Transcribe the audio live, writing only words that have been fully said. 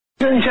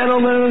and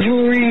gentlemen of the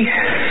jury,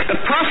 the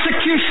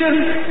prosecution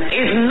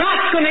is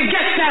not going to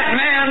get that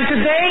man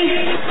today.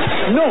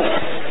 No,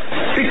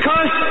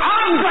 because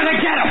I'm going to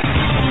get him.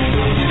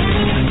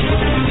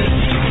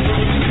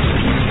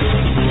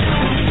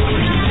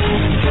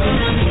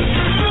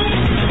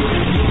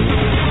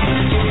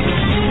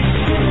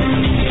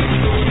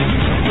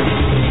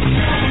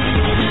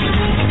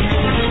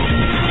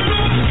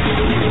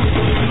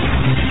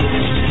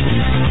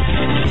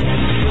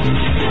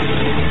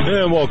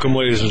 And welcome,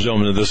 ladies and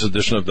gentlemen, to this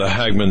edition of the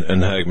Hagmann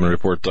and Hagmann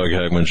Report. Doug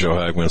Hagmann, Joe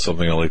Hagmann,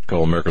 something I like to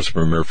call America's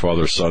premier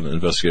father-son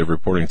investigative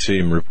reporting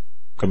team,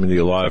 coming to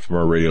you live from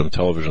our radio and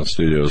television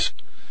studios,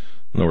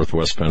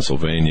 Northwest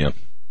Pennsylvania.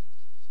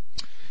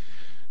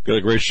 Got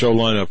a great show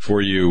lineup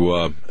for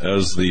you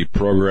as the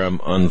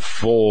program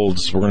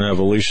unfolds. We're going to have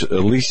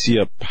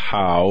Alicia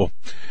Powe,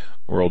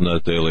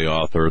 WorldNet Daily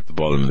author, at the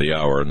bottom of the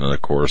hour, and then,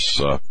 of course,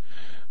 one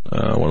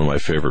of my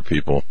favorite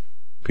people,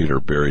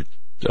 Peter Barry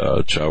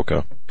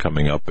Chowka,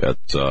 coming up at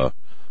the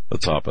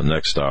top of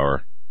next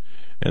hour.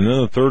 And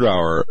then the third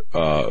hour,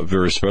 a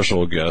very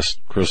special guest,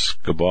 Chris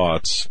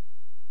Gaubatz.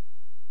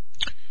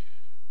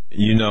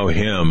 You know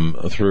him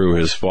through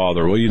his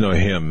father. Well, you know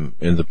him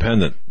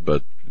independent,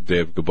 but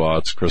Dave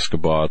Gaubatz, Chris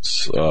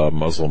Gaubatz,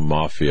 Muslim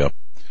Mafia,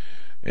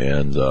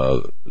 and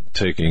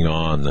taking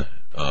on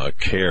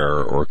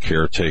CARE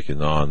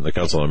taking on the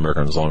Council on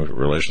American Islamic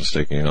Relations,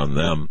 taking on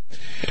them.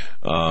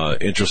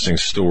 Interesting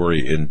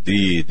story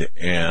indeed,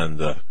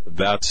 and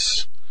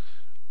that's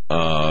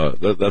gonna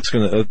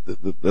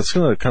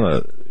kind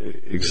of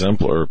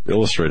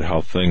illustrate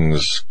how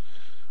things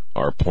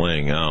are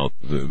playing out.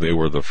 They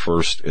were the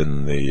first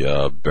in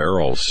the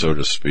barrel, so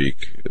to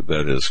speak.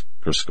 That is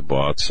Chris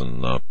Gaubatz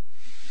and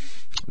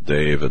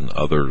Dave and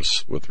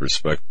others with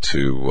respect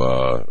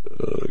to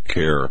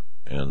CARE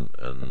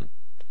and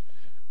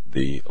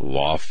the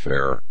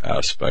lawfare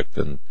aspect.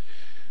 And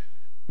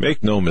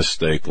make no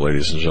mistake,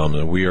 ladies and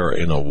gentlemen, we are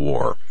in a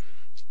war.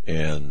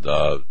 And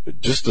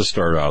just to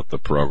start out the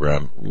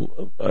program,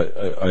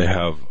 I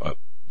have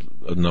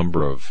a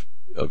number of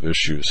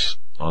issues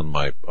on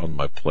my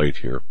plate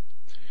here.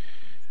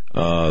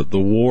 The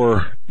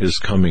war is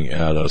coming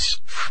at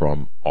us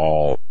from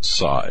all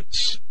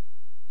sides.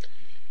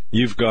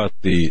 You've got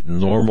the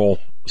normal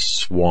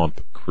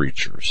swamp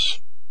creatures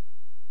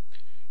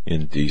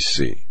in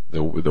D.C.,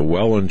 the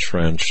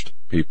well-entrenched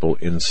people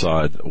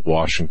inside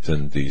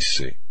Washington,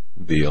 D.C.,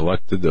 the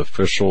elected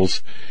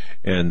officials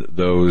and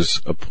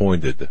those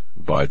appointed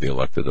by the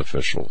elected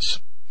officials,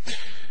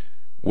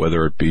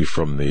 whether it be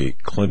from the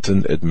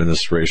Clinton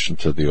administration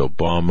to the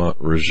Obama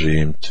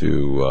regime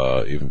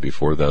to even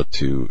before that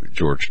to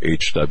George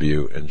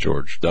H.W. and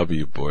George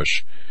W.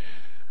 Bush,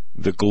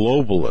 the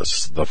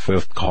globalists, the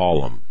fifth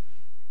column.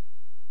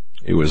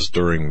 It was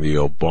during the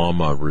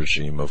Obama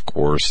regime, of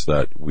course,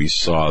 that we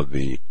saw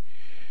the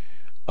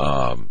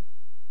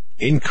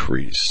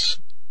increase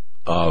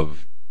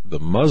of the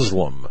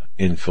Muslim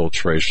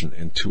infiltration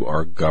into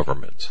our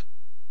government.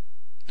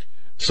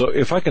 So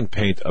if I can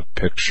paint a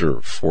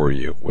picture for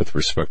you with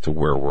respect to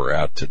where we're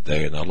at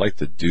today, and I'd like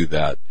to do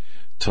that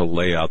to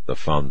lay out the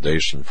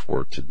foundation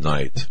for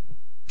tonight,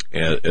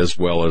 as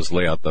well as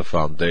lay out the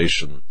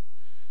foundation.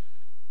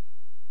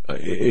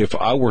 If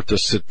I were to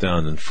sit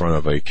down in front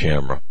of a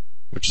camera,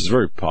 which is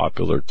very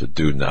popular to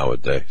do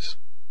nowadays,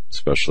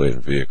 especially in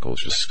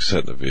vehicles, just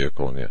sit in a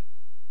vehicle and you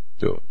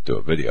do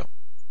a video.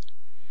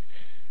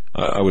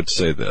 I would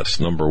say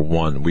this: number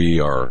one, we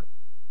are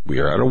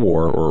at a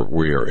war, or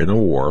we are in a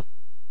war,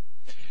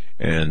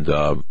 and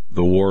the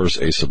war is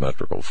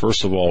asymmetrical.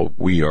 First of all,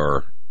 we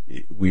are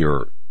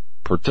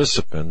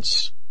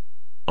participants,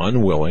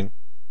 unwilling,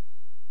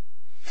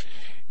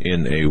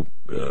 in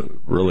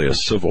really a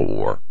civil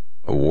war,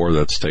 a war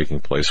that's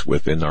taking place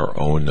within our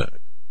own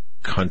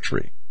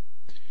country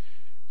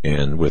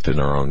and within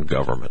our own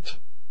government.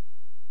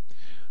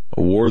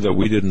 A war that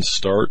we didn't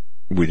start,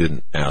 we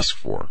didn't ask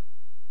for,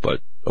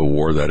 but a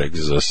war that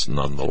exists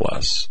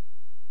nonetheless.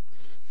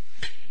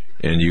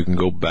 And you can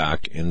go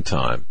back in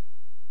time.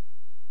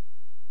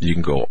 You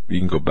can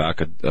go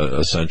back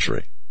a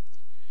century.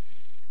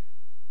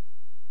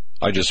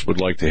 I just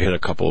would like to hit a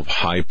couple of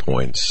high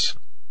points.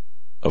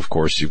 Of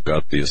course, you've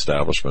got the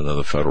establishment of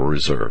the Federal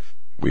Reserve.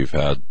 We've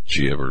had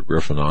G. Edward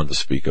Griffin on to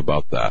speak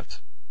about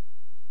that.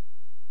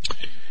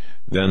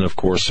 Then, of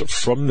course,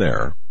 from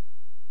there,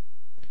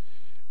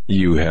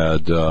 you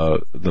had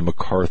the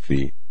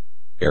McCarthy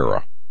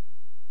era.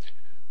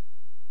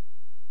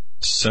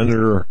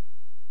 Senator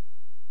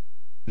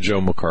Joe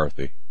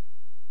McCarthy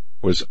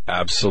was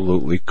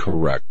absolutely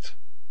correct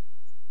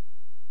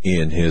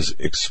in his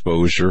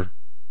exposure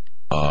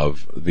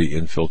of the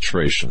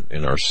infiltration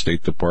in our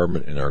State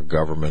Department, in our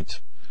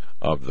government,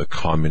 of the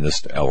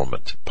communist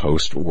element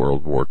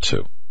post-World War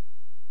II.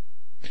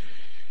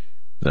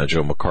 Now,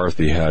 Joe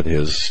McCarthy had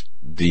his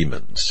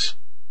demons,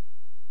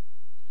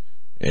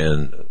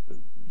 and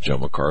Joe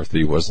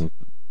McCarthy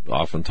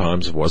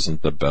oftentimes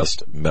wasn't the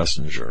best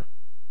messenger.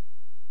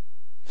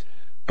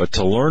 But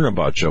to learn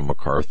about Joe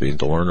McCarthy and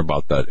to learn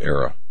about that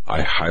era,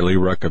 I highly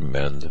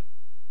recommend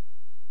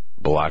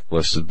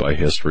blacklisted by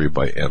history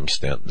by M.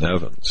 Stanton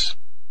Evans.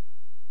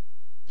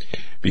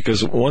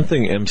 Because one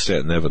thing M.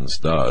 Stanton Evans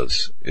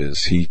does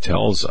is he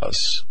tells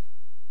us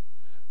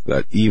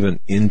that even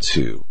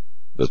into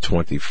the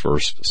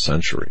 21st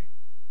century,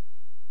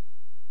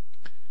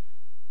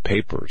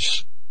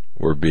 papers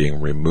were being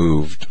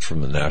removed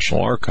from the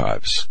National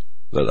Archives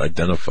that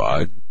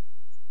identified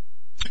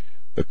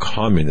the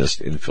communist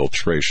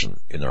infiltration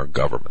in our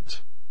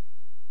government.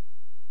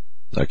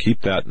 Now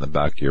keep that in the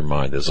back of your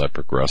mind as I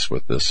progress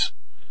with this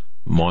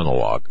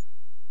monologue.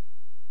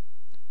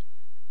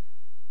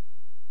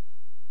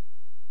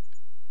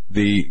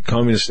 The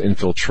communist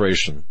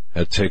infiltration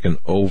had taken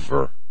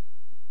over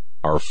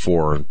our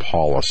foreign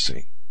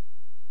policy.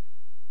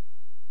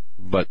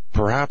 But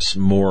perhaps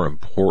more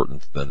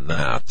important than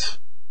that,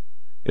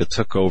 it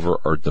took over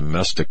our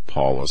domestic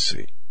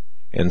policy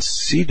and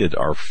ceded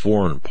our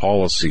foreign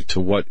policy to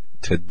what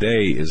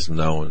today is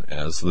known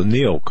as the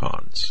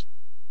neocons.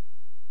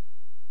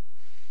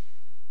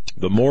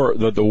 The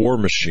war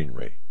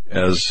machinery,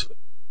 as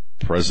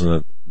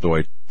President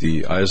Dwight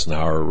D.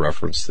 Eisenhower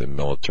referenced the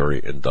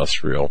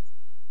military-industrial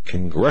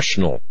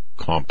congressional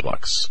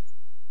complex.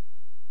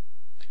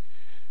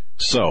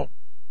 So,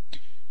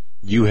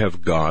 you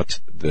have got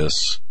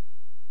this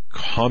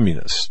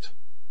communist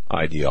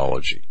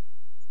ideology,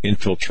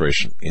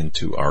 infiltration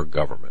into our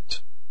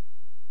government.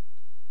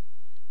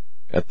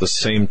 At the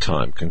same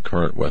time,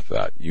 concurrent with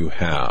that, you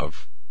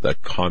have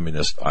that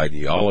communist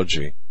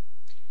ideology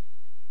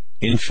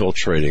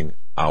infiltrating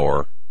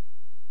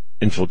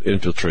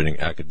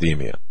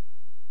academia,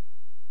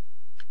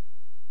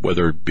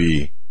 whether it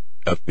be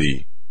at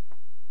the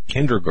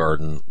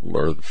kindergarten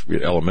or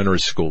the elementary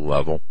school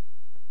level,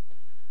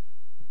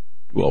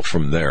 well,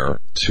 from there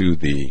to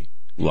the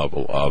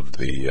level of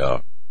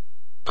the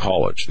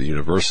college, the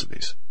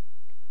universities.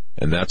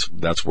 And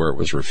that's where it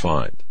was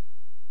refined.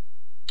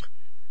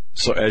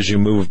 So as you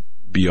move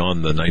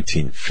beyond the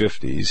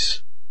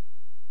 1950s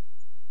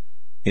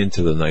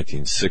into the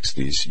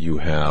 1960s, you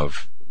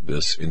have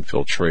this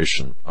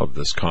infiltration of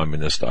this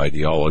communist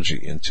ideology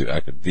into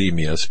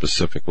academia,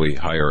 specifically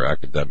higher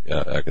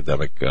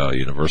academic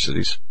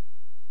universities.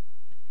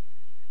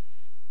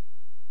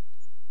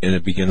 And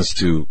it begins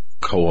to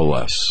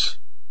coalesce.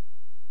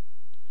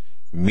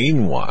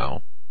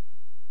 Meanwhile,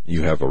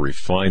 you have a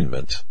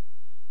refinement,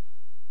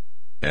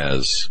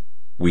 as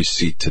we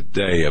see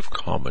today, of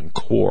Common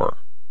Core,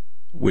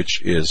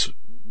 which is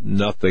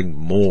nothing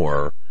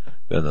more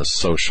than a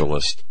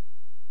socialist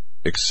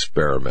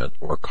experiment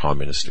or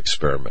communist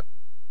experiment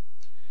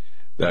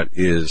that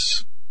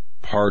is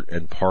part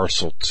and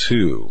parcel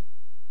to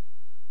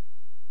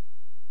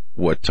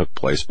what took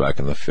place back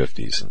in the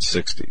 50s and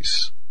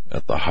 60s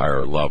at the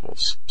higher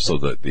levels, so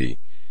that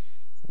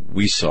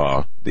we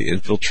saw the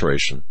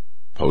infiltration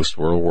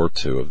post-World War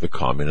II of the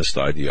communist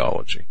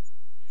ideology.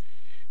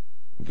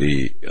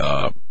 The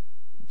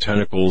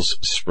tentacles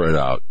spread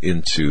out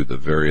into the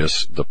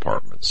various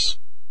departments.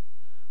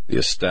 The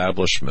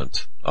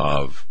establishment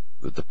of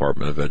the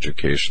Department of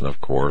Education,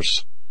 of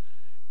course,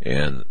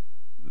 and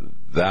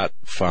that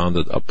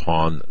founded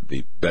upon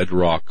the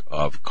bedrock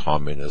of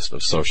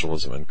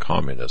socialism and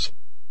communism.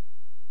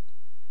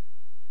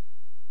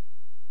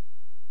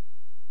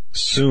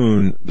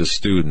 Soon the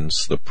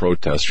students, the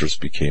protesters,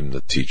 became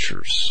the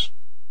teachers.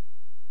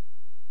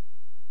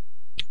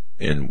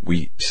 And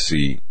we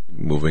see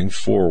moving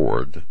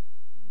forward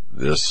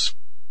this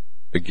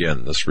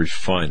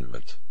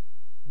refinement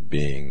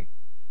being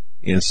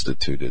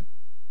instituted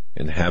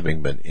and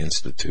having been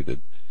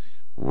instituted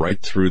right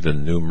through the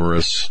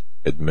numerous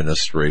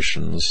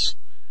administrations,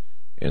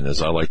 and as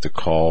I like to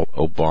call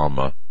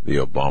Obama, the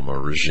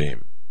Obama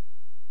regime.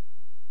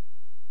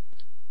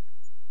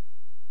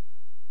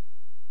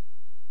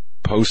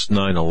 Post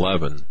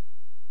 9/11,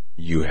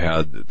 you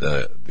had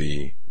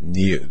the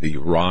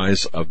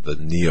rise of the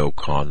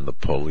neocon, the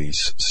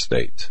police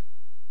state.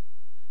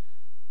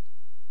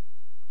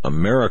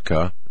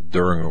 America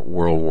during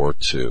World War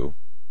II,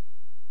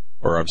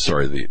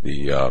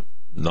 the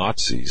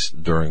Nazis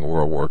during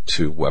World War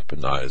II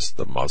weaponized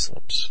the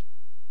Muslims.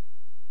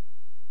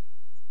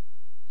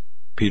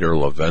 Peter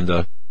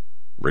Levenda,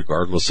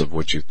 regardless of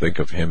what you think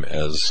of him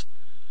as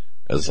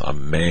a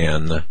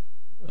man,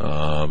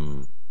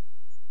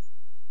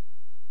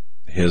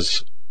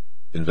 his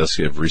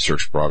investigative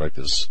research product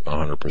is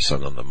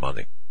 100% on the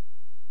money.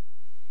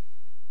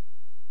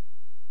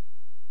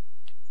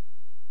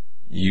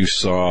 You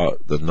saw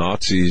the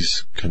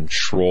Nazis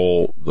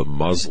control the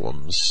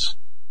Muslims,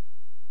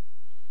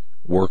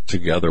 work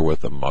together with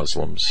the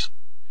Muslims,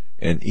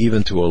 and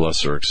even to a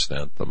lesser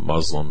extent, the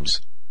Muslims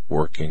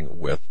working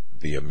with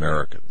the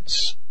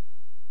Americans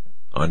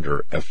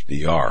under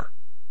FDR,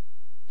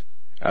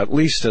 at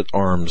least at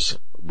arm's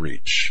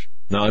reach.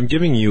 Now, I'm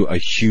giving you a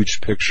huge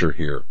picture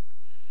here,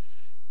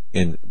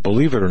 and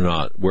believe it or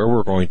not, where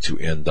we're going to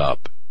end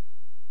up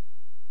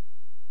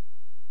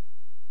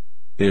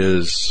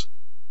is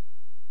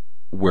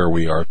where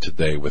we are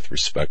today with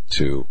respect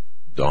to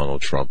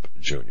Donald Trump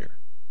Jr.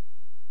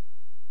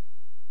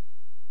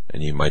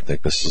 And you might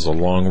think this is a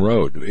long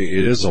road.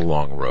 It is a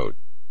long road.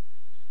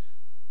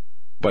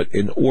 But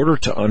in order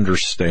to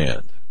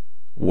understand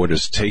what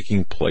is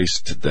taking place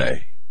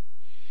today,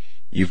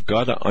 you've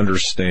got to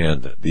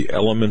understand the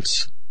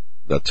elements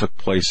that took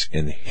place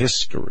in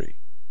history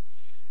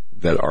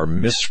that are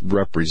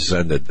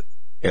misrepresented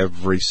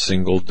every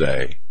single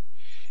day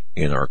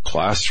in our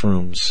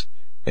classrooms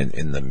and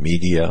in the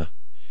media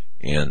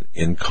and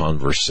in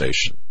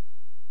conversation.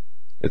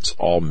 It's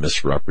all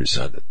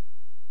misrepresented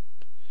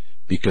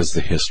because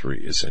the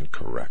history is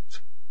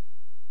incorrect.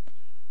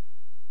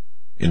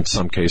 In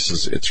some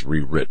cases, it's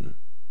rewritten.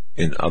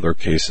 In other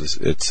cases,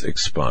 it's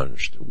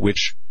expunged,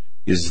 which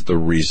is the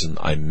reason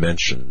I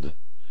mentioned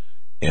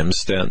M.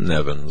 Stanton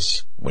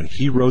Evans when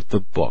he wrote the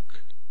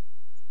book.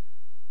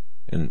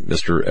 And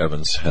Mr.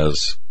 Evans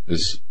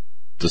is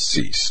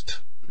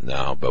deceased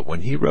now, but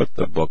when he wrote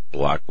the book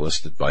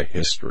Blacklisted by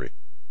History,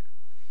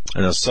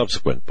 and a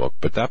subsequent book,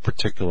 but that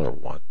particular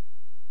one,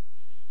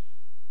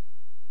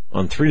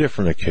 on 3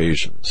 different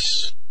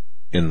occasions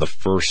in the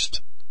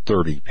first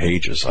 30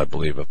 pages, I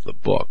believe, of the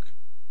book,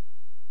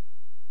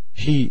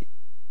 he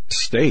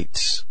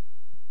states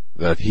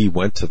that he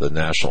went to the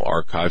National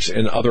Archives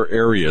and other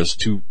areas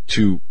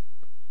to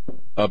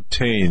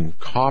obtain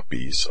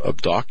copies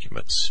of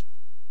documents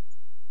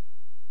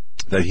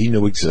that he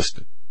knew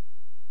existed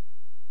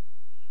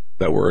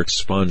that were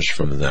expunged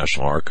from the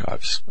National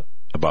Archives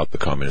about the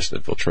communist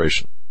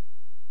infiltration.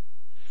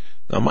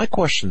 Now, my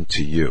question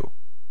to you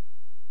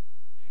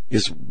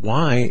is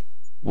why,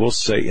 we'll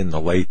say in the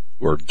late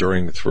or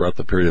throughout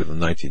the period of the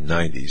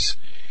 1990s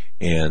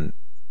and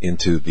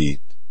into the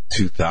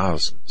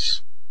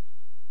 2000s,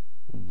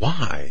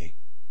 why,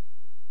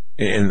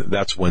 and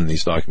that's when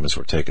these documents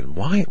were taken,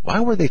 why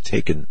were they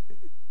taken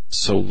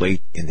so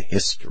late in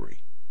history?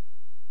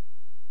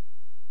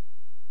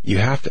 You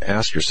have to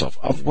ask yourself,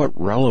 of what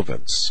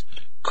relevance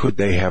could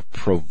they have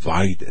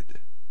provided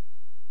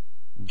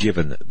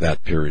given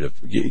that period of,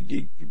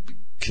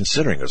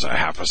 considering it was a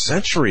half a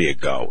century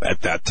ago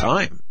at that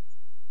time?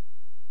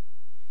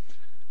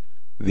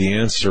 The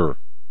answer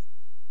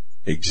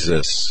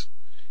exists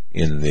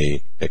in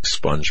the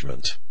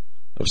expungement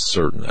of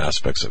certain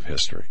aspects of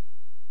history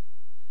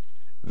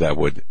that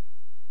would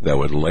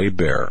lay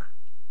bare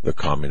the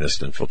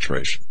communist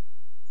infiltration.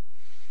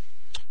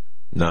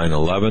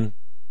 9/11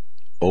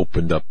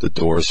 opened up the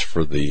doors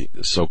for the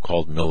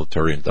so-called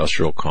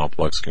military-industrial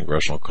complex,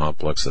 congressional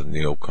complex of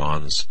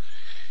neocons,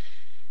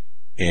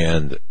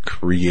 and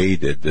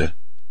created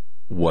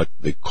what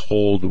the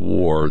Cold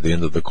War, the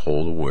end of the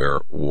Cold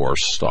War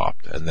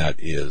stopped, and that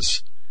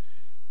is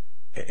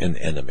an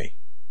enemy.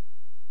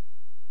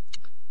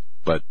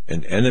 But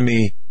an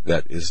enemy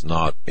that is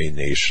not a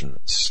nation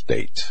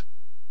state.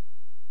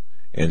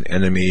 An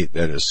enemy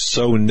that is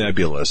so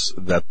nebulous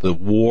that the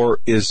war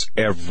is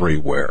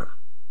everywhere.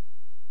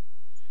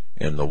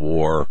 And the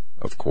war,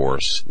 of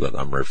course, that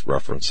I'm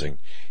referencing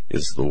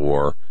is the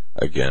war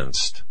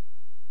against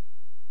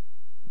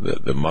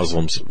the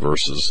Muslims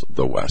versus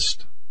the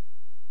West.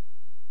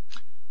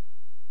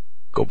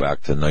 Go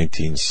back to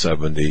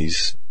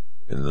 1970s.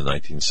 In the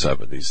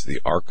 1970s,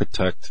 the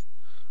architect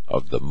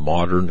of the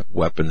modern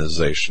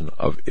weaponization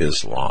of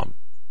Islam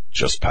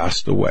just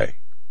passed away.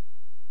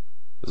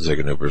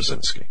 Zbigniew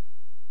Brzezinski.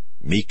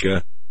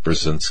 Mika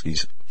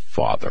Brzezinski's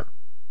father.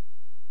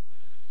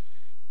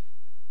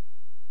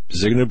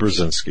 Zbigniew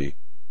Brzezinski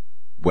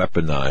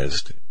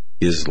weaponized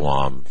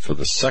Islam for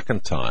the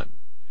second time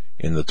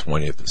in the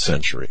 20th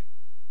century,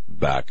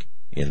 back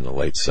in the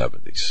late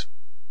 70s.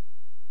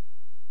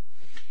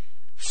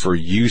 For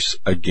use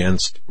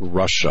against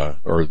Russia,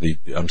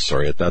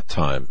 at that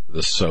time,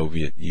 the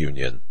Soviet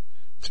Union,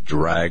 to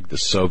drag the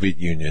Soviet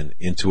Union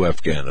into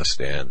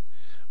Afghanistan,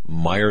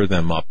 mire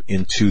them up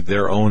into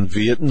their own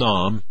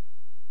Vietnam,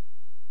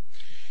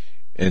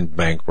 and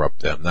bankrupt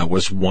them. That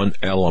was one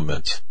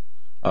element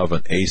of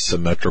an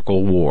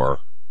asymmetrical war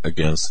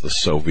against the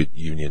Soviet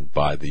Union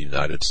by the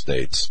United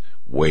States,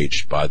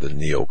 waged by the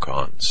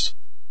neocons.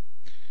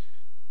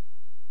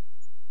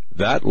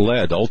 That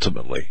led,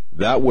 ultimately,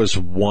 that was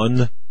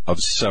one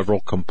of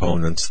several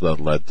components that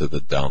led to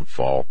the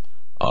downfall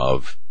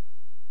of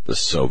the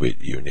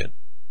Soviet Union,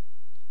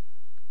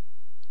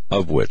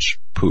 of which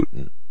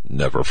Putin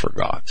never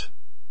forgot.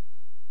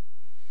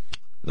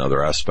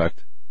 Another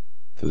aspect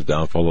to the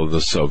downfall of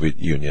the Soviet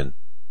Union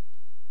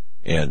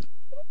and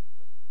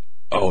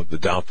the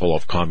downfall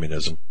of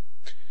communism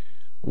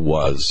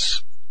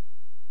was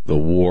the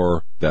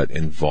war that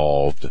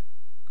involved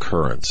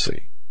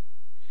currency.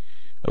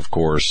 Of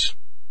course,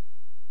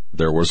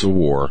 there was a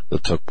war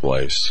that took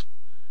place,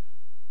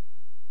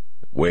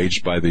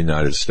 waged by the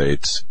United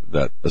States,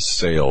 that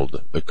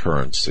assailed the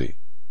currency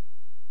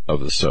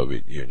of the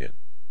Soviet Union.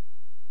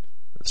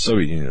 The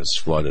Soviet Union is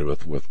flooded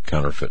with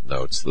counterfeit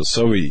notes. The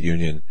Soviet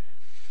Union,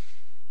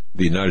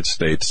 the United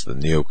States, the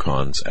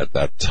neocons at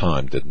that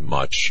time did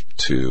much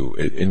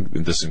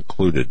this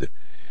included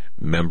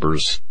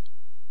members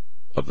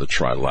of the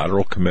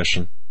Trilateral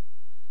Commission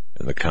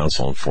and the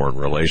Council on Foreign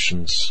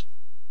Relations,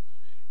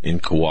 in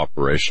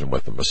cooperation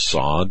with the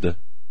Mossad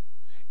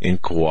in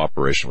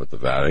cooperation with the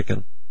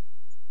Vatican,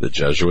 the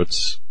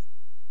Jesuits.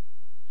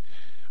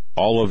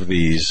 All of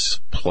these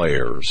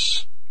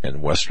players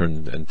and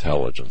Western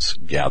intelligence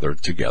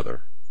gathered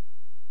together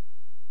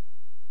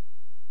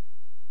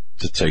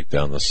to take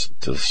down the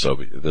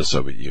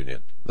Soviet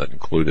Union. That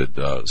included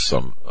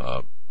some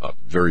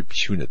very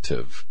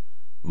punitive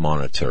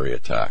monetary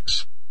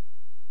attacks.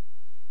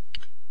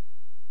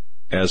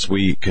 As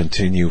we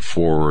continue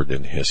forward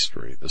in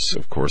history, this,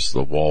 of course,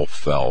 the wall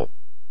fell.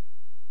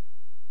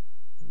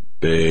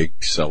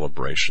 Big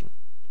celebration.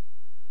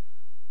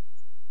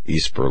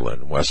 East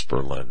Berlin, West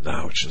Berlin,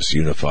 now it's just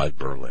unified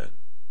Berlin.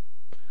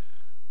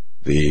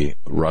 The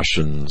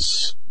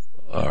Russians,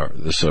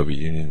 the Soviet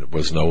Union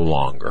was no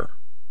longer.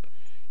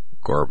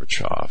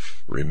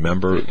 Gorbachev.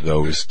 Remember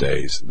those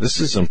days. This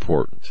is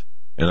important.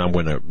 And I'm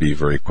going to be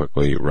very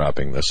quickly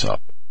wrapping this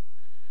up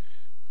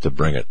to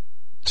bring it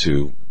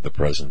to the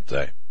present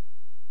day.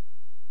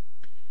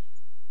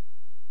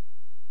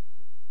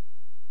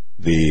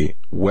 The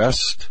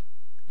West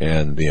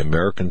and the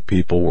American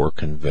people were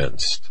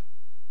convinced,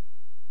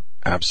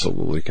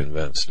 absolutely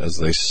convinced, as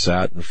they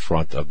sat in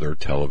front of their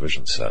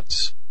television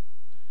sets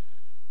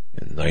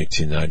in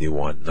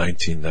 1991,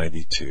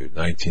 1992,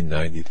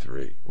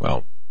 1993,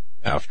 well,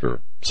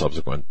 after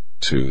subsequent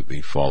to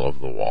the fall of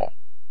the wall,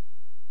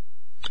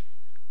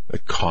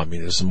 that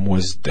communism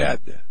was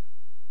dead,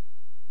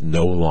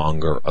 no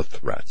longer a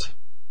threat.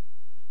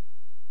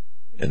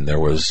 And there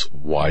was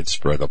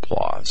widespread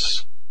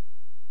applause.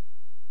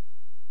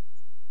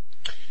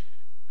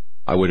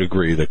 I would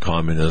agree that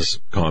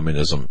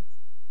communism,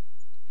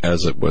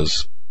 as it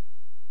was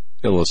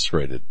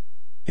illustrated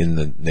in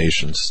the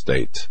nation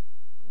state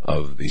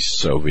of the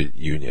Soviet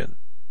Union,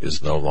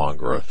 is no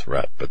longer a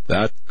threat. But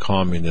that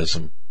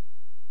communism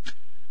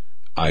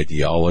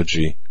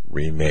ideology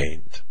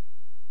remained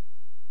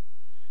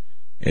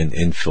and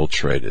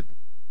infiltrated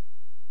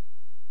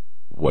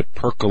what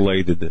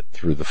percolated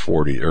through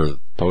the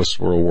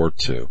post-World War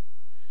II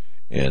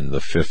in the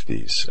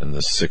 50s and the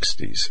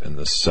 60s and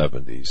the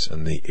 70s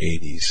and the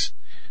 80s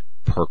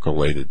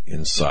percolated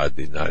inside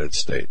the United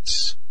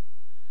States.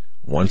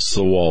 Once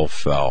the wall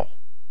fell,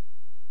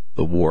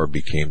 the war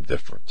became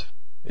different.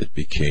 It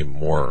became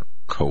more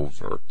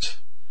covert,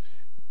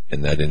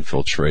 and that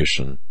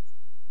infiltration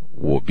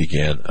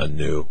began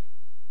anew.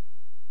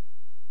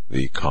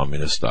 The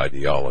communist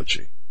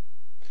ideology.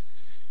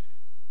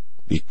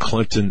 The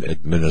Clinton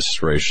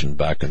administration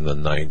back in the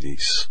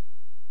 90s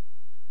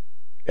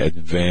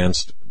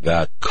advanced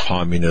that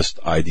communist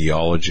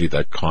ideology,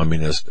 that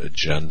communist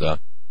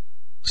agenda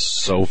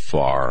so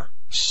far,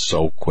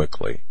 so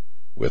quickly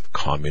with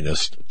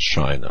communist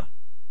China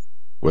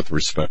with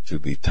respect to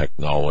the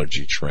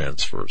technology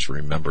transfers.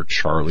 Remember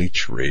Charlie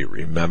Tree,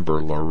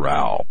 remember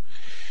Loral,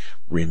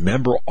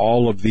 remember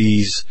all of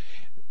these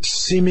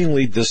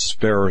seemingly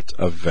disparate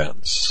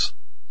events.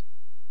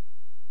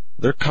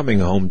 They're coming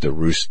home to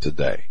roost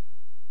today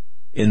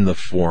in the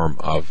form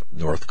of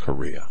North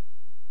Korea.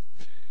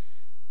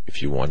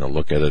 If you want to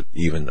look at it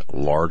even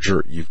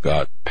larger, you've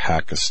got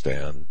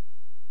Pakistan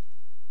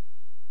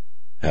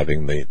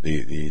having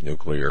the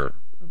nuclear,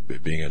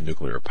 being a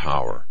nuclear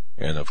power,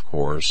 and of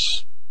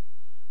course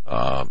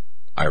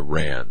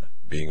Iran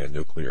being a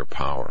nuclear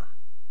power.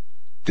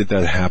 Did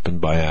that happen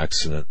by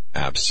accident?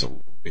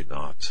 Absolutely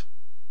not.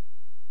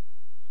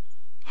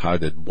 How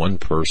did one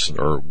person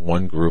or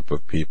one group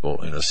of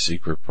people in a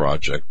secret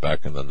project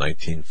back in the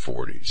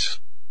 1940s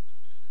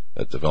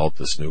that developed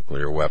this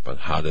nuclear weapon,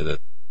 how did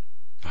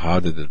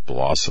it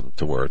blossom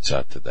to where it's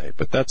at today?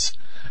 But that's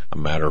a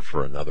matter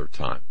for another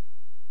time.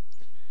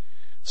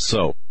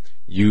 So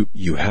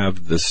you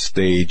have the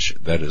stage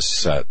that is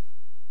set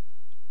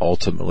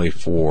ultimately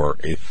for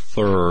a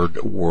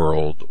third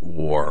world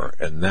war,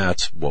 and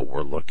that's what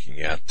we're looking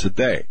at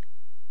today.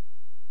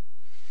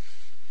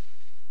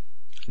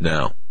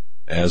 Now,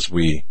 as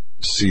we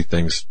see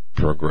things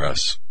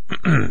progress,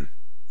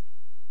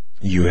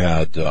 you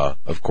had,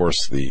 of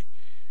course, the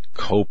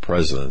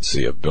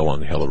co-presidency of Bill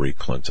and Hillary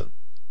Clinton.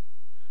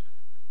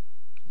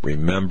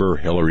 Remember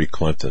Hillary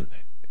Clinton,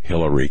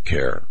 Hillary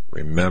Care.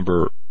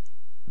 Remember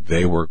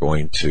they were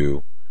going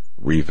to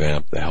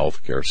revamp the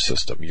healthcare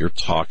system. You're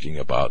talking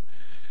about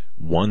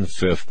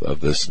 1/5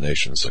 of this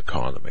nation's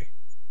economy.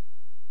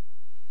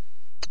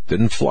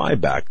 Didn't fly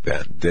back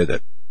then, did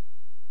it?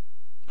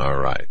 All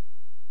right.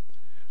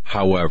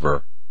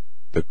 However,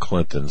 the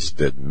Clintons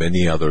did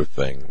many other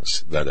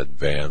things that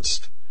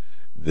advanced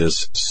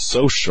this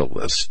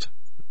socialist,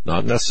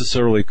 not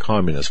necessarily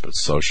communist, but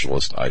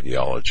socialist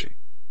ideology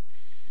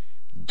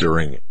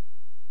during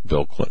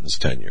Bill Clinton's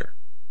tenure.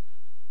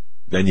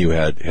 Then you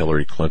had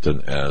Hillary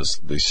Clinton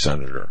as the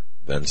senator,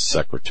 then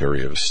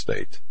Secretary of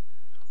State.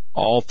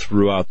 All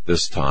throughout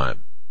this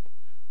time,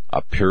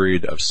 a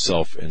period of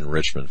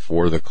self-enrichment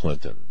for the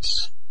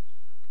Clintons,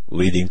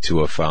 leading to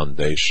a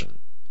foundation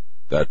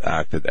that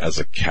acted as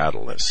a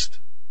catalyst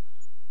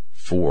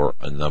for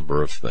a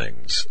number of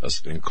things,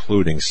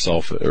 including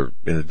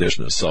in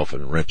addition to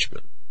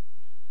self-enrichment.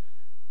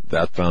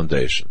 That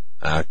foundation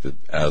acted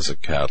as a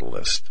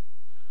catalyst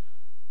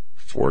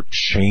for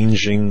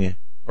changing,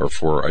 or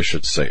for, I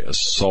should say,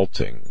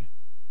 assaulting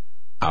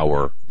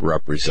our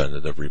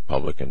representative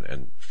Republican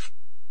and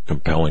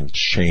compelling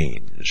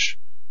change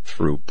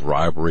through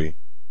bribery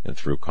and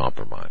through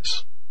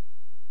compromise.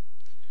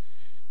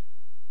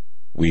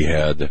 We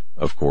had,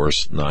 of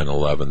course,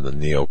 9/11, the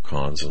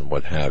neocons and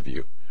what have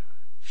you.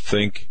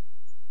 Think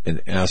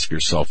and ask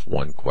yourself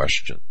one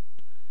question.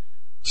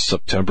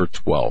 September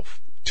 12th,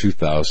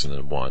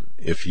 2001,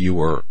 if you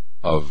were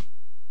of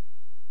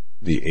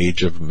the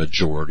age of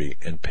majority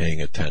and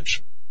paying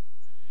attention,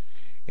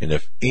 and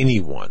if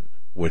anyone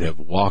would have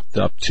walked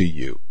up to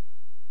you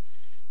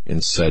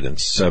and said, in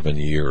 7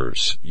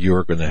 years,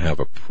 you're going to have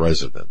a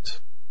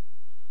president,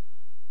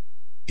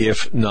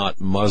 if not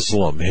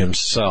Muslim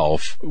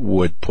himself,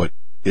 would put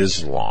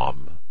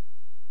Islam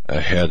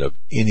ahead of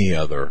any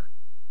other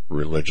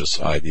religious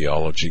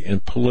ideology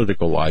and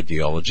political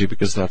ideology,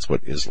 because that's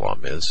what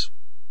Islam is.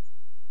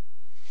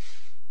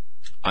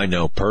 I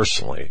know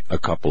personally a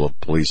couple of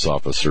police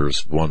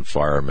officers, one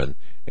fireman,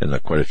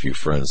 and quite a few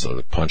friends that would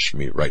have punched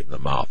me right in the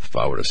mouth if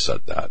I would have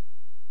said that.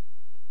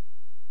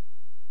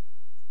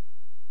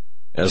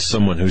 As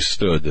someone who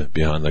stood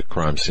behind the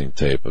crime scene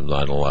tape of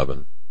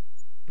 9/11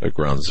 at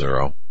Ground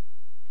Zero,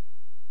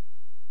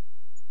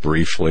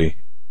 briefly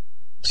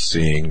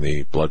seeing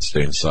the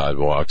bloodstained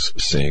sidewalks,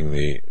 seeing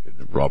the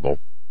rubble,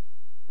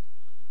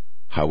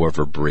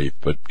 however brief,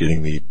 but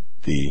getting the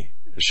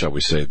shall we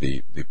say,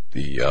 the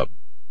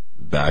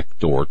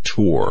backdoor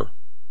tour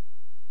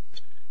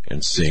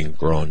and seeing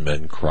grown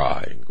men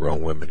cry and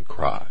grown women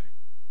cry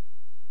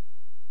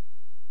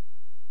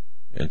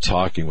and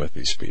talking with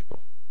these people,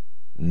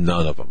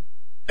 none of them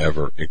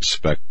ever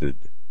expected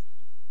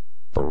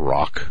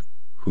Barack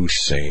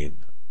Hussein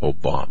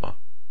Obama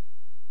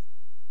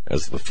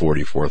as the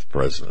 44th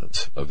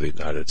president of the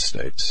United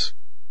States.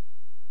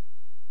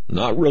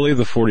 Not really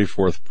the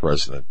 44th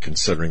president,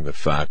 considering the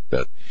fact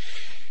that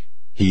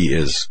he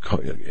is,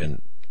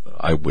 and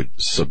I would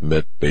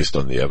submit, based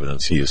on the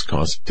evidence, he is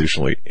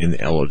constitutionally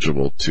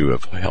ineligible to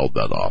have held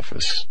that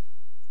office.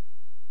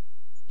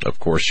 Of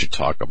course, you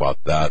talk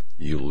about that,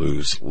 you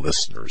lose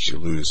listeners, you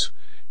lose,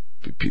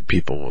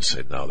 people will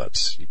say, no,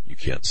 you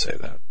can't say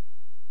that.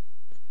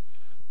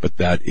 But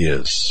that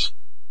is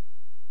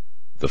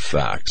the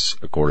facts,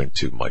 according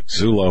to Mike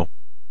Zullo,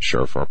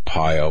 Sheriff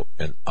Arpaio,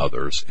 and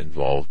others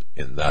involved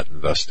in that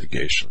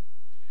investigation.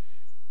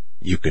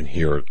 You can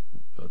hear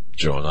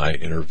Joe and I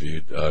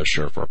interviewed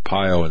Sheriff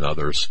Arpaio and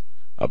others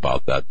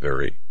about that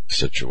very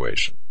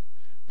situation.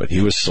 But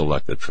he was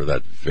selected for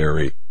that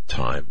very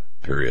time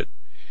period.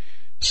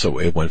 So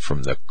it went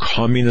from the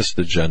communist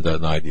agenda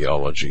and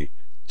ideology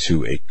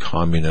to a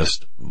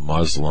communist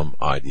Muslim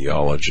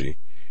ideology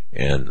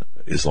and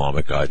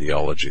Islamic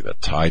ideology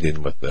that tied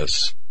in with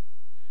this.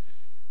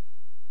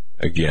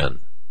 Again,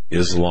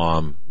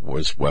 Islam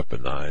was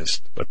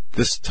weaponized, but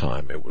this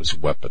time it was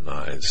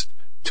weaponized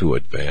to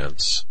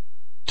advance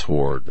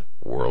toward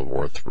World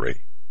War III.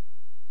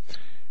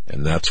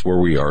 And that's where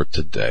we are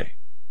today.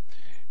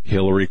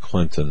 Hillary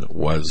Clinton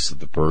was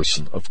the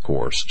person, of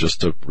course,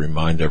 just to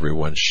remind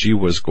everyone, she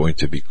was going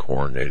to be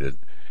coronated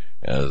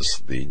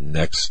as the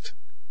next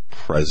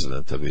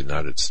president of the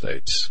United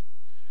States.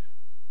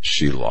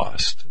 She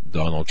lost.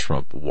 Donald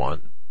Trump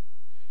won.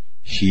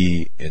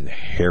 He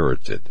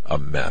inherited a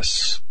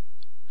mess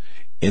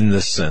in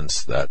the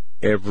sense that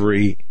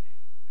every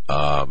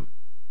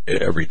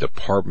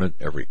department,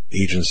 every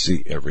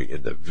agency, every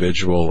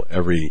individual,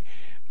 every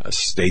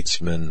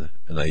statesman,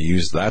 and I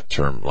use that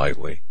term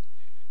lightly,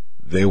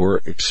 they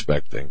were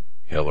expecting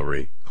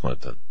Hillary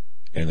Clinton,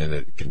 and in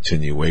a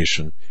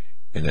continuation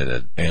and an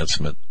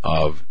advancement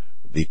of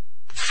the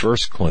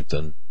first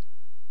Clinton,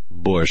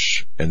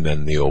 Bush, and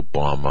then the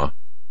Obama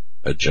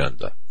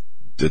agenda.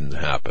 Didn't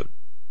happen.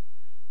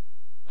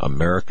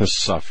 America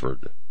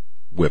suffered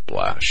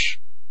whiplash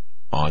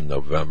on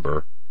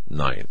November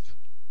 9th,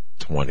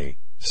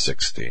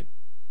 2016.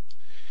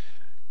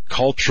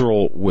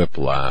 Cultural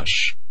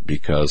whiplash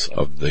because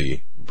of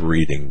the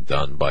breeding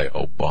done by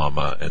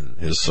Obama and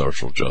his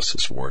social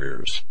justice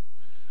warriors.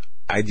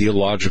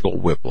 Ideological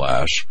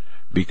whiplash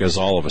because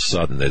all of a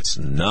sudden it's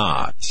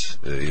not,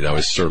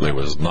 it certainly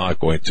was not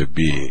going to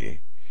be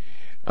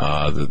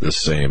the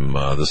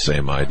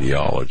same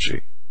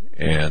ideology.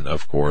 And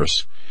of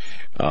course,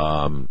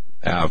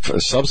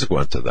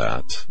 subsequent to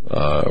that,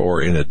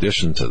 or in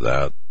addition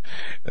to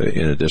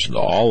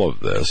all of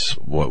this,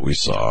 what we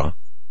saw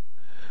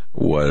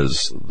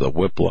was the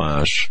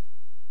whiplash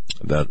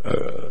that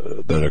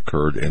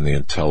occurred in the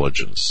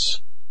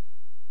intelligence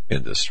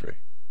industry.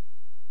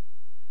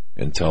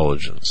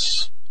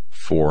 Intelligence,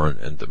 foreign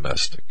and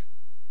domestic.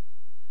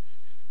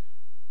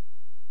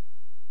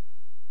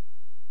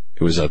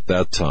 It was at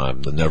that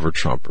time the Never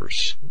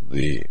Trumpers,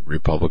 the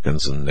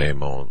Republicans in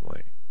name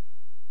only,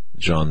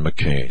 John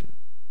McCain,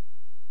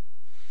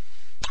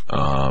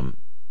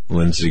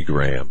 Lindsey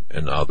Graham,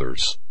 and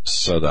others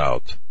set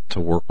out to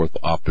work with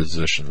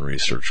opposition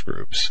research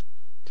groups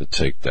to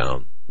take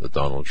down the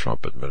Donald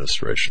Trump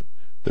administration.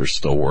 They're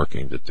still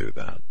working to do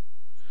that.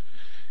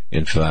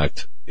 In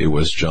fact, it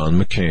was John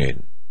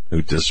McCain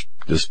who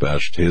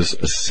dispatched his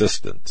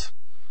assistant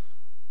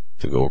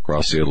to go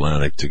across the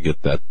Atlantic to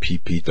get that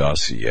PP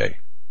dossier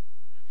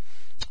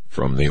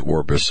from the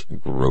Orbis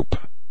group.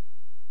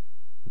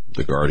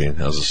 The Guardian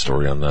has a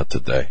story on that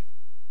today.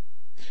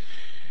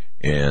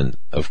 And,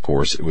 of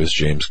course, it was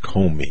James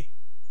Comey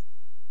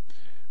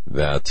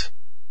that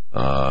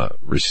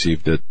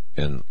received it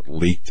and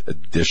leaked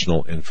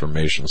additional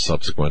information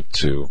subsequent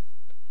to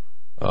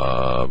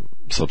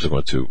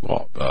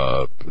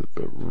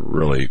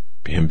really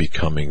him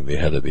becoming the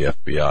head of the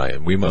FBI.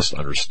 And we must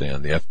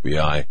understand the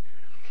FBI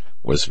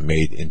was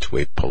made into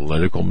a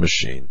political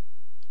machine,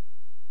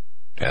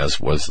 as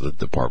was the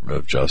Department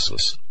of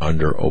Justice,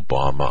 under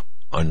Obama,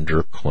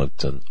 under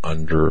Clinton,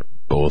 under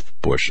both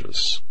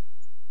Bushes.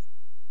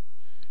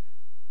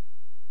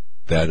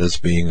 That is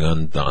being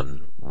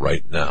undone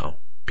right now.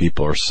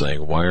 People are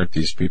saying, why aren't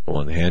these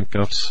people in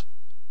handcuffs?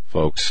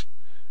 Folks,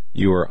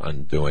 you are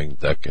undoing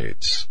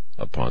decades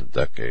upon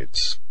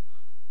decades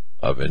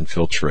of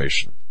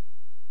infiltration,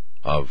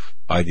 of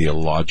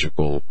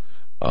ideological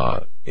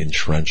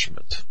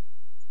entrenchment,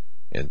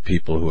 and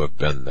people who have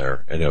been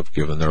there and have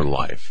given their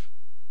life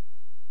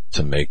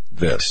to make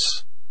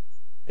this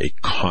a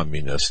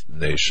communist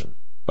nation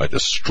by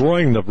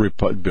destroying this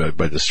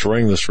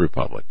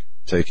republic,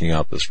 taking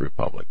out this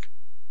republic,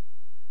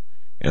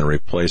 and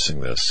replacing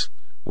this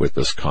with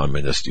this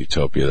communist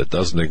utopia that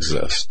doesn't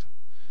exist,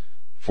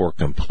 for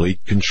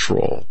complete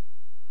control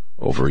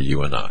over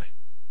you and I.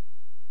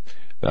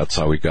 That's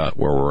how we got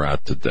where we're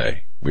at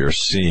today. We are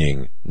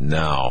seeing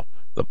now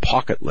the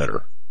pocket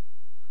litter.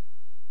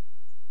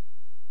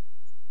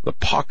 The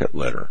pocket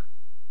litter,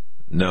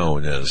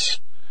 known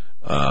as,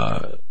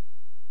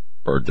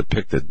 or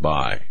depicted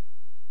by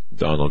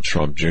Donald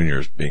Trump Jr.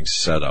 as being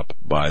set up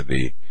by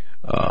the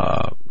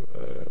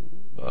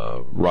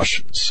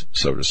Russians,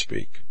 so to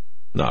speak.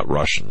 Not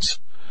Russians,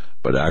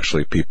 but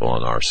actually people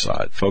on our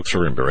side. Folks,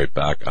 we're going to be right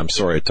back. I'm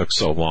sorry it took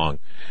so long,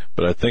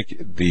 but I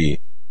think the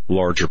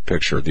larger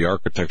picture, the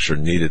architecture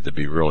needed to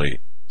be really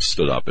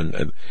stood up.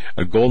 And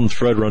a golden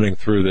thread running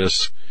through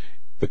this,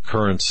 the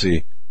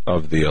currency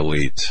of the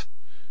elite.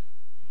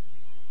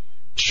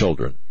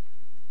 Children,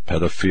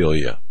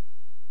 pedophilia,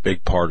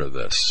 big part of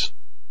this.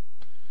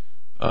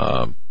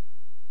 But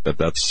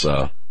that's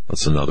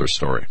another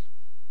story.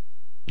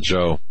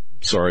 Joe,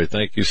 sorry,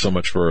 thank you so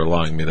much for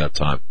allowing me that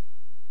time.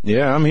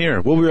 Yeah, I'm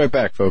here. We'll be right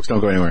back, folks. Don't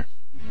go anywhere.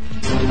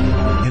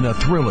 In a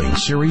thrilling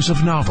series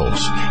of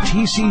novels,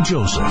 T.C.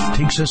 Joseph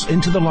takes us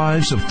into the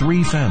lives of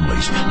three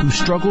families who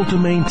struggle to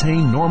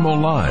maintain normal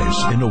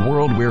lives in a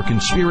world where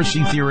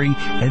conspiracy theory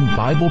and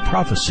Bible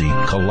prophecy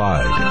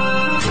collide.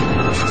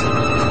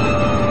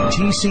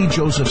 T.C.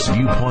 Joseph's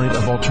viewpoint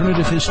of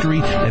alternative history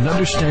and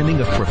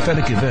understanding of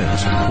prophetic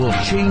events will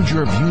change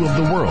your view of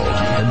the world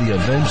and the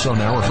events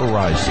on our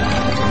horizon.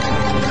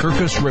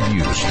 Kirkus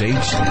Review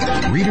states,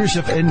 readers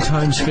of end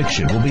times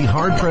fiction will be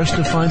hard-pressed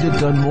to find it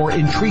done more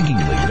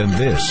intriguingly than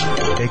this.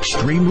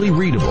 Extremely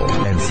readable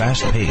and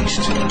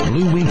fast-paced.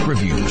 Blue Wink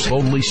Reviews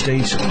boldly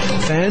states,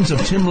 fans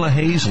of Tim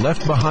LaHaye's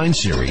Left Behind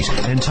series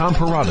and Tom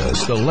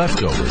Perrotta's The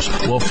Leftovers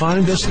will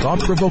find this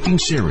thought-provoking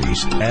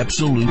series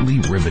absolutely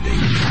riveting.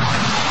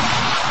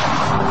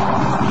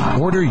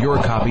 Order your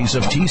copies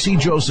of T.C.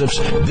 Joseph's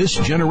This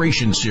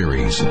Generation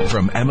series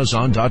from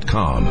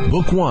Amazon.com.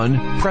 Book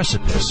 1,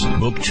 Precipice.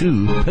 Book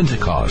 2,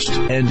 Pentecost.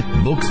 And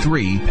Book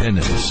 3,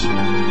 Penance.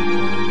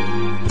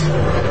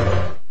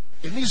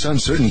 In these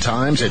uncertain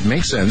times, it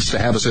makes sense to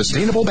have a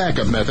sustainable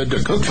backup method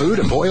to cook food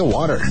and boil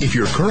water. If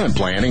your current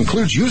plan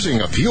includes using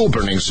a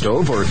fuel-burning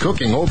stove or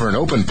cooking over an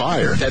open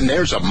fire, then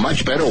there's a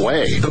much better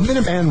way. The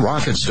Minuteman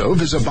Rocket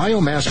Stove is a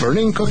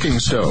biomass-burning cooking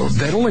stove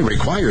that only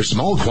requires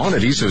small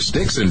quantities of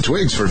sticks and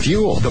twigs for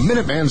fuel. The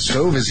Minuteman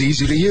Stove is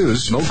easy to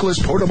use, smokeless,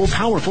 portable,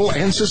 powerful,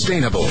 and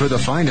sustainable. For the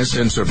finest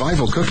in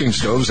survival cooking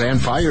stoves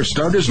and fire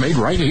starters made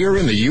right here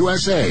in the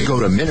USA, go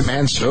to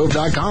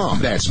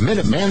MinutemanStove.com. That's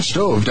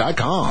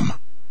MinutemanStove.com.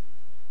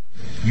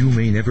 You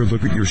may never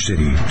look at your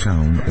city,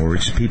 town, or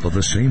its people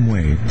the same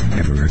way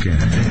ever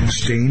again.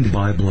 Stained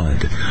by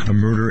Blood, a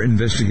murder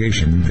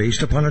investigation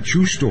based upon a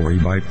true story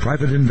by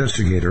private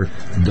investigator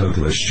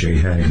Douglas J.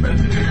 Hagmann.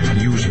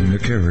 Using the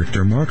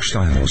character Mark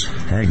Stiles,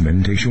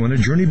 Hagmann takes you on a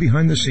journey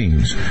behind the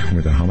scenes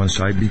where the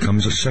homicide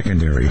becomes a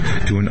secondary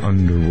to an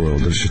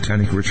underworld of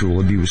satanic ritual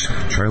abuse,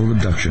 child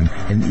abduction,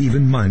 and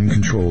even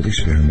mind-controlled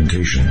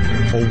experimentation.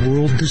 A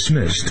world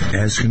dismissed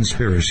as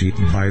conspiracy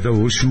by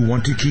those who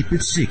want to keep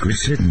its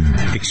secrets hidden.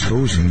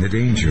 Exposing the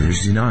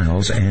dangers,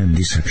 denials, and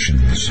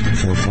deceptions.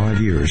 For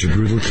 5 years, a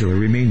brutal killer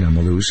remained on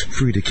the loose,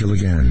 free to kill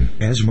again.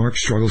 As Mark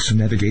struggles to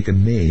navigate the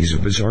maze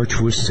of bizarre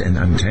twists and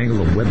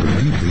untangle a web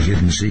of deeply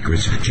hidden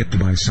secrets kept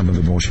by some of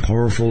the most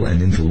powerful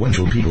and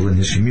influential people in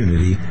his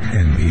community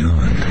and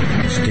beyond.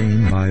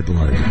 Stained by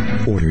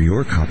Blood. Order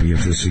your copy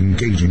of this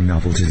engaging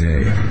novel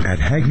today at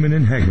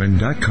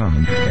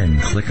HagmannandHagmann.com and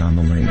click on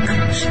the link.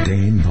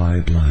 Stained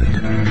by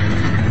Blood.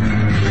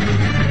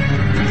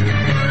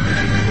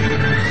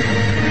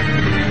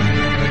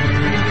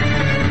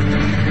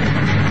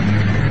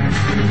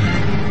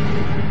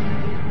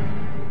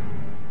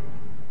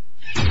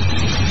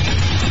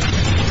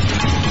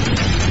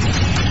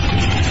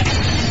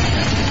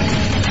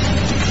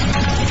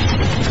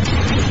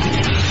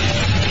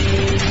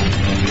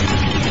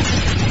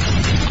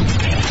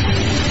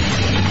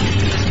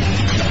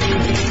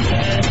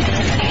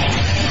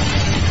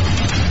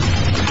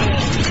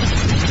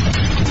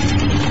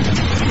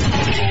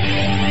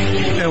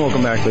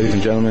 Welcome back, ladies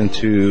and gentlemen,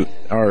 to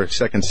our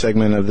second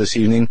segment of this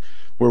evening,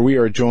 where we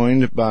are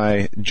joined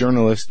by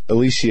journalist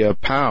Alicia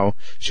Powe.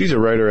 She's a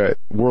writer at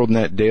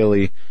WorldNet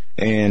Daily,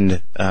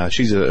 and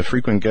she's a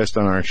frequent guest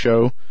on our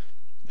show,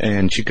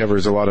 and she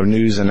covers a lot of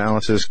news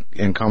analysis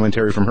and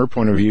commentary from her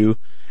point of view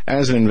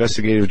as an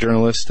investigative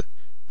journalist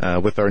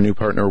with our new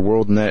partner,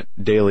 WorldNet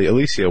Daily.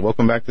 Alicia,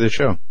 welcome back to the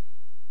show.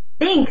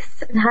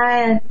 Thanks.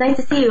 Hi, it's nice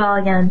to see you all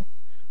again.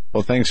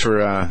 Well, thanks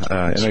for,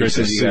 I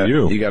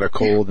know you got a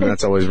cold, and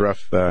that's always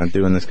rough,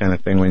 doing this kind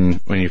of thing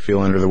when you feel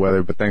under the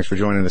weather, but thanks for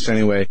joining us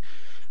anyway.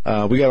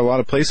 We got a lot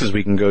of places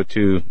we can go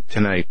to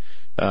tonight.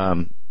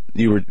 During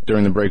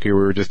the break here,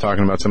 we were just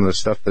talking about some of the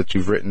stuff that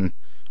you've written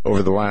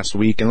over the last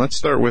week, and let's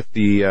start with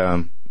the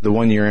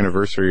 1 year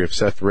anniversary of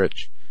Seth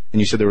Rich.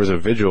 And you said there was a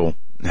vigil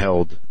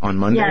held on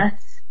Monday?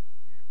 Yes.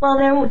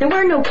 Well, there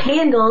were no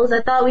candles.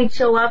 I thought we'd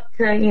show up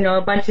to, a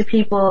bunch of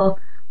people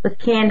with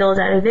candles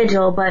at a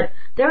vigil, but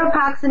there were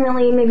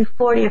approximately maybe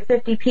 40 or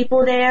 50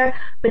 people there.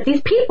 But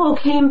these people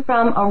came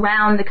from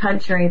around the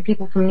country,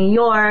 people from New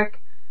York,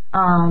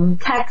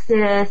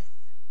 Texas,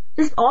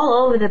 just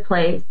all over the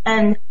place.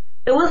 And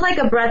it was like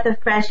a breath of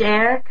fresh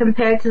air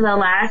compared to the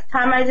last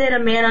time I did a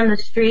Man on the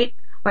Street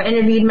or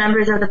interviewed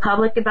members of the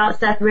public about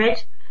Seth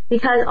Rich,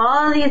 because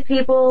all of these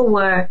people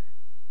were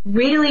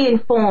really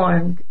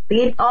informed.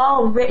 They'd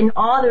all written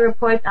all the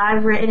reports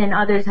I've written and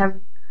others have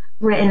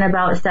written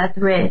about Seth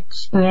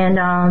Rich.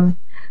 And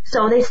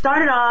so they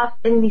started off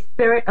in the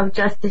spirit of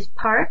Justice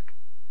Park,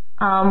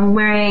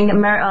 wearing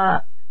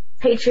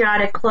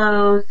patriotic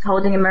clothes,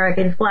 holding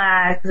American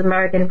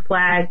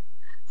flag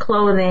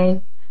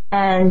clothing,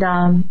 and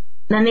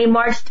then they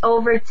marched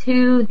over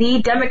to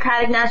the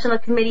Democratic National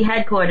Committee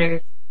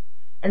headquarters.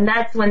 And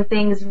that's when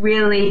things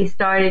really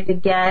started to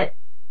get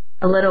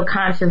a little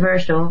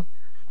controversial.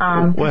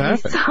 What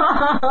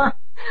happened?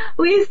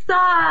 We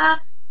saw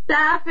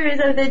staffers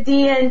of the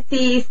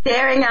DNC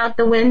staring out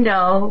the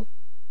window,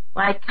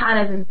 like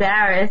kind of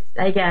embarrassed,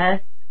 I guess.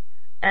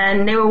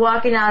 And they were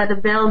walking out of the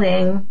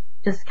building,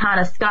 just kind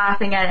of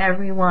scoffing at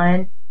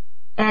everyone.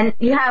 And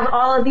you have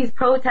all of these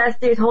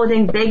protesters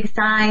holding big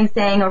signs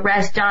saying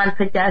 "Arrest John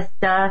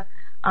Podesta,"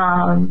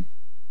 and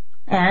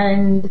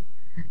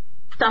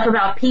stuff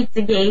about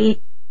Pizzagate,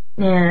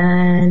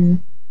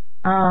 and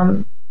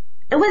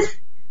it was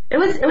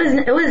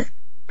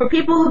for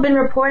people who've been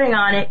reporting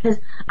on it, because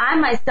I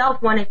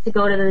myself wanted to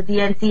go to the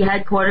DNC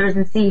headquarters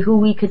and see who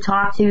we could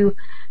talk to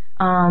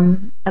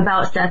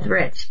about Seth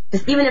Rich,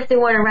 just even if they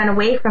were to run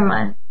away from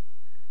us.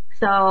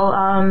 So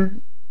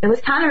it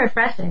was kind of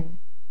refreshing.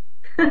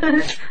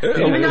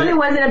 Even though there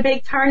wasn't a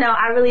big turnout,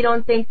 I really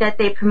don't think that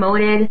they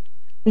promoted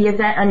the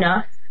event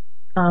enough.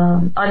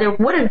 Or there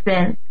would have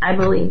been, I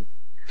believe.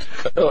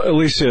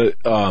 Alicia,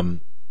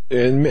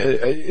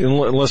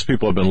 unless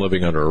people have been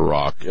living under a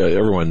rock,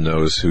 everyone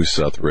knows who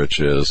Seth Rich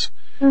is.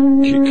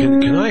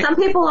 Can I? Some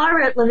people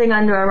are living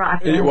under a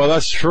rock. Yeah. Well,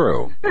 that's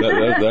true.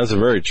 That's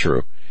very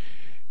true.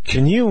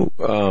 Can you?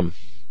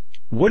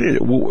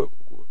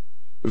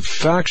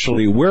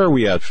 Factually, where are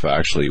we at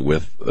factually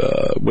with?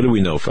 What do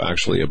we know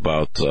factually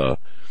about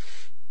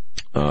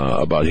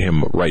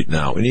him right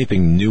now?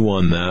 Anything new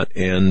on that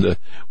end,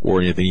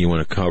 or anything you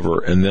want to cover?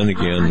 And then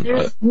again,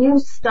 there's new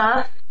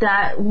stuff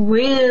that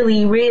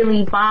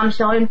really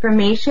bombshell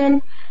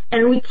information,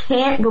 and we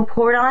can't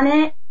report on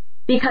it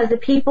because the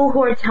people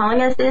who are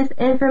telling us this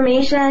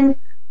information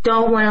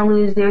don't want to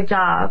lose their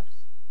jobs.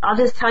 I'll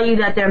just tell you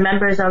that they're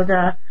members of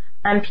the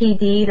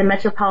MPD, the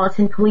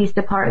Metropolitan Police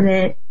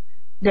Department.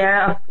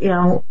 They're,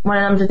 one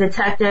of them's a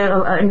detective,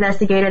 an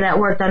investigator that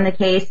worked on the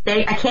case.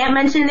 I can't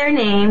mention their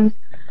names,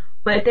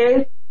 but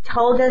they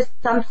told us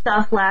some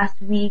stuff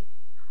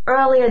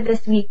earlier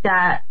this week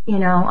that,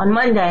 on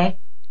Monday,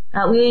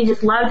 we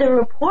just love to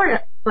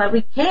report, but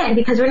we can't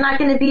because we're not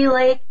going to be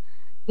like,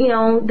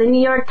 the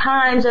New York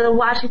Times or the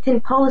Washington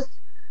Post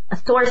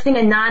sourcing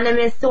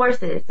anonymous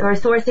sources or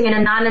sourcing an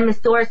anonymous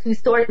source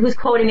who's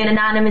quoting an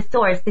anonymous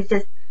source.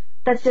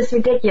 That's just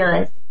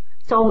ridiculous.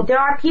 So there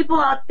are people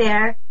out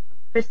there,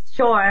 for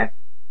sure,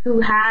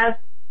 who have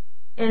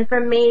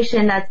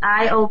information that's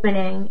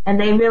eye-opening, and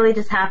they really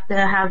just have to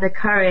have the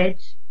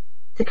courage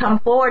to come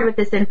forward with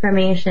this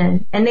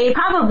information. And they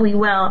probably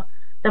will.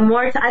 The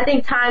more, I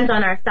think time's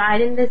on our side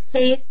in this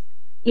case,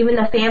 even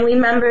the family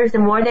members, the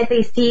more that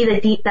they see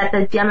that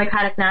the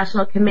Democratic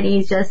National Committee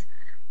is just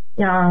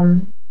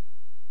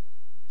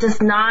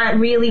not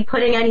really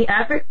putting any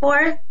effort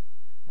forth.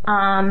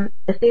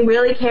 If they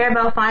really care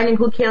about finding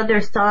who killed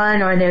their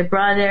son or their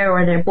brother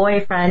or their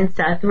boyfriend,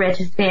 Seth Rich,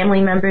 his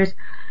family members,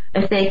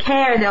 if they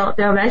care, they'll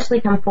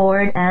eventually come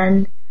forward.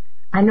 And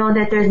I know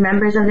that there's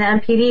members of the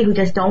MPD who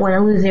just don't want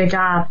to lose their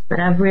jobs, but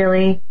have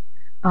really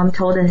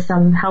told us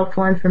some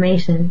helpful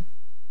information.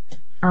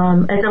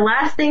 And the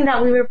last thing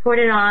that we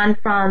reported on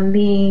from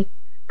the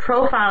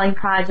profiling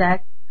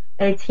project,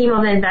 a team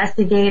of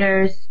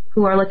investigators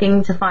who are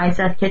looking to find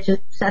Seth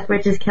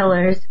Rich's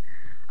killers,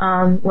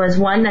 was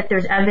one, that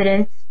there's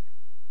evidence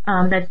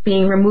that's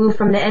being removed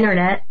from the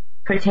internet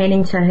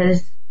pertaining to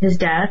his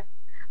death.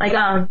 Like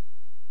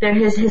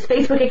his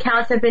Facebook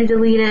accounts have been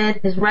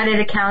deleted, his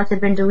Reddit accounts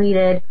have been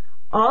deleted,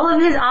 all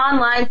of his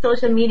online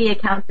social media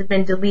accounts have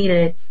been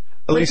deleted.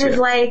 Alicia, which is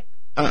like...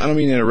 I don't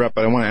mean to interrupt,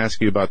 but I want to ask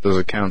you about those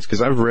accounts,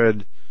 because I've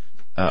read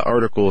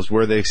articles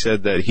where they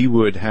said that he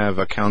would have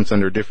accounts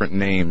under different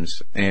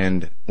names,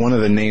 and one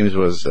of the names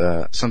was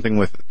something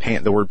with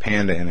the word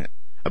panda in it.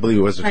 I believe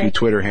it was a few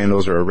Twitter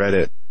handles or a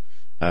Reddit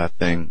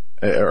thing.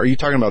 Are you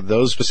talking about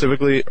those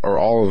specifically, or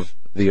all of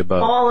the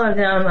above? All of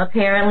them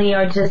apparently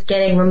are just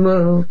getting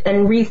removed,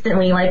 and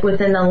recently, like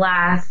within the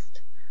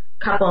last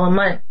couple of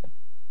months.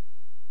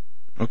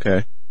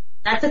 Okay.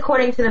 That's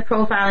according to the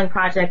Profiling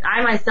Project.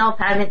 I myself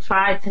haven't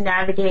tried to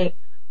navigate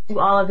through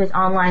all of his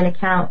online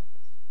accounts.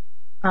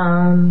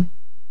 And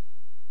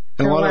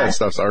a lot of that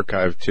stuff's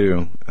archived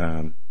too.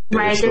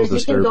 Right, you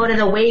can go to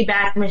the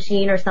Wayback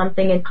Machine or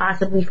something and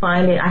possibly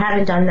find it. I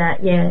haven't done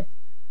that yet.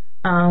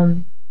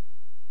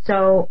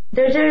 So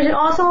there's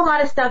also a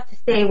lot of stuff to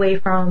stay away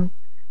from,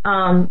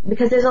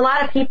 because there's a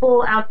lot of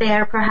people out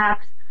there,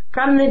 perhaps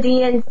from the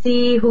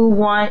DNC, who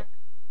want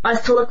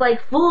us to look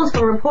like fools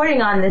for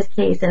reporting on this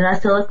case, and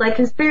us to look like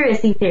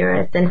conspiracy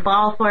theorists and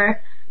fall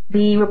for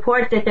the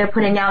reports that they're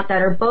putting out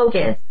that are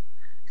bogus,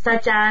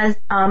 such as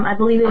I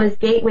believe it was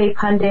Gateway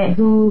Pundit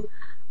who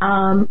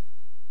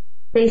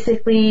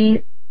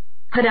basically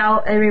put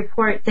out a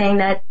report saying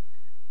that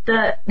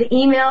the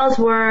emails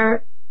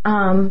were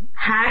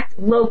hacked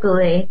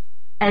locally,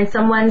 and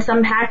some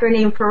hacker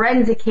named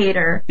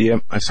Forensicator.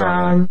 Yep, I saw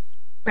that.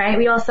 Right,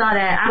 we all saw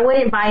that. I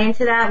wouldn't buy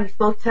into that. We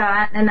spoke to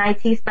an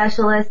IT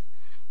specialist,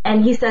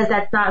 and he says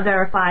that's not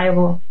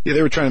verifiable. Yeah,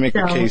 they were trying to make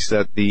the case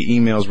that the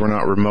emails were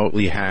not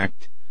remotely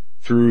hacked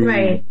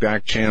through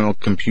back-channel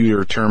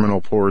computer terminal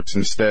ports.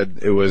 Instead,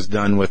 it was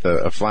done with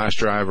a flash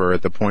drive or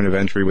at the point of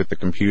entry with the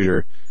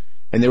computer.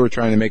 And they were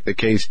trying to make the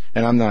case,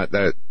 and I'm not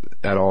that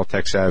at all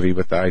tech-savvy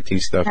with the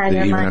IT stuff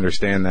to even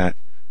understand that.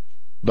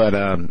 But,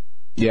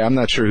 yeah, I'm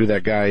not sure who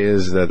that guy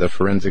is, the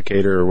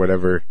Forensicator or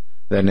whatever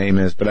that name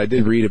is, but I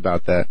did read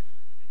about that.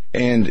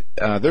 And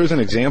there's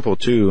an example,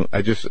 too.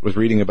 I just was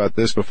reading about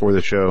this before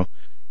the show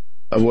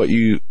of what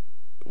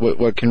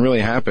can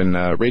really happen.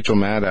 Rachel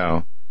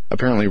Maddow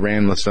apparently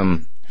ran with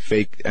some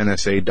fake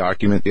NSA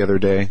document the other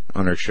day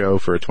on her show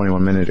for a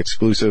 21-minute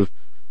exclusive,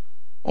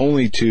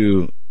 only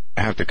to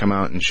have to come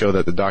out and show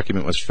that the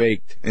document was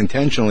faked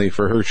intentionally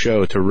for her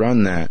show to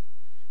run that.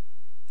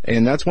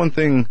 And that's one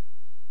thing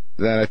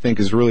that I think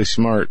is really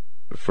smart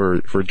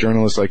for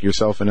journalists like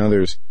yourself and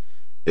others,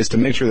 is to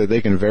make sure that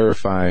they can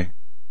verify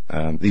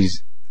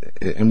these,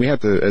 and we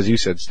have to, as you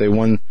said, stay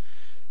one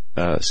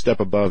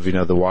step above,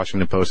 the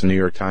Washington Post and New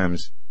York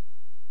Times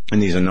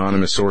and these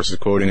anonymous sources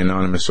quoting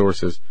anonymous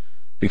sources,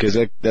 because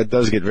that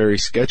does get very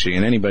sketchy,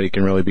 and anybody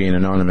can really be an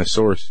anonymous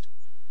source.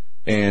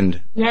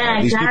 And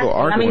these people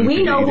are going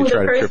we know who the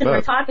person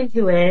we're talking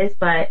to is,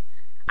 but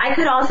I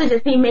could also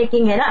just be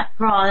making it up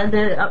for all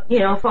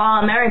for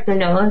all America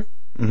knows,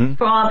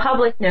 for all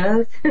public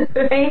knows,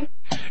 right?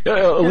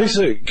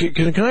 Lisa,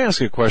 can I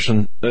ask a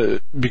question?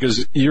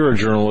 Because you're a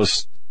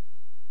journalist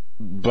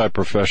by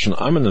profession.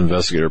 I'm an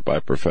investigator by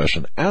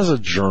profession. As a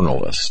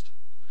journalist,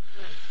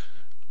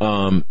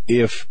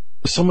 if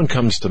someone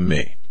comes to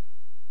me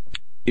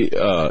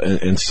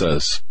and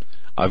says,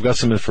 I've got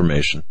some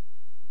information,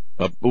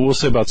 we'll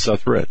say about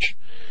Seth Rich,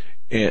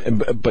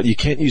 but you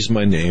can't use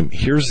my name.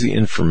 Here's the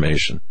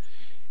information.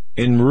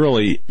 And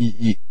really,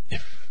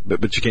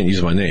 but you can't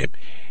use my name.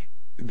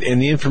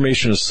 And the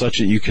information is such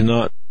that you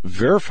cannot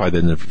verify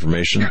that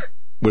information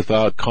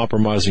without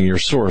compromising your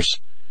source.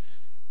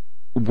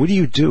 What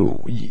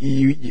do?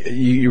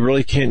 You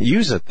really can't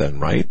use it then,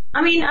 right?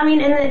 I mean,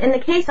 in the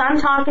case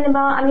I'm talking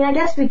about, I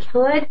guess we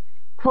could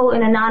quote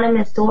an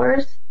anonymous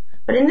source,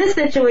 but in this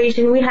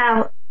situation, we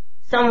have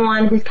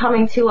someone who's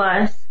coming to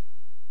us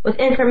with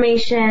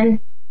information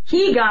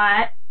he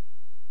got,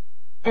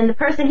 and the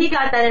person he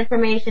got that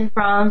information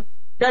from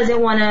doesn't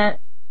want to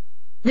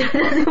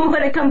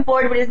come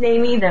forward with his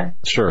name either.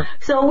 Sure.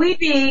 So we'd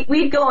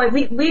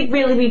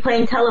really be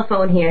playing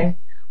telephone here.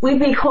 We'd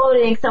be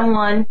quoting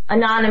someone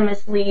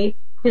anonymously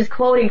who's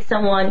quoting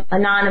someone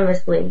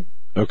anonymously.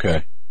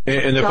 Okay.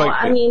 And if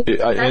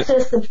that's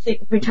just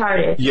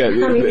retarded. Yeah.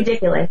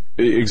 Ridiculous.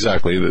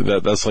 Exactly.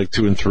 That's like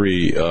 2 and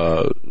 3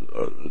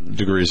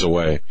 degrees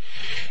away.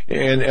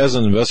 And as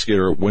an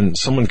investigator, when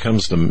someone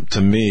comes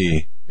to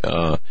me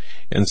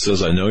and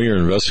says, "I know you're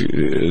an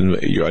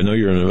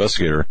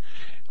investigator.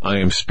 I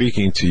am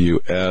speaking to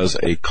you as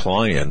a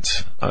client.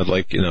 I'd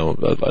like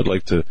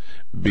to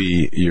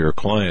be your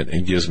client,"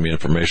 and gives me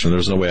information.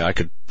 There's no way I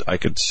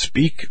could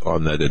speak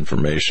on that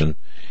information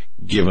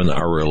given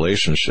our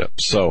relationship.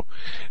 So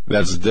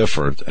that's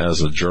different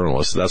as a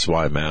journalist. That's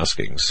why I'm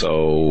asking.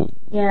 So,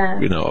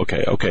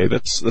 okay.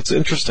 That's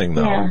interesting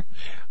though. Yeah.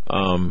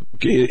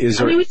 Is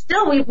there...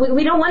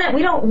 we don't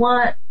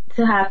want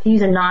to have to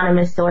use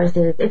anonymous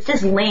sources. It's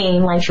just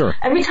lame. Like, sure.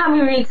 Every time we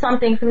read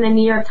something from the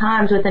New York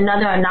Times with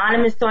another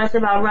anonymous source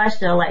about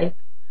Russia, like,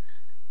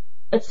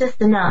 it's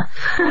just enough.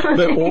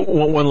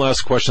 One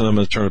last question, I'm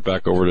going to turn it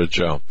back over to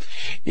Joe.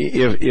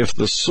 If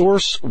the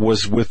source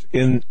was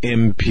within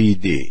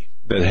MPD,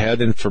 that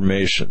had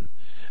information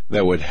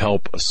that would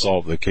help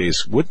solve the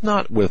case, would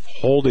not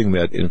withholding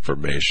that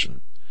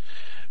information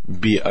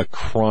be a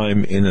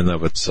crime in and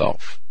of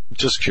itself?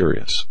 Just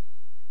curious.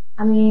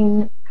 I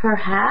mean,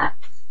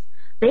 perhaps.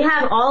 They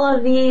have all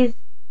of these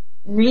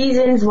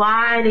reasons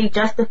why they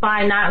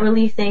justify not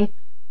releasing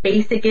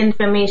basic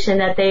information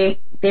that they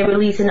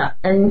release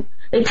and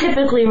they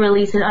typically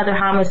release in other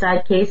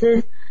homicide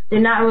cases. They're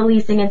not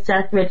releasing in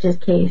Seth Rich's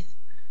case.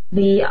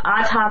 The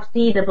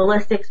autopsy, the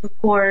ballistics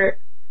report,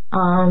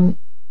 the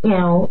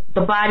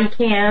body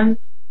cam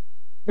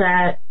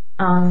that,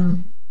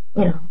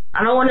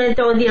 I don't want to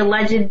throw the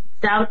alleged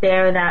out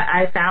there that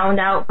I found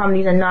out from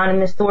these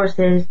anonymous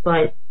sources,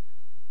 but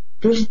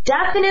there's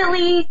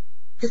definitely,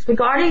 just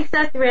regarding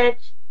Seth Rich,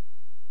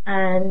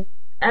 and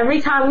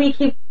every time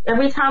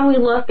we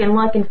look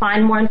and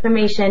find more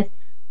information,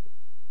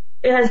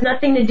 it has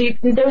nothing to do,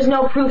 there's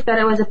no proof that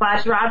it was a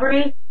botched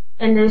robbery,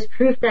 and there's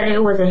proof that it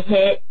was a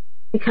hit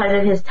because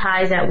of his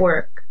ties at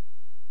work.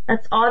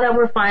 That's all that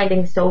we're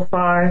finding so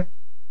far.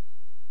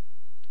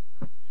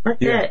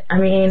 That's it. I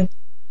mean,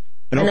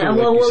 and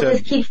we'll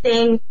just keep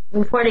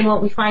reporting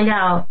what we find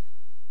out.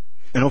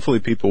 And hopefully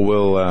people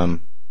will,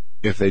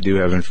 if they do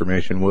have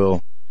information,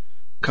 will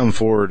come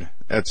forward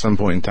at some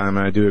point in time.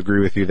 And I do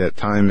agree with you that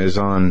time is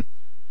on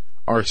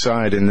our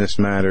side in this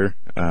matter,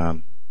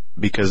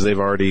 because they've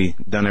already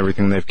done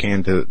everything they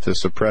can to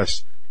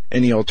suppress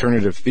any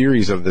alternative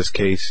theories of this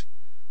case,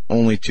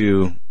 only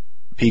to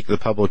pique the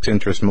public's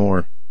interest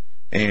more.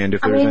 And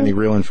if there's any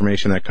real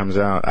information that comes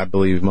out, I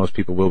believe most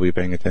people will be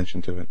paying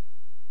attention to it.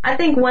 I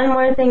think one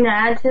more thing to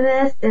add to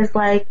this is,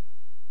 like,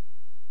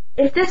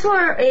 if this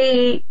were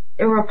a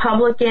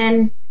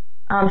Republican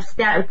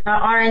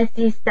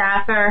RNC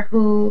staffer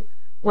who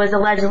was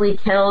allegedly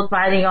killed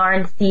by the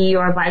RNC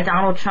or by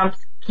Donald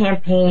Trump's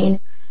campaign,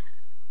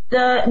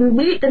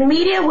 the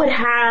media would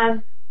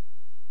have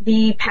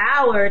the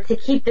power to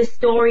keep this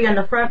story on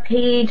the front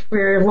page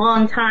for a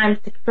long time,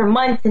 for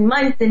months and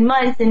months and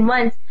months and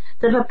months,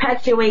 to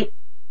perpetuate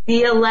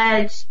the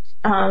alleged,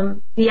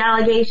 the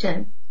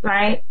allegations,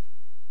 right?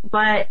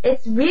 But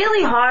it's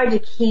really hard to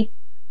keep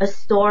a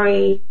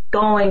story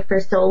going for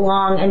so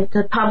long and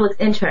to public's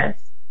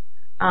interest.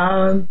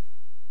 And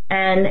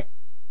the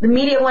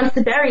media wants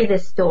to bury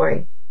this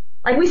story.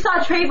 Like, we saw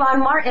Trayvon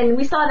Martin,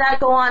 we saw that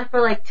go on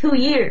for like 2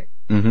 years.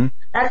 Mm-hmm.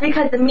 That's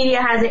because the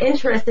media has an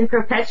interest in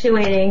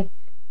perpetuating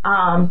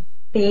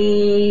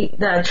the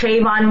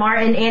Trayvon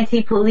Martin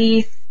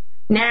anti-police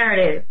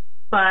narrative.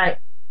 But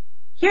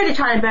here they're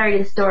trying to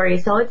bury the story.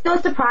 So it's no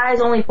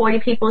surprise only 40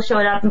 people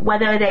showed up.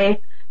 Whether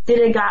they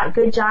did a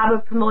good job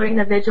of promoting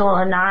the vigil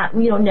or not,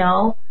 we don't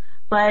know.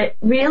 But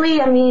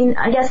really, I mean,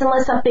 I guess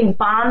unless something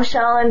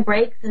bombshell and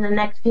breaks in the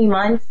next few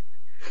months,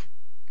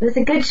 there's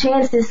a good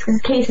chance this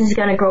case is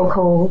going to grow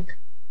cold.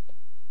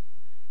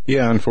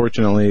 Yeah,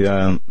 unfortunately,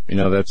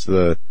 that's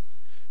the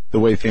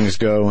way things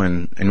go,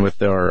 and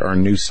with our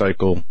news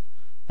cycle,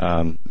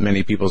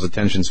 many people's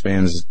attention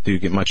spans do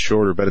get much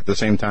shorter. But at the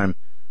same time,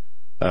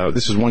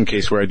 this is one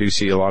case where I do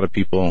see a lot of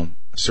people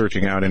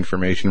searching out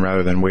information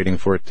rather than waiting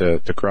for it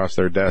to cross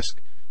their desk,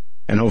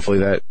 and hopefully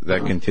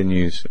that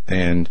continues.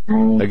 And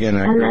again,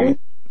 I agree.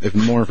 If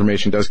more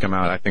information does come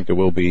out, I think it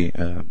will be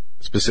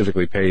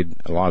specifically paid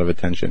a lot of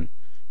attention.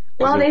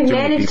 Well, they've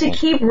managed to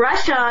keep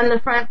Russia on the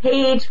front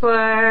page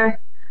for,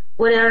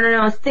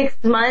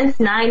 6 months,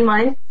 9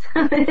 months.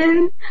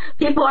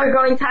 People are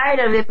growing tired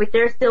of it, but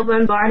they're still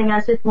bombarding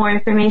us with more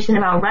information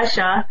about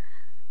Russia,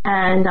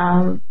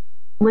 and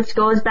which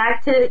goes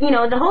back to,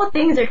 the whole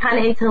things are kind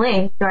of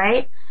interlinked,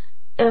 right?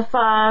 If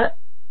John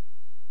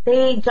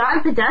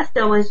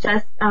Podesta was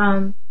just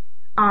on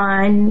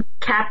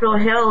Capitol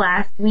Hill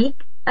last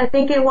week, I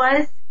think it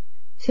was,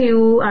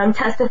 to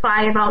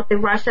testify about the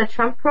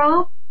Russia-Trump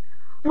probe.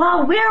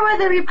 Well, where were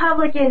the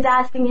Republicans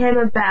asking him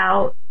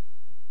about,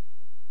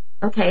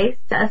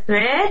 Seth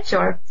Rich,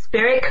 or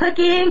spirit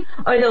cooking,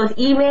 or those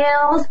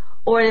emails,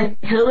 or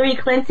Hillary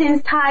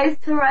Clinton's ties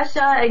to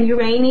Russia and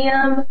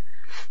uranium?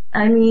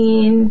 I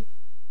mean,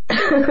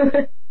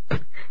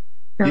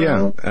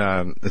 yeah,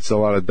 it's a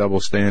lot of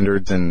double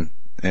standards, and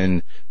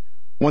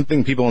one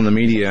thing people in the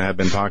media have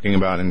been talking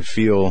about and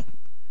feel,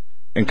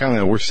 and kind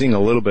of we're seeing a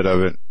little bit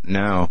of it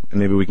now,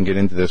 and maybe we can get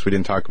into this. We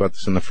didn't talk about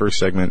this in the first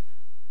segment.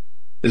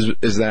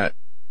 Is that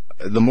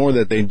the more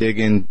that they dig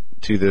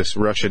into this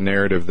Russian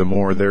narrative, the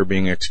more they're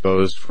being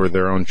exposed for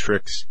their own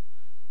tricks,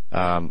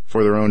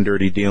 for their own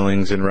dirty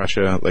dealings in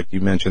Russia, like you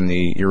mentioned,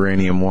 the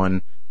Uranium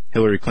One,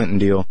 Hillary Clinton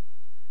deal.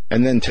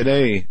 And then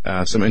today,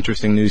 some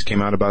interesting news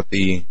came out about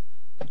the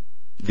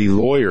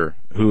lawyer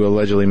who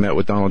allegedly met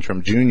with Donald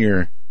Trump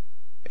Jr.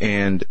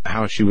 and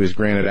how she was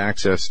granted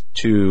access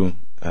to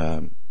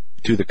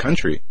the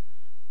country.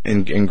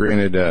 And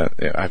granted,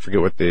 I forget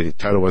what the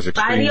title was.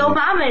 By the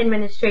Obama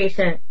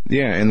administration.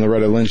 Yeah, and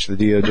Loretta Lynch, the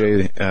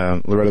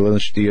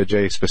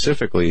DOJ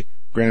specifically,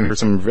 granted her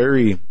some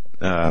very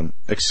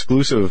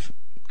exclusive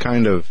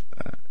kind of,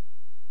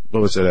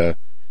 a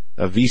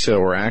visa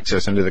or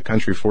access into the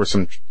country for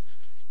some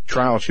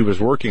trial she was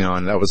working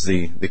on. That was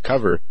the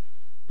cover.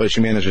 but she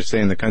managed to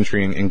stay in the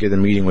country and get a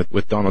meeting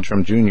with Donald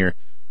Trump Jr.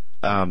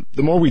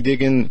 The more we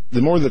dig in,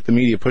 the more that the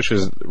media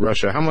pushes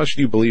Russia, how much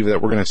do you believe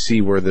that we're going to see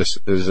where this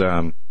is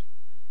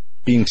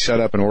being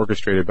set up and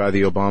orchestrated by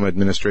the Obama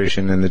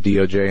administration and the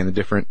DOJ and the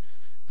different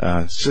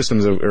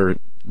systems or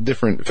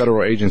different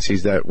federal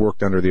agencies that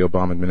worked under the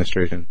Obama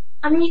administration?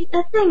 I mean,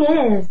 the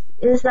thing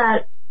is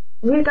that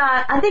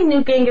I think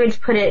Newt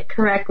Gingrich put it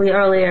correctly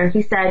earlier.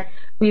 He said,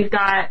 we've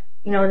got,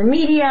 the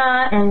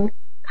media and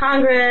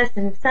Congress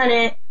and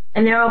Senate,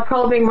 and they're all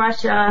probing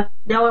Russia.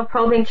 They're all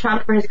probing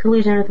Trump for his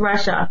collusion with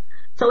Russia.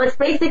 So it's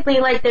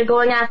basically like they're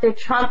going after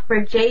Trump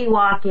for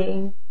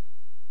jaywalking.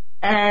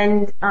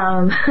 And,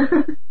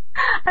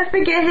 I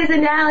forget his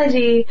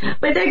analogy,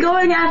 but they're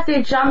going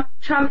after Trump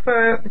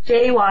for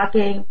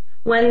jaywalking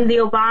when the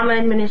Obama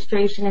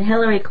administration and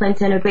Hillary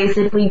Clinton have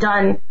basically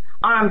done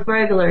armed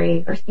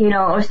burglary or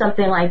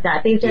something like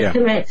that. They've just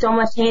committed so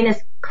much heinous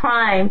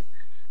crime.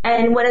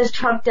 And what has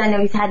Trump done?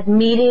 He's had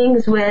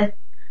meetings with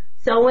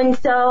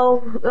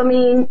so-and-so. I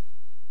mean,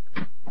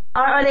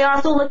 are they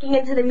also looking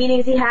into the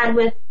meetings he had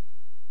with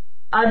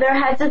other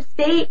heads of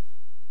state?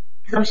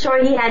 Because I'm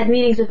sure he had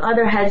meetings with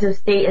other heads of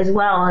state as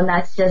well, and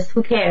that's just,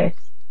 who cares?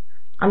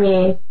 I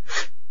mean...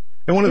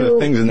 And one of the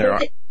things in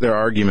their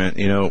argument,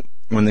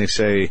 when they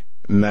say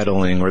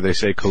meddling or they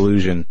say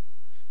collusion,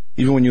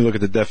 even when you look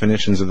at the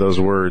definitions of those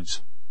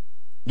words,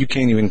 you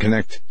can't even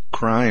connect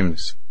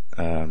crimes,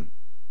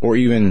 or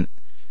even,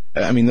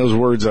 those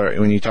words are,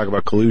 when you talk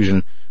about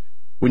collusion,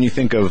 when you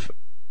think of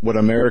what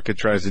America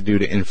tries to do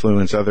to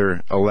influence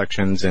other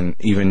elections and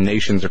even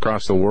nations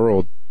across the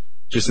world,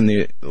 just in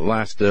the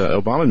last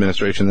Obama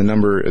administration, the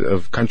number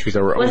of countries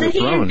that were overthrown. Wasn't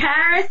he in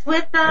Paris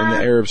with in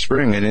the Arab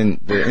Spring, and in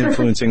the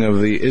influencing of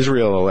the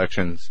Israel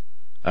elections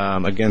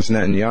against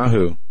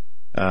Netanyahu.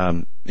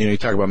 You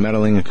talk about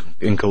meddling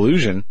in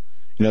collusion.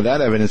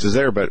 That evidence is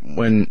there, but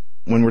when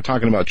we're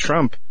talking about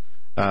Trump,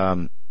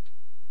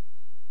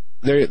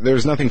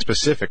 there's nothing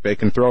specific. They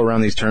can throw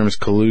around these terms,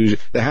 collusion.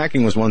 The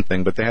hacking was one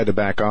thing, but they had to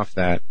back off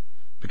that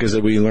because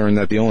we learned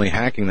that the only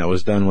hacking that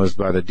was done was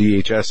by the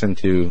DHS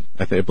into,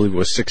 I believe it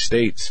was 6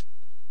 states,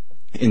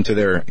 into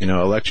their,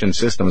 election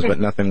systems, but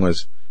nothing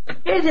was.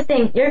 Here's the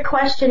thing. Your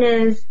question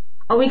is,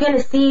 are we going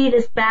to see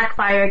this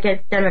backfire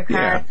against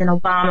Democrats and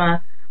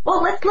Obama?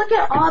 Well, let's look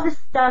at all the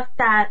stuff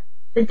that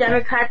the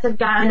Democrats have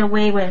gotten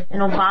away with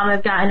and Obama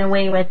have gotten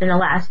away with in the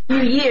last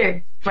few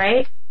years,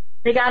 right?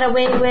 They got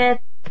away with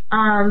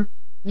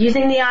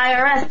using the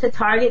IRS to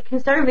target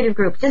conservative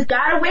groups. Just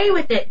got away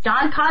with it.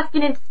 John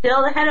Koskinen's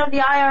still the head of the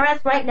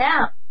IRS right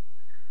now.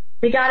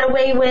 They got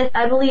away with,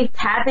 I believe,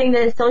 tapping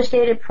the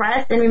Associated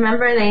Press. And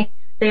remember,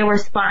 they were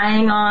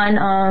spying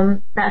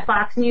on that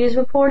Fox News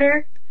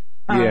reporter.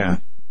 I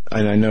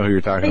know who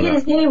you're talking about. I forget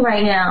his name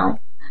right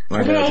now.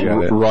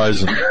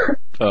 Risen.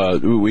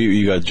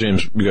 You got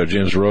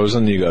James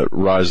Rosen. You got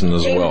Risen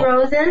as well. James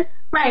Rosen,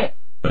 right?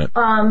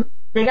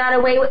 They got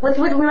away with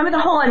remember the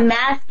whole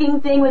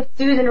unmasking thing with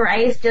Susan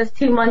Rice just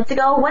 2 months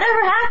ago?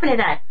 Whatever happened to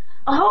that?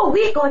 A whole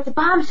week ago, it's a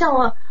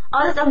bombshell.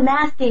 All this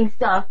unmasking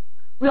stuff.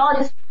 We all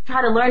just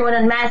try to learn what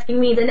unmasking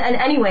means, and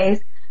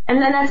anyways,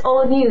 and then that's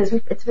old news.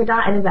 It's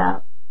forgotten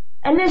about.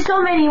 And there's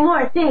so many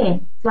more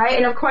things, right?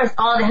 And of course,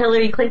 all the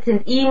Hillary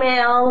Clinton's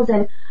emails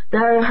and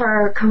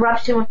her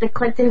corruption with the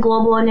Clinton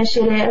Global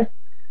Initiative.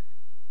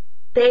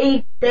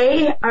 They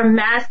are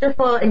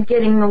masterful in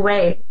getting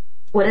away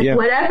with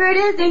whatever it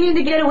is they need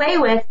to get away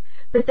with.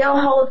 But they'll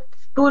hold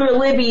Scooter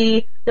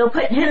Libby. They'll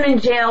put him in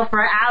jail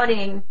for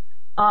outing,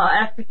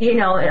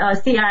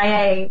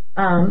 CIA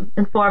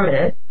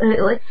informative.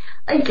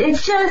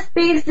 It's just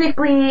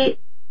basically,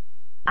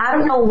 I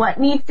don't know what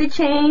needs to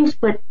change,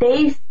 but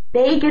they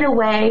get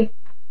away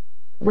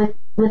with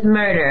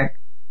murder,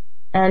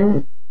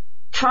 and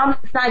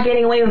Trump's not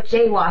getting away with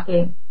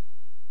jaywalking.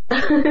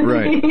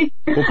 Right.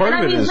 Well, part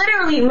of it is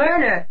literally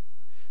murder.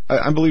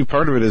 I believe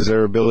part of it is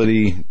their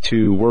ability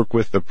to work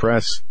with the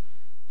press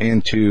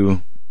and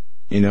to,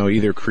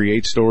 either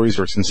create stories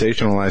or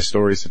sensationalize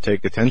stories to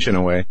take attention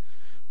away,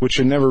 which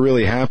should never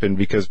really happen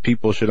because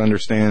people should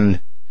understand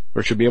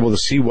or should be able to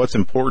see what's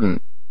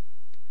important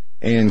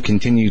and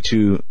continue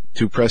to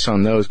press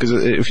on those.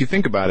 Because if you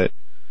think about it,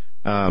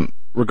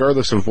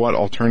 regardless of what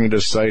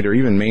alternative site or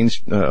even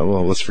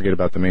let's forget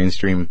about the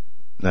mainstream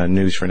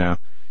news for now.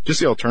 Just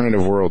the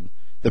alternative world,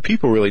 the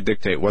people really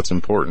dictate what's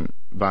important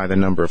by the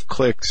number of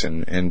clicks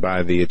and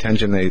by the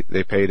attention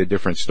they pay to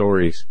different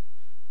stories.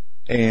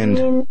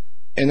 And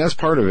that's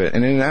part of it.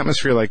 And in an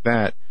atmosphere like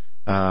that,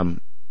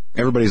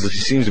 everybody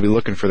seems to be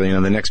looking for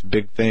the next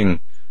big thing,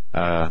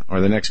 or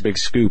the next big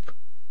scoop.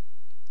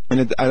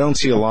 And I don't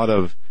see a lot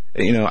of,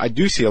 I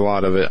do see a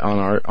lot of it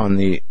on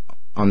the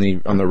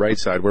right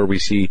side, where we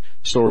see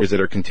stories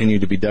that are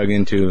continued to be dug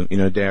into,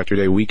 day after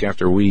day, week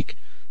after week.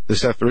 The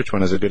Seth Rich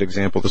one is a good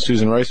example. The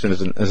Susan Rice one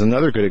is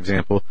another good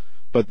example.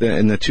 But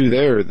in the two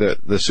there,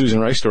 the Susan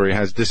Rice story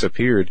has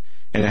disappeared,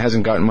 and it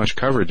hasn't gotten much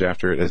coverage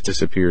after it has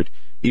disappeared,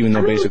 even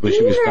though basically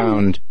she was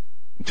found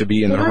to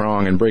be in the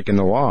wrong and breaking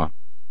the law.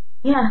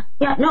 Yeah,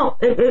 no,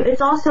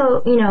 it's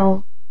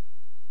also,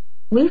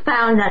 we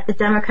found that the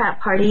Democrat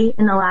Party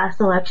in the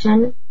last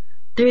election,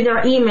 through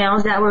their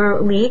emails that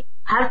were leaked,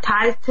 have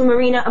ties to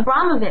Marina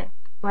Abramovic,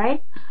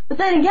 right? But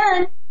then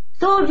again,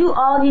 so do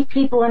all these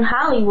people in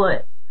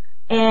Hollywood.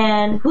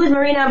 And who's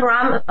Marina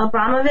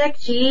Abramovic?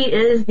 She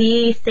is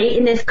the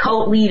Satanist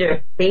cult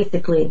leader,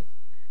 basically.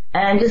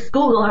 And just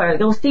Google her.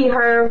 You'll see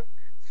her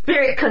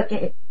spirit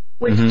cooking,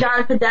 which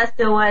John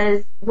Podesta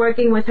was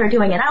working with her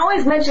doing. And I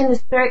always mention the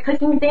spirit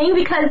cooking thing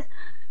because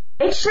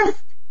it's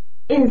just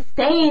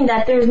insane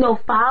that there's no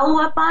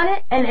follow-up on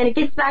it. And it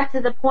gets back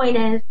to the point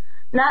is,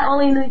 not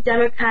only do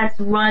Democrats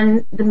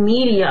run the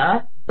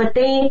media, but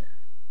they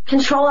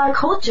control our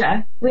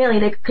culture. Really,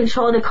 they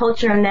control the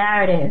culture and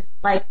narrative.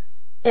 Like,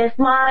 if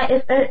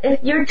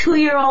your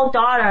 2-year-old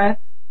daughter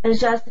is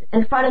just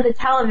in front of the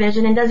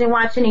television and doesn't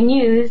watch any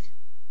news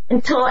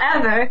until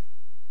ever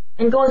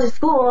and goes to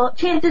school,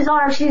 chances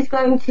are he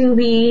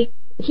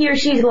or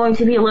she's going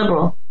to be a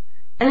liberal.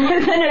 And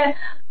they're going to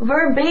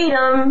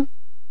verbatim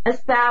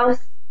espouse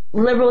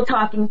liberal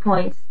talking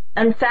points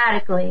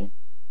emphatically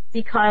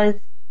because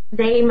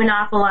they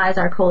monopolize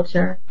our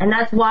culture. And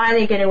that's why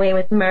they get away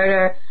with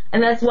murder.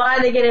 And that's why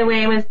they get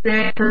away with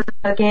spirit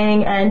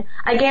cooking. And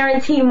I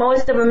guarantee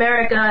most of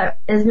America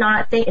is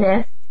not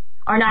Satanist.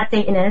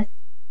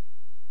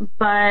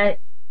 But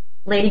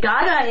Lady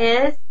Gaga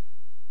is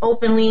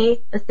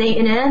openly a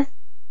Satanist.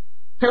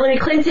 Hillary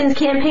Clinton's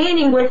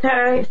campaigning with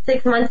her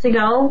 6 months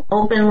ago,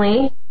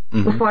 openly,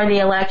 before the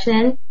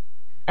election.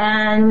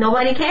 And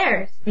nobody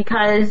cares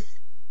because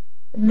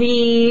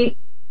the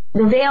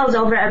veil's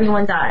over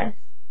everyone's eyes.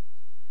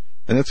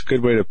 And that's a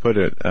good way to put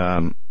it.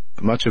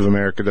 Much of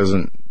America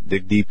doesn't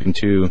dig deep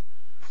into,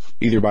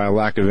 either by a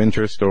lack of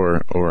interest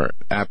or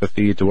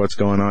apathy to what's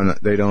going on,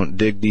 they don't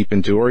dig deep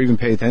into or even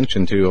pay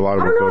attention to a lot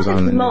of what goes on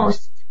in the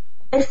news.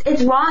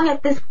 It's wrong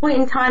at this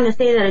point in time to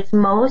say that it's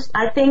most.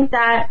 I think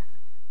that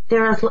they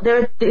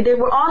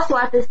were also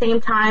at the same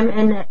time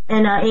in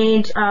an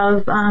age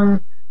of,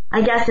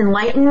 I guess,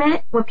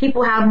 enlightenment, where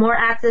people have more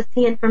access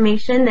to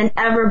information than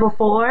ever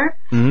before.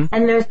 And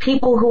there's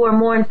people who are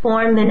more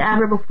informed than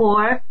ever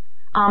before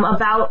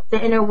about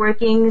the inner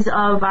workings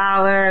of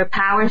our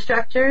power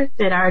structures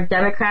in our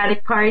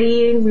Democratic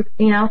Party,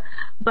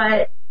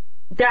 but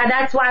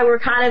that's why we're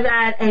kind of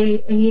at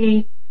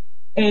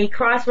a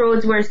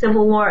crossroads where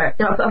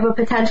of a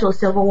potential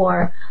civil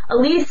war. At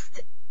least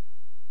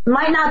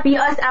might not be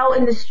us out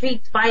in the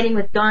streets fighting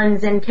with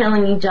guns and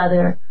killing each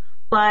other,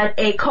 but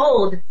a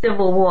cold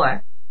civil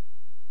war,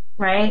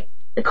 right?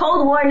 The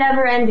Cold War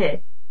never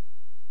ended.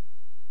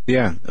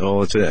 Yeah,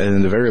 well, it's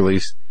in the very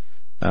least,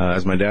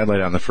 as my dad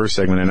laid out in the first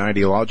segment, an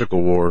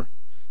ideological war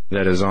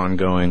that is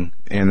ongoing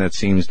and that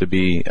seems to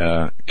be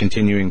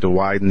continuing to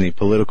widen the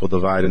political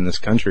divide in this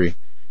country.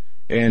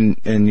 And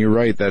you're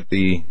right that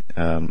the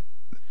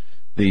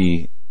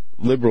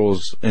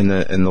liberals and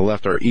the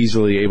left are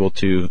easily able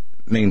to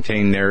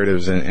maintain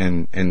narratives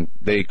and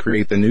they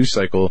create the news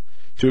cycle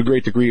to a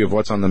great degree of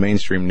what's on the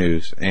mainstream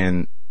news.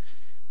 And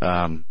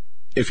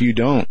if you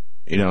don't,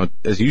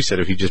 as you said,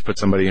 if you just put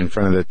somebody in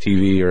front of the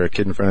TV or a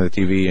kid in front of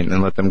the TV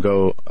and let them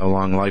go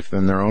along life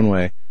in their own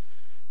way,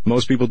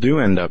 most people do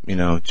end up,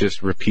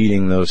 just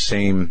repeating those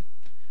same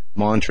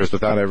mantras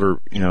without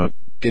ever,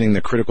 getting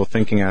the critical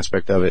thinking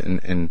aspect of it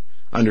and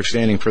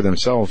understanding for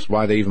themselves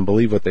why they even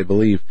believe what they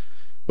believe.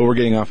 But we're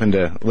getting off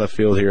into left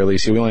field here,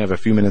 Alicia. We only have a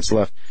few minutes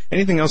left.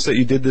 Anything else that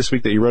you did this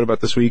week that you wrote about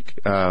this week?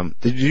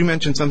 Did you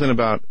mention something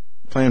about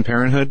Planned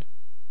Parenthood?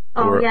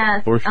 Oh,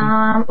 yes.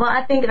 Well,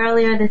 I think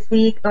earlier this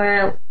week,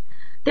 Oregon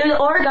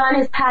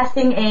is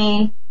passing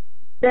a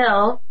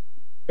bill,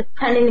 it's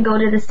pending to go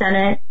to the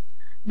Senate,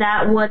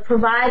 that would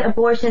provide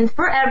abortions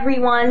for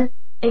everyone,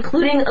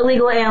 including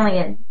illegal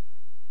aliens.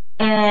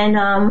 And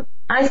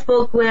I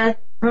spoke with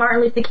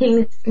Martin Luther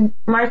King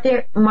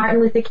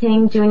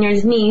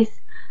Jr.'s niece,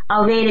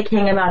 Alveda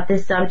King, about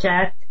this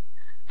subject,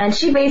 and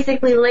she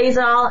basically lays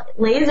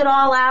it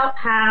all out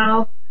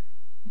how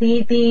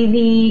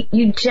the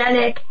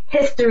eugenic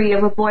history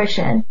of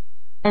abortion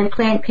and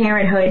Planned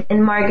Parenthood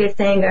and Margaret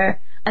Sanger.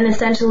 And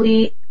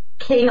essentially,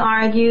 King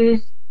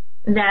argues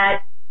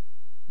that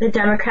the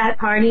Democrat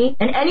Party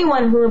and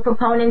anyone who are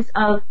proponents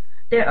of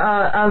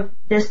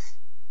this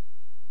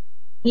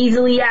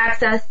easily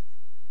accessed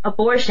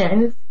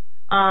abortions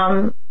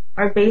are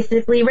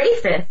basically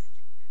racist,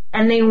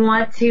 and they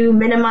want to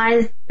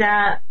minimize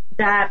that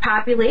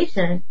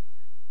population.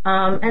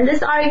 And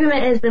this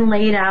argument has been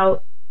laid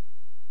out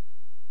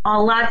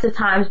lots of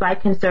times by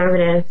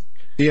conservatives.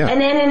 Yeah.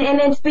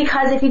 And it's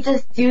because if you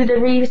just do the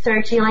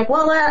research, you're like,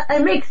 well,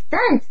 it makes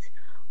sense.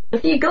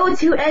 If you go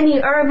to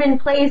any urban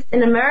place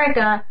in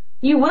America,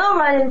 you will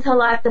run into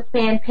lots of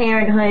Planned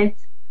Parenthoods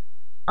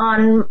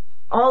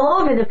all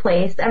over the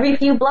place, every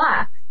few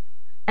blocks.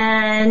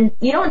 And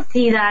you don't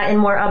see that in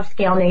more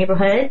upscale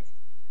neighborhoods.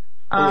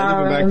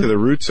 Well, even back to the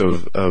roots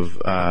of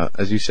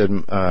as you said,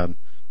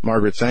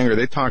 Margaret Sanger,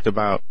 they talked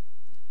about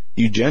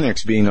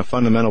eugenics being a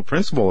fundamental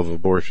principle of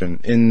abortion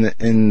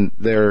in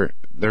their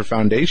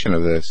foundation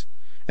of this,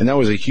 and that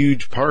was a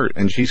huge part.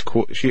 And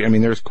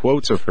there's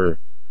quotes of her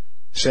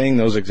saying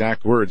those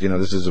exact words.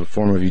 This is a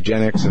form of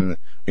eugenics, and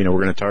we're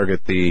going to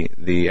target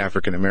the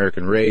African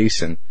American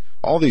race and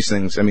all these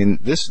things. I mean,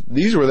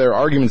 these were their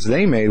arguments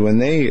they made when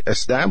they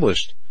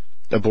established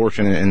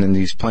abortion in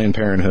these Planned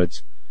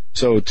Parenthoods.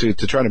 So to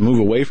try to move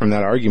away from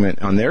that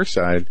argument on their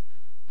side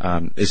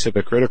is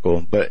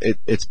hypocritical. But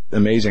it's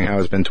amazing how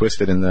it's been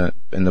twisted in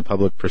the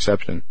public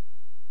perception.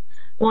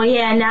 Well,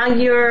 yeah, now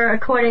you're,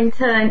 according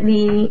to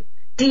the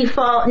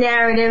default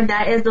narrative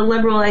that is the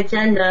liberal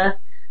agenda,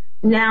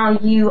 now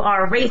you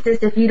are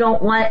racist if you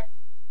don't want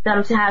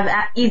them to have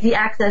easy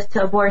access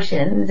to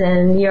abortions,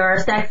 and you're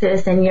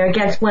sexist and you're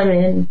against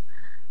women.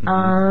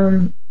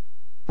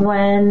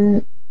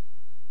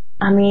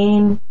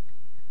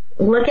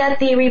 Look at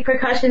the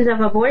repercussions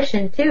of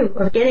abortion too,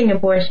 of getting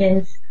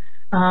abortions.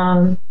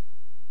 I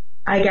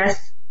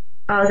guess,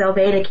 as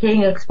Alveda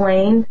King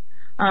explained,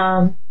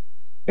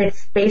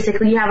 it's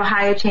basically you have a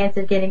higher chance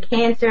of getting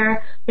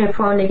cancer, you're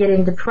prone to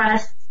getting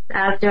depressed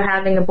after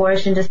having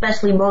abortions,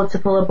 especially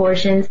multiple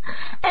abortions.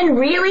 And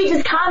really,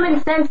 just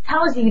common sense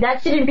tells you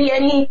that shouldn't be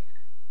any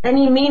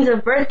means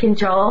of birth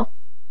control.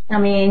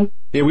 Yeah,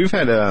 we've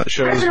had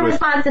shows personal with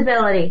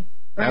responsibility.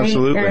 Right?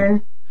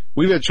 Absolutely.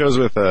 We've had shows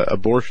with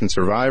abortion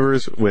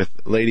survivors, with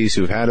ladies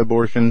who've had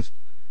abortions,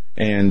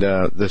 and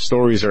the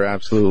stories are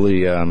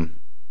absolutely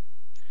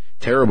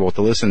terrible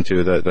to listen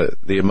to,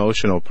 the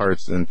emotional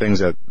parts and things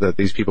that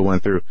these people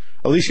went through.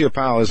 Alicia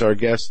Powe is our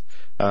guest.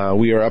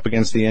 We are up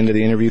against the end of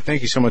the interview.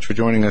 Thank you so much for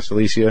joining us,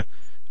 Alicia.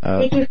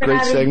 Thank you for great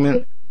having segment.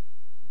 me.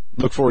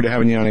 Look forward to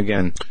having you on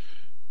again.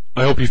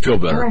 I hope you feel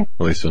better, right.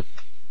 Alicia.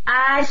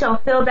 I shall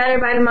feel better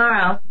by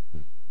tomorrow.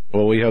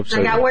 Well, we hope so.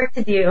 I got work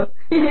to do.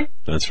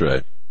 That's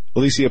right.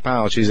 Alicia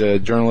Powe, she's a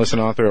journalist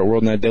and author at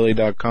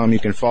WorldNetDaily.com. You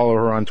can follow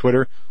her on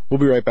Twitter. We'll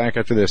be right back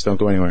after this. Don't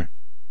go anywhere.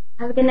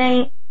 Have a good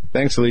night.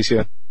 Thanks,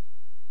 Alicia.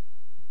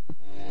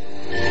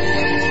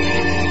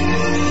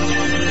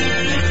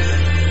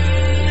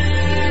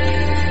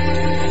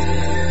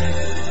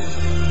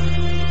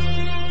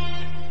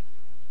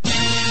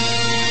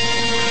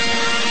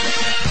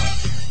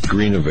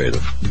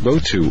 Greennovative. Go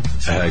to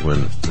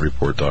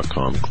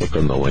HagmannReport.com. Click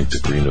on the link to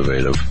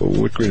Greennovative.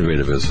 What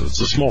Greennovative is, it's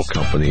a small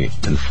company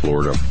in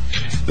Florida.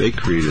 They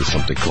created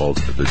something called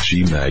the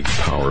GMAG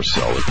Power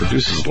Cell. It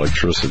produces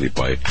electricity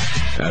by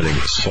adding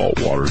salt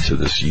water to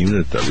this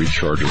unit that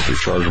recharges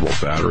rechargeable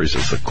batteries.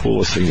 It's the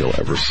coolest thing you'll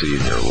ever see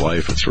in your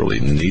life. It's really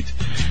neat.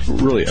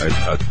 Really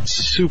a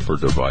super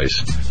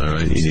device. All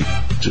right, you need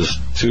just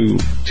 2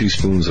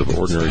 teaspoons of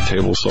ordinary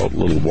table salt, a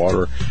little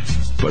water,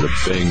 but a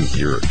bang,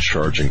 you're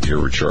charging your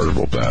rechargeable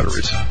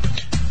batteries.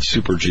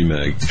 Super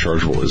GMAG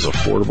chargeable is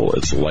affordable,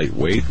 it's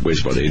lightweight,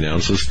 weighs about 8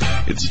 ounces,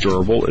 it's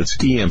durable, it's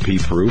EMP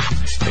proof,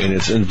 and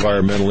it's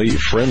environmentally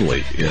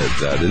friendly.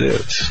 That it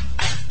is.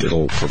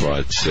 It'll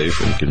provide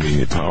safe and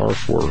convenient power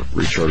for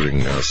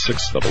recharging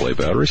 6 AA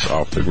batteries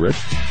off the grid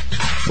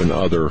when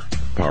other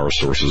power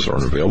sources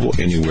aren't available,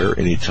 anywhere,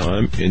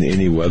 anytime, in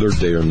any weather,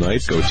 day or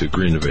night. Go to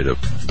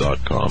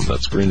greennovative.com.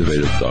 That's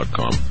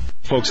greennovative.com.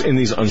 Folks, in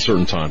these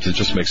uncertain times, it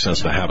just makes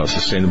sense to have a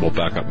sustainable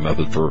backup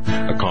method for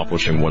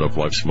accomplishing one of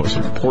life's most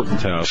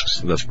important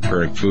tasks, that's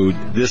preparing food.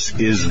 This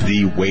is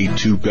the way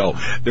to go.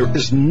 There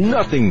is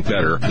nothing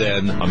better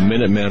than a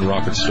Minuteman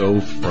rocket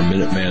stove from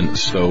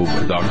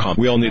MinutemanStove.com.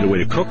 We all need a way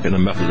to cook and a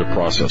method to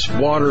process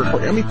water.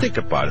 Think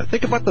about it.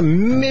 Think about the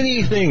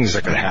many things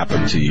that could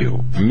happen to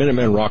you.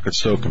 Minuteman rocket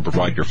stove can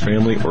provide your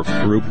family or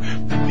group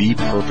the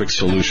perfect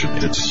solution.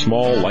 It's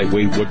small,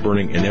 lightweight,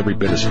 wood-burning, and every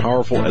bit as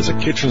powerful as a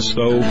kitchen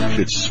stove.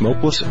 It's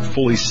smokeless,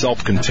 fully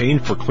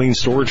self-contained for clean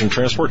storage and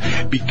transport.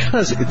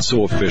 Because it's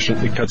so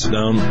efficient, it cuts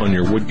down on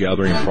your wood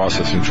gathering and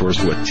processing chores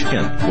to a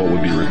tenth what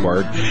would be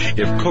required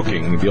if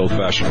cooking the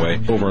old-fashioned way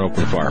over an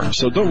open fire.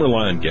 So don't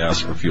rely on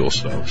gas or fuel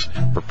stoves.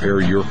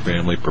 Prepare your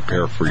family,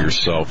 prepare for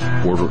yourself.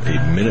 Order a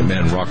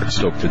Minuteman rocket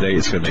stove today.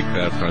 It's going to make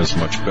bad times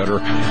much better.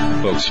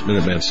 Folks,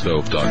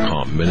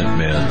 MinutemanStove.com,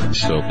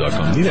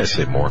 MinutemanStove.com. Need I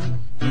say more?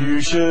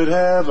 You should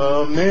have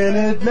a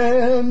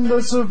Minuteman,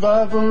 the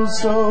survival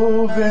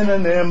stove in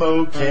an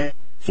ammo can.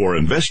 For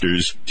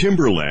investors,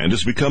 timberland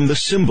has become the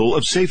symbol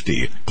of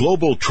safety.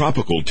 Global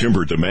tropical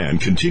timber demand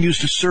continues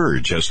to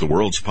surge as the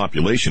world's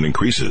population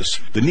increases.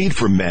 The need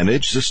for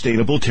managed,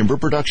 sustainable timber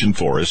production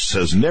forests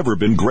has never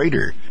been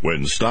greater.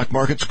 When stock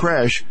markets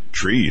crash,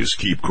 trees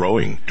keep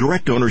growing.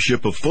 Direct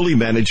ownership of fully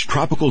managed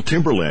tropical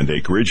timberland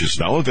acreage is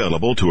now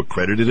available to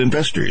accredited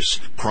investors.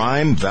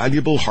 Prime,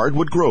 valuable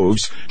hardwood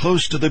groves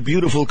close to the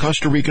beautiful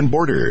Costa Rican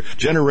border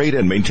generate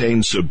and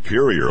maintain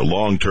superior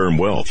long-term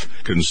wealth.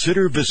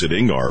 Consider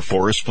visiting our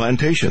forest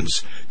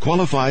plantations.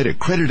 Qualified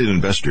accredited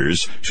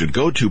investors should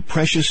go to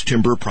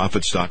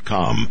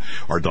PreciousTimberProfits.com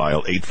or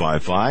dial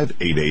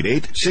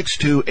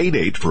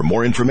 855-888-6288 for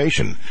more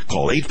information.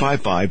 Call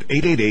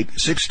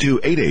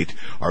 855-888-6288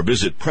 or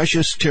visit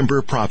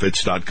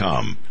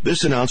PreciousTimberProfits.com.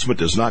 This announcement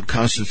does not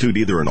constitute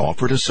either an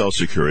offer to sell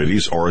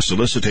securities or a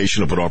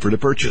solicitation of an offer to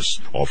purchase.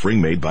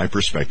 Offering made by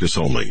prospectus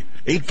only.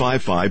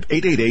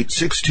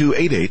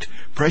 855-888-6288,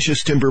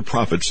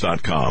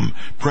 PreciousTimberProfits.com.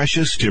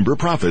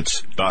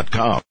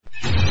 PreciousTimberProfits.com.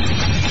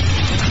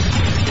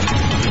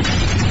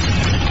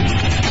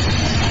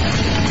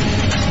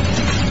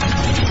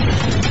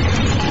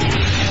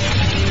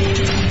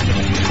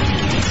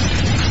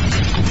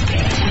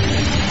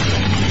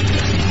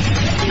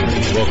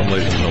 Welcome,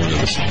 ladies and gentlemen, to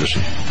this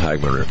edition of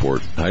Hagmann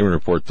Report.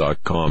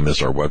 HagmannReport.com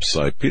is our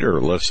website. Peter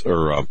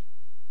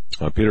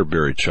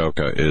Barry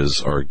Chowka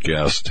is our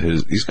guest.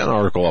 He's got an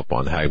article up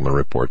on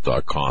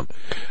HagmannReport.com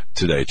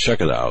today.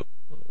 Check it out.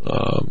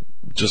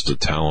 Just a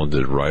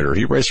talented writer.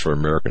 He writes for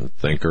American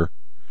Thinker.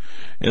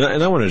 And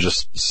I want to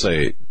just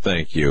say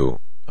thank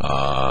you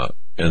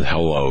and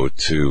hello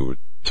to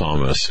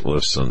Thomas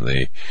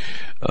Lifson,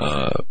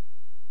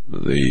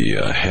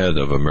 the head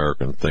of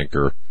American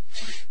Thinker.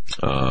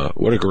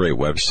 What a great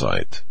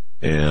website.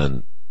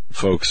 And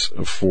folks,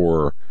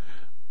 for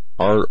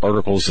our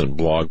articles and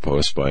blog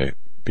posts by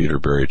Peter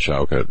Barry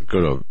Chowka, go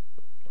to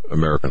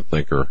American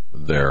Thinker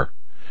there.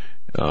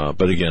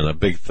 But again, a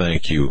big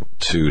thank you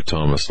to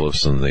Thomas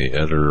Lifson, the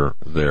editor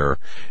there.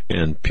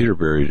 And Peter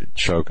Barry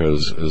Chowka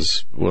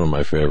is one of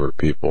my favorite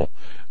people.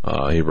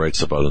 He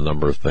writes about a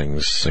number of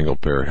things,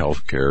 single-payer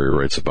healthcare. He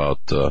writes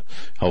about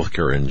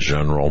healthcare in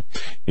general.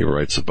 He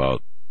writes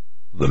about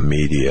the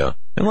media.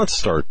 And let's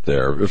start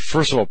there.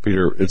 First of all,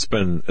 Peter, it's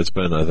been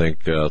I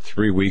think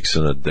 3 weeks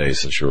and a day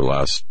since you were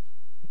last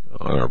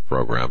on our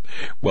program.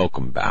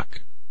 Welcome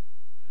back.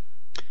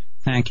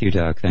 Thank you,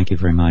 Doug. Thank you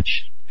very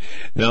much.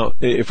 Now,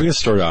 if we can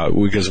start out,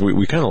 because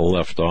we kind of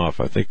left off,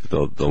 I think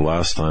the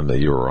last time that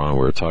you were on, we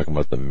were talking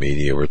about the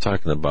media. We were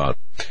talking about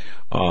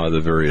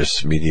the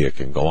various media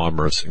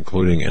conglomerates,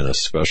 including and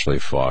especially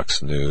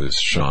Fox News,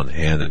 Sean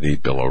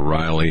Hannity, Bill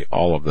O'Reilly,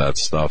 all of that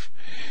stuff.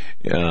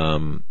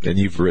 And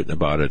you've written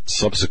about it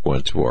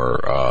subsequent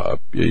to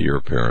your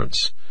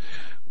appearance.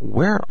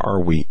 Where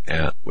are we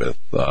at with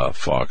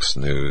Fox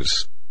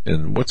News,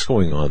 and what's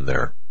going on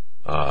there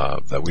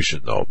that we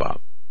should know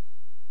about?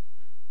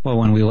 Well,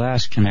 when we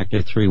last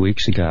connected 3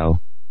 weeks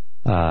ago,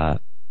 I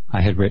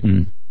had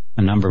written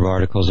a number of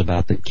articles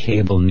about the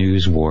cable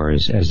news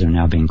wars, as they're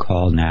now being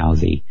called now,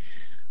 the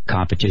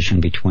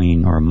competition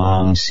between or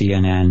among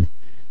CNN,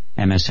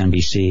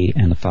 MSNBC,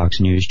 and the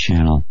Fox News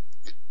channel.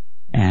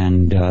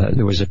 And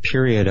there was a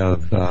period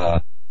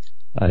of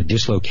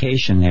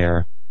dislocation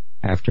there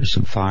after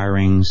some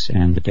firings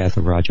and the death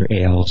of Roger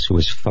Ailes, who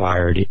was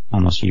fired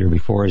almost a year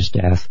before his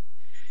death.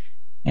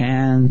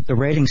 And the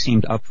ratings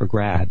seemed up for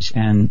grabs,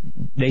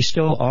 and they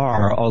still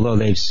are, although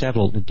they've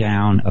settled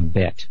down a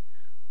bit.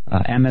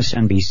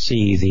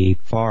 MSNBC, the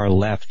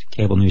far-left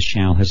cable news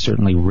channel, has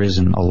certainly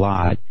risen a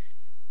lot.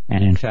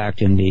 And in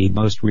fact, in the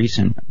most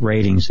recent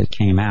ratings that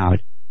came out,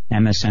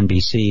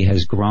 MSNBC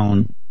has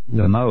grown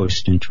the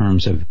most in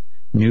terms of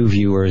new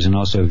viewers and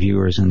also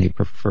viewers in the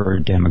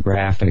preferred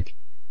demographic,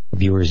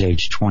 viewers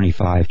aged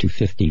 25 to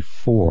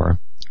 54.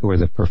 Who are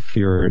the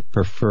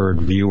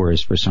preferred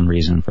viewers for some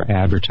reason, for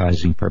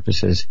advertising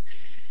purposes.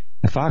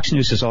 Fox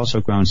News has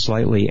also grown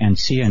slightly, and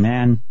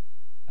CNN,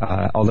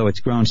 although it's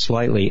grown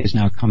slightly, is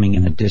now coming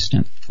in a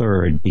distant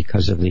third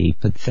because of the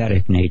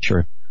pathetic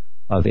nature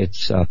of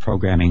its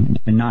programming.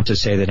 And not to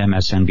say that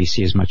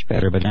MSNBC is much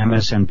better, but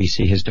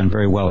MSNBC has done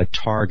very well at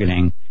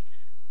targeting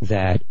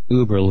that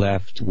uber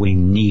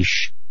left-wing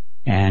niche.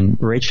 And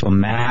Rachel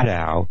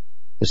Maddow,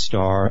 the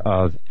star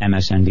of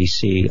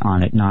MSNBC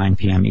on at 9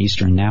 p.m.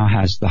 Eastern, now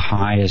has the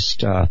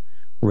highest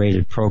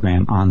rated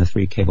program on the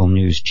three cable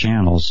news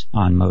channels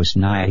on most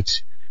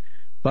nights.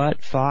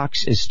 But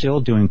Fox is still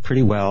doing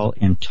pretty well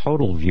in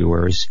total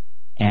viewers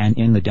and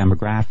in the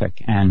demographic.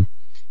 And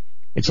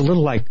it's a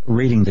little like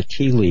reading the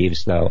tea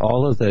leaves, though.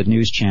 All of the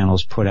news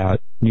channels put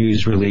out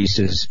news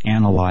releases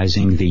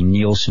analyzing the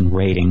Nielsen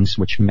ratings,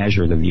 which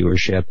measure the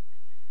viewership,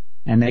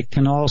 and they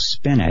can all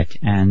spin it.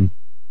 And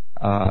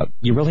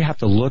you really have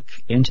to look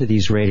into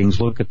these ratings,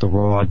 look at the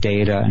raw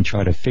data, and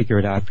try to figure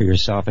it out for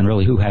yourself, and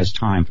really who has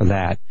time for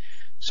that?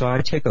 So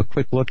I take a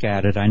quick look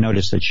at it. I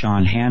noticed that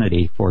Sean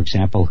Hannity, for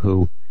example,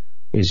 who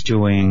is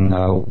doing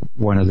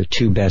one of the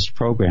two best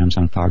programs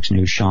on Fox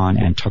News, Sean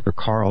and Tucker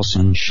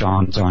Carlson.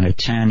 Sean's on at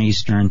 10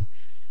 Eastern,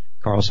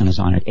 Carlson is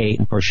on at 8,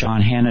 and of course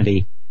Sean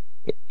Hannity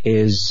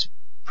is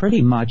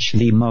pretty much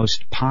the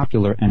most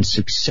popular and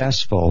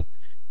successful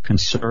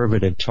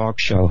conservative talk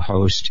show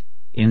host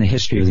in the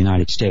history of the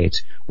United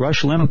States.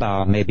 Rush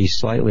Limbaugh may be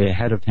slightly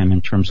ahead of him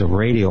in terms of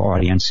radio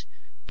audience,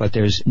 but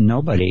there's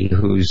nobody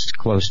who's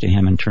close to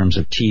him in terms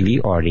of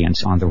TV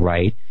audience on the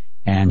right,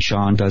 and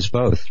Sean does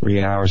both.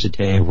 3 hours a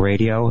day of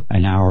radio,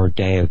 an hour a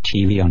day of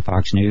TV on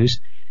Fox News,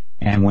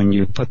 and when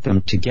you put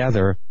them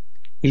together,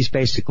 he's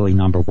basically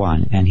number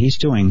one, and he's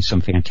doing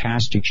some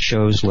fantastic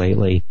shows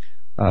lately,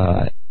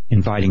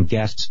 inviting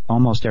guests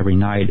almost every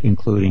night,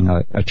 including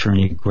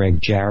attorney Greg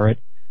Jarrett,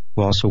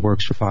 who also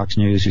works for Fox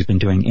News, who's been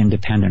doing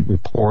independent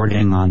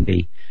reporting on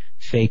the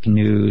fake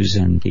news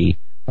and the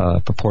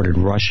purported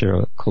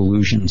Russia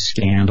collusion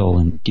scandal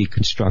and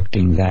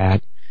deconstructing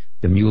that,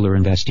 the Mueller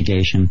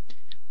investigation.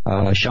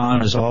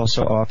 Sean is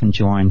also often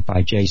joined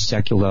by Jay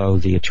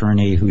Sekulow, the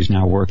attorney who's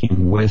now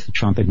working with the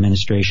Trump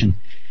administration.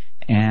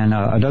 And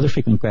another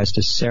frequent guest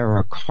is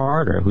Sarah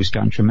Carter, who's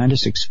gotten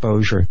tremendous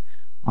exposure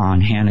on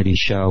Hannity's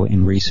show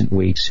in recent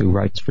weeks, who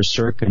writes for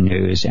Circa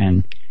News,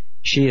 and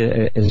she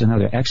is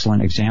another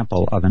excellent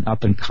example of an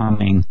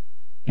up-and-coming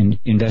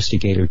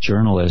investigative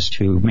journalist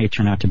who may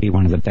turn out to be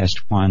one of the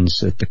best ones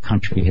that the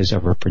country has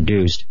ever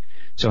produced.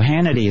 So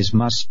Hannity is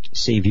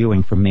must-see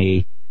viewing for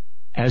me,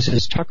 as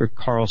is Tucker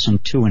Carlson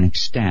to an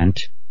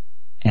extent.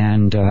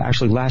 And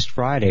actually last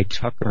Friday,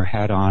 Tucker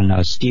had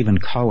on Stephen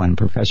Cohen,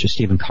 Professor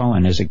Stephen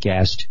Cohen, as a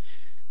guest,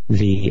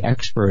 the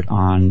expert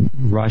on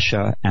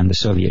Russia and the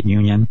Soviet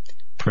Union,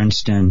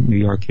 Princeton, New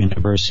York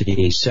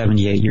University,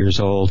 78 years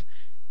old.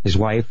 His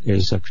wife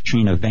is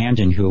Katrina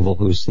vanden Heuvel,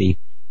 who's the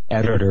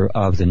editor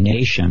of The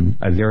Nation,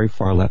 a very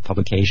far-left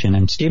publication.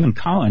 And Stephen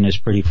Cohen is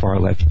pretty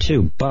far-left,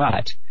 too.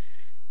 But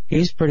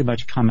he's pretty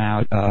much come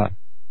out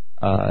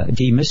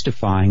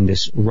demystifying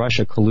this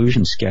Russia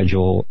collusion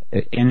schedule,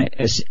 in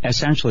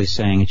essentially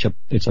saying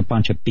it's a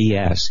bunch of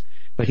BS.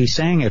 But he's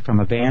saying it from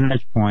a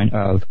vantage point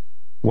of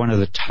one of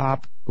the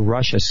top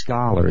Russia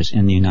scholars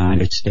in the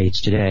United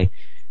States today.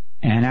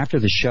 And after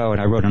the show,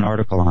 and I wrote an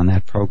article on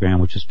that program,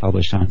 which was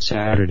published on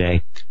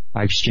Saturday,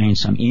 I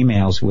exchanged some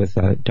emails with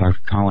Dr.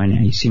 Cohen,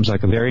 and he seems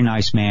like a very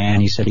nice man.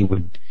 He said he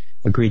would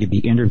agree to be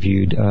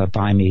interviewed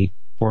by me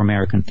for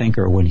American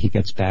Thinker when he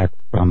gets back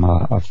from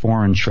a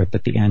foreign trip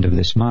at the end of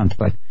this month.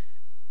 But,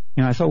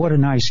 you know, I thought, what a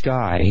nice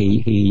guy.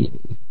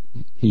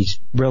 He's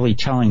really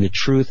telling the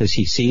truth as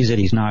he sees it.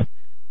 He's not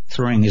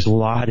throwing his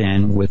lot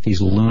in with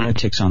these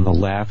lunatics on the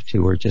left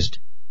who are just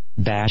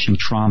bashing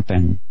Trump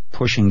and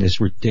pushing this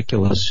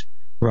ridiculous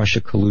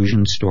Russia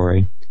collusion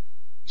story.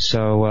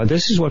 So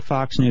this is what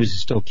Fox News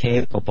is still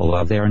capable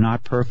of. They are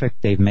not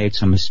perfect. They've made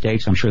some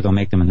mistakes. I'm sure they'll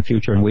make them in the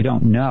future, and we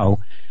don't know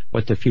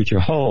what the future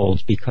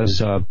holds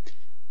because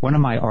one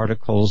of my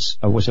articles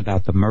was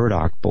about the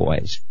Murdoch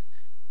boys.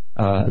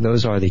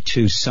 Those are the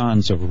two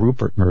sons of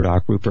Rupert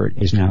Murdoch. Rupert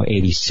is now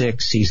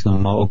 86. He's the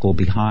mogul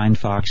behind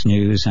Fox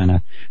News and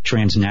a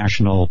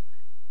transnational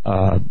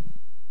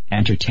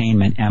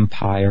entertainment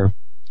empire,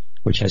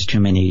 which has too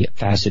many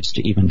facets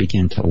to even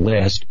begin to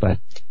list. But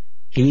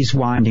he's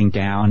winding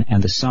down,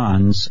 and the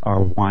sons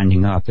are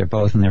winding up. They're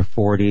both in their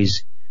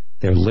 40s.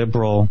 They're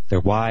liberal.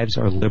 Their wives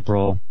are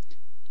liberal.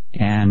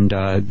 And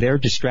they're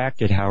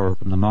distracted, however,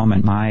 from the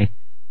moment. My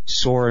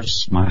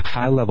source, my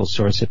high-level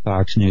source at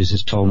Fox News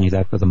has told me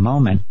that for the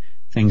moment,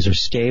 things are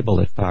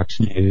stable at Fox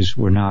News.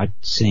 We're not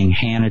seeing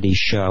Hannity's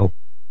show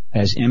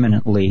as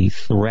imminently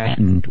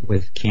threatened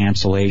with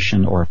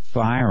cancellation or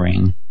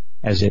firing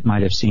as it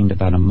might have seemed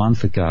about a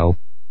month ago,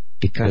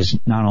 because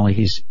not only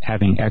he's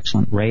having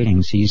excellent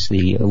ratings, he's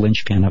the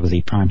linchpin of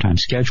the primetime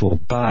schedule,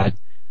 but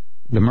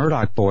the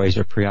Murdoch boys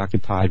are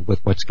preoccupied with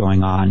what's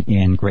going on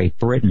in Great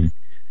Britain.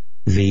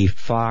 The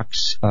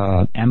Fox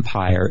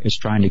empire is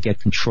trying to get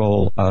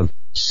control of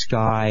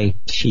Sky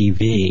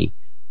TV,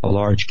 a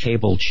large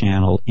cable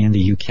channel in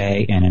the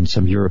UK and in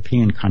some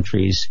European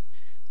countries.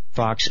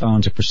 Fox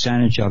owns a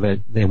percentage of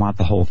it. They want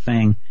the whole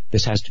thing.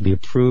 This has to be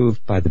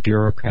approved by the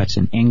bureaucrats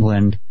in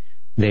England.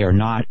 They are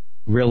not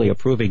really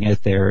approving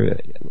it.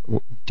 They're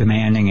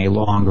demanding a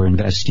longer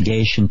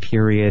investigation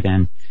period.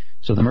 And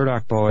so the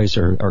Murdoch boys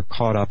are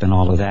caught up in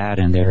all of that,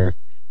 and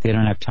they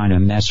don't have time to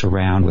mess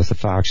around with the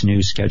Fox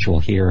News schedule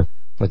here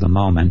for the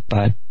moment.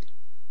 But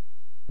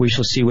we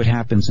shall see what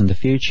happens in the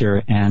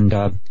future. And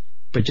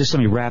but just let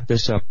me wrap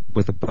this up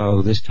with a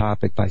bow, this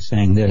topic, by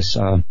saying this.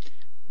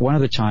 One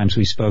of the times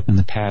we spoke in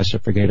the past, I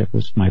forget if it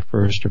was my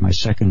first or my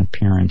second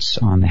appearance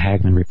on the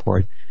Hagmann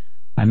Report,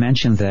 I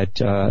mentioned that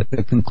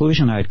the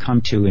conclusion I had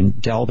come to in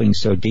delving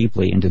so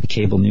deeply into the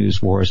cable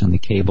news wars and the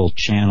cable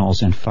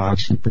channels and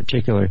Fox in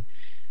particular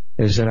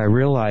is that I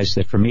realized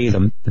that for me,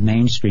 the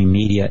mainstream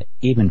media,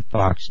 even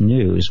Fox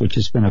News, which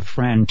has been a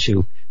friend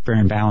to fair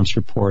and balanced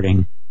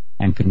reporting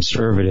and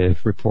conservative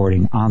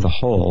reporting on the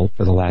whole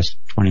for the last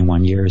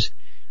 21 years,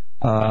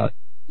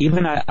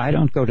 even I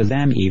don't go to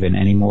them even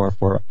anymore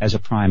as a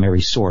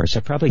primary source. I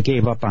probably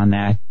gave up on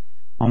that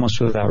almost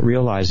without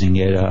realizing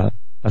it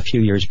a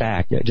few years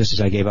back, just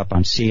as I gave up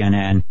on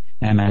CNN,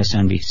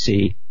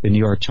 MSNBC, the New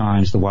York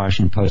Times, the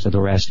Washington Post, and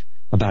the rest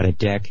about a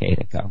decade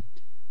ago.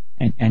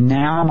 And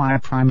now my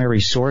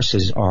primary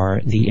sources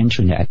are the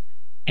Internet,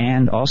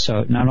 and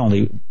also not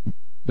only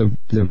the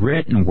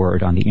written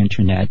word on the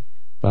Internet,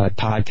 but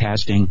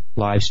podcasting,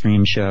 live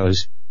stream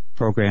shows,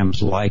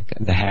 programs like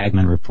the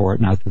Hagmann Report.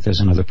 Not that there's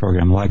another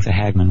program like the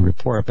Hagmann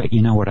Report, but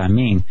you know what I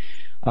mean.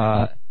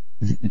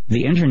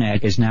 The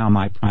Internet is now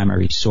my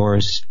primary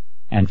source,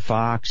 and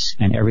Fox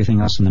and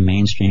everything else in the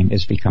mainstream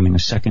is becoming a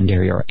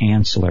secondary or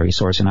ancillary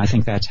source. And I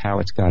think that's how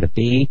it's got to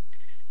be.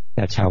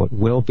 That's how it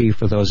will be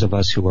for those of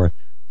us who are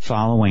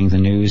following the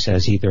news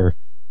as either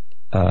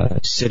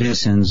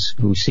citizens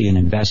who see an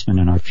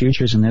investment in our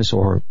futures in this,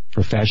 or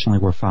professionally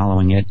we're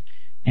following it.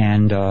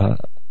 And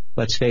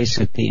let's face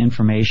it, the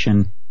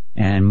information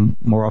and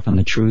more often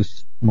the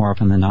truth, more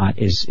often than not,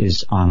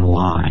 is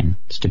online.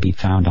 It's to be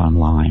found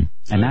online.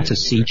 And that's a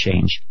sea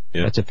change.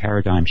 Yeah. That's a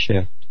paradigm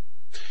shift.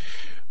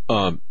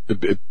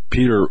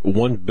 Peter,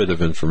 one bit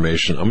of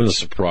information. I'm going to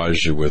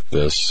surprise you with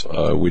this.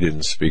 We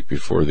didn't speak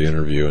before the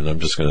interview, and I'm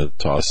just going to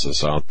toss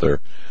this out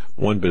there.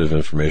 One bit of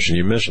information.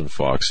 You mentioned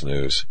Fox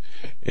News,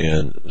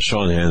 and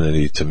Sean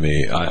Hannity, to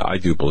me, I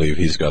do believe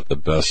he's got the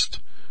best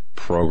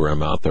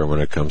program out there when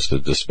it comes to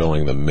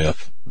dispelling the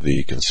myth,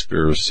 the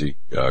conspiracy,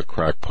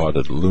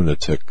 crackpotted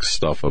lunatic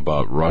stuff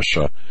about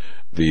Russia.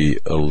 the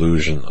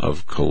illusion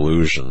of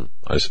collusion,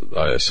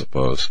 I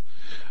suppose.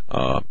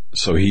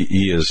 So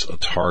he is a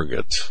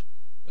target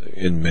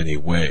in many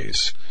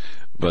ways.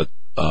 But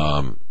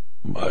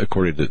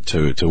according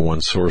to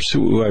one source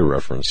who I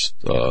referenced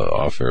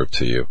off air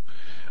to you,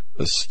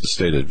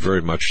 stated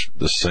very much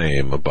the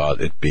same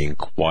about it being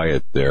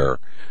quiet there.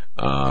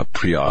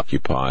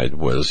 Preoccupied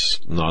was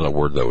not a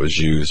word that was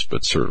used,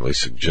 but certainly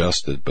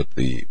suggested. But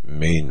the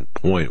main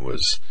point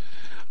was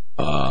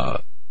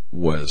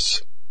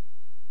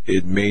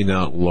it may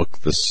not look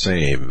the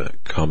same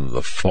come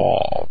the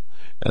fall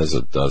as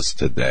it does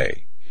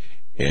today,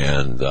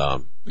 and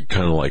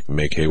kind of like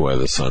make hay while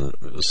the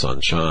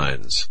sun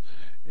shines,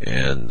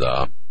 and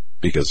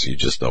because you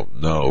just don't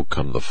know,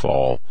 come the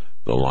fall,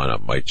 the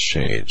lineup might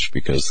change,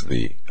 because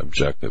the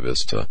objective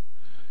is to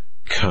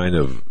kind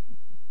of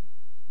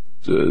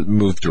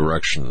move the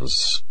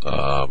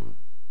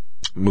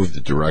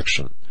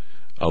direction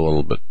a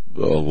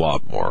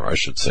lot more, I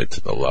should say,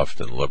 to the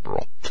left and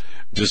liberal.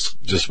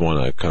 Just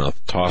want to kind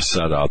of toss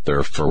that out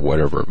there for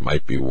whatever it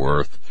might be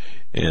worth.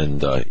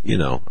 And,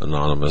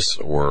 anonymous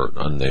or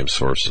unnamed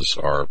sources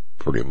are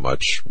pretty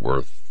much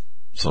worth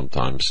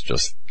sometimes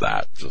just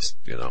that,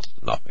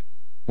 nothing.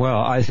 Well,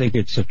 I think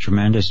it's of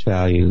tremendous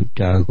value,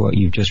 Doug, what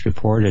you've just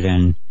reported,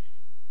 and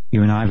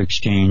you and I have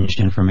exchanged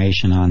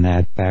information on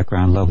that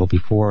background level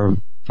before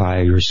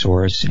via your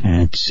source,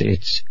 and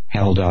it's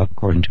held up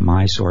according to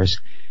my source.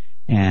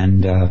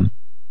 And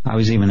I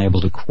was even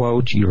able to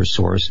quote your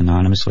source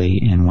anonymously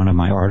in one of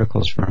my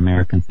articles for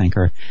American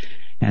Thinker,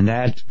 and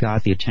that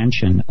got the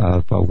attention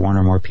of one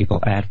or more people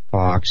at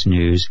Fox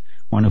News,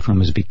 one of whom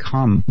has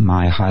become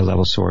my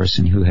high-level source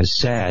and who has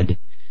said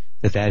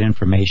that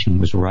information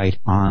was right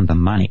on the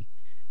money.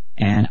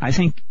 And I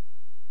think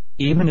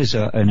even as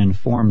an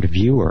informed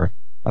viewer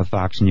of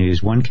Fox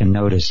News, one can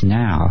notice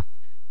now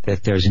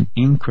that there's an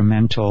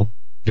incremental,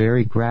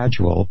 very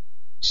gradual,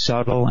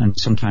 subtle, and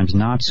sometimes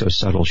not so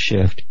subtle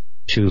shift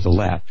to the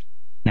left.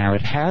 Now,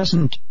 it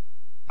hasn't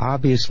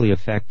obviously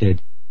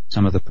affected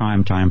some of the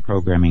primetime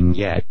programming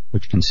yet,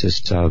 which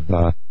consists of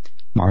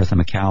Martha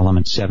McCallum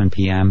at 7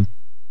 p.m.,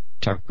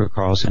 Tucker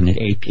Carlson at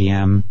 8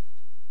 p.m.,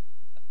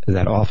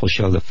 that awful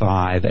show, The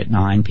Five, at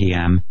 9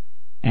 p.m.,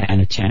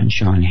 and at 10,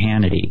 Sean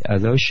Hannity.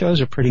 Those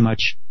shows are pretty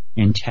much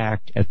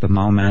intact at the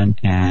moment,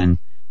 and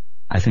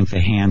I think the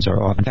hands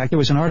are off. In fact, there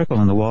was an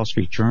article in the Wall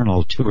Street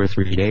Journal 2 or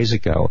 3 days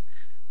ago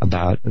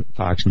about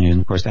Fox News,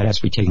 and of course that has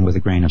to be taken with a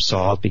grain of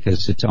salt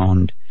because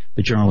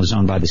the Journal is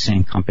owned by the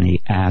same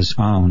company as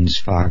owns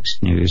Fox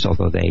News,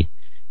 although they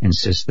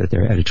insist that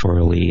they're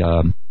editorially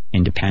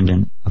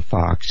independent of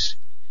Fox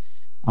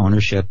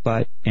ownership.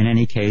 But in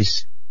any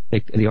case,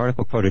 the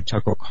article quoted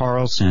Tucker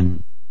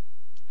Carlson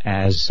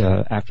as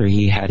after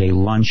he had a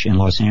lunch in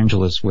Los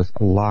Angeles with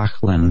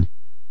Lachlan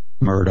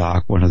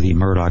Murdoch, one of the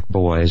Murdoch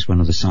boys,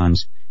 one of the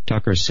sons.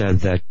 Tucker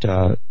said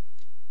that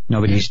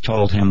nobody's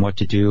told him what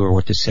to do or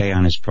what to say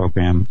on his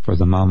program for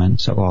the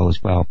moment, so all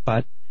is well.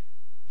 But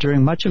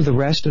during much of the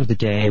rest of the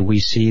day, we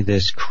see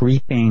this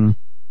creeping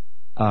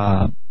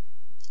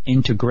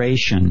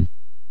integration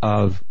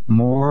of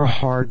more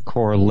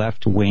hardcore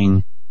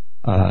left-wing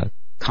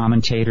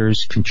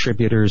commentators,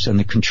 contributors, and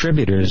the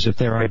contributors, if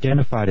they're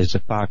identified as a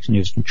Fox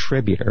News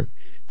contributor,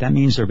 that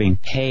means they're being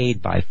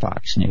paid by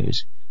Fox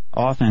News,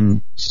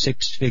 often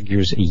 6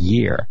 figures a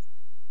year.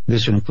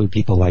 This would include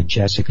people like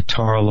Jessica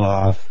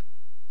Tarloff,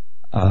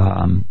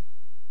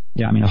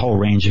 a whole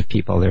range of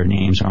people. Their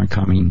names aren't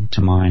coming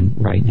to mind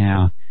right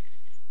now.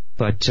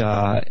 But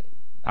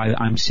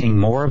I'm seeing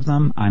more of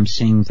them. I'm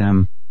seeing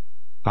them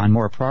on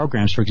more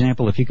programs. For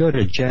example, if you go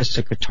to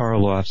Jessica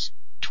Tarloff's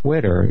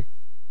Twitter,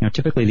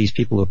 typically these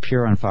people who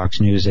appear on Fox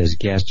News as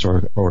guests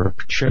or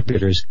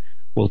contributors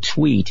will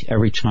tweet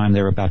every time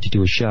they're about to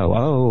do a show.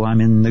 Oh,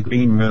 I'm in the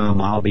green room.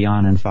 I'll be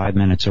on in 5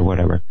 minutes or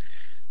whatever.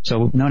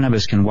 So none of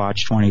us can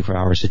watch 24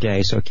 hours a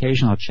day. So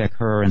occasionally I'll check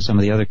her and some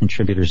of the other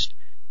contributors'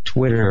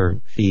 Twitter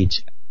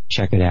feeds,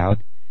 check it out.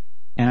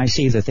 And I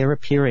see that they're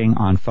appearing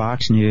on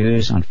Fox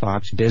News, on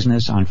Fox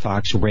Business, on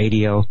Fox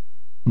Radio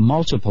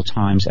multiple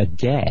times a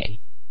day,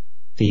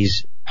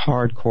 these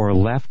hardcore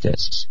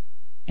leftists.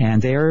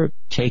 And they're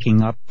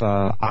taking up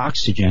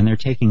oxygen, they're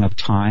taking up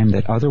time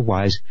that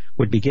otherwise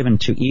would be given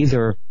to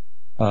either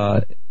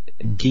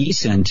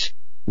decent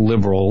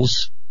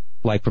liberals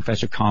like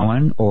Professor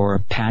Cohen or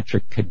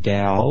Patrick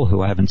Cadell,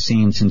 who I haven't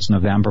seen since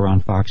November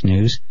on Fox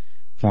News,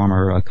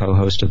 former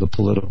co-host of the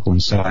Political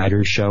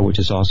Insider show, which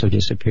has also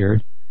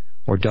disappeared,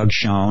 or Doug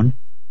Schoen,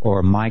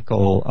 or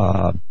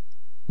Michael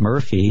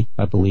Murphy,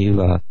 I believe,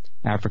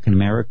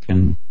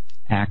 African-American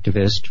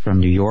activist from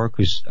New York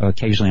who's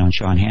occasionally on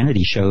Sean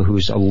Hannity's show,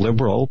 who's a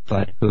liberal,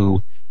 but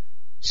who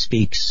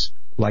speaks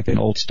like an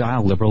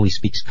old-style liberal. He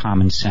speaks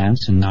common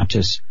sense and not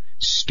just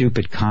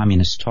stupid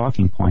communist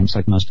talking points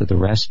like most of the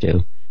rest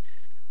do.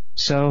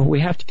 So we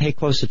have to pay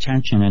close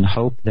attention and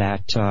hope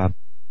that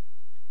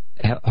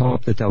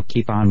they'll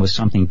keep on with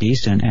something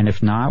decent, and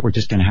if not, we're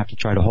just going to have to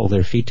try to hold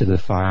their feet to the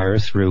fire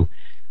through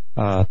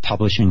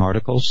publishing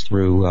articles,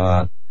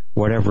 through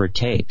whatever it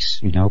takes,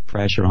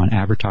 pressure on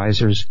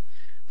advertisers,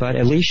 But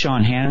at least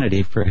Sean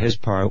Hannity, for his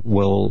part,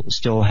 will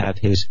still have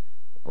his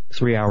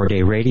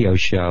 3-hour-a-day radio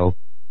show,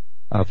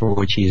 for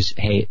which he's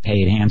paid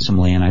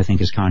handsomely, and I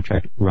think his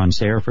contract runs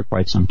there for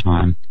quite some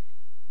time.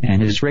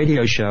 And his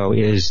radio show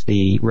is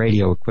the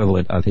radio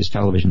equivalent of his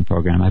television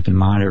program. I've been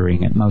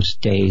monitoring it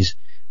most days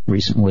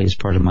recently as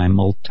part of my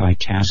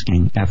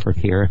multitasking effort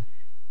here.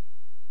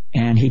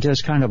 And he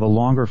does kind of a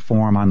longer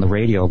form on the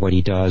radio of what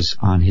he does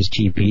on his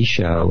TV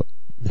show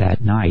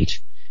that night.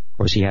 Of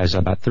course, he has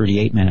about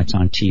 38 minutes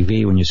on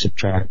TV when you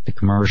subtract the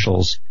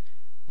commercials,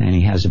 and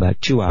he has about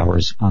 2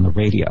 hours on the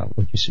radio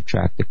when you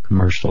subtract the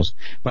commercials.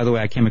 By the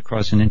way, I came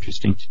across an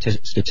interesting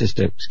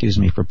statistic, excuse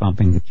me for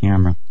bumping the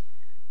camera.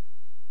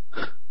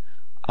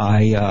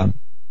 I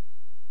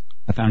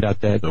found out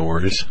that... No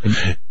worries.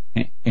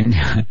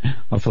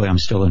 Hopefully I'm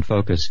still in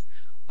focus.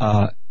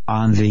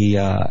 On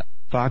the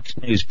Fox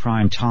News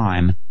prime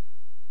time,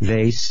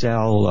 they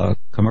sell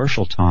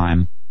commercial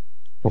time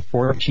for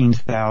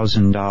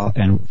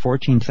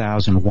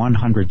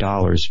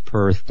 $14,100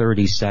 per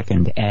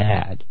 30-second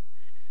ad.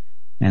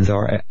 And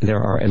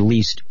there are at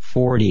least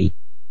 40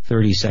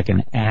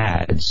 30-second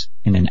ads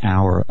in an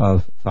hour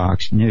of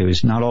Fox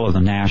News. Not all of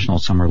them national,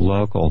 some are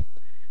local.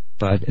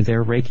 But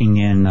they're raking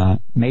in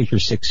major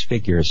six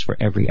figures for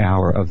every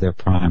hour of their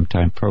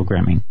primetime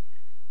programming.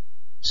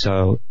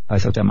 So I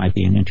thought that might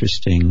be an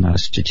interesting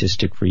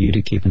statistic for you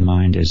to keep in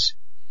mind as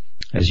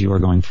you are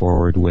going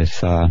forward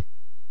with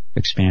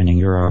expanding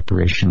your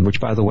operation, which,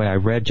 by the way, I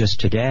read just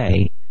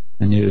today,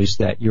 the news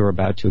that you're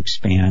about to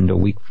expand a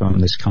week from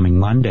this coming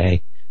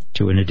Monday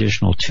to an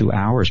additional 2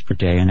 hours per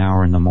day, an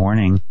hour in the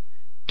morning,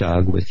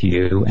 Doug, with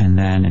you, and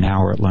then an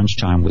hour at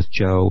lunchtime with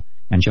Joe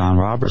and John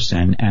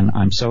Robertson, and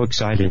I'm so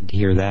excited to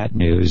hear that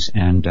news,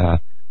 and I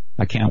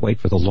can't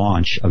wait for the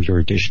launch of your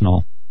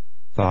additional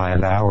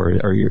 5 hours,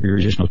 or your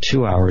additional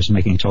 2 hours,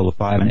 making a total of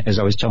 5. And as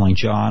I was telling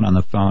John on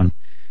the phone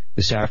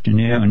this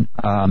afternoon,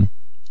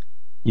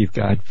 you've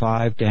got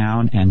 5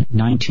 down and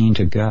 19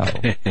 to go.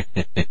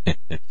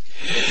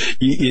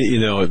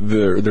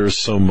 There's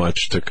so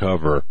much to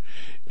cover,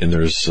 and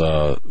there's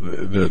so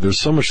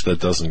much that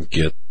doesn't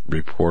get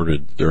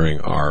reported during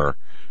our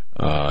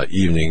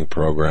evening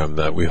program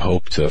that we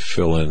hope to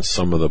fill in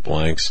some of the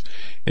blanks.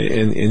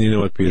 And you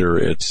know what, Peter,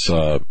 it's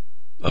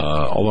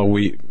although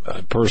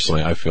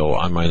personally I feel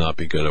I might not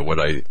be good at what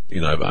I'm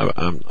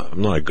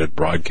not a good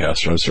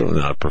broadcaster. I'm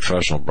certainly not a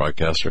professional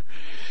broadcaster.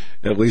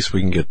 At least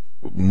we can get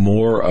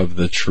more of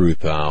the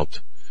truth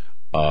out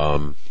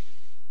in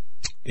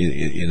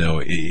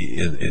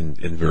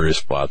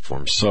various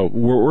platforms. So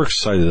we're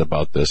excited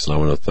about this, and I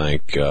want to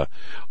thank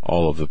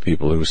all of the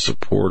people who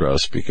support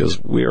us,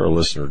 because we are a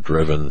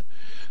listener-driven,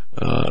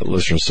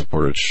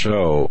 listener-supported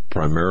show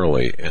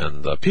primarily,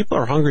 and people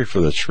are hungry for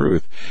the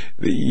truth.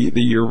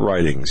 Your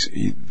writings,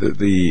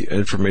 the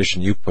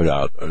information you put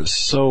out is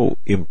so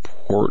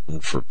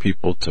important for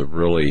people to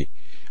really.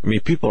 I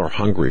mean, people are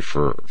hungry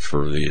for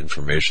the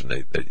information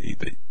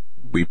that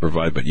we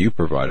provide, but you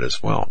provide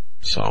as well.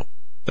 So.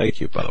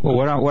 Thank you, by the way.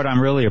 Well, what I'm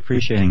really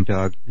appreciating,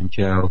 Doug and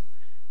Joe,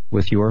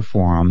 with your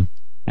forum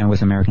and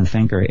with American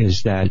Thinker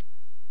is that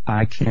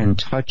I can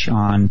touch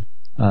on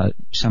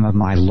some of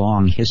my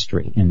long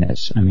history in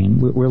this. I mean,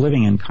 we're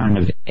living in kind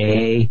of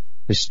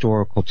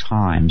ahistorical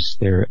times.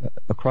 There,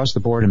 across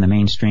the board in the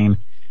mainstream,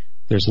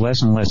 there's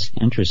less and less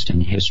interest in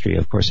history.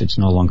 Of course, it's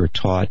no longer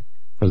taught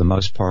for the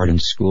most part in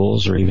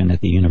schools or even at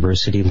the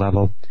university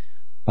level.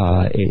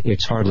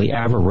 It's hardly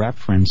ever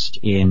referenced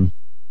in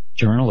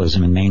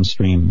journalism and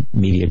mainstream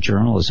media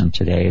journalism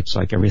today. It's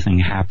like everything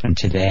happened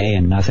today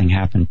and nothing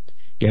happened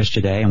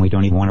yesterday, and we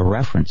don't even want to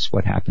reference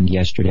what happened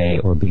yesterday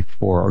or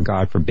before, or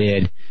God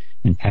forbid,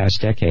 in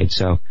past decades.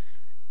 So,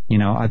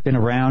 I've been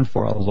around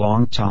for a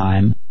long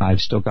time.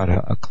 I've still got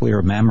a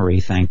clear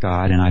memory, thank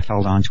God, and I've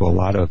held on to a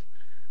lot of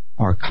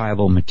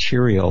archival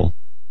material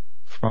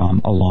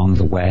from along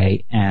the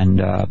way,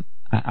 and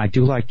I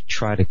do like to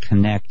try to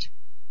connect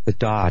the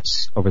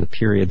dots over the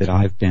period that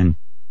I've been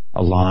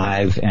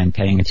alive and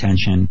paying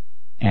attention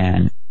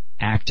and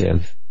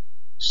active,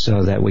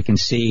 so that we can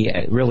see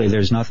really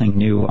there's nothing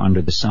new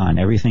under the sun.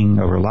 Everything,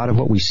 or a lot of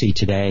what we see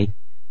today,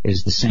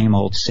 is the same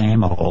old,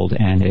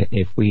 and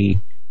if we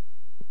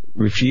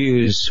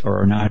refuse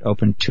or are not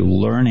open to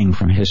learning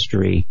from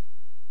history,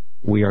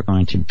 we are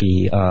going to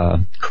be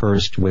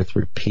cursed with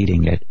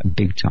repeating it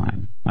big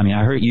time. I mean,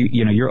 I heard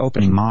your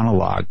opening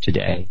monologue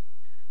today,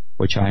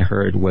 which I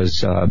heard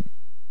was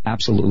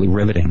absolutely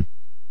riveting,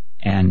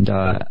 and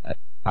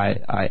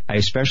I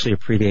especially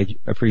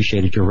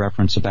appreciated your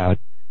reference about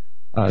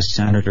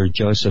Senator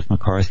Joseph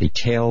McCarthy,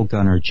 Tail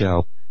Gunner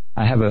Joe.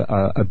 I have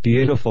a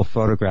beautiful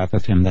photograph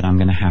of him that I'm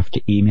going to have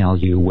to email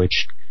you,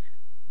 which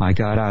I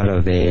got out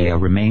of a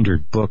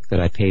remaindered book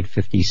that I paid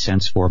 50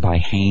 cents for by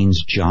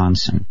Haynes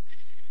Johnson.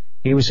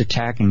 He was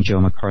attacking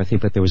Joe McCarthy,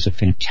 but there was a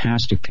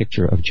fantastic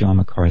picture of Joe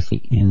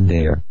McCarthy in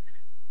there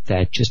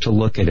that just to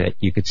look at it,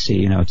 you could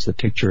see, it's the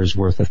picture is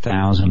worth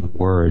 1,000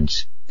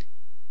 words.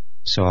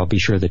 So I'll be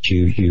sure that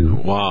you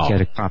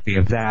get a copy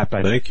of that.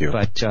 But, thank you.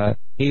 But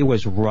he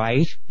was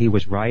right.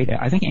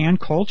 I think Ann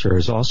Coulter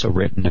has also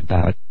written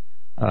about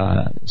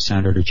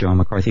Senator Joe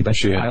McCarthy. But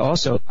I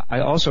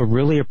also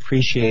really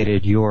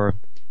appreciated your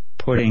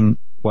putting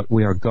what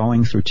we are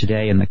going through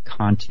today in the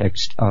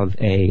context of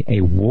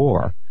a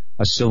war,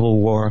 a civil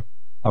war,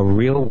 a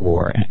real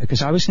war.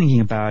 Because I was thinking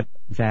about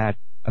that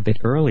a bit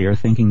earlier,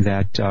 thinking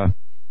that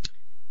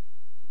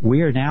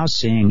we are now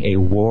seeing a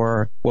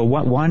war. Well,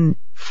 one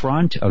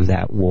front of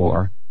that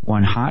war,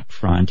 one hot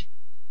front,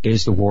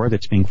 is the war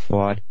that's being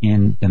fought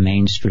in the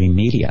mainstream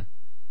media,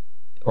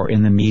 or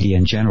in the media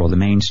in general, the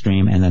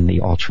mainstream and then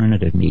the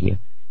alternative media.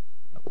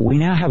 We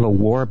now have a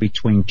war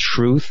between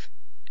truth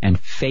and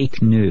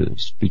fake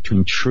news,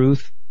 between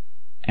truth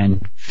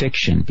and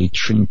fiction,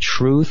 between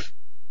truth,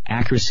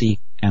 accuracy,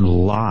 and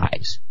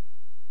lies.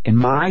 In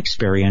my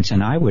experience,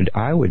 and I would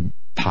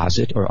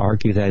posit or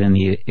argue that in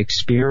the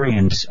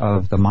experience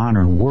of the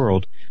modern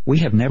world, we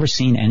have never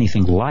seen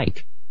anything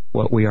like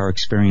what we are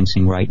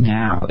experiencing right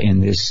now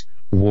in this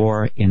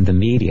war in the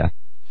media.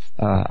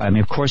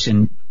 Of course,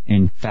 in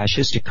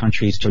fascistic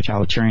countries,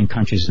 totalitarian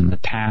countries in the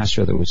past,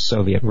 whether it was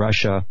Soviet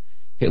Russia,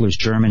 Hitler's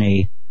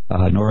Germany,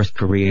 North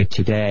Korea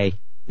today,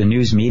 the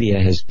news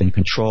media has been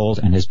controlled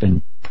and has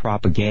been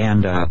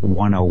propaganda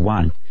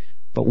 101.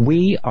 But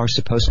we are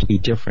supposed to be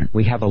different.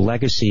 We have a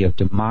legacy of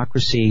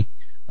democracy,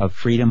 of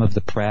freedom of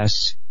the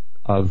press,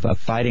 of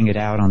fighting it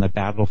out on the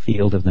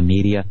battlefield of the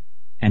media.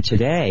 And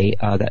today,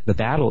 the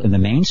battle in the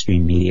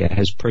mainstream media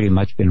has pretty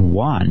much been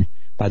won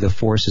by the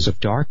forces of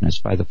darkness,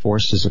 by the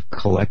forces of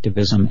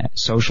collectivism,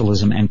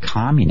 socialism, and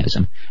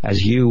communism,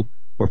 as you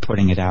were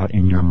putting it out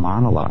in your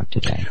monologue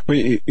today. Well,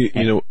 you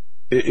know,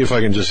 if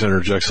I can just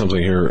interject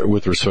something here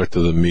with respect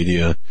to the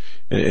media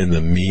and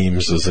the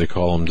memes, as they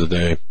call them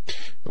today.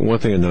 One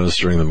thing I noticed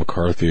during the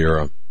McCarthy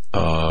era,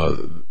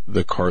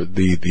 the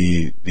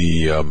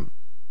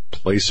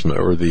placement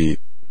or the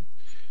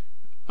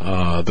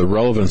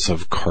relevance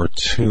of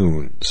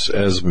cartoons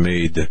as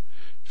made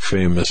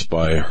famous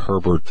by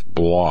Herb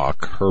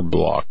Block.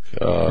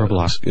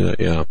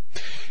 Yeah.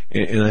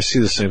 And I see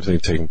the same thing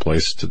taking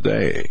place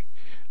today,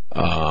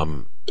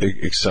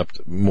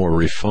 except more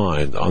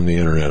refined on the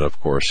internet, of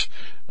course,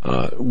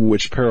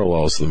 which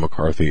parallels the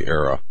McCarthy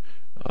era.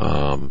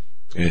 But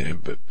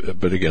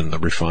again, the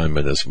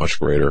refinement is much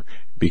greater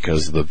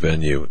because the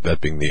venue,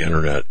 that being the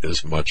internet,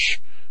 is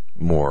much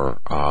more,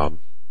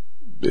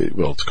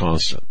 it's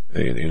constant,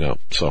 you know.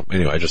 So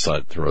anyway, I just thought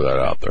I'd throw that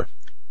out there.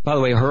 By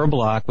the way, Herb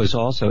Block was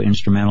also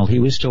instrumental. He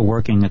was still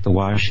working at the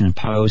Washington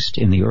Post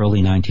in the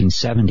early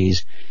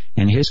 1970s,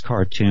 and his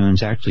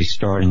cartoons, actually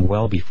starting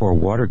well before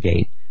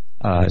Watergate,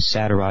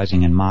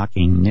 satirizing and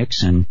mocking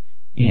Nixon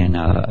in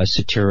a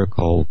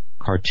satirical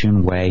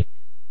cartoon way,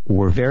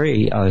 were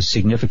very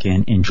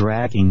significant in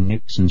dragging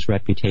Nixon's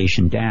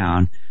reputation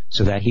down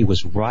so that he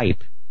was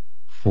ripe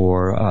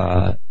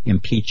for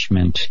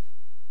impeachment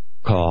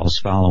calls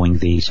following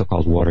the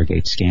so-called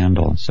Watergate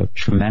scandal. So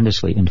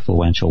tremendously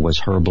influential was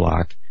Herb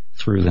Block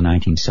through the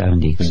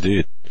 1970s.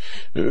 Indeed.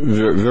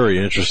 Very,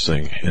 very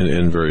interesting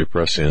and very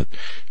prescient.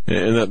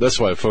 And that's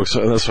why, folks,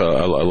 that's why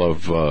I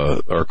love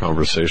our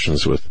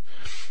conversations with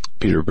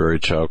Peter Barry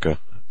Chowka.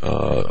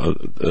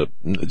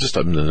 Just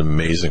an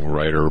amazing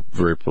writer,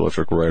 very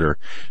prolific writer.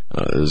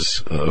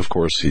 Of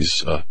course,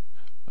 he's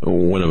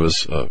one of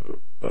his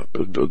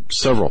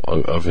several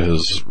of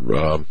his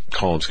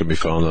columns can be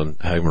found on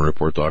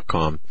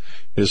HagmannReport.com.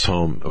 His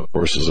home, of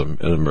course, is an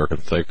American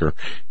thinker,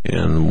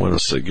 and want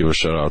to give a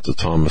shout out to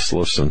Thomas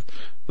Lifson,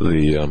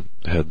 the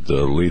head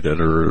lead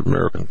editor of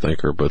American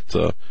Thinker.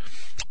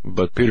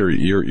 But Peter,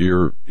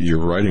 your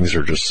writings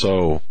are just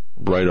so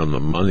right on the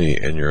money,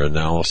 and your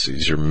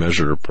analyses, your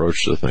measured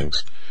approach to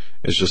things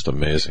is just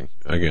amazing.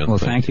 Again, well,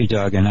 thank you,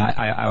 Doug. And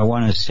I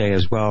want to say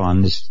as well,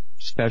 on this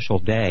special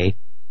day,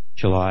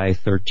 July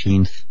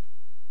 13th,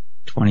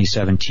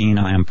 2017,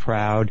 I am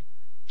proud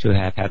to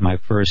have had my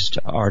first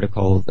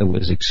article that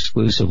was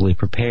exclusively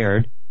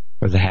prepared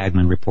for the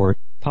Hagmann Report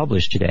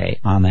published today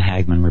on the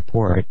Hagmann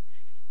Report.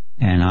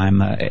 And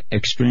I'm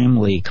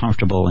extremely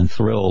comfortable and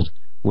thrilled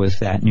with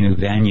that new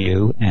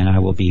venue, and I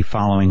will be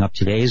following up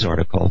today's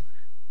article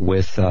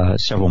with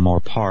several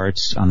more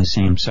parts on the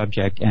same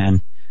subject,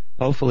 and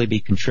hopefully be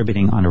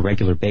contributing on a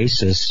regular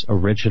basis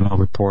original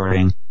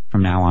reporting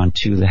from now on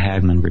to the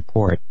Hagmann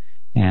Report.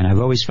 And I've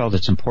always felt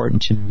it's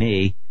important to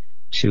me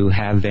to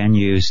have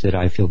venues that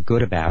I feel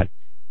good about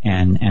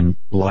and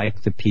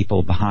like the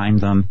people behind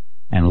them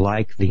and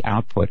like the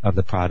output of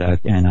the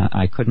product. And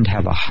I couldn't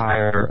have a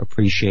higher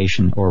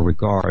appreciation or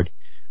regard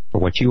for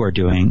what you are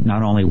doing,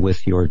 not only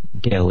with your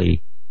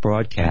daily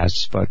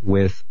broadcasts, but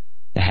with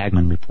the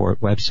Hagmann Report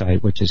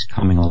website, which is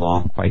coming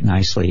along quite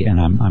nicely, and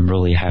I'm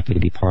really happy to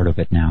be part of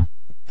it now.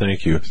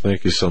 Thank you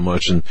so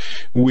much, and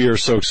we are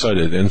so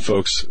excited. And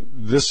folks,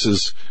 this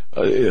is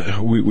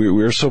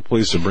we are so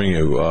pleased to bring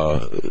you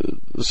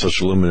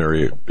such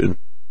luminary,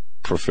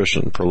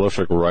 proficient,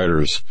 prolific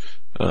writers.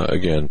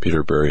 Again,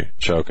 Peter Barry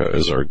Chowka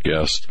is our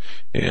guest,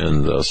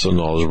 and so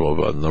knowledgeable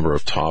about a number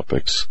of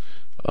topics.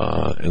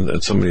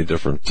 And so many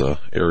different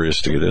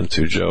areas to get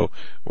into. Joe,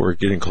 we're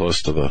getting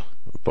close to the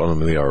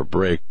bottom of the hour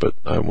break, but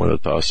I want to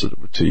toss it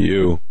to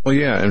you. Well,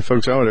 yeah, and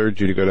folks, I would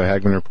urge you to go to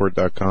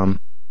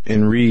HagmannReport.com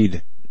and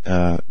read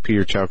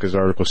Peter Chowka's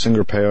article,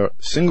 Single Payer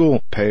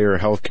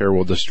Healthcare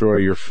Will Destroy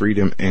Your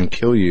Freedom and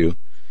Kill You.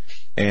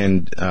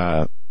 And,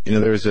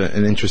 there's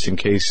an interesting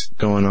case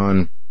going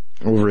on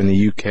over in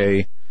the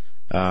UK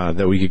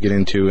that we could get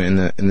into in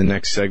the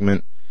next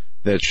segment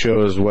that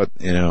shows what,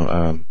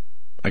 I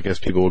guess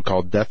people would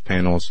call death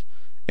panels,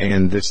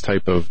 and this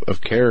type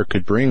of care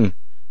could bring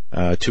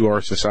to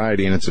our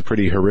society, and it's a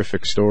pretty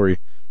horrific story.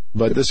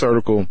 But this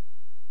article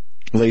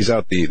lays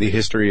out the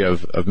history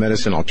of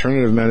medicine,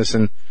 alternative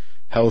medicine,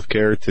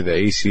 healthcare, to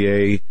the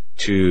ACA,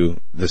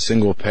 to the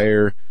single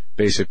payer,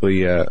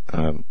 basically,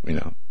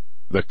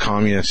 the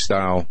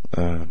communist-style,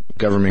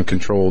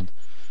 government-controlled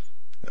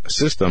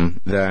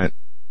system that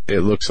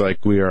it looks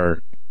like we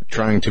are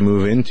trying to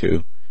move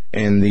into,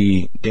 and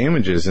the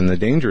damages and the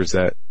dangers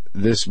that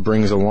this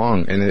brings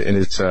along. And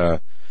it's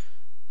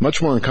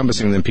much more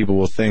encompassing than people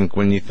will think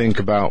when you think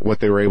about what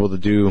they were able to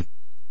do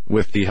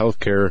with the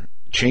healthcare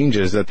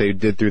changes that they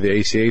did through the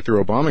ACA,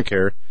 through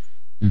Obamacare.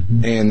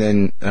 Mm-hmm. And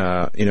then,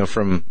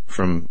 from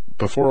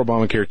before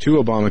Obamacare to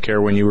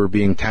Obamacare, when you were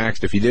being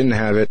taxed if you didn't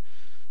have it,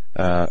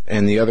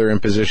 and the other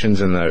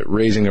impositions and the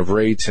raising of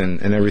rates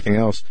and everything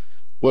else.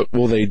 What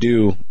will they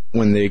do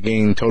when they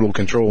gain total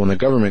control, when the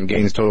government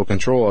gains total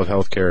control of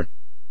healthcare?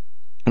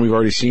 We've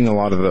already seen a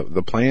lot of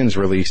the plans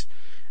released,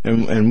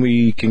 and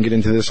we can get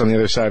into this on the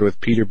other side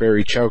with Peter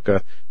Barry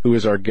Chowka, who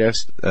is our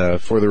guest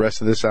for the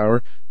rest of this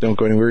hour. Don't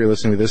go anywhere. You're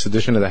listening to this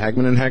edition of the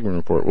Hagmann and Hagmann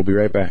Report. We'll be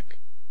right back.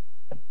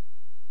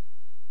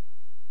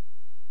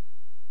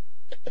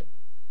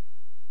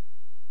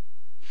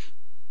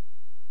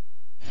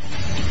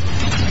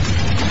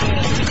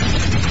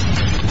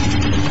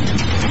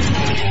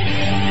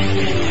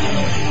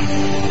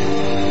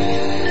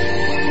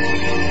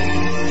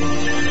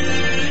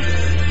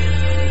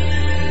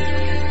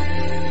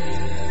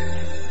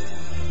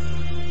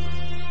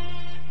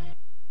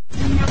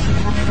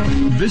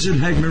 Visit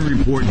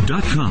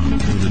HagmannReport.com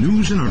for the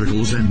news and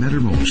articles that matter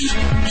most.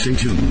 Stay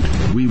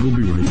tuned. We will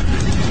be right back.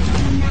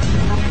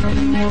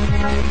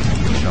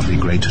 There shall be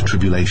great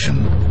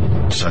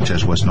tribulation, such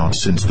as was not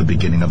since the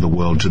beginning of the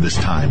world to this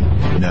time,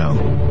 no,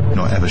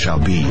 nor ever shall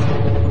be.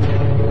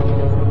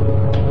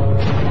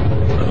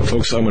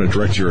 Folks, I'm going to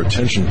direct your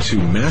attention to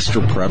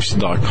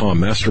masterpreps.com,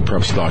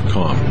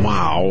 masterpreps.com.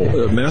 Wow.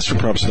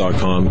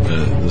 Masterpreps.com,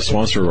 the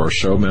sponsor of our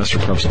show,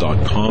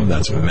 masterpreps.com.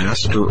 That's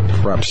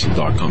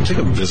masterpreps.com. Take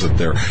a visit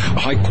there.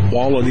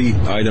 High-quality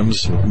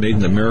items,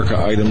 made-in-America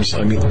items.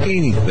 I mean,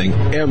 anything,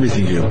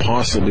 everything you could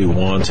possibly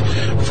want,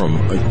 from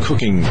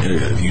cooking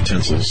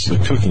utensils,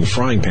 cooking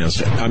frying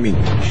pans. I mean,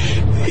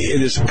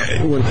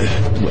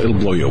 it'll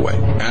blow you away.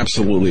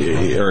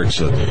 Absolutely. Eric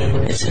said,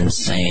 it's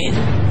insane.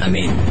 I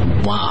mean,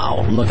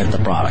 wow. Look at the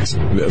products.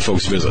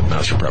 Folks, visit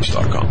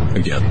masterpreps.com.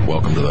 Again,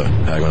 welcome to the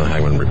Hagmann and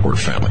Hagmann Report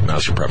family.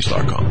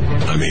 Masterpreps.com.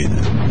 I mean,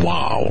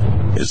 wow.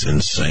 It's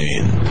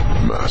insane.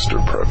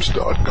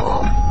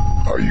 Masterpreps.com.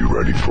 Are you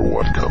ready for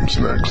what comes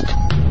next?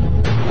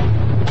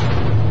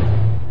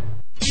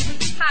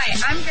 Hi,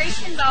 I'm Grace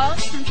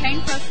Gonzalez from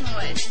Train Post in the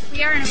Woods.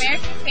 We are an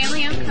American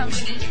family-owned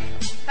company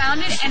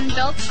founded and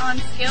built on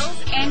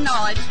skills and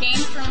knowledge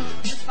gained from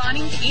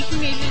responding to 18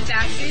 major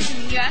disasters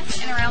in the U.S.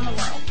 and around the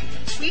world.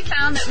 We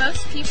found that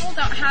most people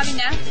don't have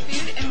enough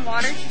food and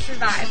water to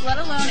survive, let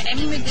alone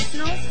any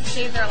medicinals to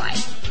save their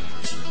life.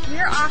 We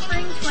are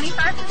offering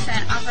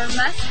 25% off our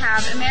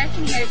must-have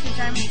American Heritage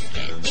Remedies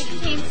kit. It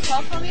contains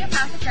 12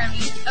 homeopathic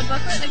remedies, a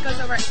booklet that goes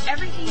over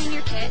everything in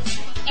your kit,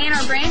 and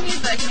our brand new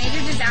book,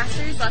 Major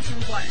Disasters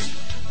Lessons Learned.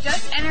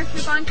 Just enter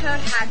coupon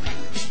code HAGMAN.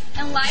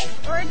 In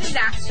life or a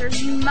disaster,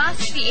 you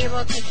must be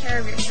able to take care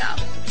of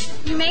yourself.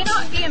 You may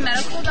not be a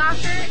medical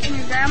doctor, and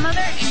your grandmother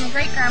and your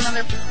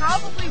great-grandmother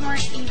probably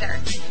weren't either,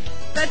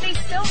 but they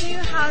still knew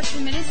how to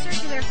minister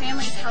to their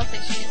family's health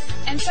issues,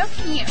 and so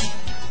can you.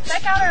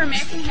 Check out our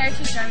American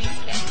Heritage Remedies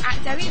kit at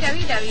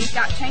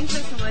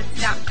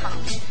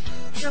www.trainpostinwoods.com.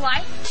 Your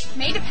life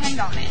may depend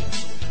on it.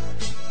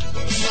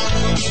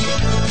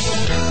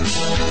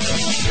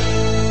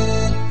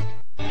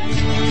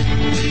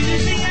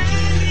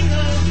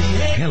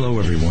 Hello,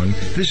 everyone.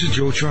 This is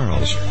Joe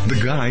Charles, the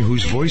guy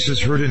whose voice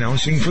is heard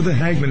announcing for the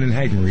Hagmann and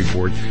Hagmann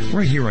Report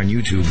right here on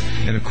YouTube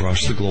and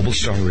across the Global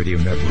Star Radio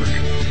Network.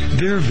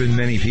 There have been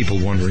many people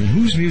wondering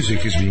whose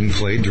music is being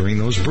played during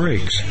those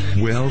breaks.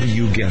 Well,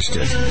 you guessed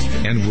it.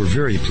 And we're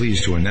very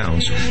pleased to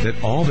announce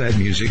that all that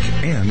music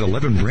and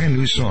 11 brand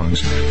new songs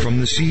from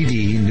the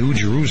CD New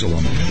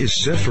Jerusalem is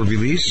set for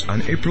release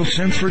on April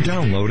 10th for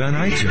download on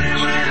iTunes.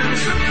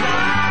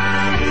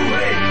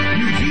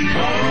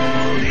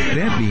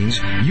 That means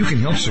you can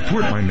help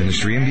support my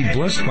ministry and be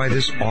blessed by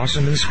this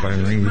awesome,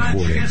 inspiring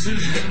recording.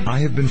 I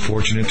have been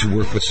fortunate to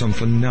work with some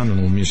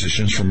phenomenal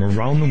musicians from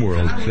around the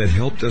world that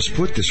helped us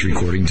put this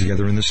recording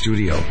together in the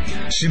studio.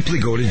 Simply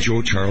go to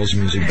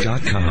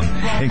joecharlesmusic.com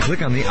and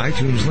click on the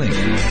iTunes link.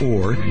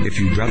 Or, if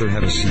you'd rather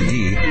have a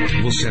CD,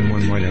 we'll send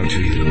one right out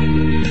to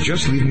you.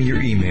 Just leave me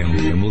your email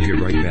and we'll get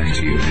right back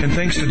to you. And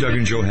thanks to Doug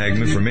and Joe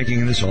Hagmann for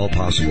making this all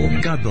possible.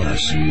 God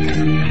bless.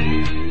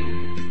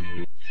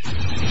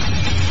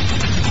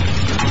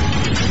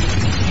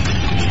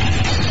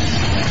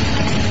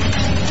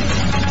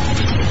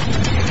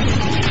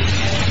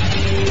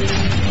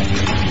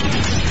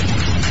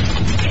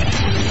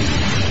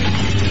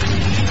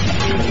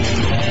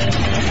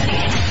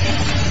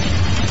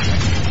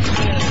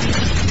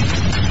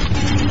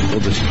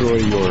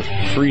 Destroy Your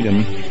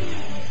Freedom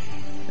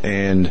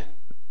and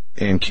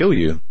Kill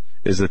You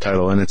is the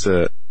title, and it's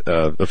the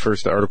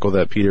first article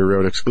that Peter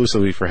wrote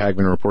exclusively for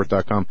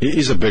HagmannReport.com.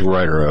 He's a big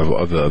writer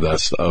of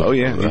that stuff. Oh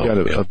yeah, he got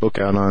a book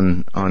out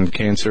on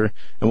cancer,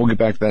 and we'll get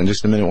back to that in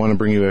just a minute. I want to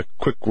bring you a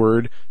quick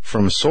word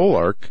from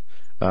SolarC.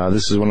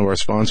 This is one of our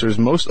sponsors.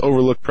 Most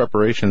overlooked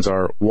preparations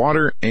are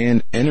water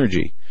and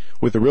energy.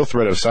 With the real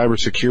threat of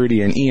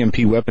cybersecurity and EMP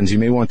weapons, you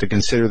may want to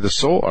consider the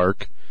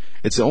SolarC.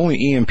 It's the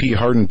only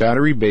EMP-hardened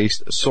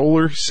battery-based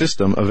solar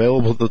system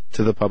available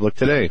to the public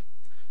today.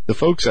 The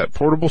folks at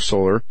Portable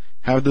Solar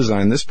have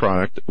designed this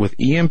product with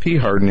EMP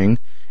hardening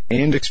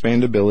and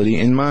expandability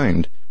in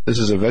mind. This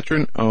is a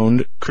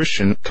veteran-owned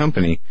Christian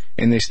company,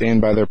 and they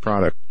stand by their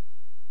product.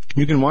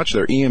 You can watch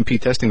their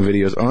EMP testing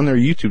videos on their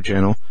YouTube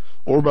channel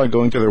or by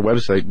going to their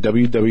website,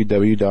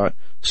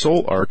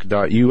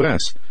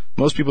 www.solarc.us.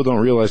 Most people don't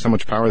realize how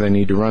much power they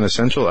need to run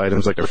essential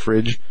items like a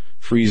fridge,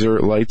 freezer,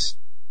 lights,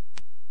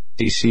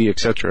 AC,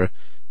 etc.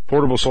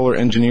 Portable Solar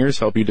engineers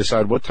help you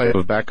decide what type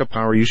of backup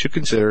power you should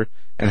consider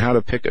and how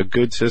to pick a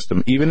good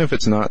system, even if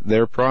it's not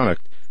their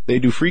product. They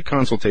do free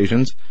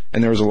consultations,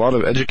 and there is a lot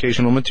of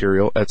educational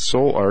material at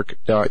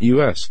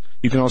solarc.us.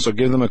 You can also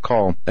give them a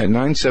call at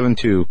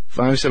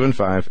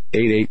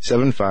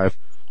 972-575-8875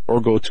 or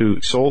go to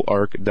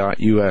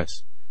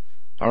solarc.us.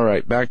 All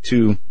right, back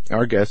to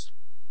our guest,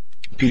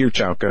 Peter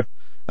Chowka.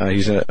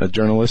 He's a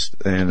journalist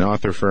and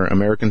author for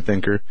American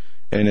Thinker,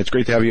 and it's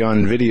great to have you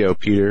on video,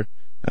 Peter.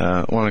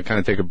 I want to kind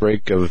of take a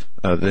break of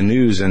the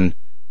news and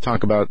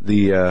talk about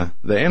the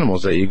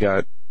animals that you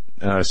got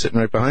sitting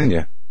right behind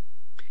you.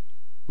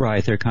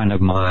 Right, they're kind of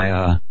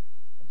my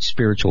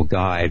spiritual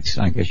guides,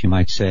 I guess you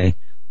might say.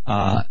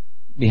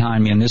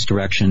 Behind me in this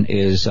direction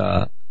is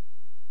a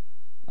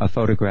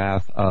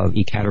photograph of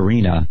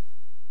Ekaterina,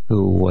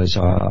 who was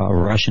a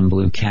Russian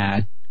blue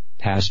cat,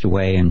 passed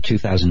away in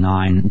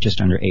 2009,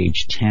 just under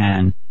age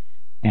 10.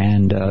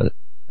 And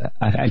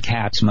I've had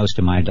cats most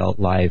of my adult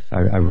life.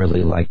 I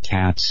really like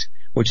cats,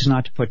 which is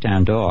not to put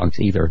down dogs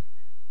either,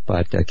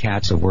 but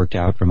cats have worked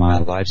out for my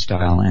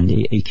lifestyle. And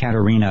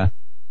Ekaterina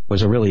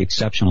was a really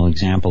exceptional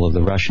example of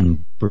the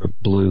Russian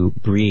blue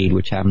breed,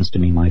 which happens to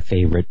be my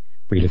favorite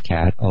breed of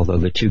cat, although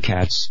the two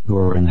cats who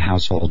are in the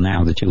household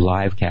now, the two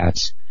live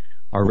cats,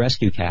 are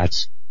rescue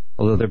cats,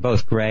 although they're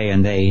both gray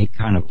and they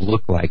kind of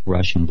look like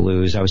Russian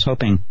blues. I was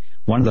hoping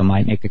one of them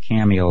might make a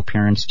cameo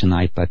appearance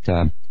tonight, but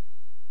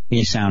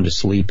he's sound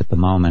asleep at the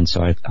moment,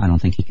 so I don't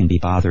think he can be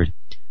bothered.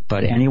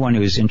 But anyone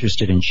who is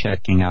interested in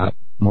checking out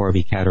more of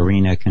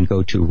Ekaterina can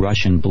go to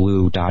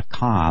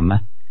RussianBlue.com,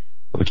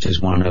 which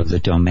is one of the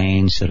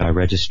domains that I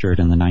registered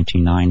in the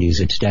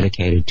 1990s. It's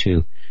dedicated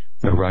to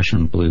the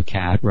Russian blue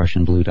cat,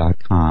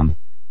 RussianBlue.com.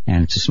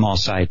 And it's a small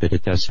site, but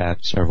it does have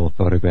several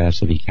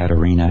photographs of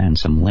Ekaterina and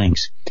some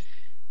links.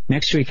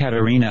 Next to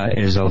Ekaterina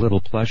is a little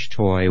plush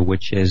toy,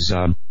 which is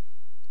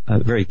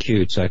very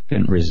cute, so I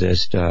couldn't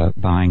resist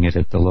buying it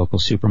at the local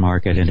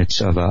supermarket. And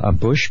it's of a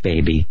bush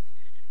baby,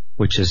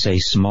 which is a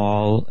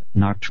small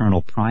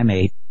nocturnal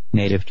primate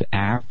native to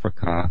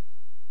Africa.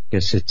 I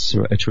guess its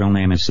real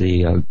name is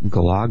the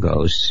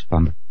Galagos, if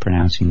I'm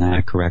pronouncing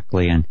that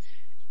correctly, and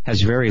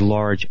has very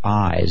large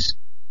eyes,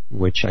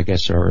 which I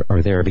guess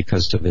are there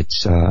because of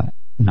its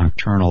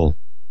nocturnal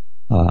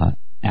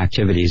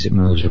activities. It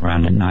moves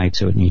around at night,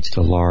 so it needs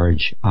the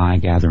large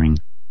eye-gathering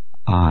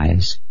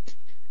eyes.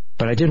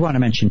 But I did want to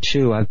mention,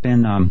 too, I've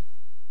been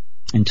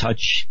in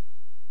touch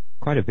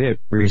quite a bit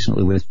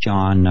recently with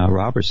John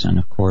Robertson,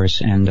 of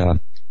course, and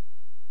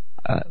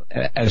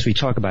as we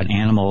talk about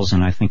animals,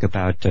 and I think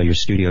about your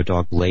studio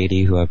dog,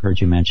 Lady, who I've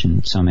heard you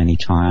mention so many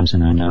times,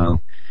 and I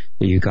know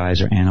that you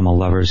guys are animal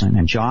lovers,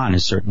 and John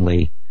is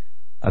certainly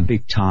a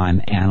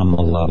big-time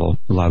animal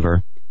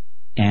lover,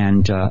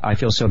 and I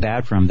feel so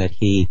bad for him that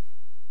he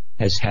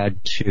has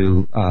had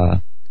to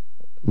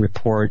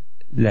report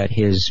that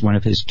one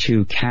of his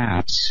two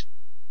cats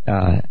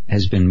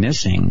has been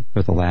missing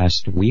for the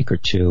last week or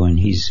two, and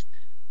he's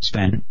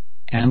spent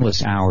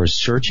endless hours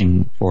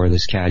searching for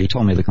this cat. He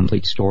told me the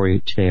complete story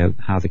today of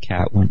how the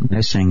cat went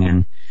missing,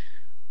 and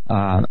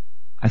I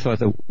thought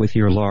that with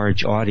your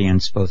large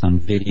audience, both on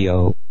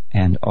video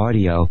and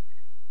audio,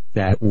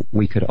 that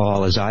we could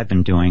all, as I've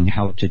been doing,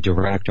 help to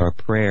direct our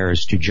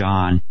prayers to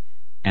John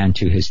and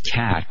to his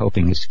cat,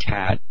 hoping his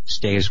cat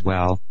stays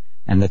well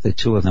and that the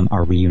two of them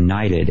are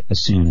reunited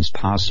as soon as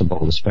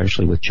possible,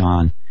 especially with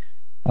John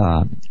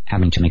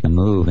having to make a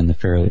move in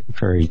the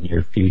very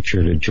near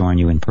future to join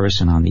you in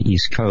person on the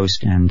East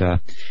Coast. And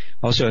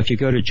also, if you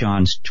go to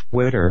John's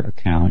Twitter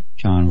account,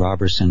 John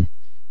Robertson,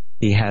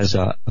 he has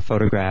a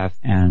photograph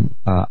and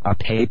a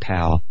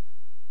PayPal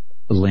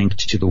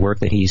linked to the work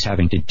that he's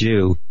having to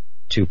do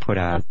to put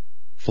out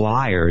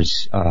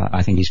flyers.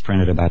 I think he's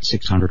printed about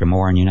 600 or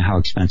more, and you know how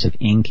expensive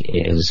ink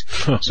is.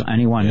 So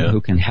anyone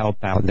who can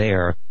help out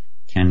there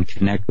can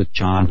connect with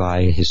John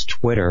via his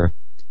Twitter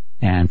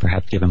and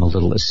perhaps give him a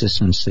little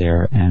assistance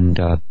there. And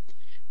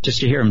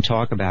just to hear him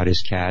talk about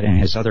his cat and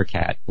his other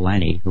cat,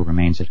 Lenny, who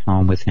remains at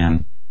home with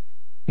him,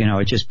 you know,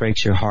 it just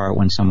breaks your heart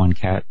when someone's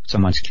cat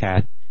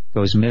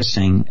goes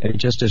missing,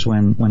 just as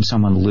when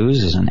someone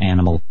loses an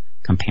animal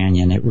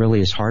companion, it really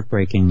is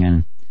heartbreaking.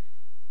 And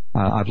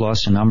I've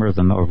lost a number of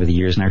them over the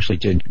years, and actually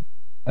did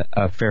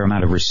a fair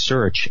amount of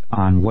research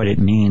on what it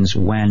means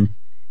when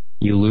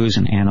you lose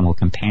an animal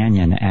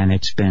companion, and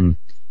it's been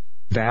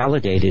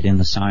validated in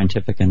the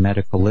scientific and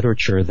medical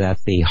literature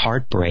that the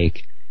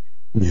heartbreak,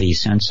 the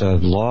sense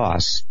of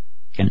loss,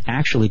 can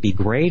actually be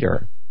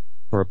greater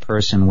for a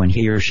person when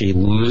he or she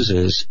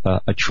loses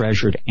a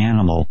treasured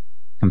animal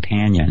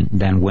companion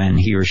than when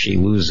he or she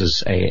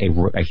loses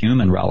a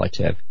human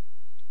relative.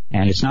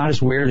 And it's not as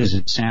weird as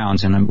it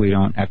sounds, and we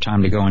don't have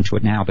time to go into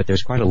it now, but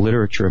there's quite a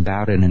literature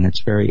about it, and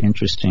it's very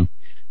interesting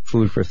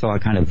food for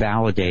thought, kind of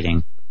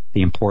validating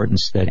the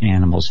importance that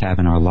animals have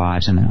in our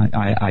lives. And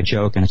I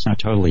joke, and it's not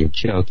totally a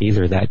joke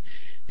either, that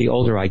the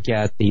older I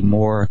get, the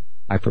more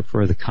I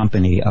prefer the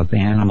company of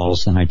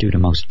animals than I do to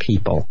most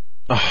people.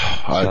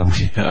 Oh,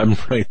 I'm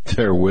right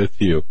there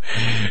with you.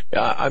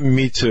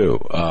 Me too.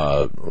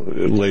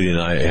 Lady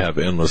and I have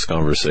endless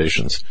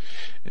conversations,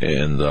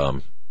 and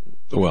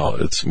well,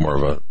 it's more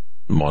of a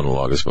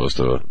monologue as opposed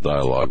to a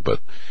dialogue, but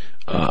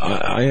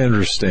I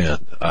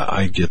understand.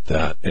 I get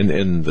that.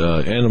 And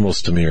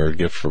animals to me are a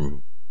gift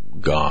from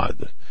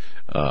God.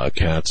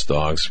 Cats,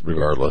 dogs,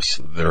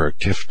 regardless, they're a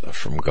gift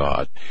from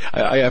God.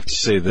 I have to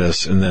say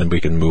this, and then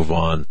we can move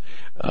on.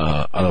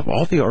 Out of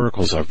all the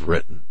articles I've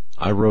written,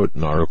 I wrote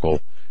an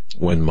article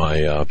when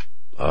my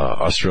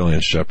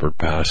Australian Shepherd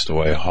passed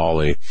away,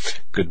 Holly,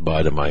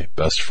 goodbye to my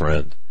best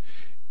friend.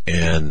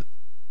 And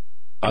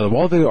out of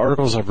all the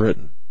articles I've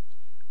written,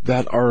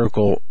 that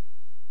article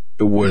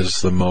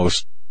was the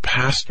most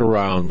passed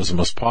around, was the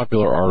most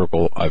popular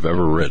article I've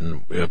ever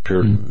written. It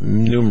appeared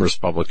in numerous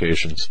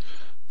publications,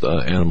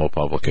 animal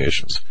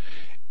publications.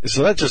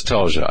 So that just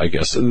tells you, I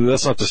guess.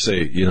 That's not to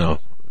say,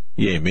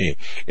 yay me.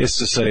 It's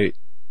to say,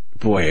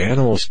 boy,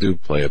 animals do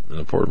play an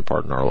important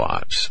part in our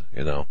lives,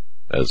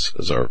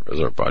 as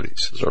our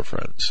buddies, as our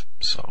friends.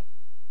 So,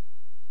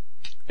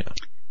 yeah.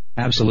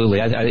 Absolutely.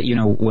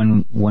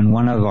 When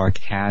one of our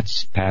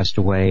cats passed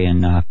away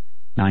in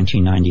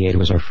 1998, it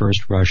was our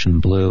first Russian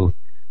blue.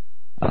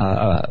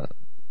 I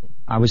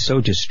was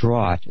so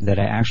distraught that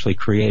I actually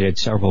created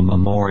several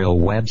memorial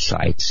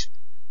websites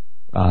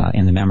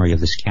in the memory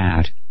of this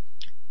cat,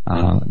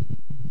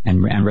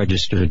 and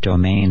registered a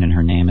domain in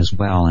her name as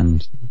well,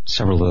 and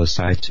several of those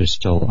sites are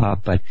still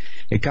up. But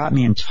it got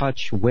me in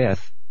touch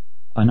with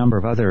a number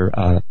of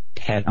other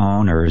pet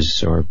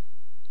owners, or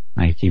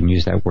I even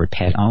use that word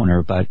pet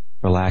owner, but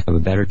for lack of a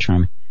better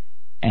term,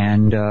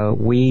 and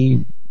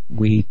we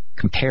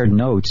compared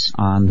notes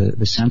on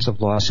the sense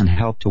of loss and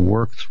helped to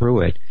work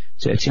through it.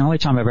 So it's the only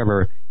time I've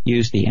ever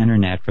used the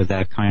internet for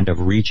that kind of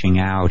reaching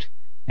out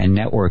and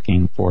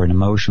networking for an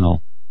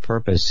emotional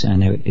purpose,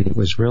 and it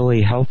was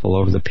really helpful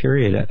over the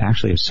period,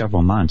 actually, of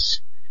several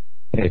months.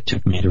 It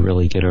took me to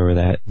really get over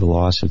the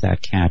loss of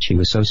that cat. She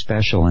was so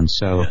special and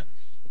so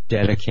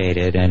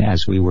dedicated, and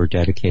as we were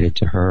dedicated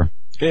to her.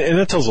 And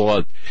that tells a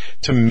lot,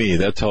 to me,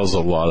 that tells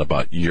a lot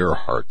about your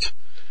heart.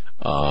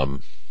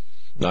 I'm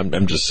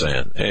just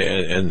saying.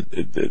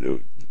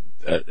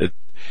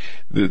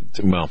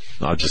 Well,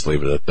 I'll just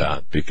leave it at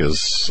that,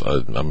 because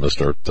I'm going to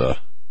start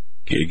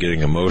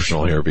getting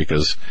emotional here,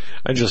 because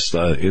I just,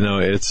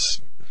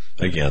 it's,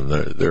 again,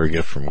 they're a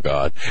gift from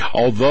God.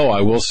 Although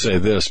I will say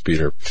this,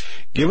 Peter,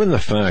 given the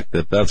fact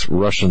that that's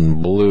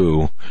Russian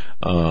blue,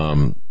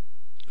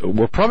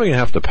 we're probably going to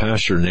have to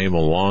pass your name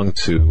along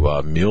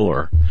to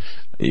Mueller.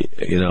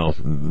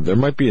 There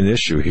might be an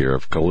issue here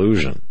of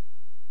collusion.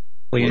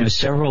 Well,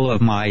 several of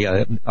my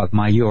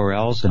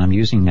URLs that I'm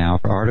using now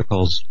for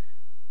articles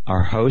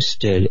are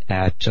hosted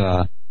at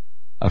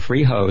a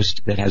free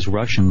host that has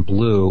Russian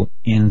blue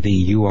in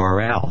the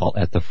URL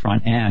at the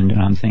front end,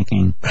 and I'm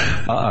thinking,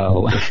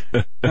 uh-oh,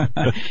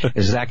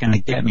 is that going to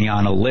get me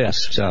on a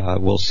list?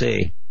 We'll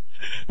see.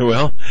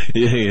 Well,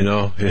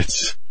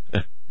 it's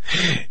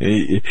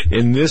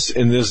in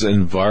this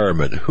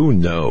environment, who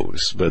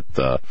knows? But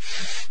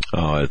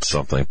it's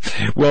something.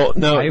 Well,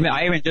 no,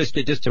 I even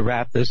just to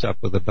wrap this up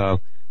with a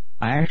bow,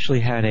 I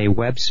actually had a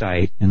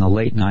website in the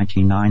late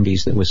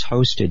 1990s that was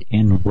hosted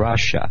in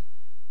Russia.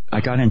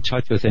 I got in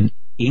touch with an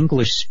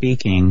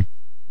English-speaking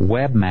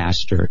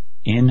webmaster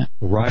in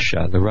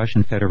Russia, the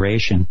Russian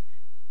Federation,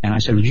 and I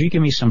said, would you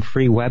give me some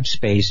free web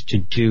space to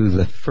do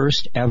the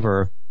first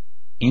ever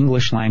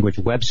English-language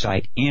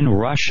website in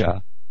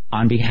Russia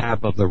on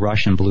behalf of the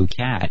Russian blue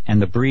cat?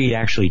 And the breed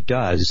actually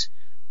does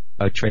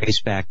trace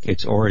back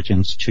its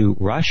origins to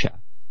Russia.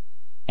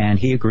 And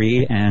he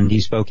agreed, and he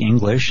spoke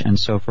English, and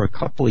so for a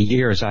couple of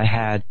years I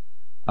had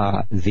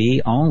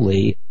the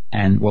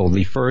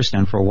first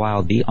and for a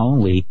while the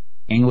only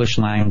English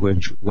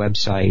language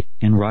website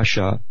in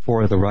Russia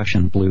for the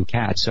Russian blue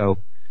cat. So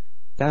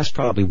that's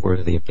probably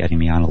worthy of getting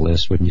me on a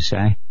list, wouldn't you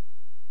say?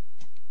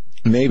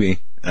 Maybe.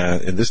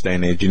 In this day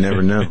and age, you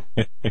never know.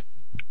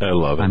 I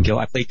love it.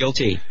 I plead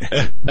guilty.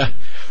 Well,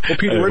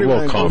 Peter, where do you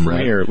want to go from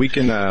here? We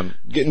can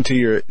get into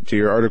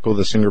your article,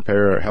 "The Single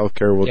Payer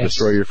Healthcare Will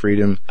Destroy Your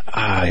Freedom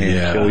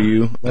and Kill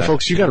You."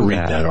 Folks, you got to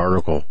read that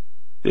article.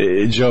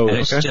 Joe, and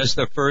it's just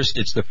the first.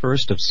 It's the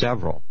first of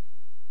several.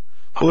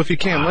 Well, if you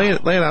can, lay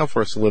it out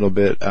for us a little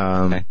bit.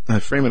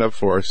 Frame it up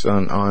for us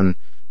on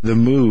the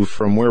move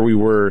from where we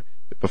were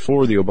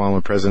before the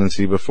Obama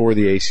presidency, before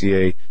the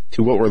ACA,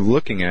 to what we're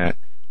looking at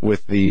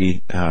with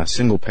the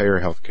single-payer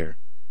health care.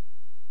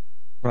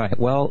 Right.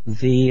 Well,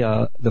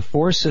 the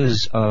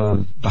forces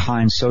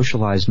behind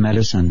socialized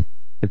medicine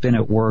have been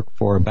at work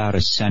for about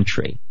a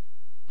century.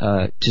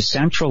 To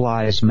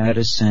centralize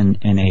medicine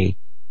in a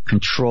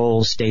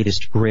control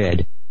statist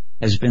grid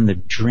has been the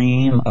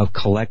dream of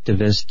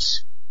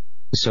collectivists,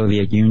 the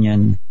Soviet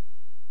Union,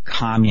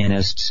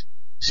 communists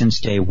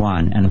since day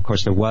one. And of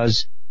course there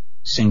was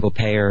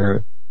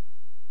single-payer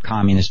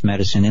communist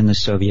medicine in the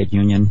Soviet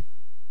Union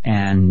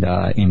and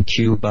in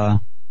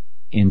Cuba,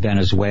 in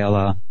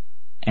Venezuela,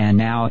 and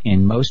now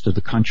in most of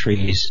the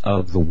countries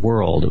of the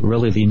world.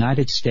 Really, the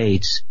United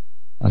States,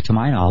 to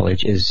my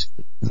knowledge, is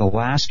the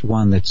last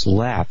one that's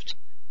left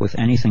with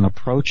anything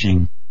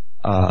approaching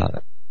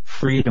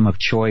freedom of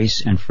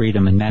choice and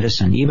freedom in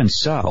medicine. Even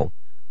so,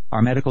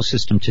 our medical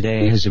system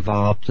today has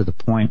evolved to the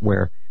point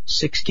where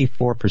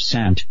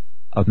 64%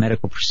 of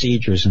medical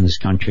procedures in this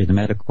country, the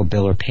medical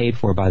bill, are paid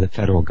for by the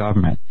federal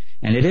government.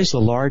 And it is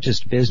the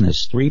largest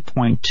business.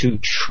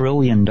 $3.2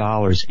 trillion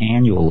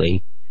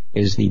annually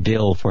is the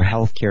bill for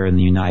health care in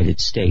the United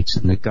States,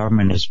 and the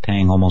government is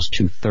paying almost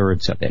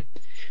 2/3 of it.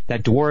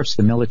 That dwarfs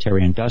the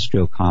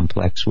military-industrial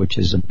complex, which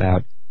is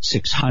about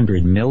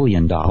 $600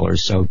 million.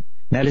 So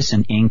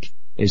Medicine, Inc.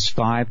 is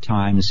 5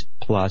 times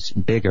plus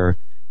bigger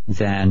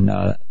than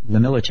the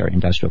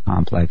military-industrial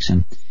complex.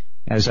 And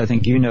as I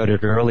think you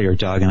noted earlier,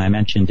 Doug, and I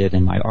mentioned it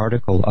in my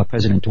article,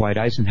 President Dwight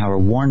Eisenhower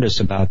warned us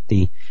about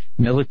the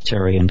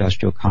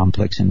military-industrial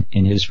complex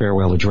in his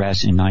farewell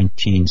address in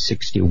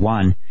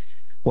 1961.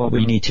 What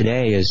we need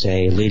today is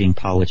a leading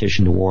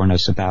politician to warn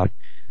us about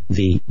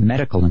the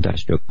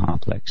medical-industrial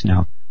complex.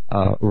 Now,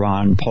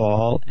 Ron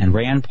Paul and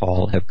Rand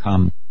Paul have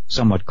come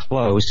somewhat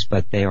close,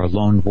 but they are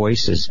lone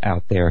voices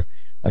out there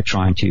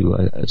trying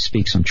to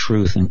speak some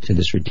truth into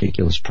this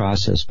ridiculous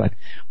process. But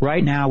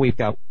right now we've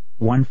got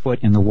one foot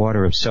in the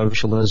water of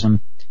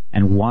socialism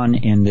and one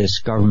in this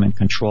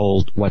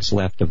government-controlled what's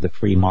left of the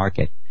free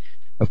market.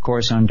 Of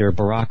course, under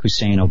Barack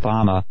Hussein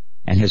Obama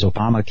and his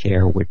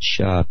Obamacare,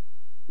 which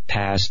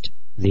passed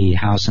the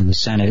House and the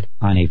Senate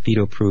on a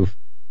veto-proof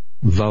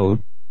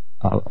vote,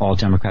 all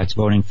Democrats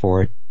voting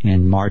for it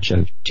in March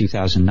of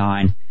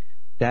 2009,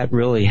 that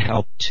really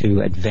helped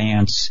to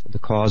advance the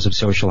cause of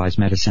socialized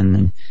medicine.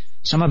 And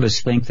some of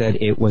us think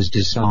that it was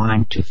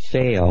designed to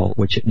fail,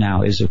 which it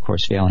now is, of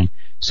course, failing,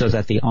 so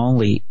that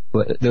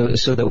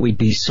so that we'd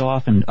be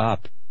softened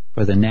up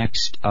for the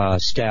next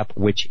step,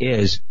 which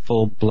is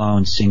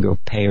full-blown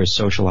single-payer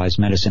socialized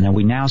medicine. And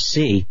we now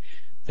see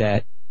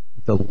that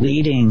the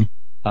leading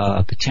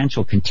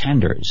potential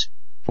contenders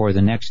for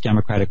the next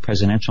Democratic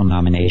presidential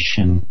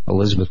nomination,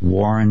 Elizabeth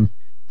Warren,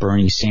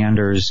 Bernie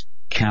Sanders,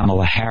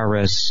 Kamala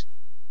Harris,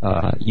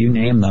 you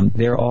name them,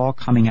 they're all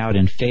coming out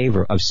in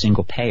favor of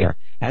single payer,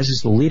 as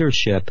is the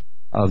leadership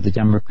of the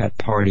Democrat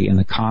Party in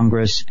the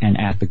Congress and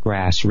at the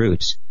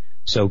grassroots.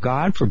 So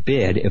God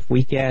forbid if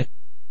we get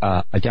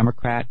a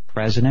Democrat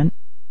president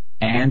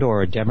and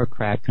or a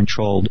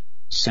Democrat-controlled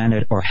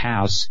Senate or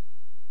House,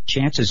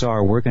 chances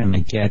are we're going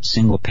to get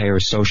single-payer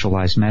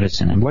socialized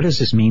medicine. And what does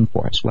this mean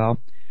for us? Well,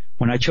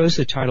 when I chose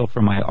the title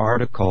for my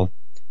article,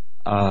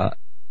 I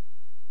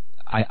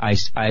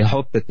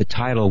hope that the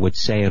title would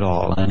say it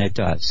all, and it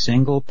does.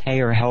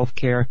 Single-payer health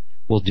care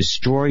will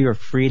destroy your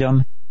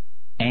freedom,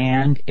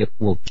 and it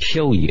will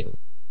kill you.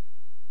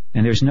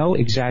 And there's no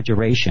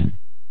exaggeration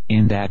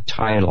in that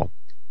title.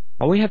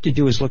 All we have to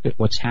do is look at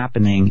what's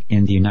happening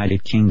in the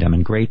United Kingdom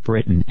and Great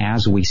Britain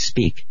as we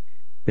speak.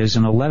 There's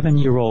an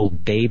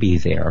 11-year-old baby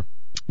there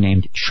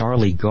named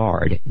Charlie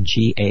Gard,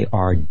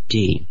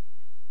 G-A-R-D.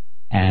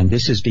 And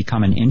this has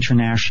become an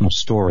international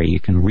story. You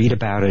can read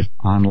about it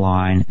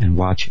online and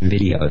watch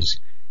videos.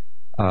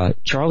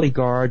 Charlie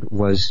Gard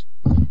was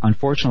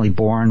unfortunately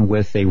born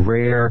with a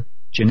rare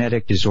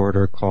genetic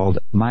disorder called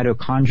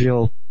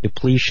mitochondrial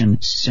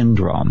depletion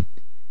syndrome.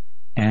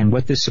 And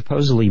what this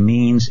supposedly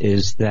means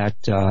is that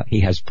he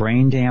has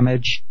brain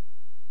damage,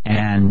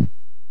 and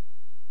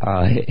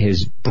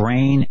his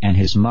brain and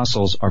his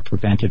muscles are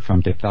prevented from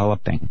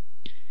developing.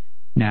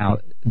 Now,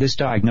 this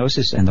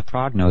diagnosis and the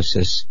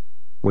prognosis,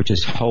 which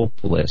is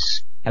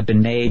hopeless, have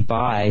been made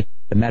by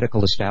the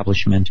medical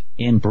establishment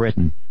in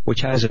Britain,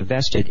 which has a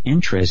vested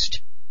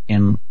interest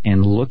in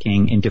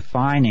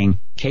defining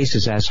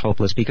cases as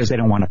hopeless because they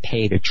don't want to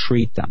pay to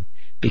treat them.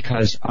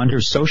 Because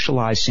under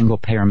socialized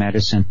single-payer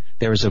medicine,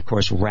 there is, of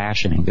course,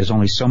 rationing. There's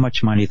only so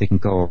much money that can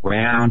go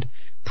around.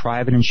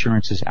 Private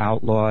insurance is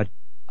outlawed.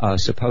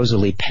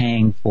 Supposedly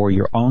paying for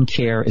your own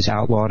care is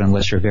outlawed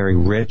unless you're very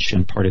rich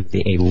and part of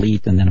the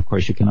elite, and then, of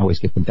course, you can always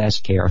get the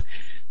best care.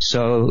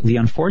 So the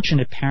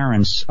unfortunate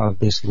parents of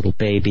this little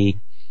baby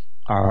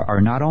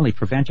are not only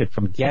prevented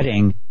from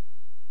getting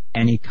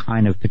any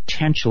kind of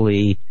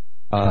potentially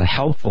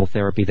helpful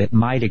therapy that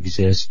might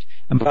exist.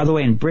 And by the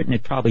way, in Britain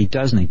it probably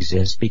doesn't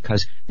exist,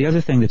 because the other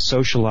thing that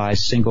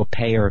socialized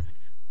single-payer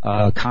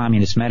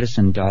communist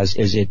medicine does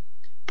is it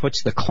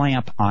puts the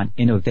clamp on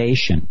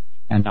innovation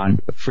and on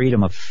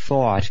freedom of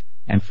thought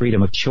and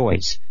freedom of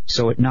choice.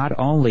 So it not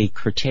only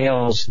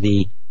curtails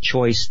the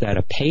choice that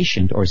a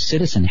patient or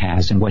citizen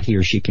has and what he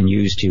or she can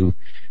use to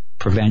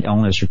prevent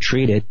illness or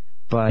treat it,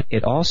 but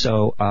it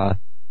also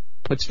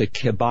puts the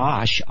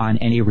kibosh on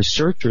any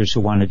researchers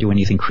who want to do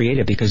anything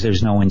creative, because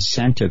there's no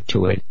incentive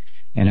to it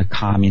in a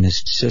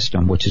communist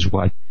system, which is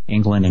what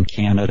England and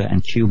Canada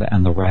and Cuba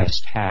and the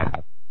rest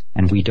have,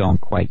 and we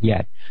don't quite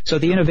yet. So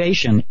the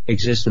innovation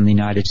exists in the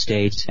United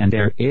States, and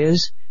there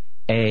is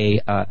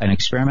an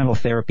experimental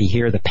therapy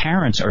here. The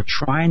parents are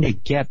trying to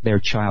get their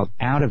child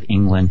out of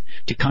England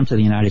to come to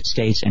the United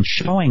States, and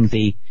showing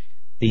the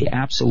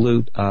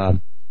absolute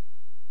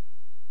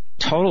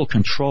total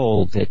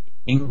control that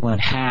England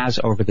has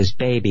over this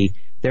baby.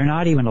 They're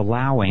not even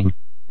allowing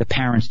the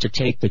parents to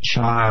take the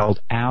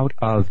child out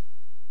of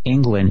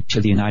England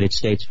to the United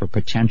States for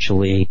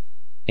potentially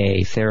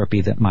a therapy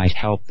that might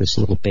help this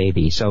little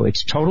baby. So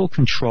it's total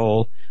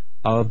control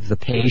of the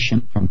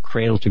patient from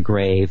cradle to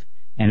grave.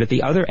 And at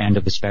the other end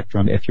of the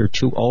spectrum, if you're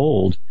too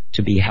old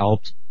to be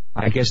helped,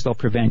 I guess they'll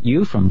prevent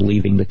you from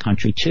leaving the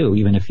country too,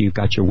 even if you've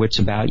got your wits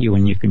about you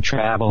and you can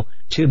travel.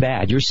 Too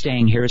bad. You're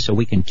staying here so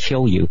we can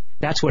kill you.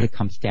 That's what it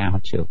comes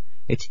down to.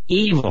 It's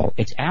evil.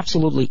 It's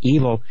absolutely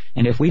evil.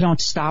 And if we don't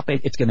stop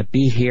it, it's going to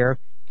be here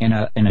in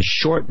a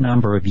short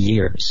number of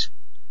years.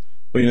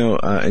 Well,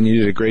 and you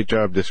did a great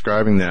job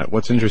describing that.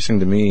 What's interesting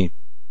to me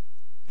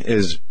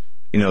is,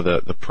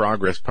 the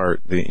progress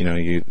part.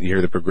 You hear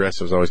the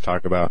progressives always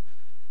talk about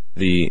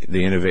the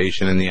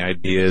innovation and the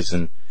ideas,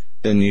 and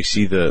then you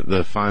see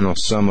the final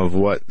sum of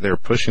what they're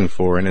pushing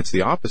for, and it's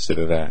the opposite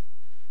of that.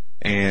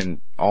 And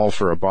all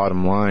for a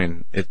bottom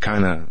line. It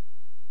kind of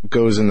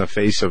goes in the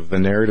face of the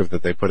narrative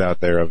that they put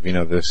out there of,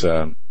 this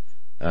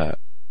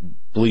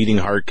bleeding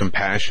heart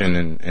compassion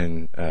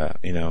and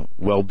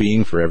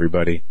well-being for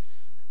everybody.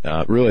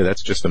 Really,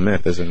 that's just a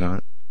myth, is it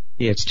not?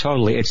 Yeah,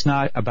 it's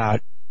not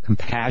about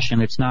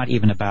compassion. It's not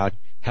even about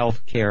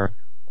health care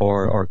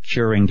or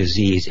curing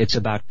disease. It's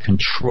about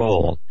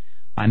control.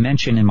 I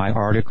mentioned in my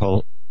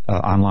article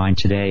online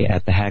today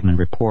at the Hagmann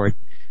Report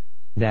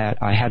that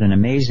I had an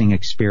amazing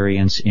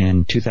experience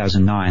in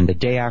 2009. The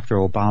day after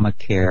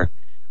Obamacare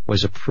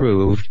was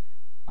approved,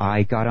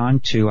 I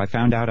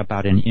found out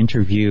about an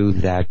interview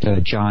that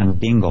John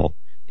Dingell,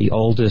 the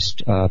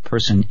oldest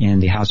person in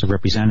the House of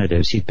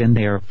Representatives, he'd been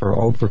there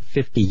for over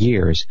 50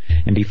 years,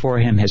 and before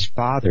him his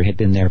father had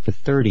been there for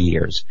 30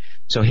 years.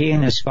 So he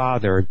and his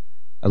father,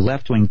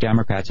 left-wing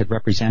Democrats, had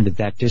represented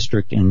that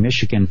district in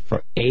Michigan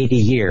for 80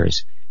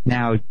 years.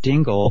 Now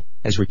Dingell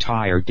has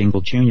retired,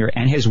 Dingell Jr.,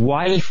 and his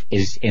wife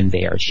is in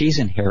there. She's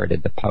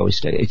inherited the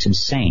post. It's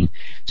insane.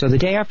 So the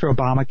day after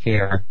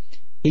Obamacare,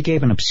 he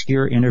gave an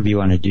obscure interview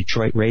on a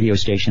Detroit radio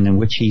station in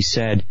which he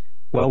said,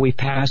 well, we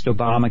passed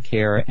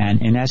Obamacare,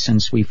 and in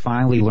essence, we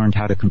finally learned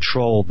how to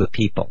control the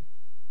people.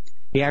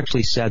 He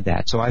actually said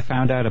that. So I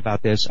found out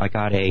about this. I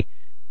got a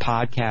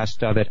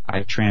podcast of it.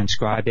 I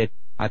transcribed it.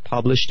 I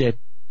published it,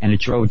 and it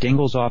drove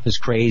Dingell's office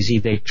crazy.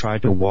 They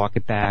tried to walk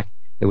it back.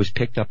 It was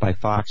picked up by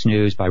Fox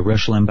News, by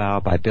Rush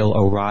Limbaugh, by Bill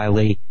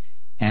O'Reilly,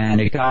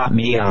 and it got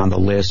me on the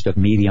list of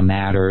Media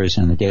Matters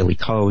and the Daily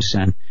Kos.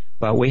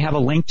 But we have a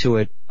link to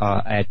it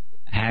at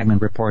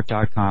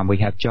HagmannReport.com. We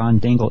have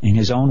John Dingell, in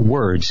his own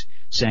words,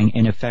 saying,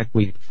 in effect,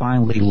 we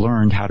finally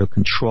learned how to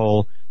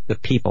control the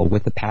people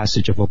with the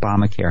passage of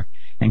Obamacare.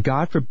 And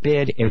God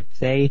forbid if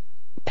they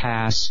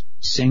pass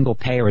single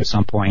payer at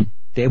some point,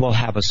 they will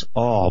have us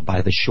all by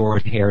the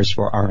short hairs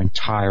for our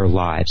entire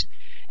lives.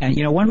 And,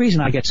 one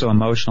reason I get so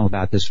emotional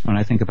about this when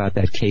I think about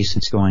that case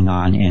that's going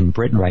on in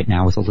Britain right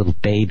now with a little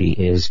baby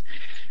is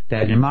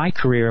that in my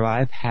career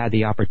I've had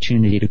the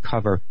opportunity to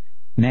cover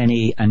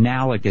many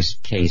analogous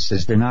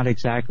cases. They're not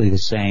exactly the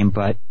same,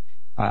 but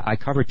I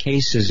cover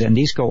cases, and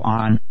these go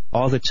on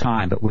all the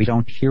time, but we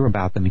don't hear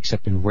about them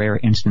except in rare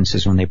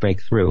instances when they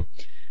break through.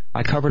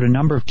 I covered a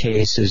number of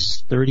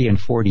cases 30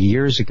 and 40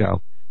 years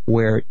ago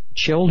where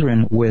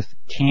children with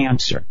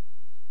cancer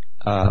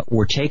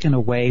were taken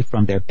away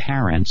from their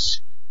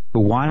parents who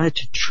wanted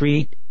to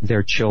treat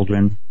their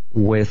children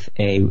with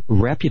a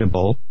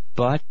reputable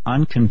but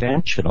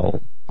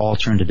unconventional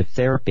alternative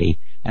therapy,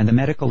 and the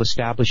medical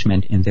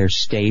establishment in their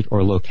state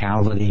or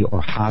locality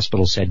or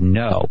hospital said,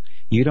 no,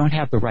 you don't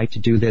have the right to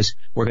do this.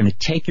 We're going to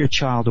take your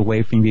child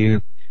away from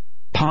you,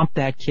 pump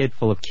that kid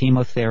full of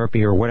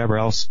chemotherapy or whatever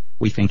else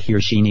we think he or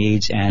she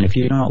needs, and if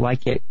you don't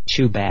like it,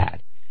 too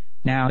bad.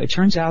 Now, it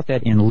turns out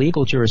that in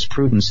legal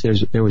jurisprudence,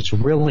 there was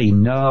really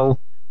no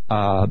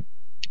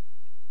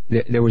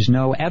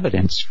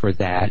evidence for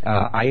that.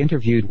 I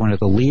interviewed one of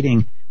the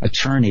leading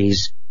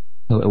attorneys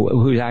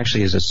who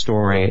actually is a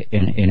story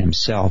in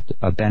himself,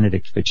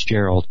 Benedict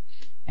Fitzgerald,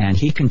 and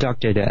he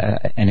conducted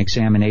an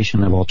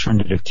examination of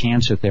alternative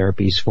cancer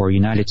therapies for a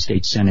United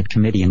States Senate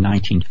committee in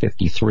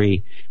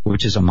 1953,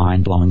 which is a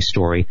mind-blowing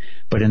story.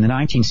 But in the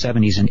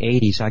 1970s and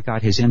 80s, I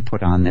got his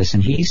input on this,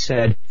 and he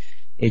said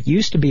it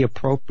used to be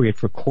appropriate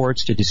for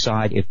courts to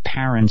decide if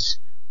parents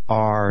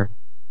are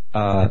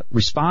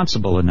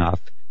responsible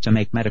enough to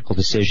make medical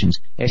decisions.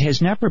 It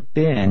has never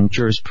been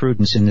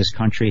jurisprudence in this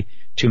country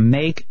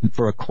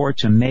for a court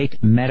to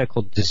make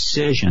medical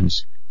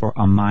decisions for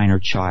a minor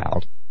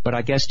child. But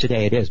I guess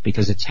today it is,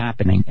 because it's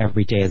happening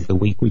every day of the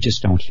week. We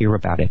just don't hear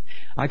about it.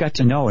 I got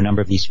to know a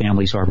number of these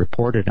families are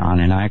reported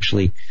on, and I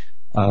actually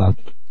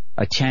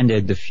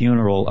attended the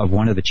funeral of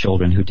one of the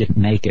children who didn't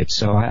make it.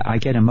 So I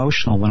get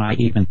emotional when I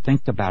even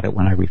think about it,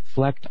 when I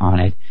reflect on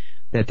it,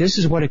 that this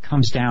is what it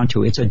comes down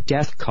to. It's a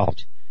death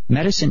cult.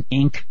 Medicine,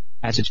 Inc.,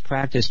 as it's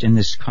practiced in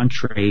this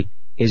country,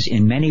 is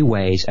in many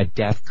ways a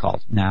death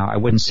cult. Now, I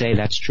wouldn't say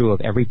that's true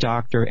of every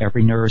doctor,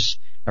 every nurse,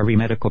 every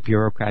medical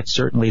bureaucrat.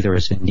 Certainly there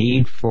is a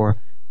need for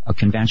a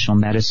conventional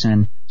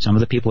medicine. Some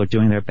of the people are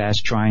doing their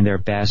best, trying their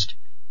best.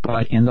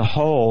 But in the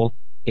whole,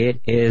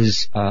 it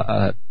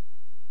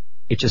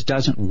just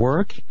doesn't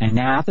work. And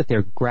now that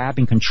they're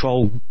grabbing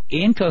control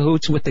in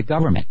cahoots with the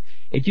government,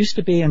 it used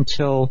to be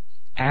until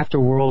after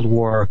World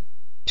War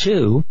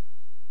II,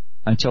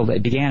 until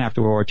it began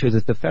after World War II,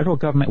 that the federal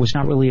government was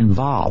not really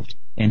involved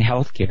in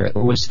healthcare. It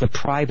was the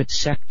private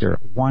sector,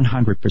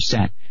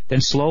 100%.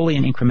 Then slowly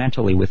and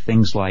incrementally with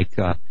things like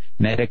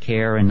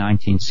Medicare in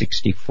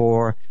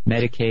 1964,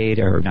 Medicaid,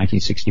 or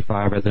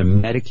 1965 rather,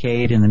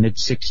 Medicaid in the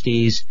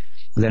mid-60s,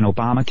 then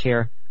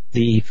Obamacare,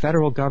 the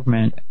federal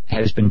government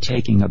has been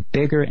taking a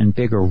bigger and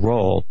bigger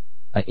role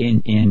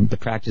in the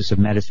practice of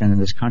medicine in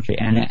this country.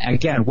 And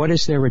again, what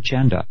is their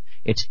agenda?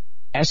 It's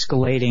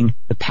escalating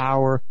the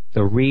power,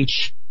 the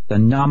reach, the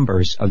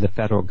numbers of the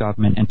federal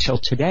government. Until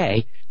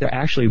today, there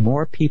are actually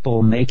more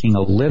people making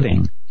a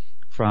living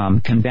from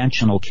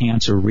conventional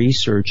cancer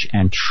research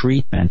and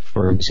treatment,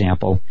 for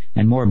example,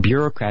 and more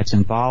bureaucrats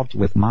involved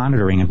with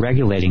monitoring and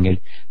regulating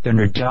it than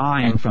are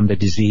dying from the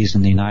disease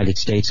in the United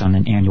States on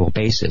an annual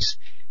basis.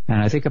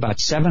 And I think about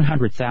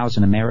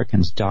 700,000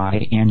 Americans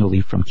die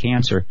annually from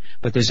cancer,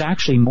 but there's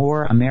actually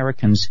more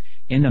Americans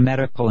in the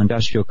medical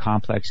industrial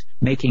complex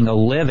making a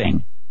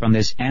living from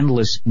this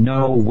endless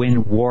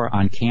no-win war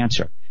on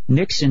cancer.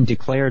 Nixon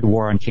declared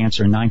war on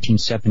cancer in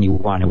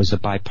 1971. It was a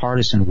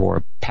bipartisan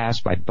war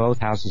passed by both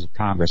houses of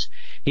Congress.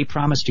 He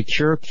promised to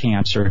cure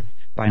cancer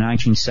by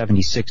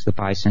 1976, the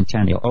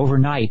bicentennial.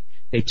 Overnight,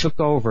 they took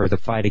over the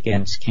fight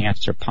against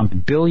cancer,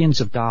 pumped billions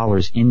of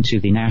dollars into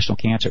the National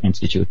Cancer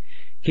Institute.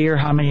 Here,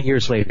 how many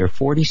years later?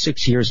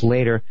 46 years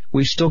later,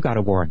 we've still got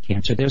a war on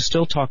cancer. They're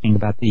still talking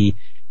about the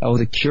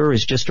cure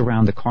is just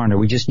around the corner.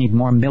 We just need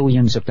more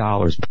billions of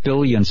dollars,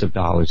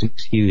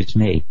 excuse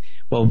me.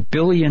 Well,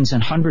 billions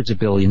and hundreds of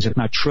billions, if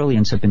not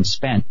trillions, have been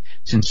spent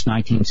since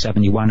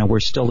 1971, and we're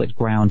still at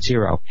ground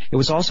zero. It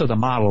was also the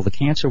model. The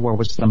cancer war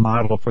was the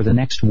model for the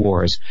next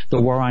wars,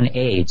 the war on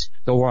AIDS,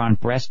 the war on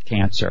breast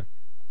cancer,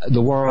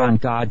 the war on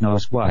God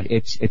knows what.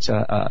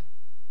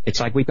 It's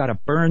like we've got to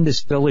burn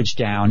this village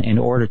down in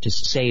order to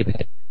save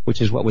it, which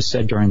is what was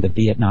said during the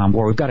Vietnam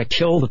War. We've got to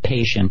kill the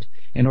patient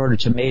in order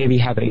to maybe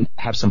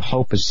have some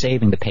hope of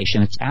saving the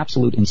patient. It's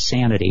absolute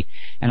insanity.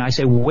 And I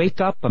say, wake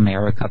up,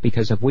 America,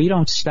 because if we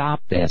don't stop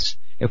this,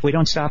 if we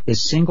don't stop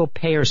this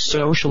single-payer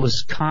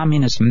socialist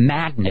communist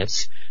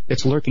madness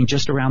that's lurking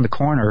just around the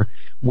corner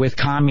with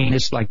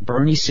communists like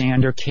Bernie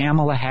Sanders,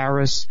 Kamala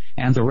Harris,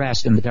 and the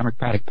rest in the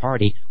Democratic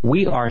Party,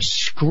 we are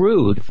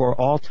screwed for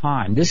all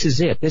time. This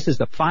is it. This is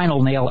the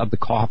final nail of the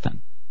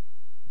coffin.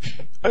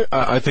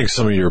 I think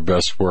some of your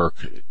best work,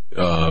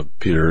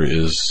 Peter,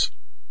 is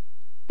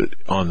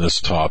on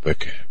this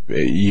topic.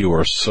 You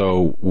are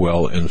so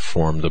well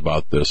informed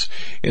about this.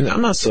 And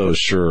I'm not so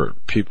sure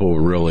people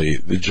really,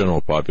 the general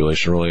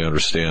population, really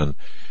understand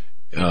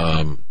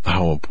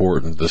how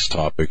important this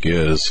topic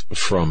is,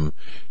 from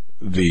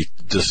the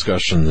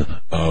discussion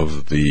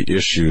of the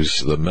issues,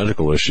 the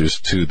medical issues,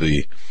 to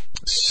the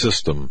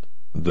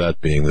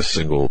that being the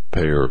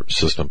single-payer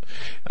system.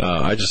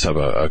 I just have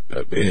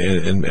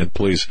and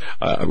please,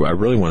 I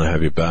really want to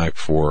have you back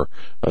for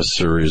a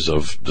series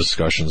of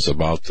discussions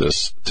about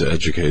this to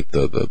educate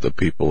the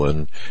people,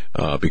 and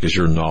because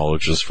your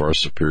knowledge is far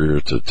superior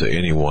to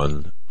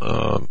anyone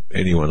of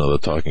the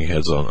talking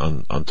heads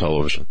on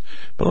television.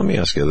 But let me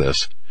ask you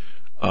this: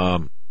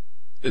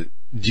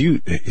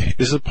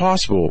 is it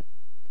possible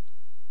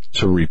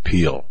to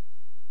repeal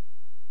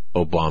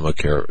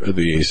Obamacare,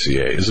 the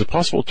ACA? Is it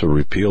possible to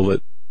repeal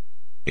it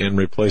and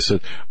replace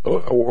it,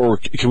 or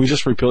can we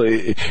just repeal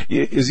it?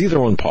 Is either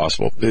one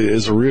possible?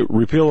 Is a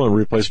repeal and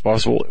replace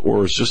possible,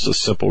 or is just a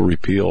simple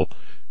repeal,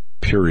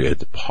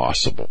 period,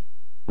 possible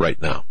right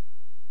now?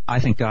 I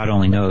think God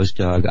only knows,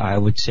 Doug. I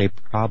would say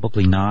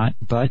probably not,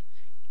 but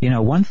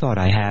one thought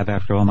I have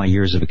after all my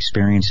years of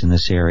experience in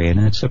this area, and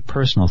it's a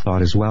personal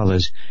thought as well,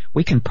 is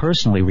we can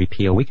personally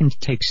repeal. We can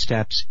take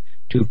steps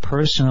to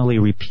personally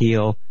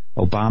repeal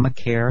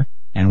Obamacare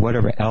and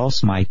whatever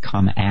else might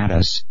come at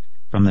us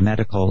from the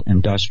medical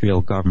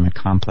industrial government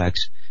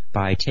complex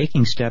by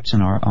taking steps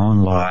in our own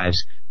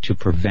lives to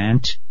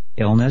prevent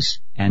illness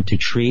and to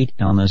treat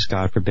illness,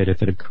 God forbid,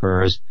 if it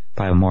occurs,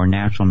 by a more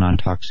natural,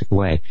 non-toxic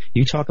way.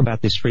 You talk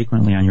about this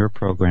frequently on your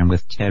program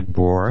with Ted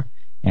Rohr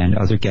and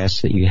other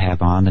guests that you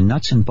have on, the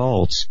nuts and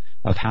bolts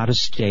of how to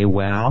stay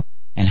well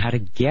and how to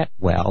get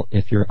well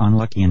if you're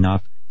unlucky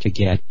enough to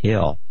get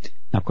ill.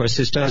 Now, of course,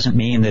 this doesn't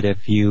mean that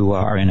if you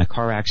are in a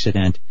car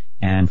accident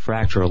and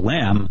fracture a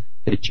limb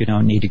that you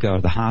don't need to go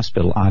to the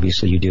hospital.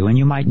 Obviously you do, and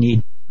you might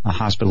need a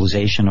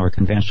hospitalization or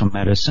conventional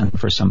medicine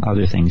for some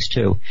other things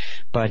too.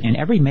 But in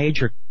every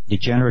major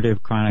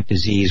degenerative chronic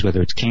disease,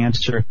 whether it's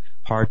cancer,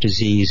 heart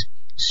disease,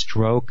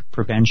 stroke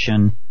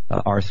prevention,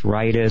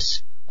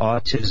 arthritis,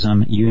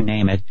 autism, you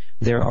name it,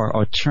 there are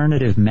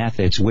alternative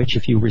methods which,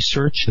 if you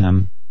research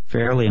them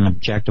fairly and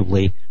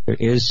objectively, there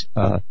is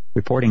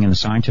reporting in the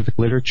scientific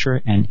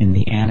literature and in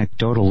the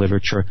anecdotal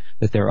literature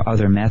that there are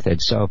other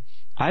methods. So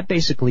I've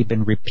basically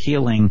been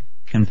repealing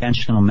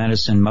conventional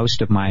medicine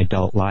most of my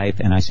adult life,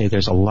 and I say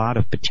there's a lot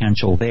of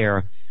potential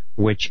there,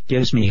 which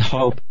gives me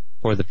hope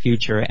for the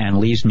future and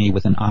leaves me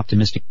with an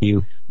optimistic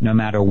view no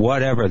matter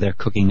whatever they're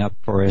cooking up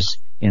for us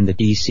in the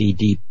D.C.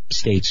 deep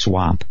state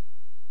swamp.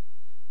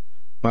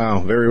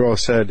 Wow, very well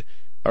said.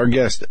 Our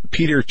guest,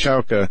 Peter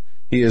Chowka,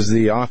 he is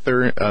the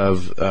author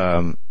of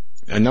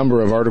a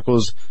number of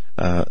articles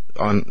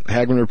on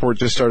Hagmann Report,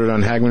 just started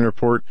on Hagmann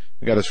Report.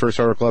 He got his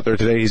first article out there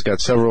today. He's got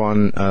several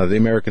on The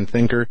American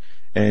Thinker,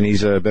 and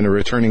he's been a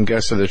returning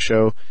guest of the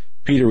show.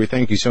 Peter, we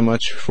thank you so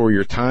much for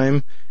your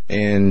time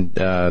and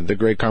the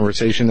great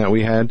conversation that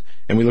we had,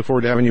 and we look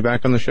forward to having you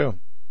back on the show.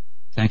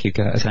 Thank you,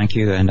 guys. Thank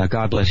you, and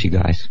God bless you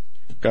guys.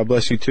 God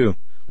bless you, too.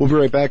 We'll be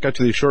right back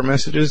after these short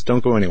messages.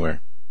 Don't go anywhere.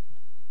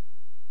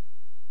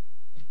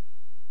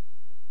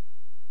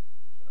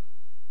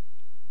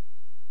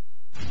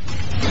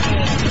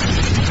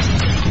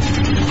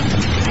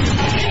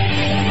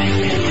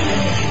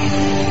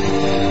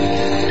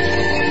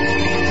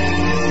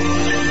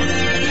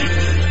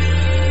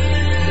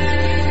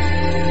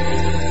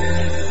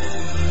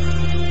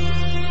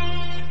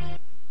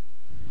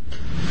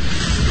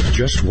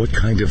 Just what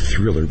kind of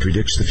thriller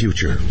predicts the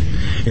future?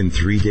 In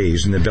 3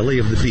 days in the belly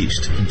of the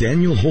beast,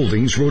 Daniel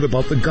Holdings wrote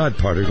about the God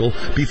particle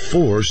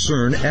before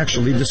CERN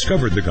actually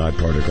discovered the God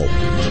particle.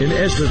 In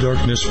As the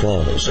Darkness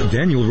Falls,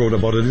 Daniel wrote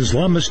about an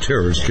Islamist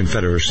terrorist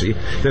confederacy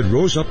that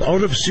rose up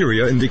out of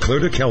Syria and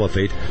declared a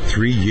caliphate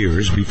 3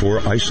 years before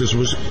ISIS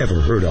was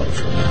ever heard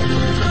of.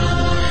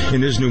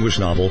 In his newest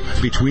novel,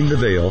 Between the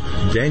Veil,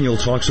 Daniel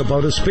talks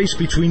about a space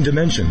between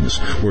dimensions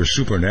where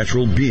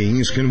supernatural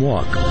beings can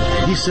walk.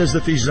 He says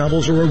that these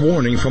novels are a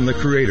warning from the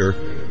Creator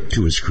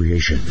to his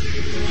creation.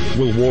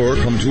 Will war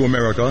come to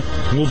America?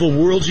 Will the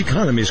world's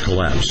economies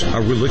collapse?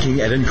 Are we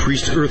looking at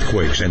increased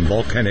earthquakes and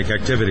volcanic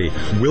activity?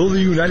 Will the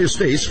United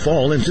States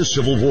fall into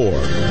civil war?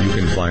 You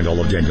can find all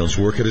of Daniel's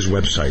work at his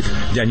website,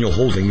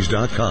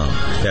 DanielHoldings.com.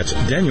 That's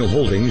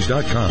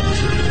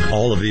DanielHoldings.com.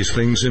 All of these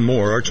things and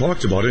more are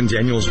talked about in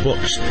Daniel's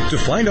books. To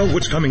find out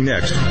what's coming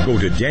next, go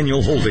to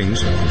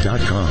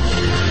DanielHoldings.com.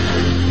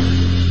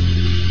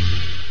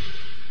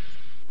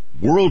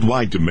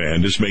 Worldwide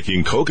demand is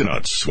making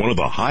coconuts one of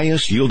the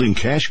highest yielding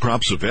cash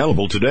crops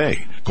available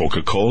today.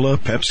 Coca-Cola,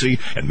 Pepsi,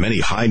 and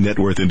many high net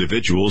worth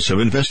individuals have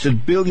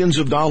invested billions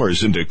of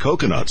dollars into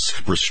coconuts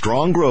for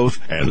strong growth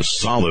and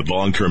solid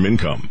long-term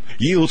income.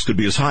 Yields could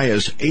be as high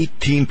as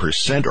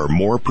 18% or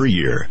more per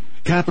year.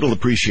 Capital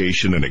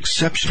appreciation and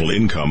exceptional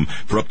income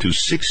for up to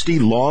 60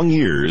 long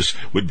years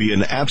would be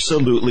an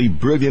absolutely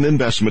brilliant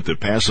investment to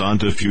pass on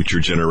to future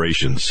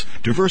generations.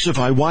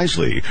 Diversify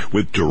wisely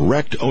with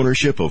direct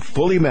ownership of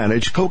fully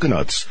managed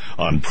coconuts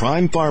on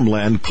prime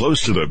farmland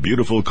close to the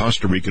beautiful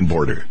Costa Rican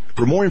border.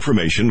 For more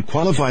information,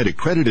 qualified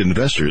accredited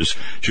investors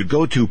should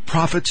go to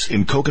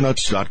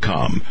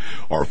profitsincoconuts.com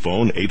or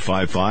phone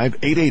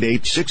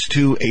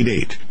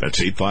 855-888-6288.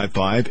 That's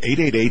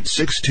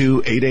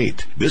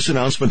 855-888-6288. This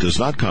announcement does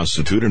not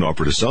constitute an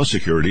offer to sell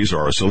securities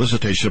or a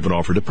solicitation of an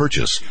offer to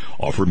purchase.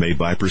 Offer made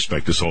by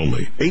prospectus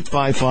only.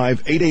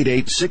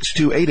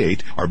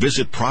 855-888-6288 or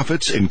visit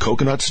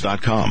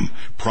profitsincoconuts.com.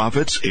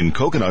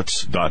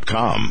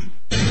 profitsincoconuts.com.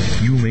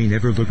 You may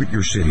never look at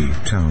your city,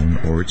 town,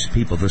 or its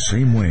people the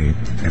same way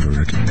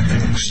ever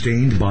again.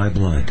 Stained by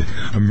Blood,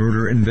 a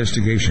murder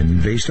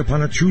investigation based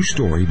upon a true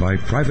story by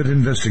private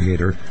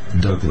investigator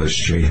Douglas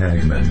J.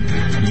 Hagmann.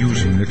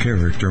 Using the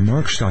character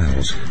Mark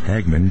Stiles,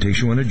 Hagmann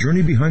takes you on a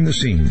journey behind the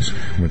scenes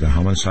where the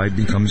homicide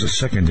becomes a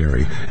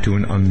secondary to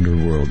an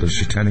underworld of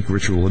satanic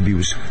ritual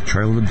abuse,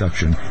 child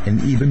abduction,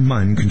 and even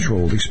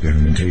mind-controlled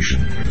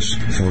experimentation.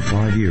 For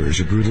 5 years,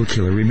 a brutal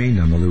killer remained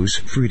on the loose,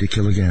 free to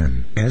kill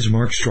again. As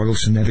Mark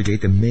struggles to navigate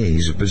the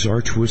maze of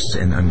bizarre twists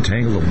and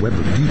untangle a web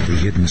of deeply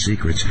hidden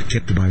secrets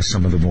kept by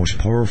some of the most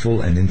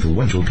powerful and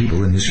influential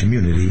people in his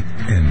community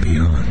and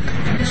beyond.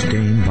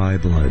 Stained by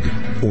Blood.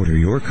 Order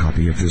your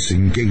copy of this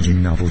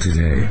engaging novel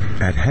today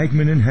at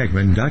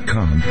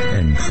HagmannandHagmann.com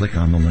and click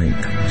on the link.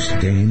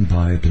 Stained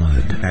by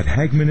Blood at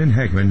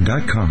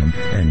HagmannandHagmann.com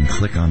and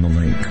click on the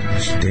link.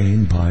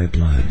 Stained by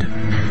Blood.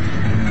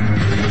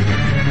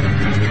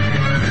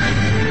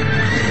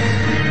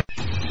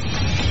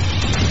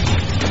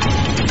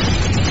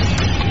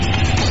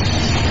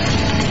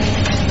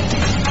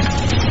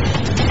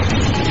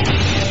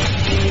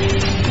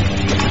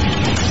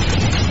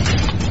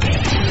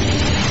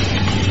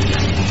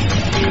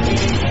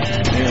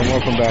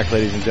 Welcome back,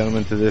 ladies and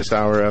gentlemen, to this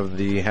hour of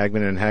the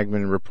Hagmann and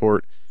Hagmann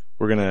Report,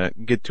 We're going to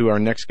get to our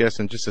next guest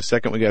in just a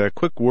second. We got a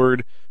quick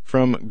word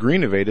from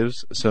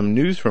Greenovatives, some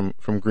news from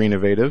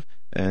Greenovative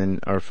and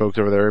our folks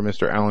over there,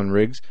 Mr. Alan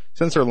Riggs.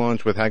 Since our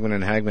launch with Hagmann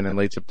and Hagmann in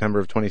late September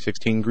of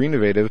 2016,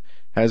 Greenovative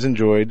has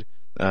enjoyed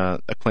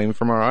acclaim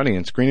from our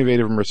audience.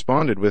 Greenovative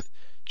responded with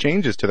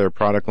changes to their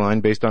product line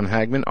based on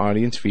Hagmann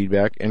audience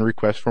feedback and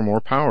requests for more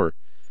power.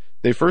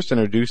 They first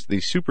introduced the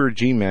Super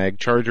G-Mag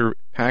charger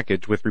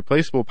package with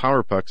replaceable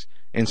power pucks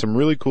and some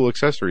really cool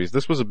accessories.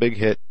 This was a big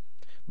hit,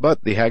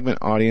 but the Hagmann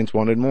audience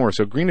wanted more,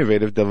 so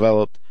Greenovative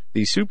developed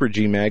the Super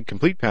G-Mag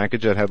complete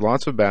package that had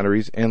lots of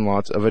batteries and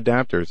lots of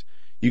adapters.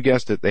 You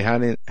guessed it, the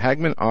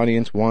Hagmann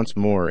audience wants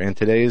more, and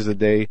today is the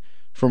day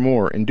for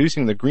more,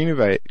 inducing the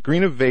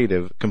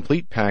Greenovative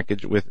complete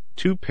package with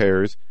 2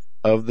 pairs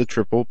of the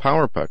triple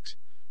power pucks.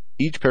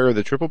 Each pair of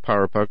the triple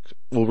power pucks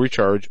will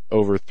recharge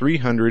over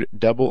 300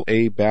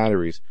 AA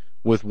batteries.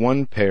 With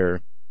 1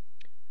 pair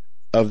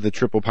of the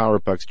triple power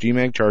pucks,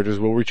 G-Mag chargers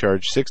will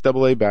recharge 6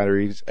 AA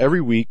batteries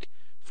every week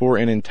for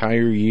an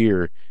entire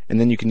year, and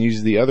then you can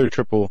use the other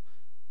triple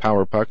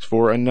power pucks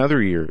for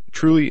another year.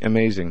 Truly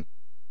amazing.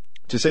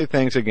 To say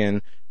thanks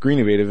again,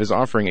 Greenovative is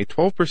offering a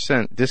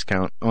 12%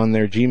 discount on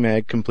their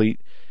G-Mag complete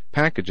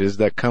packages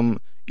that come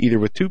either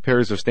with 2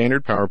 pairs of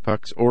standard power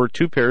pucks or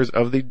 2 pairs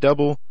of the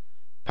double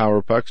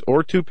power pucks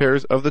or 2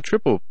 pairs of the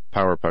triple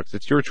power pucks.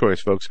 It's your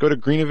choice, folks. Go to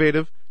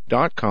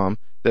greenovative.com,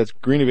 that's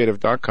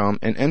greenovative.com,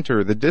 and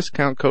enter the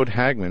discount code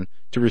Hagmann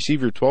to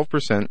receive your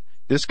 12%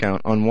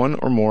 discount on 1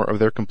 or more of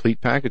their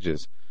complete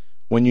packages.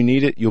 When you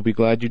need it, you'll be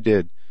glad you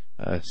did.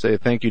 Say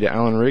thank you to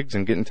Alan Riggs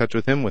and get in touch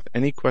with him with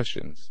any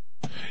questions.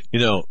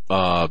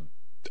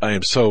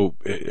 I'm so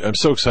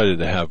excited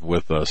to have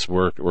with us.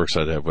 We're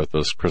excited to have with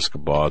us Chris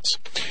Gaubatz.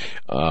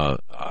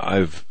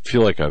 I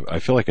feel like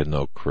I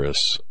know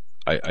Chris.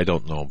 I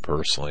don't know him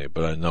personally,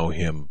 but I know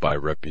him by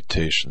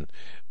reputation,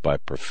 by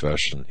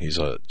profession. He's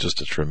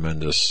just a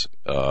tremendous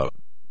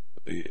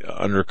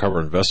undercover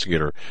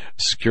investigator,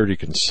 security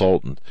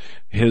consultant.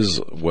 His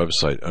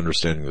website,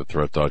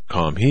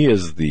 understandingthethreat.com. He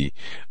is the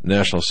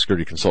National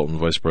Security Consultant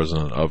Vice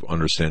President of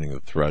Understanding the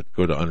Threat.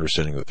 Go to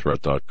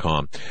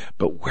understandingthethreat.com.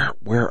 But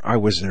where I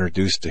was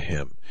introduced to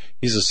him,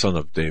 he's the son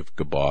of Dave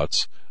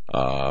Gaubatz,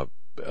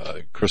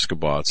 Chris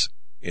Gaubatz,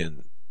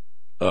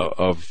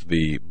 of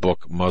the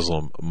book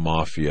Muslim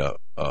Mafia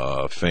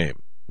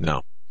fame.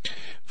 Now,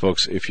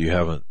 folks, if you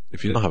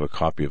don't have a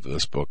copy of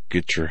this book,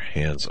 get your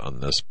hands on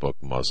this book,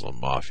 Muslim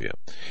Mafia.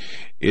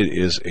 It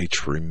is a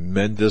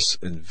tremendous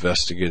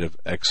investigative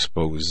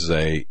expose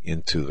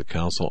into the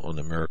Council on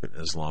American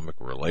Islamic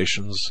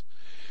Relations.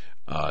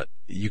 I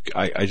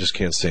just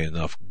can't say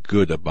enough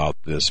good about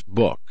this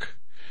book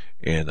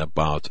and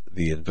about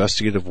the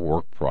investigative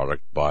work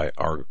product by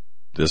our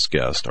next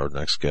guest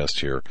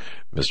here,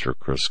 Mr.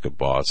 Chris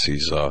Gaubatz.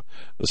 He's the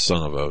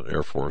son of an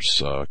Air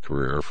Force,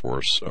 career Air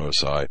Force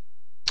OSI,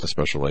 a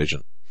special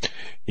agent.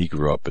 He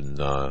grew up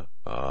in as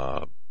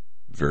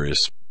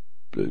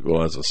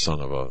a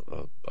son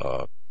of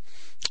a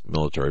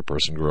military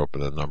person, grew up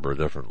in a number of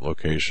different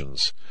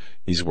locations.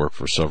 He's worked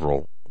for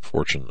several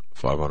Fortune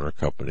 500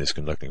 companies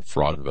conducting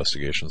fraud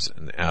investigations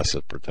and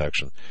asset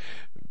protection,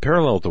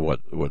 parallel to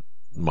what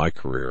my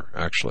career,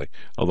 actually,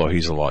 although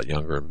he's a lot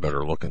younger and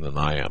better looking than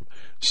I am.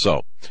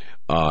 So,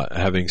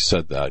 having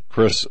said that,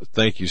 Chris,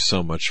 thank you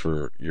so much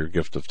for your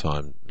gift of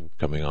time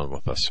coming on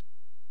with us.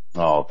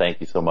 Oh, thank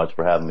you so much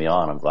for having me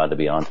on. I'm glad to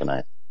be on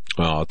tonight.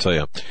 Well, I'll tell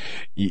you,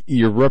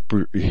 your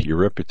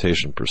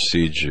reputation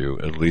precedes you,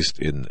 at least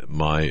in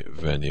my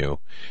venue,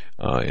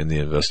 in the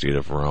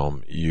investigative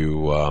realm.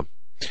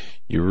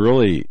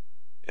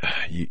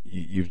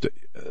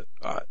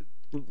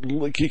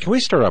 Can we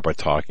start out by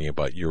talking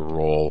about your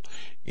role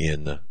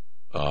in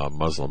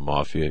Muslim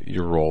Mafia,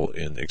 your role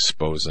in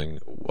exposing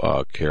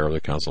CAIR, the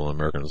Council on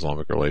American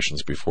Islamic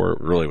Relations, before it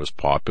really was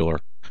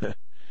popular?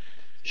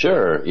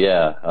 Sure,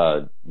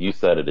 yeah. You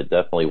said it. It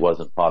definitely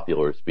wasn't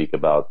popular to speak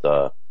about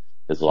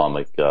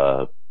Islamic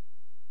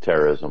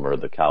terrorism or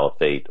the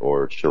Caliphate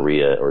or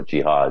Sharia or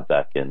Jihad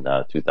back in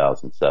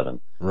 2007.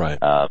 Right.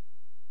 But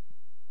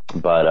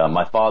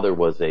my father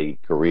was a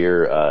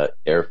career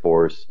Air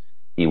Force.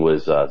 He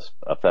was a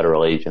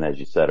federal agent, as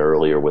you said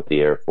earlier, with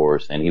the Air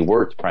Force, and he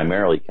worked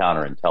primarily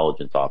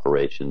counterintelligence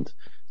operations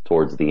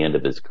towards the end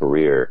of his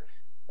career.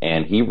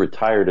 And he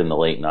retired in the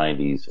late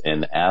 90s,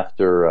 and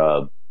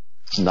after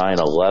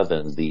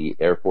 9/11, the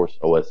Air Force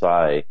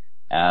OSI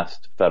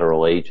asked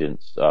federal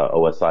agents,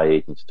 OSI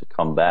agents, to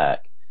come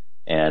back,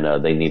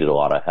 and they needed a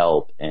lot of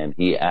help. And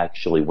he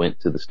actually went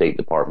to the State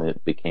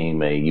Department,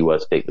 became a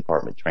U.S. State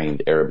Department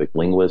trained Arabic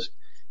linguist,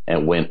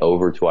 and went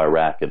over to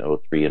Iraq in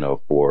 2003 and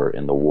 2004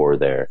 in the war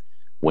there.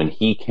 When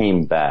he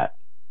came back,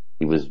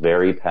 he was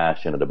very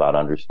passionate about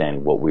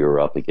understanding what we were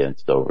up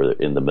against over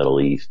in the Middle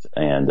East.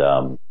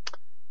 And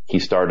he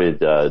started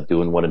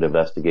doing what an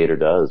investigator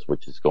does,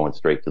 which is going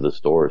straight to the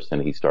source.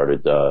 And he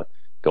started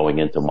going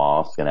into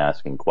mosques and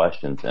asking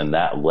questions. And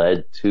that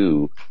led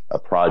to a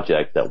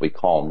project that we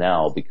call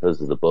now,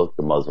 because of the book,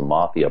 the Muslim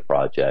Mafia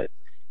Project.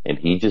 And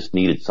he just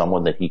needed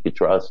someone that he could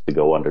trust to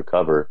go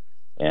undercover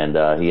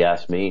And he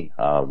asked me,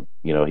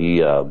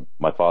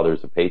 my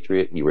father's a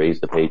patriot. He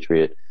raised a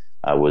patriot.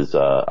 I'm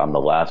the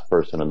last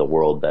person in the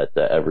world that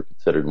ever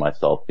considered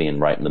myself being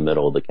right in the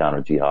middle of the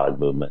counter-jihad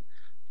movement.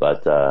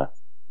 But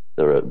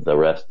the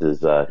rest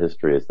is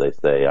history, as they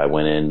say. I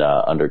went in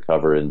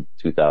undercover in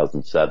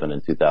 2007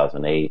 and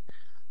 2008,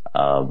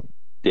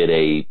 did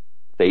a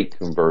fake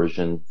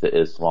conversion to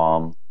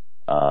Islam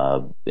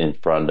in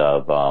front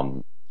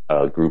of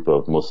a group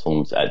of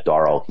Muslims at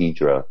Dar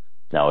al-Hijra.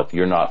 Now, if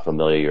you're not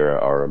familiar,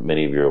 or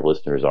many of your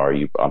listeners are,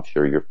 I'm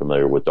sure you're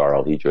familiar with Dar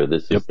al-Hijra.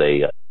 This is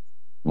a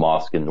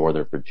mosque in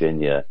Northern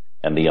Virginia,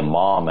 and the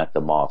imam at the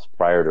mosque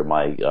prior to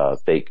my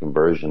fake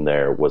conversion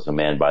there was a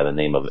man by the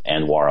name of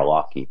Anwar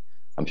al-Awlaki.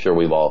 I'm sure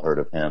we've all heard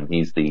of him.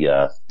 He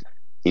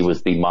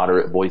was the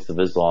moderate voice of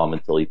Islam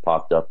until he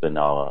popped up in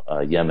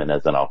Yemen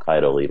as an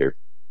Al-Qaeda leader.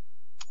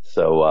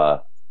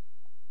 So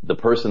the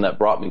person that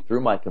brought me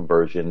through my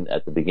conversion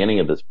at the beginning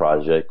of this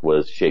project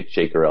was Sheikh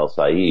Shaker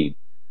al-Said,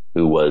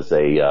 who was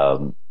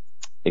a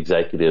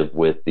executive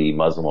with the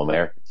Muslim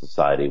American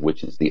Society,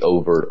 which is the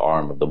overt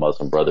arm of the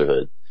Muslim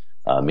Brotherhood,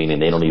 meaning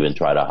they don't even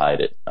try to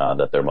hide it,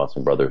 that they're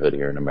Muslim Brotherhood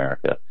here in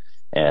America.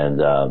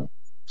 And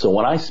so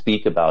when I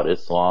speak about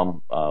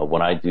Islam,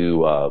 when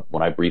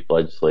I brief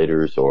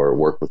legislators or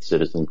work with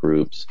citizen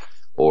groups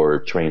or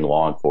train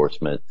law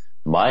enforcement,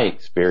 my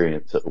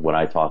experience when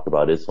I talk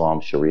about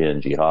Islam, Sharia,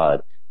 and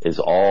Jihad is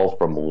all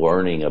from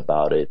learning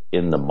about it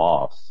in the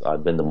mosques.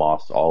 I've been to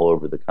mosques all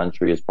over the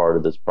country as part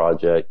of this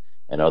project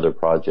and other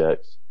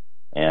projects.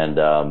 And,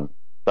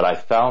 but I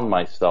found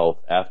myself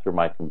after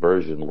my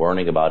conversion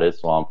learning about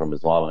Islam from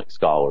Islamic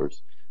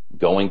scholars,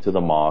 going to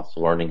the mosque,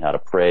 learning how to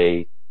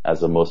pray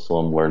as a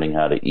Muslim, learning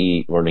how to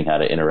eat, learning how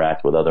to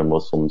interact with other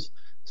Muslims,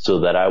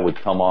 so that I would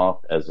come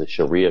off as a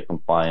Sharia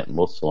compliant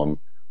Muslim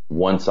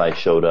once I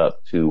showed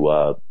up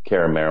to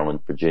Cara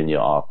Maryland, Virginia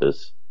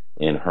office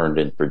in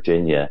Herndon,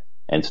 Virginia,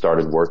 and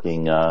started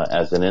working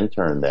as an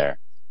intern there.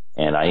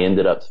 And I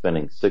ended up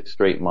spending 6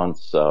 straight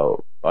months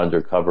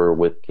undercover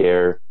with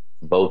CARE,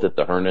 both at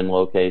the Herndon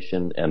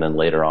location and then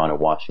later on in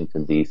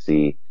Washington,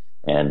 D.C.,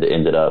 and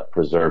ended up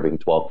preserving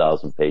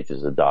 12,000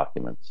 pages of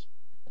documents.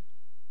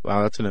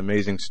 Wow, that's an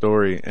amazing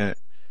story. And,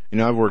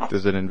 I've worked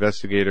as an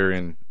investigator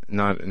and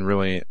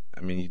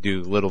you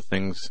do little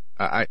things.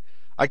 I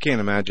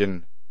can't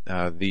imagine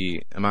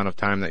the amount of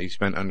time that you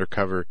spent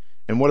undercover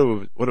and what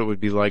it would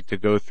be like to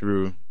go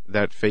through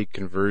that fake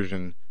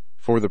conversion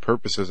for the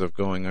purposes of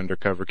going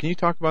undercover. Can you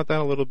talk about that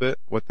a little bit?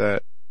 What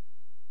that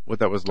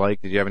was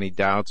like? Did you have any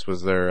doubts?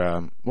 Was there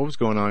what was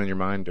going on in your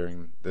mind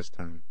during this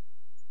time?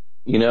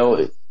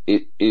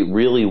 It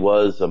really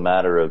was a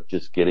matter of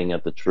just getting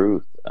at the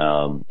truth,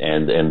 and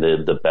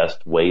the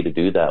best way to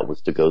do that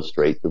was to go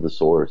straight to the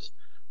source.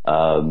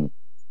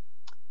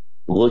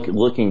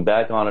 Looking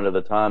back on it at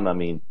the time,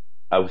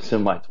 I was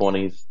in my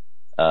 20s.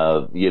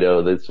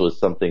 This was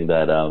something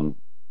that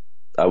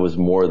I was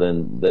more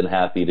than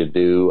happy to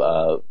do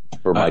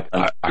for my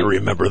country. I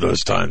remember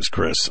those times,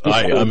 Chris.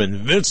 I'm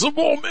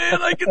invincible,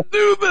 man. I can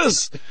do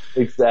this.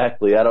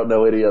 Exactly. I don't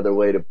know any other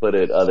way to put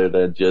it other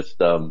than just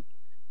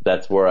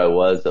that's where I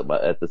was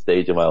at the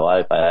stage of my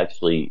life. I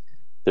actually,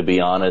 to be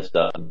honest,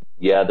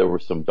 there were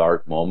some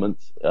dark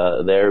moments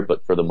there,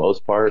 but for the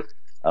most part,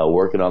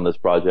 working on this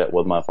project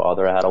with my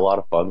father, I had a lot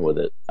of fun with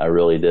it. I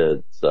really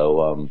did.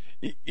 So,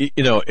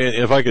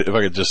 if I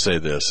could just say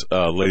this,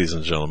 ladies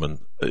and gentlemen,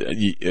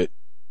 it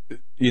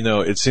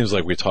seems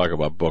like we talk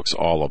about books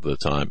all of the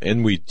time,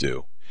 and we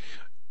do.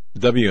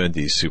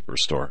 WND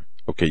Superstore.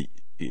 Okay.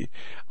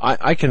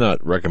 I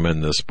cannot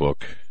recommend this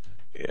book.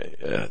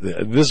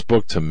 This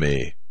book to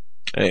me,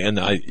 and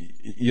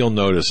you'll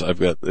notice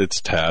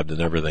it's tabbed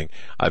and everything.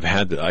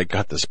 I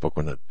got this book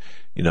when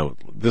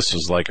this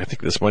was like, I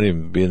think this might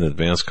even be an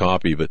advanced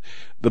copy, but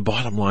the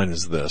bottom line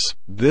is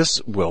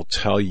this will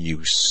tell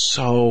you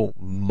so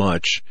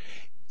much.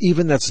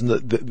 Even that's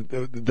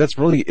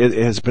really, it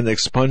has been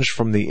expunged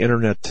from the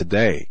internet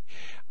today.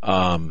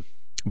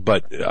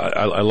 But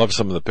I love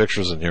some of the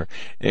pictures in here.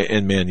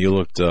 And man, you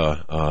looked,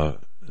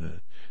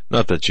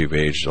 not that you've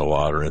aged a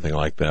lot or anything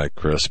like that,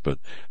 Chris, but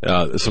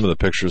some of the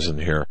pictures in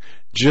here,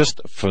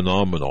 just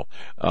phenomenal.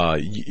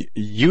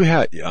 You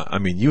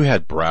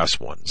had brass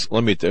ones.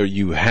 Let me tell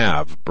you, you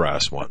have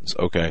brass ones,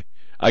 okay?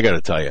 I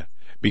gotta tell you,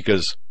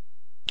 because,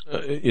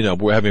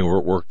 we're having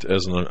worked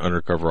as an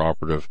undercover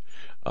operative,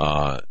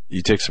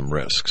 you take some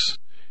risks.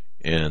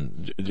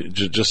 And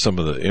just some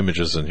of the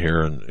images in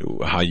here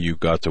and how you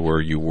got to where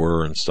you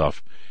were and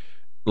stuff.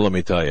 Let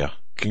me tell you,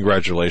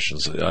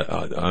 congratulations.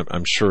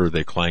 I'm sure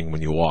they clang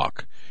when you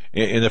walk.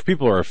 And if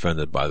people are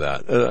offended by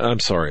that, I'm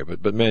sorry,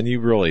 but man,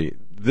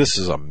 this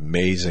is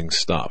amazing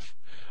stuff.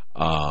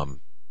 So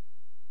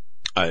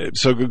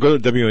go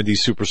to WND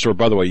Superstore.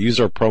 By the way, use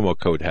our promo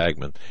code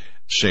Hagmann.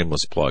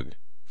 Shameless plug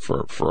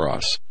for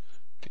us.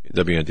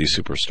 WND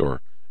Superstore.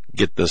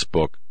 Get this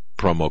book,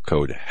 promo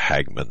code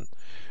Hagmann.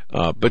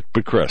 But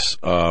Chris,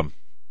 now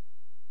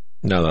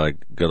that I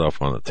got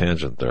off on a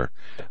tangent there,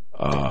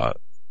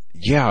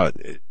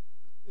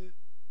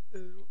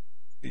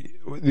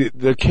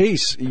 the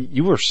case,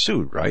 you were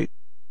sued, right?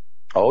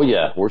 Oh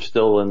yeah, we're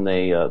still in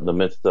the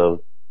midst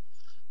of.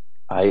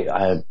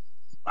 I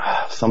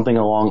something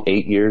along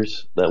 8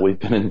 years that we've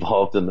been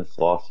involved in this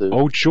lawsuit.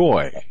 Oh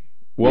joy!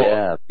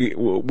 Well, yeah.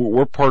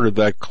 We're part of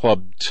that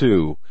club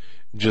too,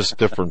 just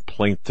different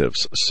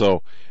plaintiffs.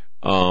 So,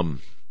 what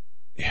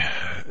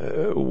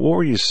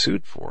were you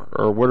sued for,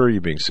 or what are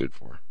you being sued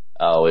for?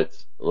 Oh,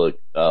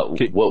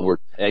 what we're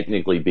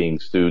technically being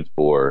sued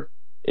for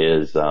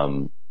is,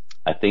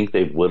 I think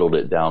they've whittled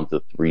it down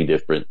to 3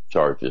 different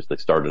charges. They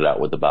started out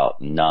with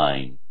about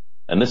 9,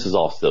 and this is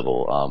all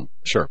civil.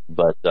 Sure.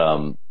 But,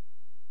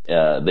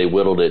 they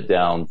whittled it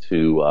down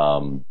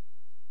to,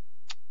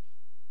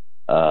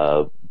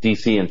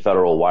 DC and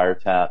federal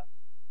wiretap,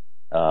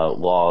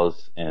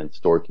 laws and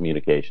Stored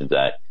Communications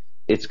Act.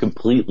 It's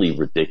completely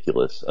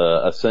ridiculous.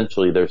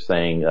 Essentially they're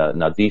saying,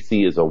 now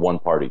DC is a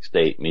one-party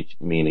state,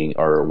 meaning,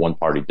 or a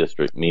one-party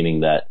district,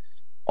 meaning that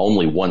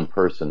only one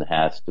person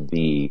has to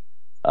be,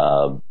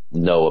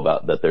 know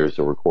about that there's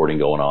a recording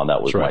going on.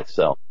 That was right.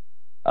 Myself.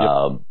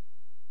 Yep.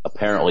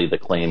 Apparently the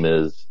claim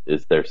is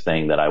they're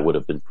saying that I would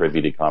have been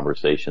privy to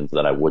conversations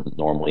that I wouldn't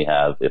normally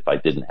have if I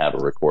didn't have a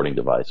recording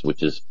device,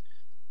 which is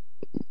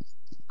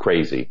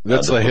crazy.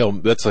 That's a Hail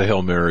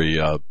Mary,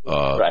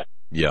 right.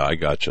 Yeah, I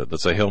gotcha.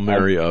 That's a Hail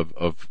Mary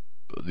of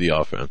the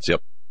offense.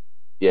 Yep.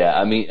 Yeah,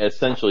 I mean,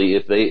 essentially,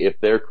 if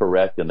they're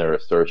correct in their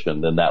assertion,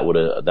 then that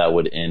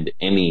would end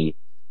any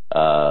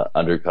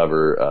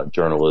undercover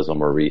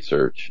journalism or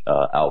research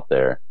out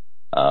there,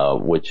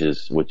 which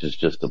is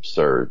just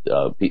absurd.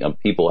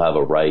 People have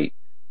a right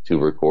to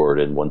record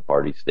in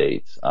one-party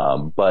states,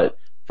 but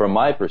from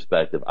my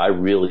perspective, I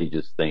really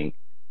just think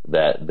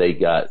that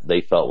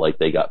they felt like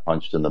they got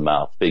punched in the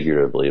mouth,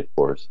 figuratively, of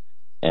course,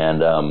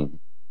 and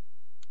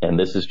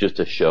this is just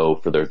a show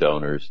for their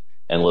donors.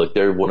 And look,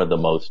 they're one of the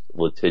most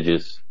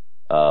litigious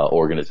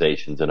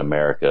organizations in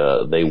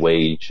America. They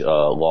wage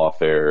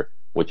lawfare,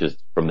 which is,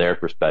 from their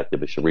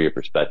perspective, a Sharia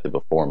perspective, a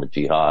form of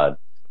jihad,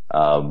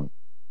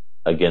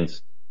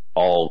 against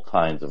all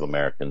kinds of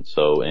Americans.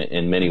 So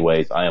in many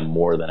ways, I am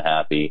more than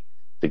happy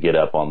to get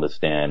up on the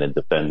stand and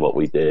defend what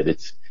we did.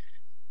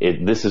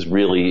 This is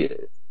really,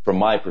 from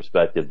my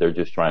perspective, they're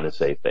just trying to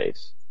save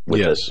face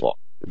with this law.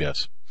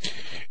 Yes.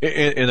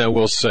 And I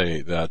will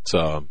say that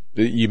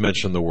you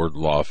mentioned the word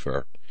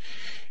lawfare,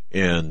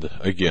 and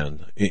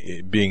again,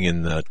 being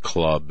in that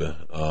club,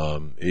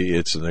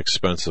 it's an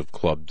expensive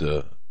club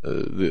to.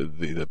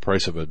 The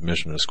price of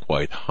admission is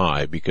quite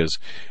high because,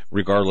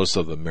 regardless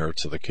of the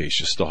merits of the case,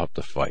 you still have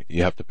to fight.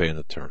 You have to pay an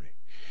attorney.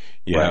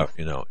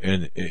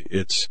 And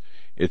it's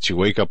you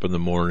wake up in the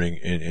morning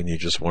and you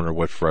just wonder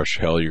what fresh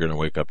hell you're going to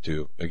wake up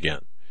to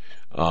again.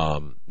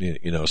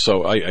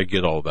 So I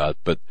get all that,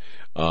 but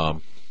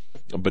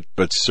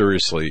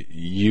seriously,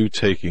 you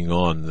taking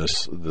on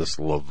this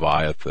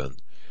Leviathan,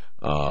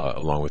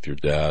 along with your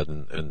dad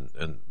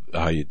and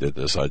how you did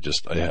this, I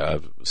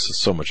have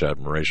so much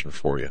admiration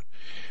for you.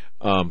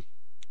 What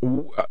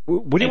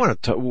do you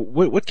want to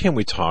what can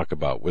we talk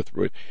about with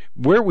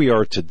where we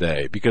are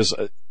today? Because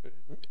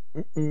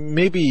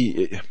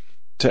maybe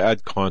to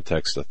add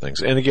context to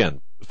things. And again,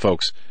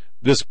 folks,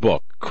 this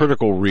book,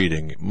 Critical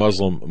Reading,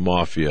 Muslim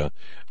Mafia,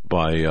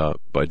 by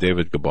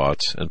David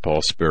Gaubatz and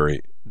Paul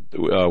Sperry,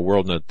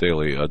 WorldNet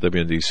Daily,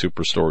 WND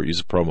Superstore, use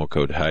the promo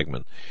code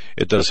Hagmann.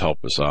 It does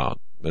help us out.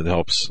 It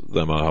helps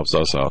them out, helps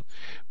us out.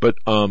 But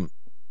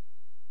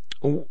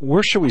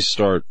where should we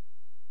start,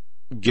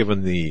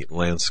 given the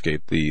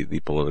landscape,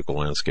 the political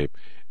landscape,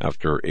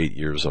 after 8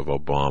 years of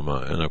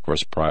Obama, and of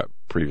course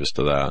previous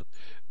to that,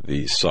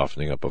 the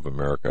softening up of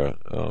America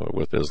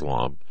with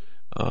Islam?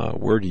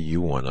 Where do you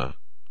want to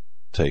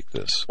take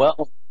this?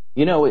 Well,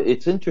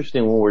 it's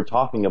interesting when we're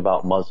talking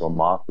about Muslim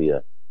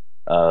Mafia.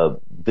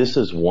 This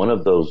is one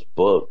of those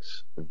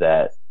books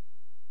that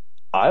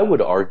I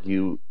would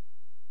argue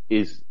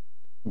is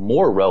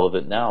more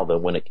relevant now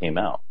than when it came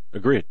out.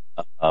 Agreed.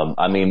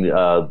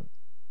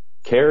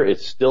 CARE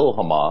is still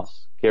Hamas.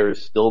 CARE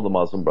is still the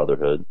Muslim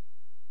Brotherhood.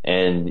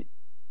 And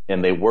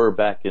they were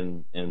back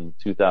in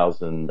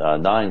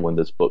 2009 when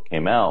this book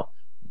came out.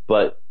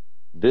 But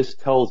this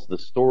tells the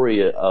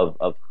story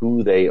of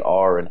who they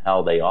are and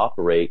how they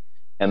operate.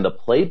 And the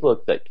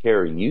playbook that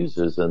CARE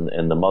uses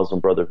and the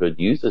Muslim Brotherhood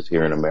uses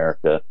here in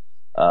America,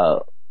 there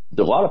are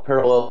a lot of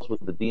parallels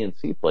with the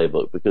DNC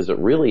playbook because it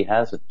really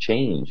hasn't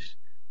changed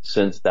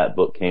since that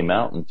book came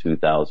out in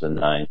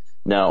 2009.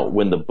 Now,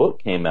 when the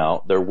book came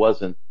out, there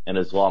wasn't an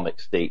Islamic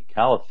State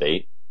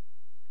caliphate,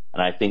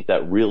 and I think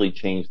that really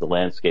changed the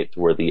landscape to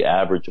where the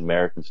average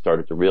American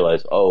started to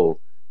realize,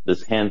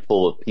 this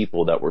handful of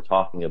people that we're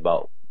talking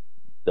about,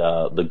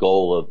 the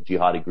goal of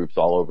jihadi groups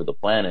all over the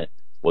planet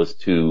was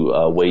to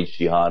wage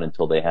jihad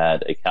until they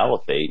had a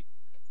caliphate.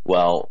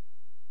 Well,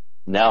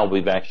 now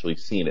we've actually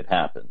seen it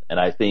happen. And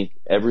I think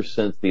ever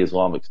since the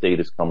Islamic State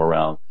has come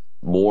around,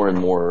 more and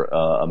more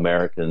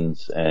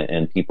Americans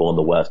and people in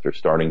the West are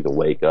starting to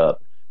wake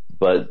up.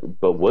 But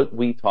what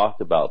we talked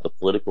about, the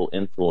political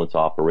influence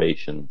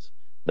operations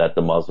that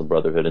the Muslim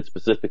Brotherhood and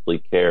specifically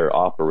CARE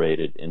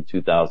operated in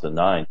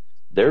 2009,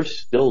 they're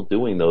still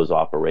doing those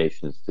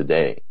operations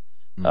today.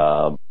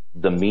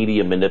 the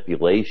media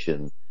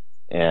manipulation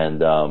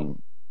and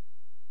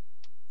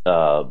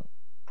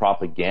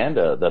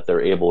propaganda that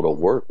they're able to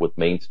work with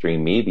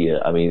mainstream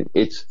media. I mean,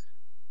 it's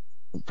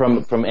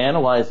from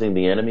analyzing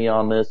the enemy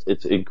on this,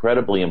 it's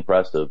incredibly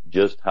impressive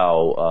just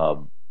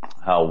how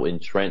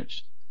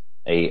entrenched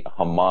a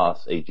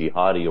Hamas, a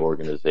jihadi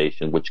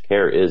organization, which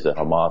CARE is a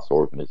Hamas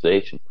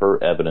organization, per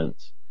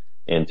evidence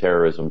in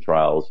terrorism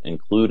trials,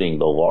 including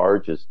the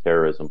largest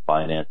terrorism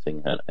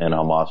financing and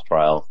Hamas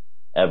trial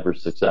ever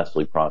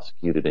successfully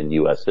prosecuted in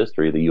U.S.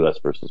 history, the U.S.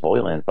 versus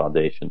Holy Land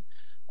Foundation.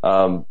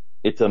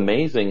 It's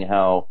amazing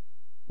how,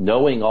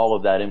 knowing all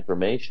of that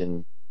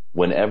information,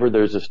 whenever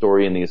there's a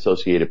story in the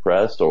Associated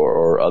Press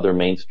or other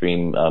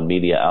mainstream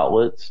media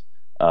outlets,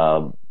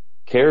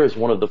 CARE is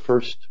one of the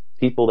first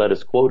people that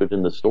is quoted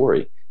in the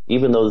story,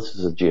 even though this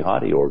is a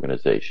jihadi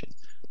organization.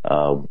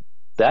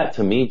 That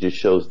to me just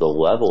shows the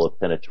level of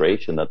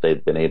penetration that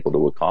they've been able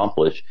to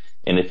accomplish.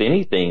 And if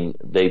anything,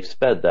 they've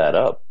sped that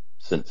up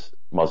since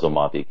Muslim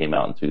Mafia came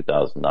out in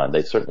 2009.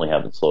 They certainly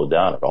haven't slowed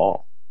down at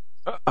all.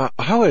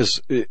 How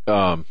did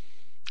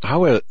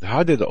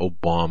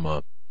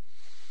Obama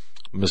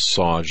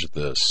massage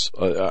this?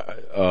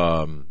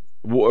 Or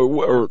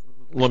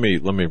let me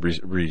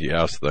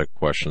re-ask that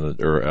question,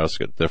 or ask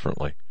it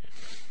differently.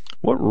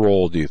 What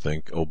role do you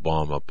think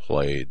Obama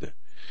played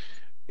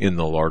in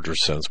the larger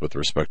sense with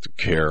respect to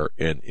CARE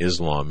and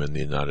Islam in the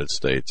United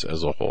States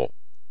as a whole?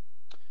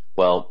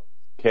 Well,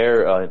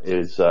 CARE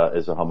is a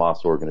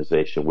Hamas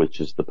organization, which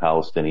is the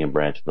Palestinian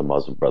branch of the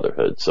Muslim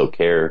Brotherhood. So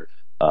CARE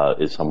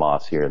is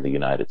Hamas here in the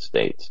United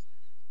States.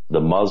 The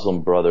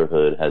Muslim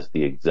Brotherhood has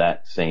the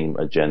exact same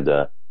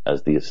agenda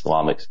as the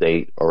Islamic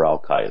State or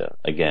Al-Qaeda,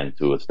 again,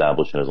 to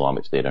establish an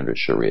Islamic State under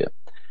Sharia.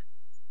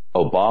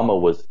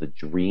 Obama was the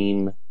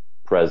dream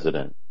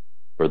president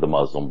for the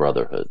Muslim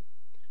Brotherhood,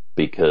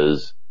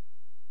 because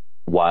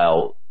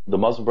while the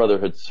Muslim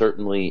Brotherhood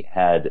certainly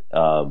had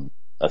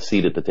a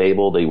seat at the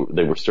table,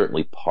 they were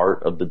certainly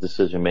part of the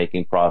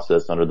decision-making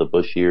process under the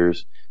Bush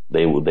years.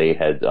 They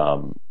had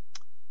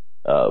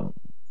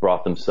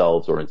brought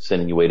themselves or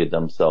insinuated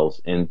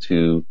themselves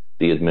into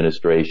the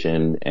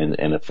administration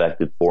and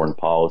affected foreign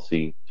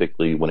policy,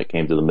 particularly when it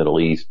came to the Middle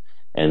East,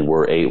 and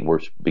were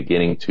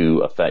beginning to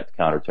affect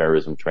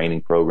counterterrorism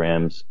training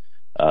programs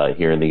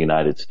here in the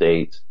United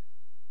States.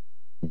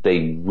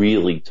 They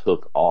really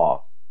took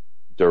off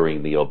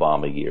during the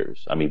Obama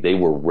years. I mean, they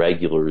were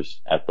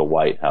regulars at the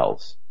White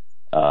House.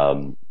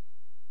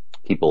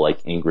 People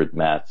like Ingrid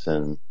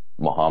Mattson,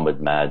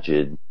 Mohammed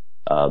Majid.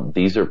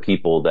 These are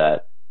people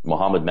that,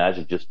 Mohammed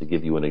Majid, just to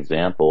give you an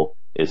example,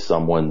 is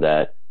someone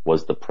that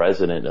was the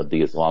president of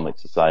the Islamic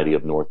Society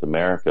of North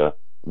America,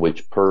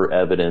 which per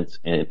evidence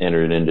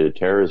entered into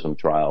terrorism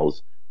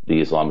trials.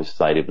 The Islamic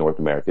Society of North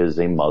America is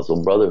a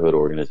Muslim Brotherhood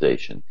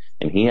organization,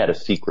 and he had a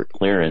secret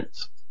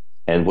clearance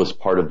and was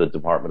part of the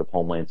Department of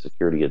Homeland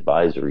Security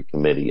Advisory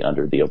Committee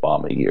under the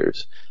Obama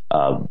years.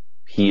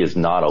 He is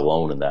not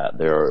alone in that.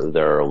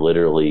 There are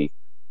literally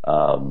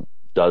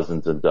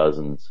dozens and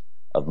dozens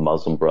of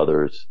Muslim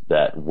brothers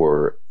that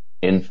were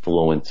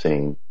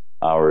influencing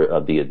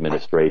the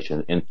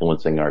administration,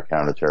 influencing our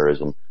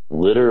counterterrorism,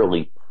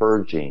 literally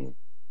purging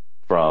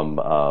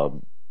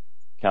from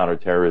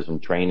counterterrorism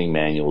training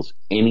manuals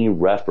any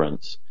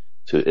reference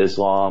to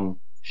Islam,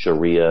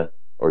 Sharia,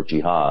 or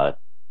jihad,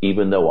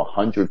 even though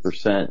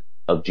 100%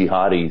 of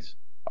jihadis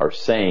are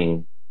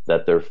saying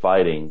that they're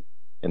fighting,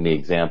 in the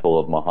example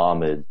of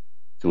Muhammad,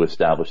 to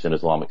establish an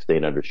Islamic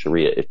State under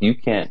Sharia. If you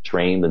can't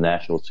train the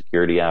national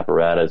security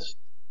apparatus,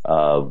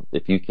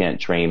 if you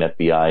can't train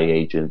FBI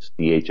agents,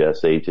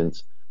 DHS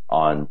agents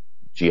on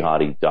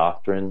jihadi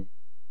doctrine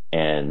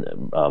and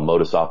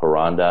modus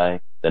operandi,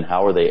 then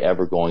how are they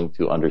ever going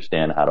to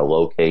understand how to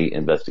locate,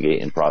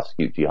 investigate, and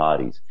prosecute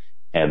jihadis?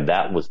 And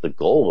that was the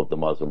goal of the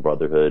Muslim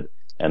Brotherhood,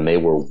 and they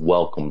were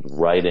welcomed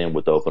right in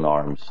with open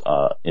arms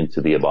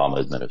into the Obama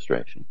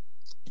administration.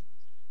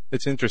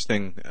 It's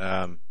interesting.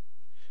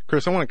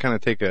 Chris, I want to kind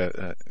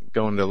of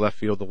go into left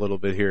field a little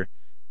bit here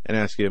and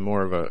ask you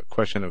more of a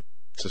question of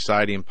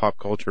society and pop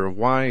culture, of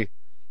why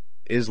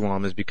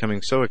Islam is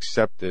becoming so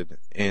accepted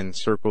in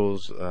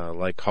circles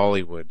like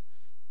Hollywood,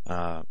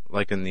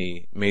 like in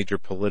the major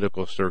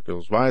political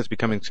circles. Why it's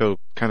becoming so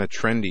kind of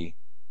trendy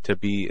to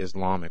be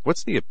Islamic?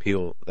 What's the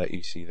appeal that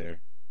you see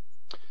there?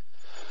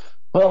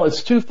 Well,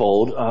 it's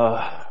twofold.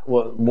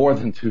 Well, more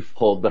than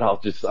twofold, but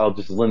I'll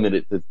just limit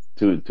it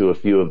to a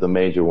few of the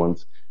major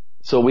ones.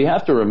 So we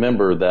have to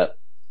remember that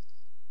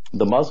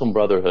the Muslim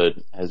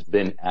Brotherhood has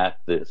been at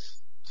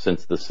this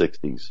since the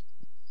 60s.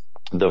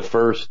 The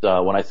first,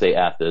 when I say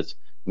at this,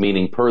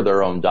 meaning per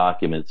their own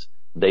documents,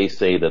 they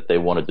say that they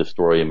want to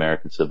destroy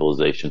American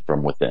civilization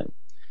from within.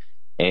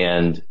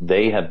 And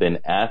they have been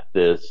at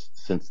this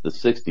since the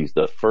 60s.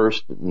 The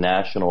first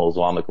national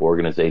Islamic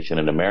organization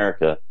in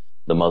America,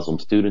 the Muslim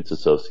Students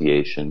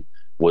Association,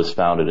 was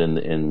founded in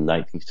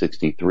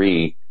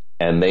 1963,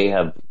 and they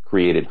have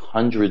created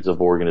hundreds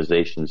of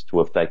organizations to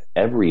affect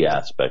every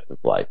aspect of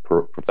life,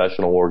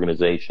 professional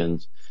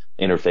organizations,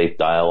 interfaith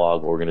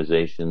dialogue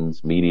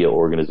organizations, media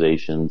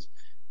organizations,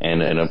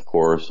 and of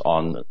course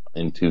on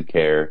into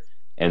CARE.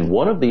 And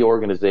one of the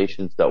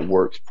organizations that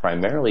works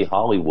primarily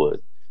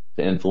Hollywood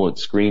to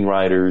influence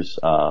screenwriters,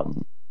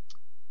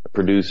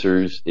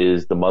 producers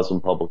is the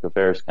Muslim Public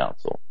Affairs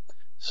Council.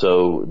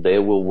 So they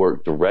will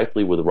work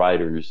directly with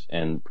writers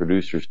and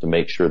producers to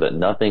make sure that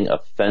nothing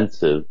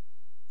offensive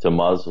to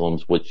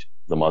Muslims, which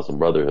the Muslim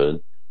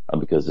Brotherhood,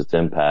 because its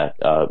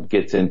impact,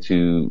 gets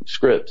into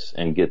scripts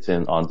and gets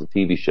in onto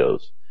TV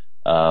shows.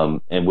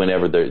 And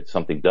whenever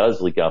something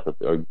does leak out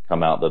or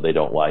come out that they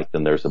don't like,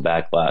 then there's a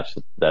backlash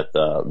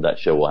that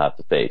show will have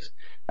to face.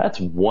 That's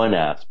one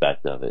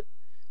aspect of it.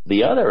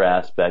 The other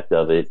aspect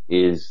of it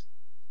is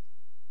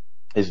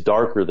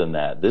darker than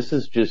that. This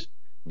is just,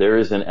 there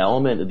is an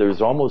element,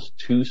 there's almost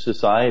two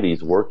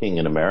societies working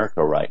in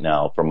America right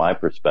now, from my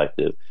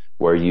perspective,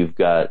 where you've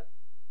got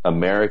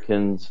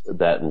Americans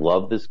that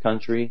love this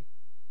country,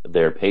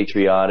 they're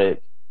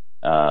patriotic,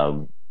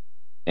 and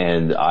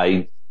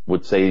I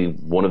would say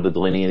one of the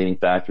delineating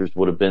factors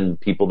would have been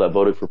people that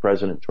voted for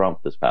President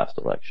Trump this past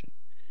election.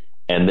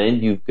 And then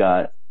you've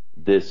got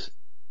this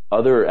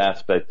other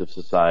aspect of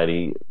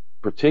society,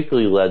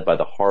 particularly led by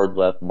the hard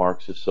left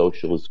Marxist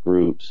socialist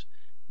groups,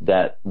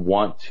 that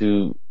want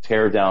to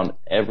tear down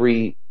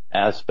every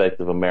aspect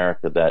of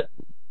America that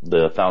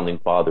the founding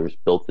fathers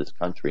built this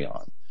country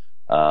on.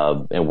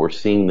 And we're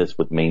seeing this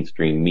with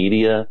mainstream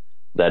media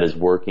that is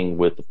working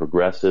with the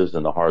progressives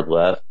and the hard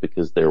left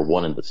because they're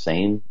one and the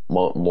same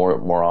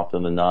more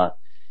often than not.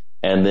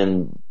 And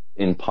then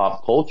in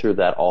pop culture,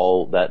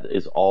 that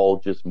is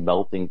all just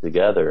melting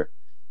together.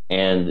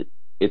 And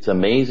it's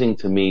amazing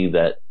to me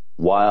that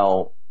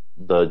while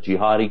the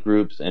jihadi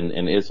groups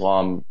and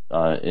Islam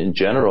in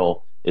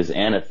general is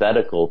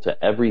antithetical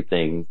to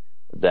everything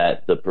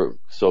that the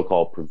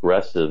so-called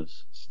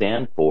progressives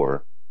stand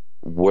for,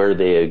 where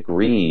they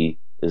agree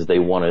is they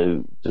want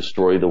to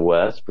destroy the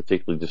West,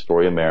 particularly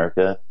destroy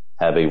America,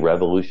 have a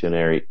revolution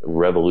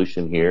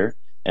here,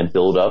 and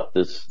build up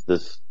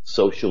this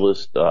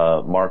socialist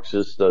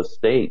Marxist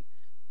state.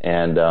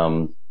 And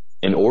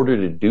in order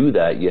to do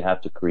that, you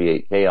have to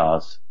create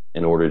chaos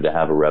in order to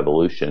have a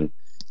revolution.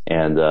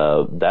 And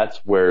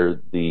that's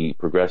where the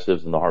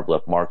progressives and the hard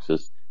left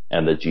Marxists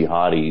and the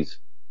jihadis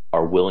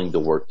are willing to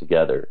work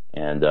together.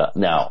 And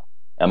now,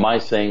 am I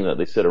saying that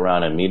they sit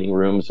around in meeting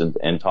rooms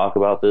and talk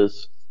about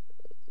this?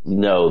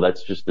 No,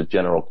 that's just the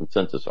general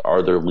consensus.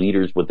 Are there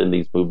leaders within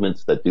these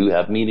movements that do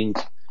have meetings,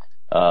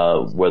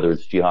 whether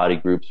it's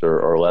jihadi groups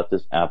or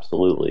leftists?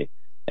 Absolutely.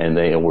 And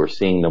we're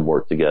seeing them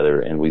work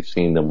together, and we've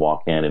seen them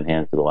walk hand in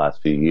hand for the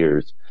last few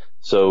years.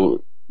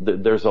 So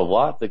there's a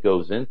lot that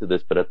goes into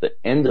this, but at the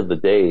end of the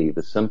day,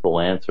 the simple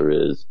answer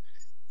is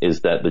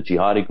that the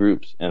jihadi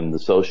groups and the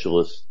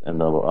socialists and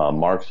the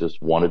Marxists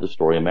want to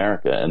destroy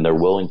America, and they're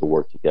willing to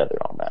work together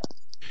on that.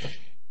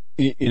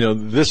 You know,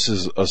 this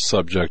is a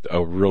subject I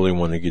really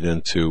want to get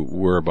into.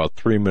 We're about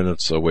 3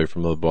 minutes away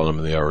from the bottom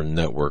of the hour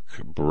network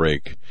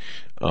break.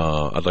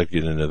 I'd like to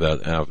get into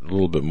that a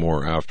little bit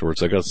more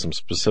afterwards. I got some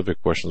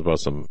specific questions about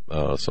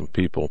some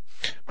people,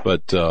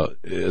 but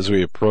as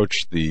we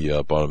approach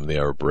the bottom of the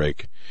hour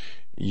break,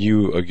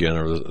 you again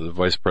are the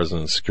Vice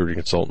President and Security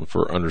Consultant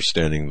for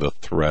Understanding the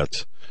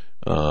Threat,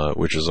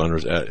 which is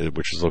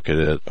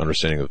located at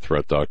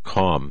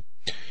understandingthethreat.com.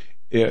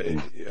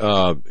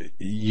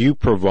 You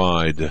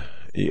provide,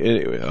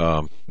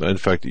 in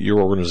fact,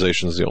 your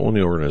organization is the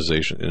only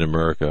organization in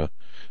America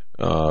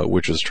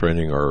which is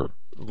training our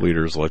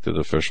leaders, elected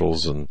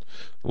officials, and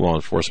law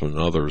enforcement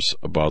and others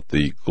about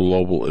the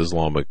global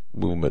Islamic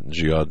movement and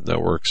jihad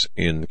networks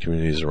in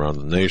communities around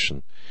the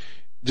nation.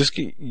 Just,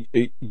 do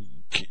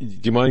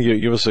you mind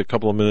give us a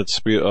couple of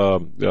minutes,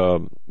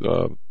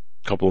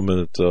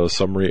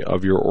 summary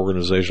of your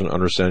organization,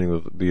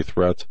 Understanding the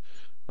Threat,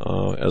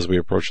 as we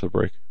approach the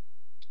break?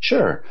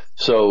 Sure.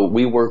 So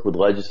we work with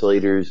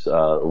legislators,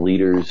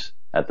 leaders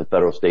at the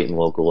federal, state, and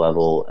local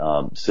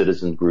level,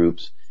 citizen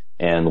groups,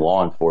 and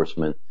law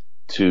enforcement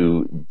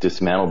to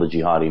dismantle the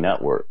jihadi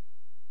network.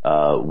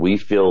 We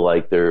feel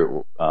like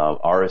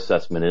our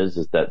assessment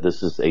is that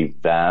this is a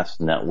vast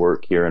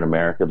network here in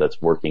America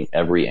that's working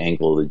every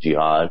angle of the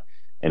jihad,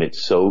 and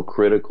it's so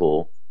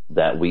critical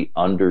that we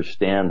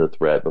understand the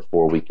threat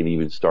before we can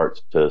even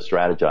start to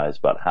strategize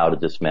about how to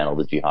dismantle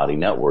the jihadi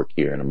network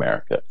here in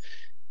America.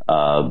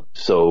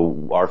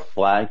 So our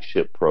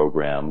flagship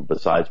program,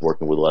 besides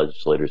working with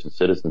legislators and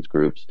citizens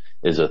groups,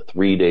 is a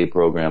 3-day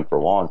program for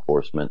law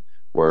enforcement,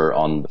 where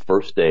on the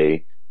first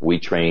day we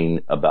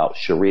train about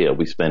Sharia.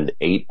 We spend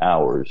 8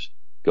 hours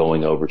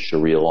going over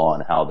Sharia law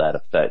and how that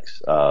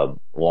affects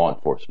law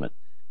enforcement.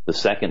 The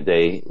second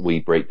day we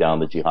break down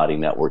the jihadi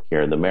network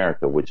here in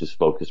America, which is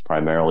focused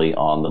primarily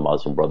on the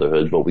Muslim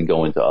Brotherhood, but we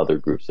go into other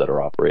groups that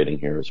are operating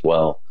here as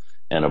well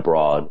and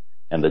abroad,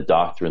 and the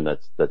doctrine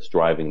that's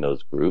driving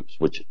those groups,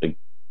 which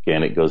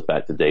again, it goes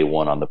back to day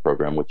one on the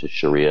program, which is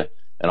Sharia.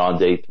 And on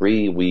day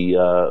 3, we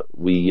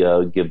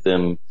give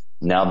them,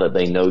 now that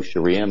they know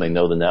Sharia and they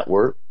know the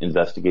network,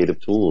 investigative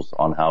tools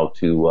on how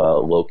to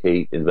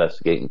locate,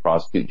 investigate, and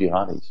prosecute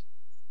jihadis.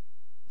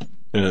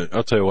 And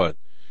I'll tell you what,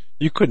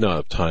 you could not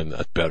have timed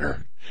that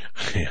better.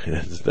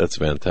 That's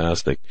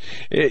fantastic.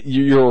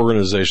 Your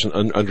organization,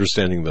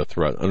 Understanding the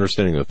Threat,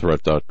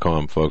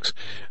 understandingthethreat.com, folks.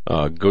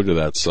 Go to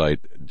that site,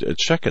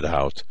 check it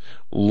out,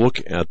 look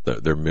at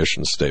their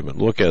mission statement,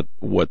 look at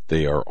what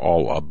they are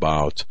all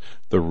about,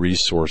 the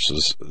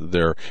resources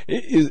there.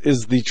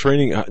 Is the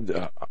training,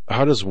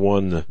 how does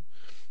one,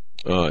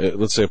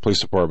 let's say a police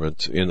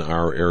department in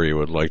our area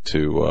would like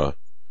to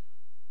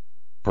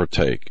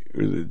partake?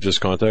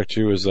 Just contact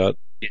you, is that?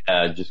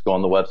 Yeah, just go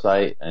on the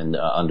website and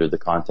under the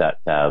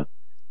contact tab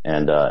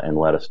and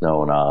let us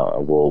know,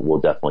 and we'll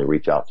definitely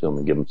reach out to them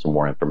and give them some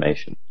more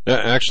information.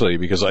 Actually,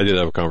 because I did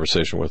have a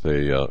conversation with one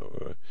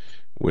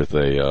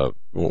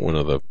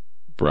of the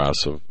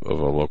brass of a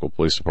local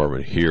police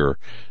department here,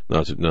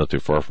 not too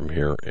far from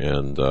here,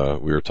 and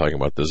we were talking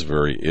about this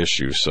very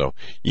issue. So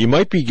you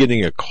might be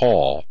getting a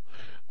call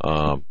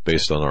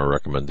based on our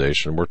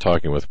recommendation. We're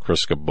talking with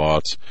Chris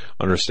Gaubatz,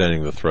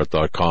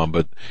 understandingthethreat.com,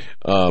 but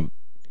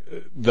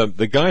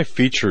the guy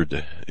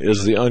featured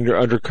is the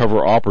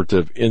undercover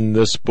operative in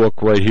this book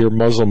right here,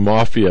 Muslim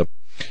Mafia.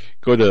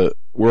 Go to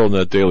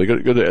WorldNet Daily. Go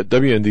to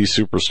WND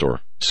Superstore,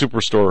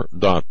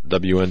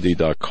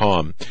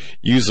 superstore.wnd.com.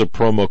 Use the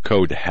promo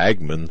code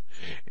Hagmann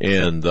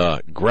and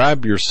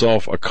grab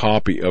yourself a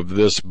copy of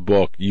this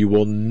book. You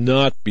will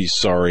not be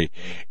sorry.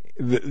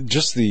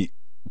 Just the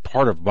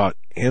part about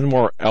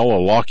Anwar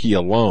al-Awlaki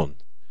alone.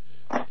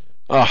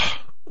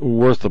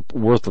 Worth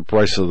the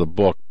price of the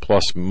book,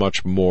 plus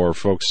much more.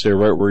 Folks, stay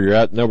right where you're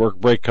at. Network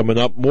break coming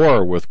up.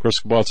 More with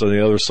Chris Gaubatz on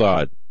the other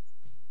side.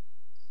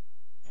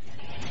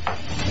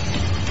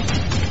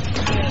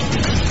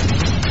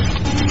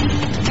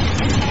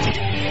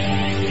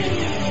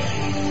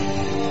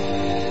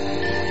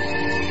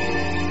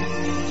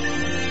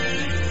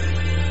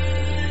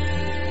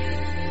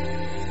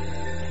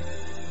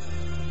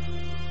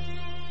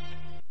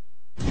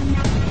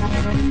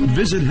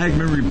 Visit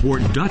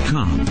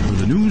HagmannReport.com for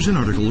the news and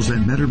articles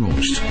that matter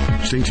most.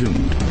 Stay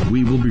tuned.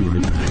 We will be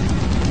right back.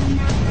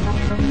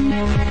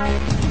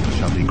 There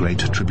shall be great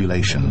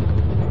tribulation,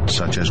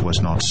 such as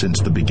was not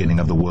since the beginning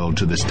of the world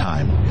to this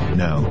time,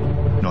 no,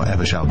 nor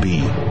ever shall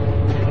be.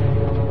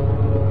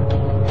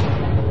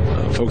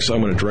 Folks,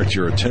 I'm going to direct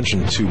your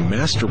attention to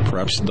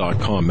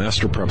masterpreps.com,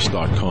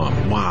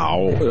 masterpreps.com.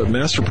 Wow.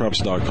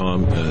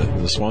 Masterpreps.com,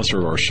 the sponsor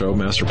of our show,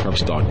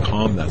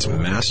 masterpreps.com. That's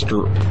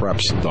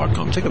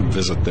masterpreps.com. Take a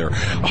visit there.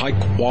 High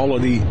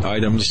quality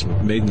items,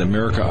 made in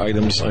America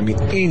items. I mean,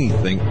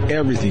 anything,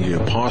 everything you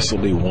could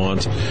possibly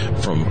want,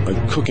 from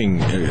cooking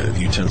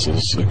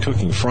utensils,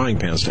 cooking frying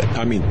pans to,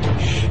 I mean,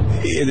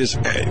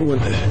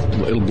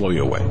 it'll blow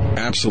you away.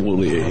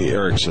 Absolutely.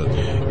 Eric said,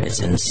 it's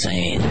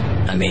insane.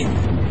 I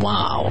mean,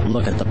 wow.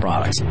 Look at the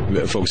products.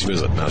 Folks,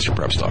 visit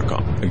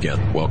masterpreps.com.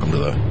 Again, welcome to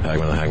the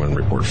Hagmann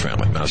Report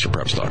family.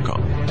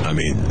 Masterpreps.com. I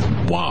mean,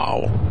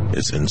 wow.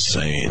 It's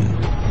insane.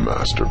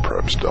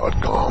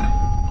 Masterpreps.com.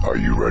 Are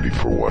you ready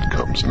for what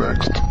comes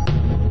next?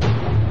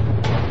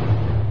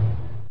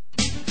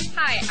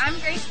 Hi, I'm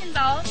Grace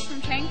Gonzalez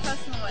from Train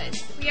Close in the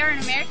Woods. We are an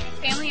American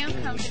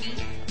family-owned company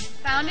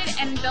founded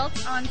and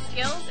built on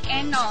skills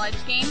and knowledge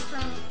gained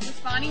from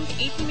responding to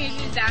 18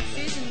 major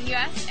disasters in the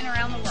U.S. and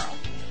around the world.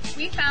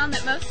 We found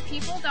that most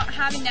people don't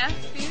have enough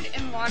food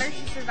and water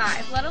to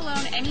survive, let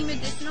alone any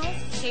medicinals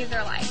to save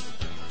their life.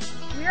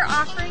 We are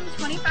offering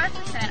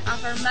 25%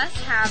 off our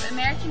must-have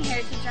American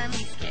Heritage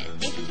Remedies kit.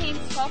 It contains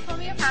 12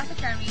 homeopathic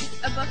remedies,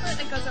 a booklet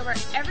that goes over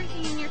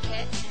everything in your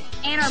kit,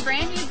 and our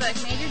brand new book,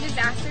 Major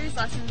Disasters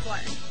Lessons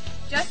Learned.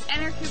 Just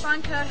enter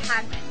coupon code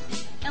Hagmann.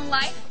 In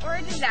life or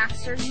a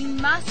disaster, you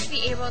must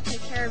be able to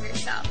take care of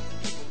yourself.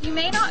 You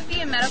may not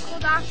be a medical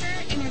doctor,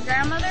 and your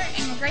grandmother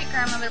and your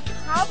great-grandmother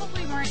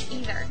probably weren't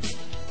either,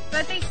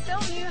 but they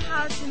still knew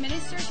how to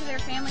minister to their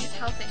family's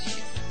health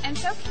issues, and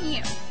so can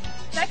you.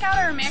 Check out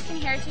our American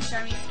Heritage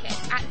Remedies kit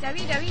at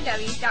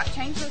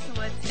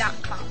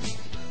www.traincloseinwoods.com.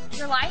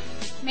 Your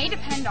life may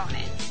depend on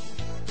it.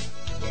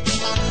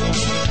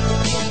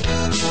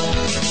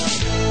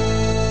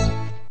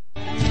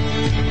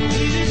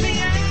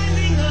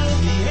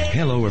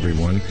 Hello,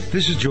 everyone.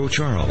 This is Joe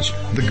Charles,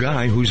 the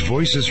guy whose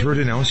voice is heard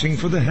announcing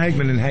for the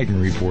Hagmann and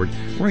Hagmann Report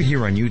right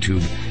here on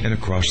YouTube and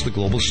across the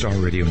Global Star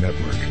Radio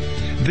Network.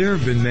 There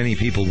have been many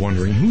people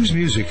wondering whose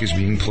music is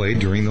being played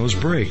during those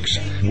breaks.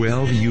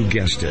 Well, you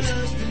guessed it.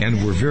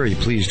 And we're very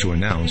pleased to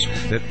announce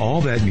that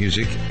all that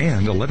music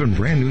and 11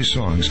 brand new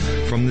songs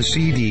from the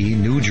CD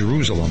New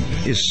Jerusalem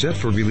is set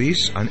for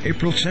release on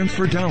April 10th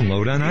for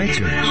download on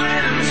iTunes.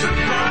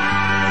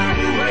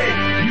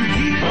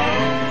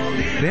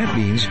 That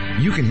means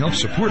you can help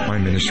support my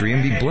ministry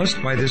and be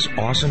blessed by this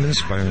awesome,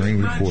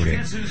 inspiring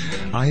recording.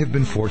 I have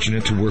been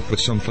fortunate to work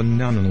with some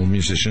phenomenal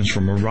musicians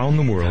from around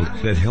the world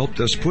that helped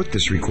us put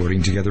this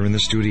recording together in the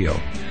studio.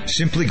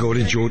 Simply go to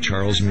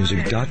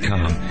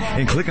joecharlesmusic.com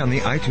and click on the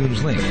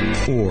iTunes link.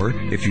 Or,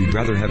 if you'd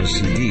rather have a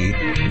CD,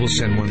 we'll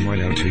send one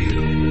right out to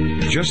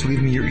you. Just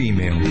leave me your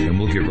email and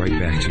we'll get right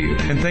back to you.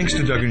 And thanks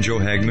to Doug and Joe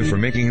Hagmann for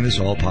making this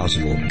all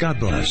possible. God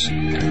bless.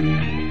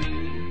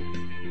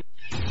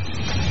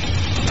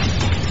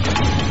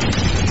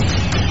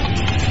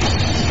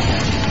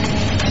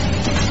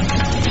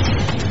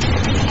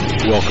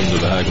 Welcome to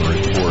the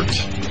Hagmann Report,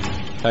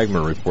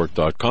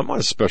 HagmannReport.com. I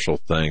want to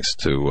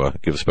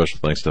give special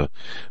thanks to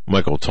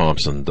Michael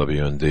Thompson,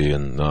 WND,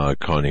 and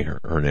Connie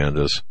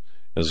Hernandez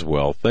as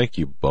well. Thank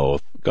you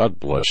both. God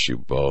bless you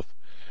both.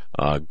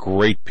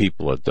 Great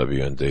people at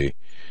WND.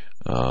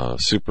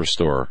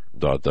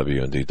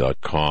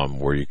 Superstore.wnd.com,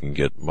 where you can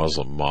get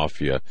Muslim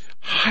Mafia.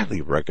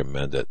 Highly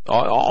recommend it.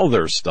 All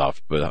their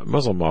stuff, but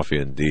Muslim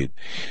Mafia indeed.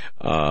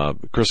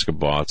 Chris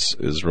Gaubatz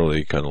is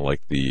really kind of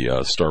like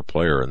the star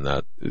player in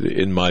that,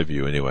 in my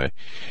view anyway.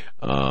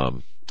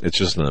 It's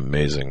just an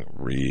amazing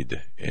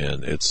read,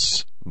 and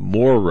it's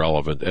more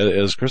relevant,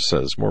 as Chris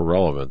says, more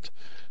relevant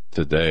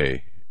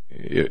today.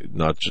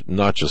 Not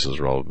just as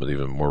relevant, but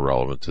even more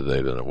relevant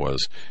today than it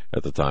was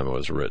at the time it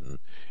was written.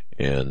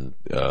 And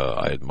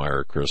I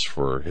admire Chris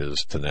for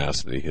his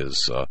tenacity,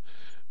 his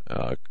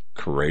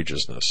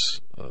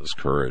courageousness, his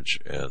courage,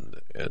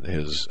 and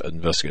his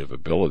investigative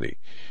ability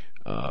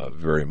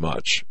very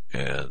much.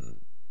 And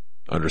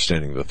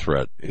understanding the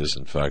threat is,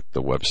 in fact,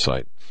 the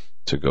website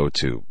to go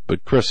to.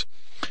 But Chris,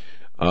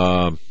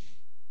 let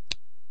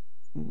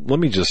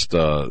me just,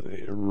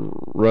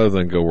 rather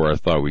than go where I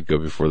thought we'd go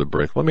before the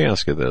break, let me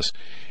ask you this.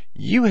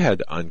 You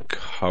had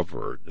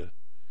uncovered,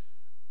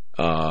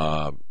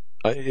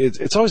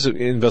 it's always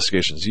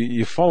investigations.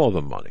 You follow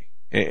the money,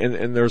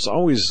 and there's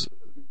always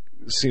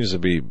seems to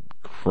be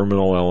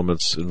criminal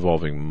elements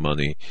involving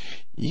money.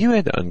 You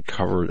had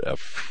uncovered a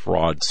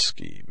fraud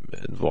scheme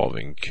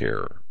involving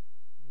CARE.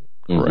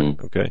 Correct.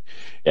 Mm-hmm. Okay.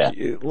 Yeah.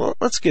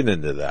 Let's get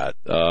into that.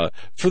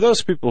 For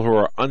those people who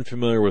are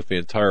unfamiliar with the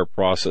entire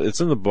process,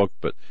 it's in the book,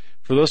 but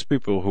for those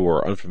people who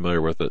are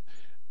unfamiliar with it,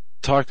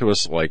 talk to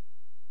us like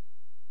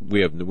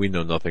we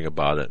know nothing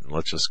about it, and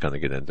let's just kind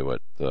of get into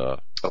it.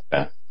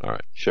 Okay. All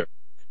right. Sure.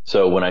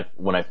 So when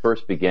I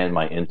first began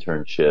my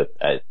internship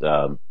at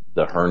the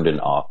Herndon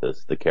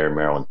office, the CARE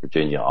Maryland,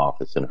 Virginia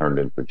office in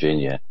Herndon,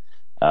 Virginia,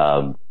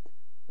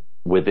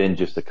 within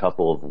just a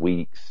couple of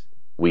weeks,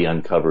 we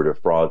uncovered a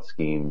fraud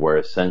scheme where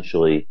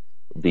essentially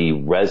the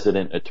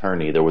resident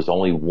attorney, there was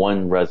only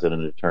one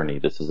resident attorney.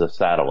 This is a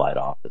satellite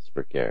office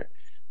for CARE.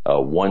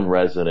 One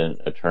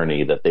resident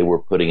attorney that they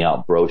were putting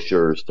out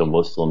brochures to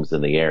Muslims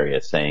in the area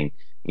saying,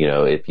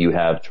 if you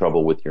have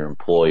trouble with your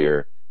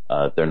employer,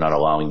 they're not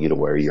allowing you to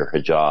wear your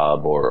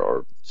hijab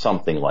or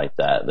something like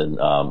that, then,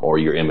 or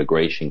your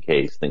immigration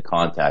case, then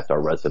contact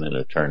our resident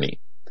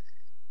attorney.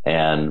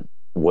 And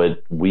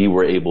what we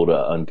were able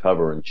to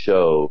uncover and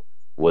show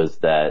was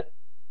that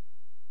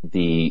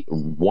the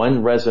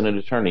one resident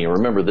attorney, and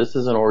remember, this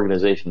is an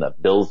organization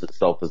that bills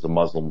itself as a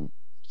Muslim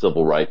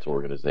civil rights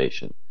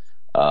organization,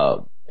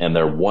 and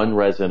their one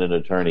resident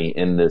attorney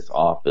in this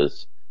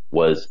office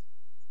was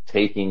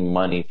taking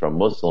money from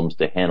Muslims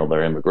to handle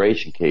their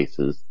immigration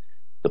cases.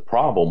 The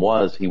problem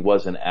was he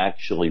wasn't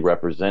actually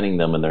representing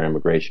them in their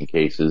immigration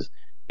cases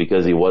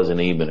because he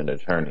wasn't even an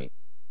attorney.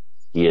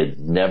 He had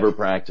never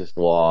practiced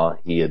law.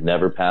 He had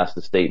never passed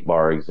the state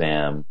bar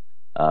exam.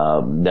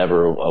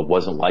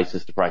 Wasn't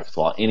licensed to practice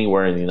law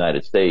anywhere in the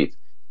United States,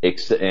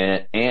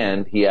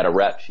 and he had a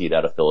rap sheet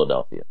out of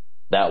Philadelphia.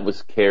 That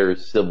was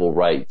CARE's civil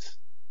rights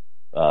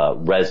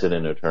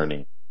resident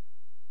attorney.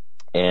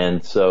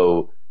 And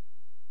so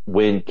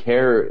when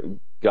CARE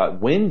got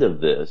wind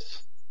of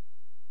this,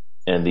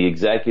 and the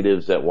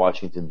executives at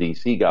Washington,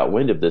 D.C. got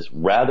wind of this,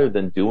 rather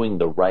than doing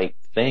the right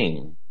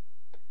thing,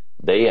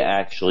 they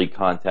actually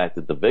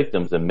contacted the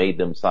victims and made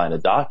them sign a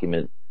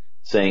document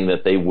saying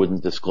that they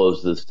wouldn't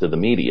disclose this to the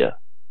media.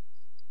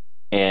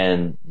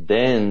 And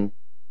then,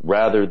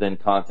 rather than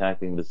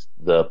contacting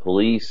the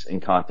police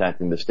and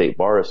contacting the State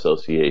Bar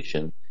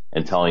Association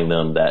and telling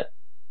them that,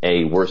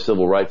 hey, we're a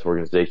civil rights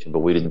organization, but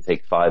we didn't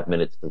take 5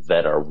 minutes to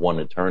vet our one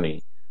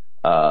attorney,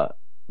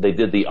 they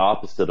did the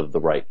opposite of the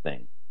right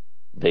thing.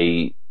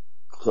 They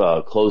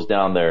closed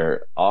down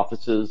their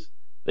offices,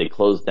 they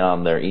closed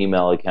down their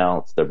email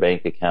accounts, their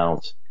bank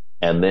accounts,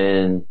 and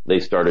then they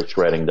started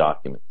shredding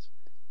documents.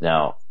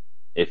 Now,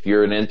 if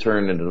you're an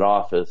intern in an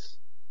office,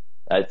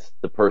 that's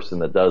the person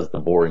that does the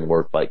boring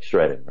work like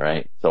shredding,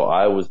 right? So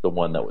I was the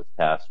one that was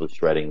tasked with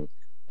shredding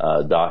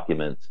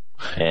documents,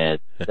 and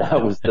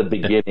that was the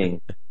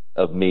beginning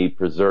of me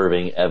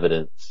preserving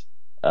evidence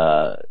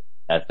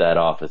at that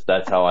office.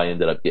 That's how I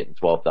ended up getting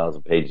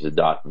 12,000 pages of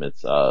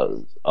documents.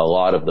 A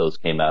lot of those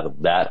came out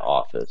of that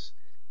office.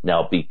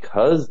 Now,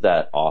 because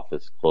that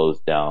office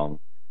closed down,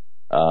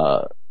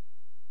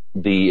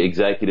 the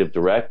executive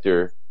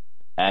director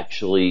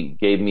actually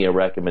gave me a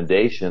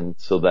recommendation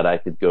so that I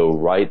could go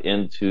right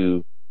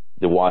into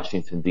the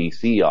Washington,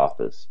 D.C.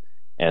 office.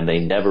 And they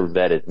never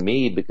vetted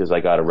me because I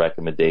got a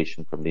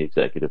recommendation from the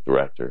executive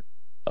director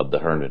of the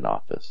Herndon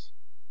office.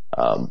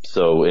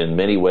 So in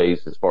many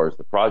ways, as far as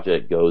the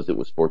project goes, it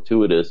was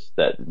fortuitous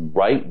that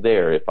right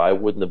there, if I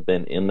wouldn't have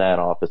been in that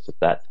office at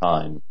that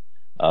time,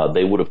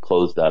 they would have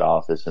closed that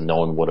office and no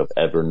one would have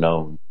ever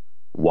known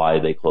why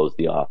they closed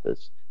the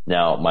office.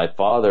 Now, my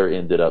father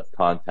ended up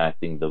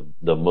contacting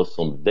the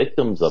Muslim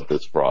victims of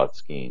this fraud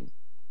scheme,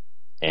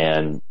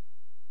 and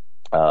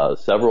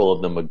several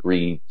of them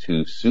agreed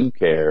to sue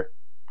CARE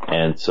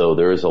And so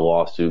there is a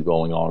lawsuit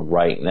going on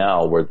right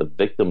now where the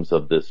victims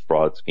of this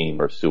fraud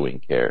scheme are suing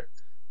CARE.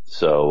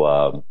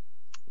 So,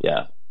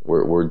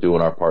 we're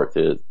doing our part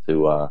to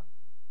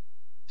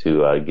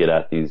get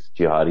at these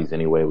jihadis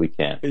any way we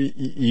can.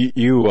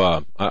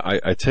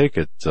 I take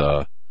it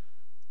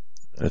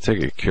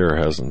CARE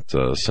hasn't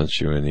sent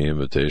you any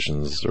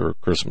invitations or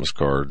Christmas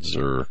cards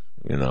or,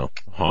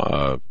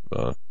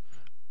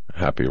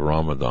 happy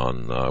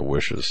Ramadan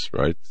wishes,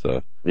 right?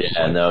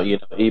 No,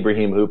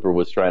 Ibrahim Hooper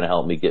was trying to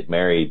help me get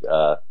married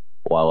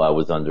while I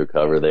was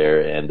undercover there,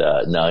 and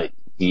no,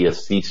 he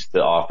has ceased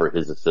to offer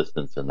his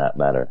assistance in that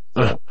matter.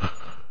 So.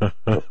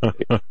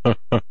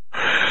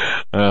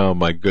 Oh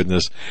my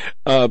goodness.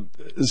 Okay,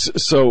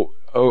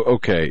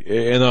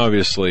 and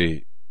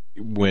obviously,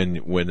 when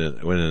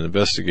an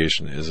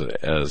investigation is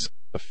as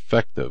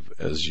effective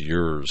as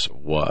yours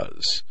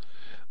was,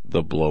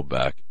 the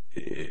blowback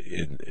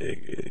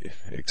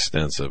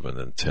extensive and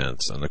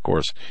intense, and of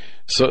course,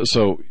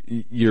 so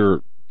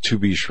you're to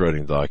be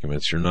shredding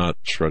documents. You're not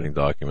shredding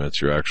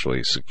documents. You're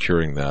actually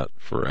securing that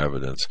for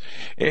evidence,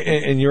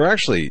 and you're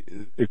actually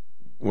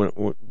when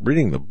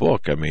reading the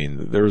book. I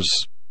mean,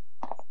 there's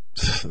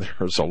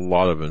a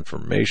lot of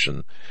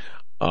information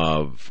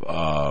of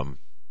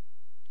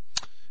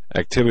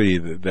activity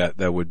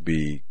that would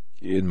be,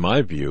 in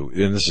my view,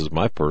 and this is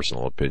my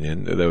personal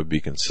opinion, that would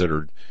be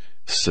considered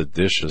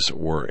seditious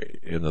or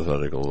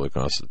antithetical to the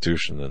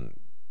Constitution and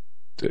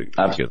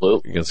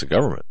against the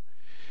government.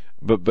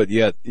 But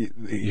yet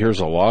here's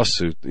a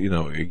lawsuit,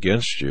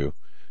 against you.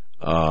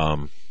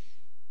 By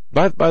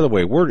the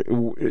way,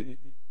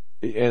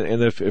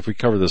 if we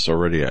covered this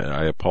already,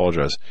 I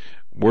apologize.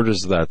 Where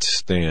does that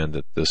stand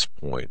at this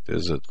point?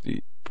 Is it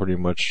pretty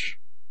much?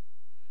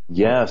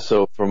 Yeah.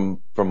 So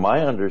from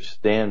my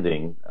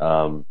understanding,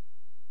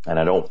 and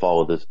I don't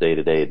follow this day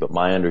to day, but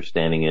my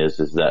understanding is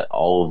that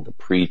all of the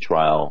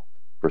pre-trial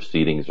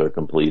proceedings are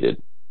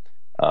completed.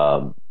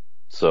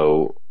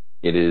 So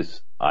it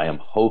is, I am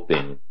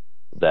hoping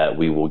that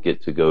we will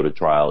get to go to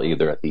trial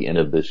either at the end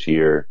of this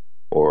year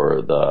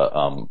or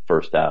the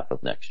first half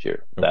of next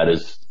year. Okay.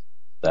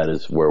 That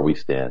is where we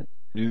stand.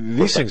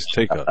 These things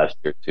take last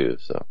year too.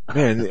 So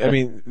man, I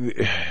mean,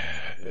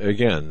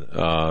 again,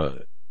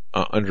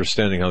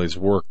 understanding how these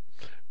work,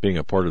 being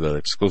a part of that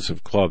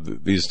exclusive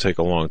club, these take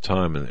a long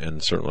time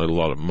and certainly a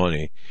lot of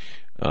money.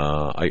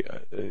 8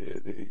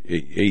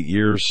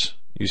 years,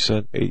 you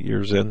said? 8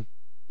 years in?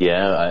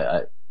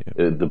 Yeah,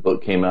 the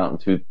book came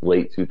out in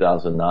late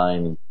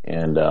 2009,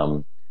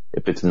 and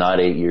if it's not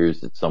 8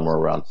 years, it's somewhere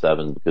around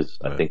 7, because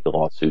I think the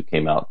lawsuit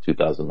came out in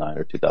 2009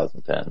 or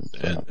 2010.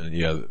 So. And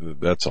yeah,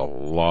 that's a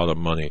lot of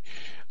money.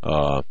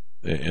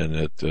 And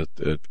it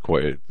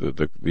quite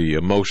the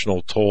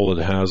emotional toll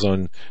it has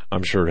on,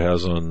 I'm sure it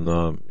has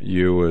on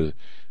you,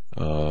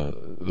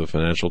 the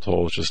financial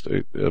toll is just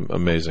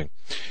amazing.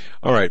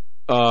 All right,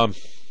 and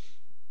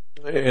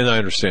I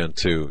understand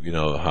too,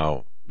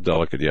 how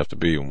delicate you have to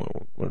be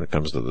when it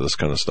comes to this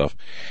kind of stuff.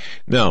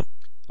 Now,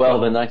 well,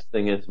 the nice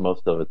thing is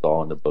most of it's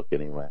all in the book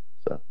anyway.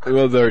 So.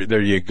 Well,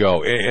 there you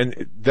go,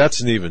 and that's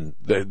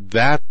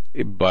that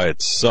by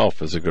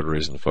itself is a good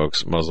reason,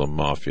 folks. Muslim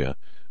Mafia.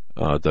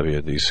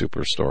 WD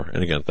Superstore.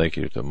 And again, thank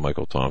you to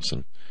Michael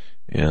Thompson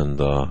and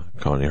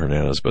Connie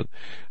Hernandez. But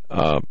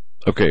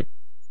okay,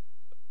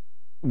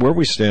 where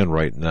we stand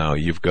right now,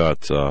 you've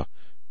got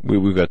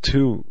we've got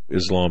two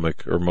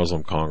Islamic or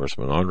Muslim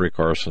congressmen, Andre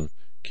Carson,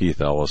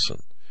 Keith Ellison.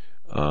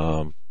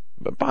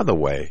 But by the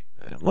way,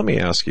 let me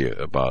ask you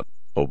about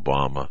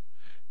Obama.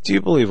 Do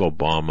you believe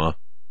Obama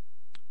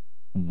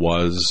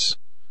is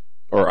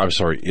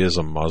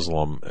a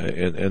Muslim?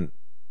 And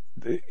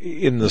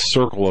in the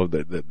circle of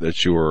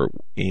that you were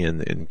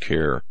in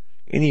CARE,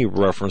 any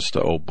reference to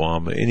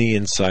Obama, any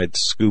inside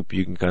scoop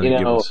you can kind of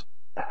give us?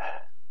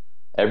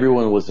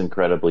 Everyone was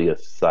incredibly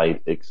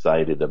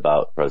excited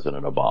about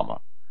President Obama.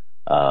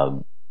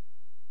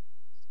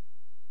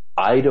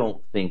 I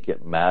don't think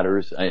it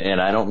matters,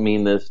 and I don't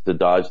mean this to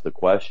dodge the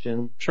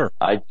question. Sure.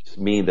 I just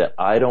mean that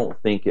I don't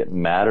think it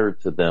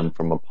mattered to them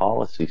from a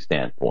policy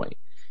standpoint.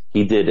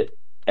 He did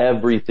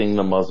everything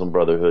the Muslim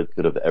Brotherhood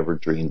could have ever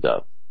dreamed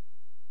of.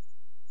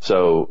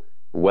 So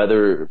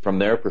whether, from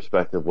their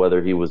perspective,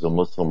 whether he was a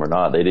Muslim or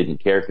not, they didn't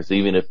care, because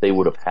even if they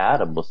would have had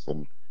a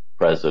Muslim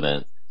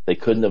president, they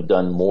couldn't have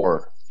done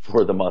more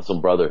for the Muslim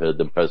Brotherhood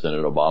than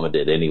President Obama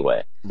did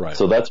anyway. Right.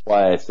 So that's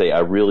why I say I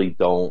really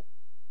don't,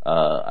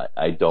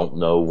 I don't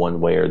know one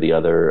way or the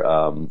other.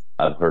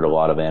 I've heard a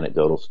lot of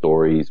anecdotal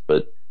stories,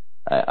 but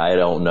I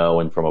don't know.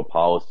 And from a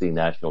policy,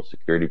 national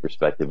security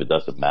perspective, it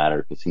doesn't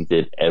matter, because he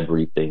did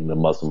everything the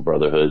Muslim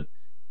Brotherhood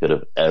could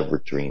have ever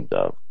dreamed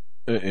of.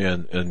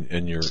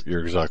 And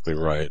you're exactly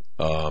right.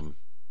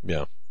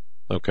 Yeah.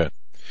 Okay.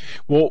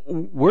 Well,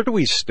 where do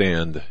we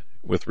stand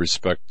with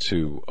respect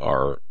to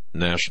our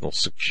national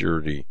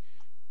security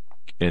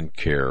and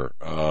CARE?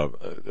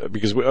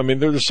 Because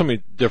there's so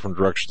many different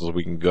directions that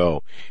we can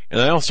go.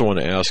 And I also want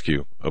to ask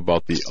you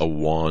about the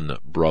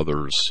Awan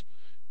brothers.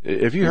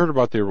 Have you heard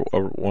about the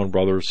Awan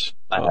brothers?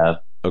 I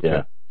have.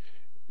 Okay.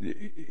 Yeah.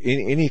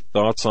 Any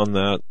thoughts on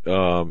that?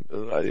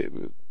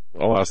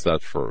 I'll ask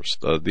that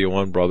first. The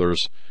Owen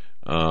brothers,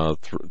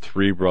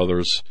 three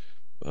brothers,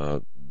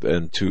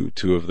 and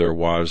two of their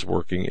wives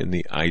working in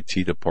the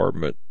IT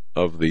department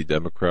of the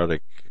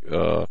Democratic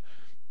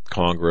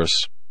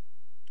Congress.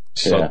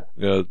 For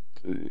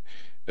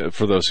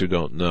those who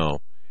don't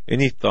know,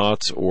 any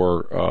thoughts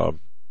or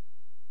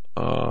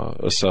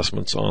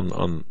assessments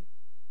on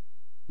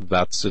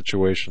that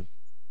situation?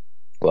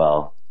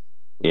 Well,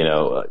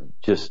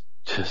 just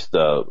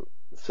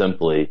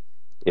simply,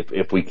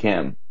 if we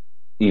can't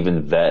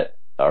even vet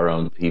our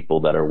own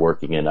people that are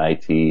working in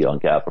IT on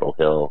Capitol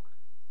Hill,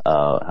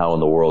 how in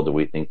the world do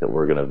we think that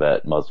we're going to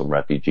vet Muslim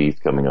refugees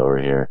coming over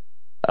here?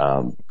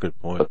 Good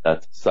point. But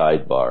that's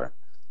sidebar.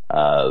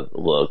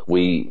 Look,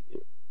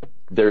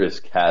 there is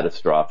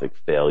catastrophic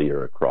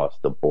failure across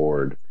the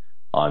board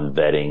on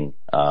vetting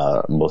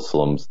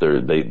Muslims.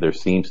 There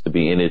seems to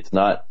be, and it's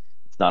not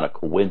a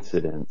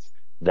coincidence.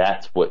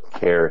 That's what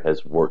CARE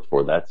has worked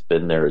for. That's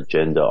been their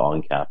agenda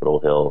on Capitol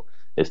Hill,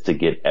 is to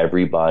get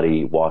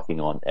everybody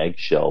walking on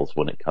eggshells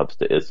when it comes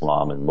to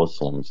Islam and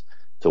Muslims,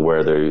 to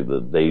where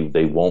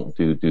they won't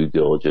do due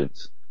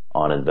diligence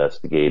on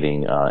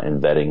investigating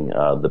and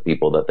vetting the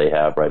people that they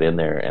have right in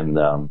there.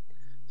 And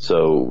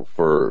so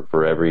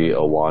for every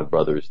Owen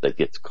brothers that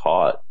gets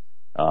caught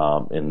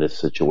in this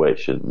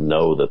situation,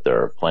 know that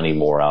there are plenty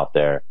more out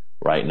there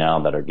right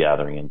now that are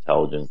gathering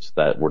intelligence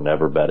that were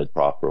never vetted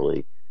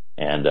properly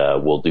and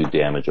will do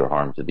damage or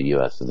harm to the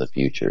U.S. in the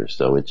future.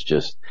 So it's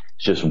just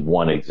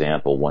one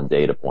example, one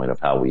data point of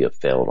how we have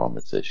failed on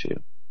this issue.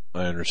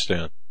 I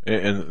understand,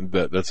 and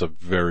that's a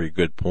very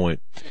good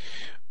point.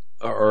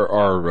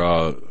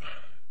 Our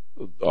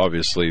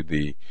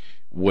obviously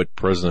what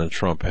President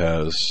Trump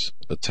has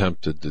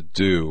attempted to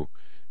do,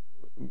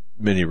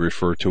 many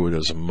refer to it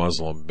as a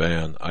Muslim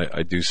ban.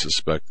 I do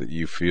suspect that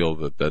you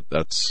feel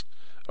that's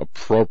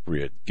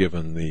appropriate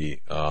given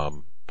the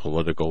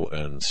political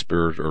and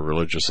spirit or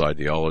religious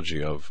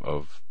ideology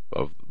of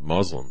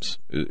Muslims.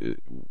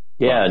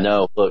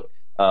 Look,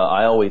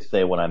 I always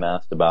say when I'm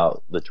asked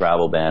about the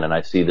travel ban, and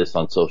I see this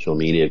on social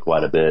media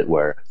quite a bit,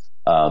 where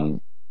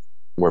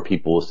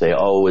people will say,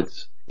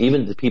 it's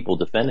even the people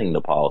defending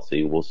the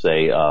policy will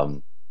say,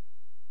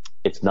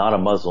 it's not a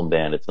Muslim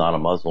ban. It's not a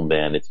Muslim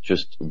ban. It's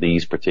just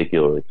these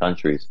particular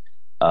countries.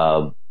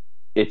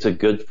 It's a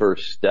good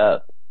first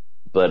step,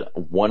 but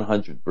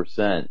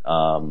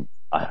 100%,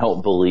 I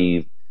don't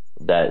believe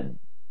that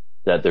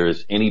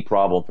there's any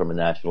problem from a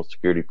national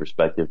security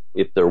perspective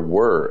if there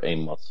were a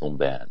Muslim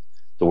ban,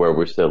 to where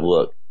we said,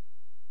 look,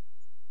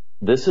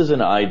 this is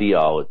an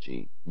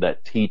ideology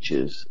that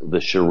teaches the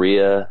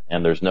Sharia,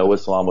 and there's no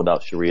Islam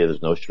without Sharia,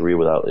 there's no Sharia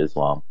without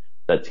Islam,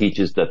 that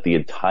teaches that the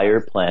entire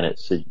planet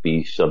should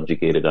be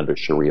subjugated under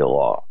Sharia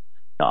law.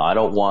 Now, I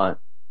don't want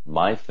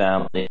my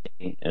family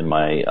and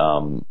my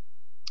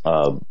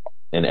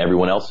and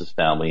everyone else's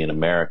family in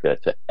America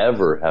to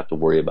ever have to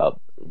worry about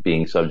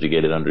being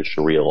subjugated under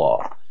Sharia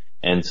law.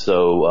 And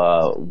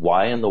so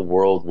why in the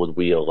world would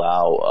we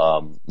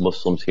allow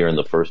Muslims here in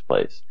the first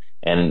place?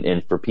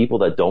 And for people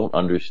that don't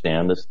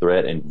understand this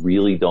threat and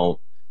really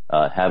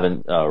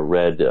haven't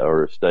read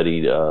or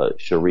studied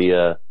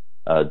Sharia,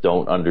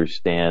 don't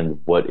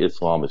understand what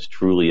Islam is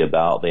truly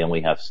about, they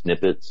only have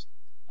snippets.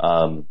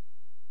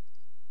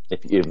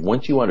 If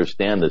once you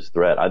understand this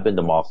threat, I've been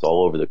to mosques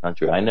all over the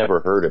country. I never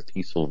heard a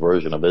peaceful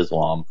version of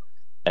Islam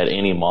at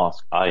any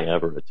mosque I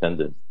ever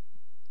attended.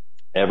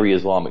 Every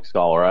Islamic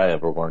scholar I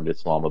ever learned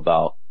Islam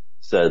about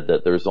said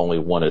that there's only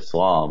one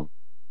Islam,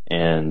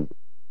 and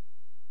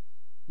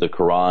the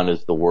Quran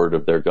is the word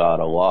of their God,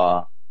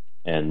 Allah,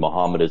 and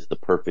Muhammad is the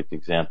perfect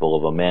example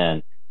of a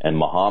man. And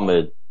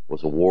Muhammad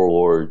was a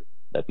warlord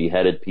that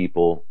beheaded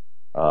people,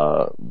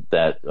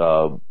 that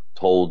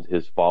told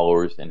his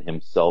followers and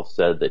himself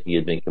said that he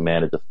had been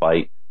commanded to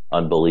fight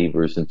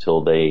unbelievers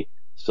until they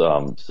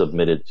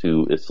submitted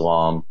to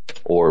Islam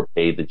or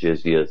paid the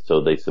jizya,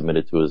 so they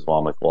submitted to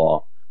Islamic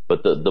law.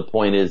 But the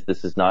point is,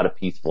 this is not a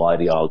peaceful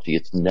ideology.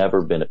 It's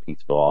never been a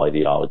peaceful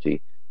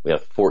ideology. We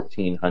have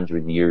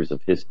 1,400 years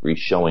of history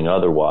showing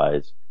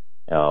otherwise.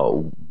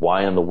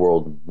 Why in the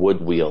world would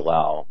we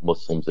allow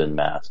Muslims en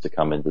masse to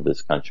come into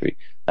this country?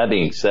 That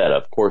being said,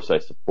 of course I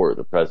support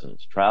the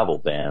president's travel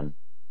ban,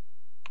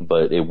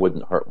 but it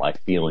wouldn't hurt my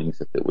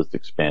feelings if it was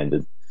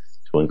expanded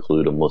to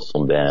include a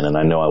Muslim ban. And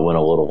I know I went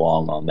a little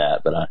long on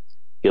that, but I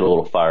get a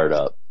little fired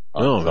up.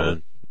 No,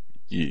 man.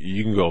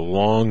 You can go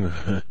long,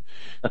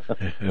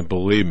 and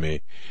believe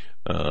me.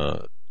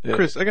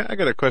 Chris, I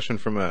got a question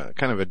from a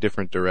kind of a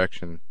different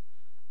direction.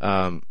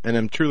 And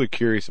I'm truly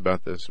curious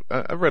about this.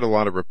 I've read a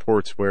lot of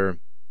reports where,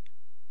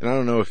 and I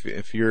don't know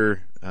if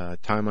your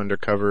time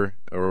undercover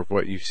or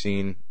what you've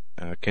seen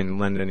can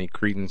lend any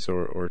credence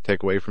or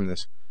take away from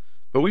this,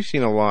 but we've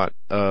seen a lot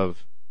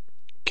of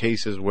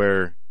cases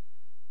where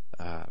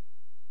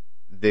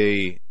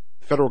the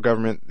federal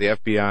government, the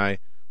FBI,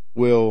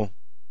 will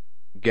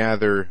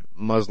gather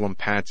Muslim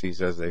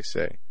patsies, as they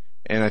say.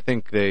 And I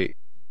think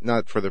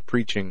not for the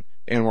preaching,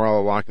 Anwar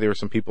al-Awlaki, there were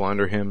some people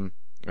under him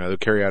They'll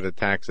carry out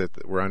attacks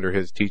that were under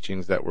his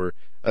teachings that were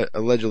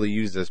allegedly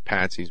used as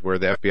patsies, where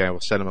the FBI will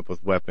set them up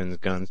with weapons,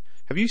 guns.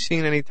 Have you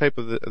seen any type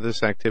of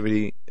this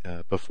activity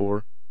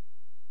before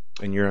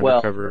in your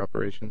undercover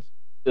operations?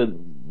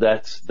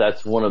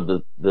 That's one of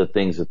the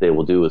things that they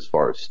will do as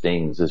far as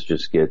stings is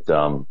just get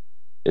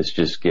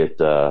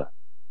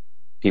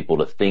people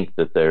to think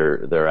that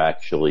they're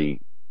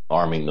actually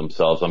arming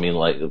themselves. I mean,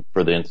 like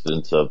for the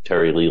instance of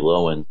Terry Lee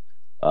Lowen,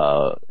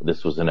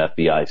 this was an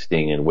FBI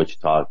sting in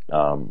Wichita,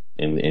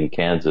 in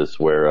Kansas,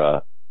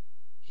 where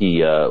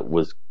he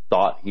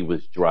thought he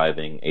was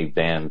driving a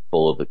van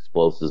full of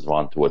explosives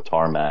onto a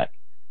tarmac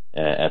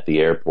at the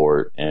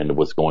airport and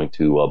was going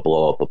to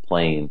blow up a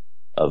plane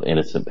of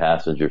innocent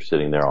passengers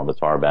sitting there on the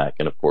tarmac,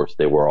 and of course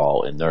they were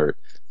all inert.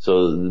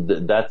 So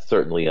that's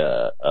certainly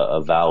a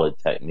valid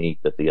technique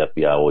that the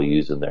FBI will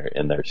use in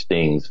their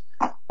stings.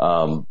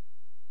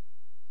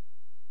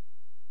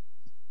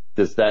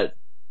 Does that,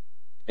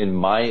 in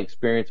my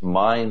experience,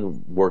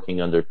 mine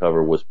working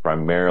undercover was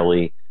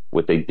primarily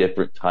with a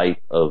different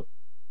type of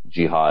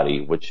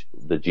jihadi, which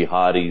the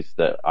jihadis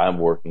that I'm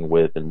working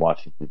with in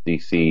Washington,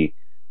 D.C.,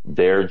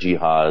 their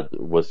jihad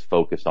was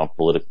focused on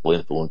political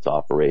influence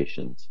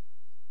operations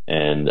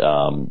and,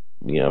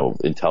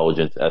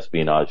 intelligence,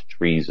 espionage,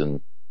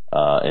 treason,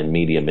 and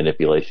media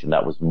manipulation.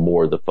 That was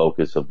more the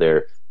focus of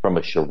from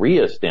a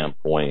Sharia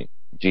standpoint,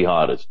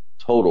 jihad is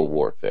total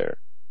warfare.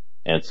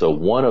 And so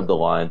one of the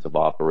lines of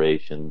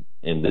operation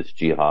in this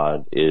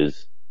jihad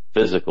is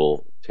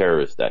physical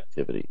terrorist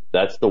activity.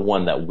 That's the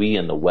one that we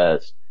in the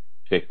West,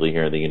 particularly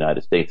here in the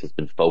United States, has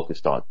been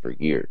focused on for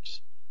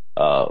years.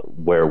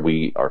 Where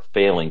we are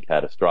failing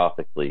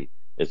catastrophically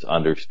is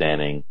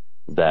understanding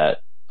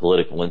that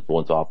political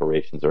influence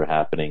operations are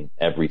happening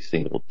every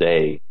single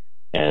day,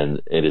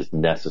 and it is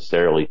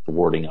necessarily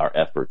thwarting our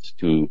efforts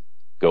to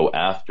go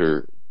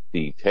after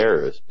the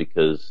terrorists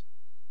because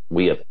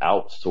we have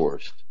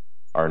outsourced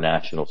our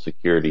national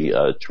security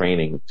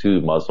training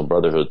to Muslim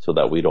Brotherhood so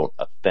that we don't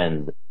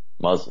offend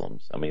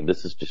Muslims. I mean,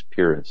 this is just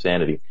pure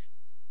insanity.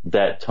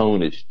 That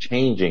tone is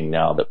changing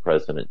now that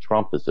President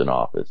Trump is in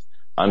office.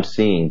 I'm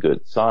seeing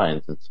good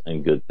signs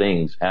and good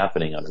things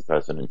happening under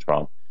President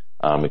Trump.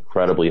 I'm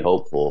incredibly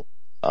hopeful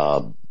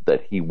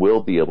that he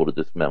will be able to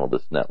dismantle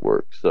this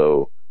network.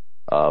 So,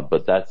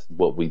 but that's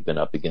what we've been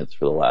up against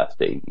for the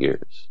last 8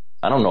 years.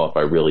 I don't know if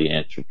I really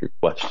answered your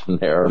question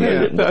there.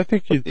 I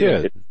think you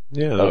did.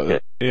 Yeah. Okay.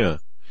 Yeah.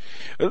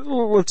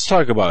 Let's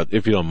talk about,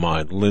 if you don't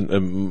mind,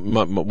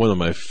 one of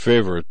my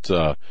favorite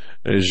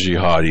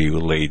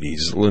jihadi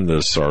ladies, Linda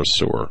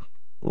Sarsour.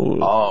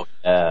 Oh,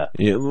 yeah.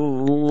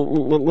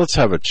 Let's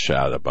have a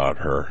chat about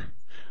her.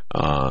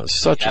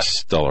 Such a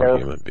stellar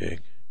human being.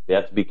 You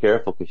have to be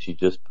careful because she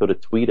just put a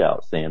tweet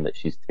out saying that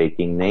she's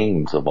taking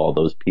names of all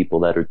those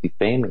people that are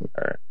defaming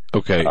her.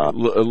 Okay,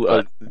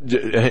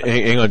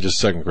 hang on just a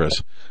second,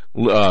 Chris.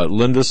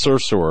 Linda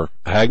Sarsour,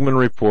 Hagmann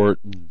Report,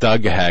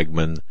 Doug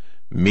Hagmann,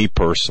 me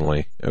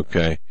personally,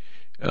 okay.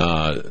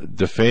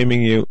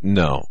 Defaming you?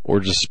 No. We're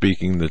just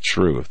speaking the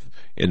truth.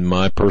 In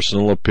my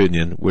personal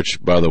opinion,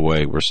 which, by the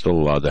way, we're still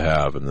allowed to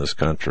have in this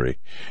country,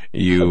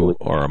 you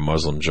are a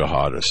Muslim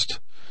jihadist.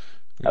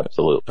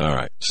 Absolutely. All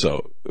right.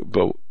 So,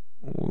 but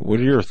what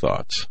are your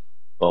thoughts?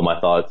 Well, my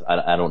thoughts,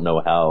 I don't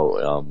know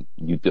how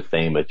you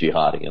defame a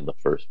jihadi in the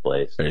first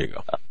place. There you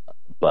go.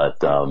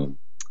 But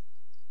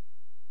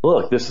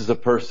look, this is a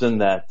person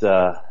that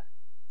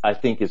I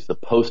think is the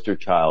poster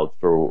child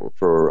for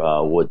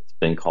what's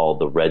been called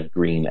the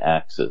red-green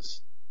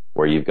axis,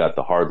 where you've got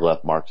the hard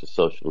left Marxist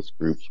socialist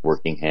groups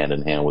working hand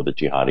in hand with the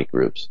jihadi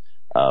groups.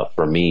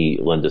 For me,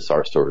 Linda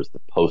Sarsour is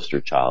the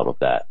poster child of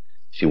that.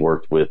 She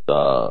worked with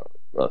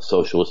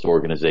socialist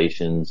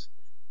organizations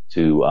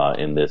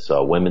in this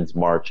women's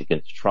march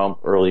against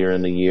Trump earlier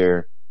in the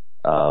year.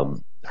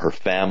 Her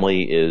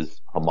family is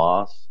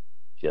Hamas.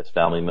 She has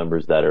family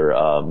members that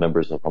are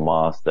members of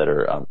Hamas that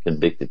are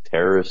convicted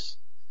terrorists.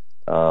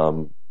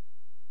 So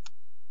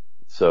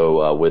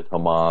with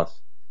Hamas,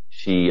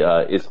 she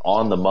is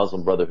on the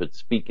Muslim Brotherhood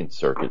speaking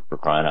circuit, for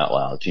crying out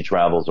loud. She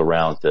travels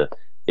around to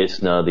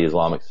ISNA, the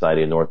Islamic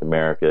Society of North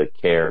America,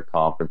 CARE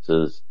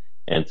conferences,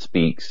 and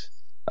speaks.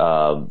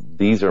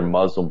 These are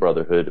Muslim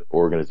Brotherhood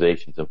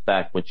organizations. In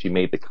fact, when she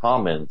made the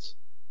comments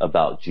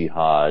about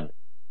jihad,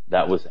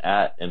 that was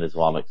at an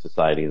Islamic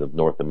Society of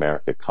North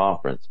America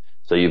conference.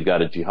 So you've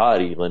got a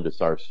jihadi, Linda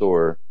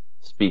Sarsour,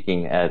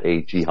 speaking at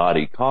a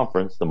jihadi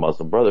conference, the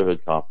Muslim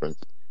Brotherhood conference,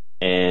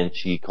 and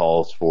she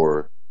calls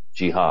for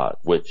jihad,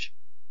 which,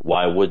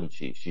 why wouldn't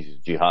she? She's a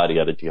jihadi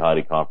at a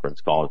jihadi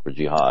conference calling for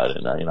jihad.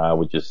 And, I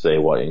would just say,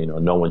 well,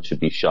 no one should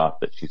be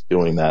shocked that she's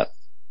doing that.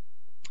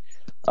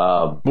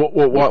 But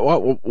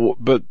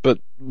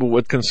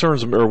what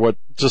concerns me, or what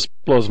just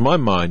blows my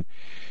mind,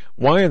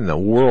 why in the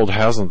world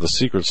hasn't the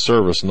Secret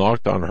Service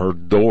knocked on her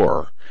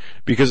door?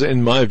 Because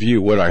in my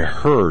view, what I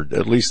heard,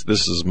 at least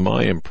this is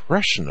my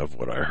impression of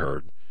what I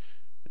heard,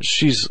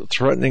 she's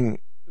threatening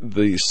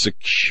the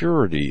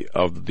security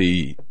of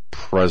the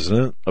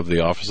president, of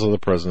the office of the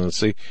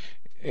presidency,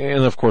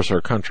 and of course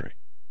our country.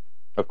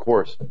 Of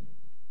course.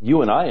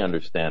 You and I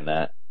understand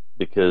that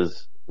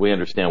because we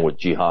understand what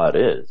jihad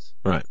is.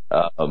 Right.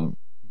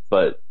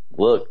 But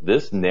look,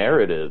 this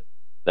narrative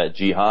that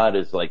jihad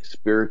is like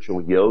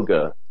spiritual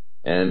yoga,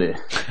 and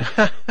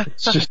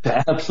it's just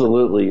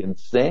absolutely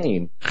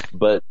insane.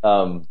 But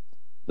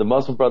the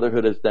Muslim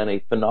Brotherhood has done a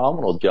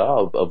phenomenal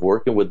job of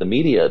working with the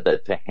media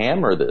to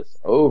hammer this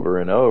over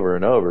and over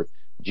and over.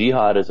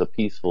 Jihad is a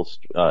peaceful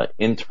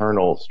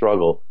internal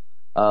struggle.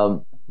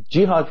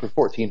 Jihad for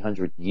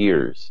 1,400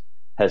 years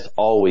has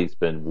always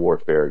been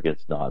warfare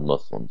against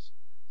non-Muslims.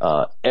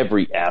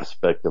 Every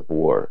aspect of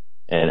war.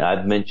 And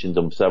I've mentioned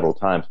them several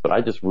times, but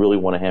I just really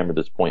want to hammer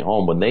this point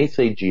home. When they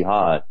say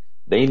jihad,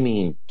 they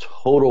mean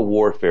total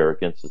warfare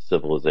against the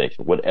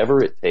civilization,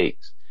 whatever it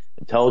takes.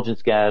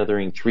 Intelligence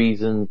gathering,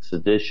 treason,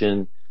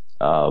 sedition,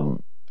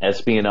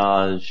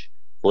 espionage,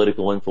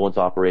 political influence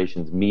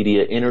operations,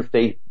 media,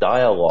 interfaith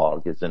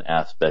dialogue is an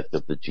aspect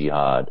of the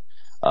jihad.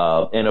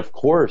 And of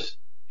course,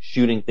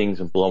 shooting things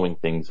and blowing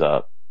things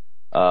up.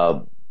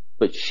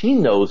 But she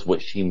knows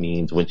what she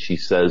means when she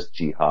says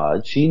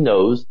jihad. She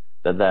knows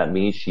that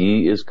means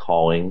she is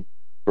calling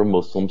for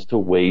Muslims to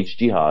wage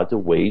jihad, to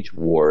wage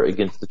war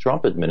against the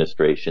Trump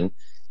administration.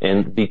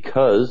 And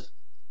because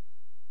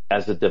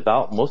as a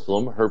devout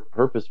Muslim, her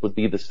purpose would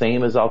be the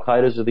same as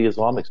Al-Qaeda's or the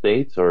Islamic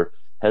State's or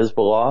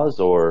Hezbollah's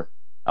or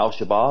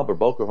Al-Shabaab or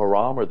Boko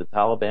Haram or the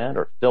Taliban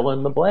or fill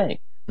in the blank.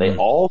 They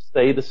all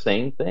say the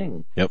same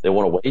thing. Yep. They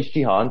want to wage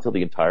jihad until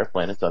the entire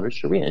planet's under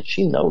Sharia, and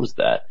she knows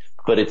that.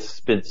 But it's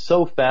been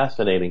so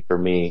fascinating for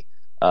me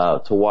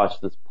to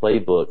watch this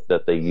playbook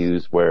that they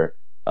use where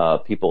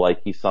people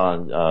like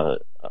Hassan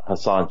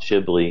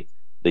Shibli,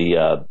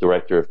 the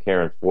director of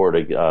Care in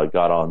Florida,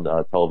 got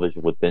on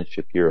television with Ben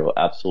Shapiro.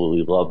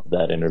 Absolutely loved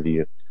that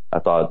interview. I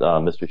thought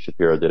Mr.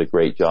 Shapiro did a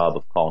great job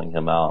of calling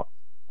him out.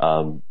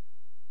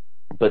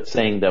 But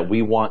saying that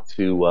we want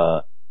to,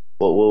 what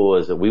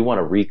was it? We want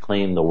to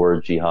reclaim the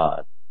word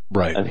jihad.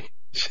 Right. I mean,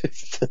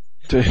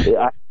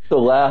 I have to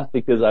laugh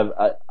because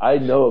I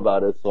know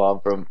about Islam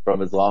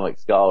from Islamic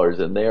scholars,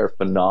 and they are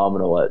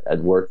phenomenal at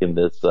working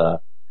this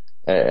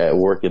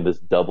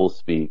double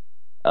speak.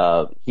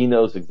 He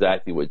knows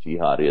exactly what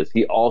jihad is.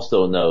 He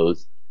also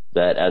knows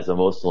that as a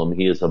Muslim,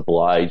 he is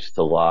obliged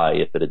to lie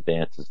if it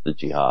advances the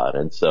jihad.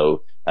 And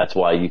so that's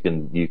why you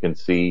can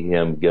see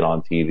him get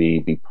on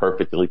TV, be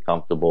perfectly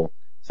comfortable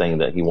saying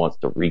that he wants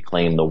to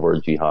reclaim the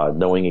word jihad,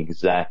 knowing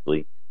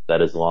exactly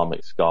that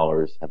Islamic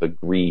scholars have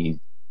agreed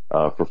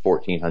for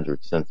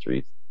 1,400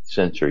 centuries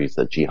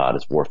that jihad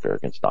is warfare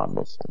against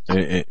non-Muslims.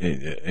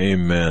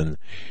 Amen.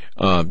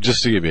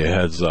 Just to give you a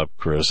heads up,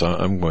 Chris,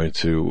 I'm going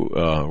to,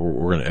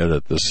 we're going to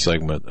edit this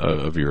segment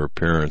of your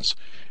appearance,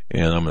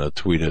 and I'm going to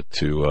tweet it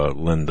to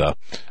Linda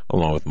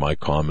along with my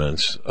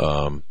comments.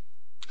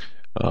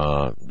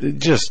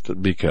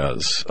 Just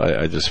because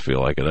I just feel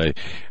like it.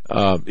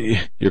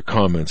 Your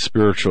comment,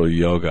 spiritual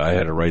yoga, I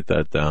had to write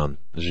that down.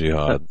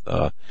 Jihad,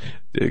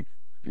 it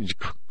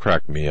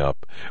cracked me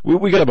up.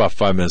 We got about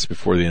 5 minutes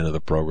before the end of the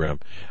program.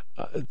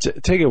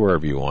 Take it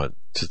wherever you want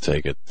to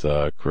take it,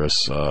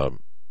 Chris. I'm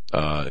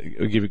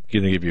going to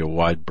give you a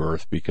wide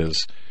berth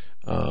because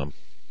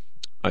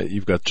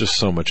you've got just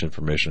so much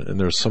information, and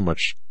there's so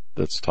much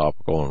that's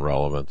topical and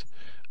relevant.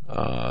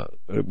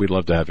 We'd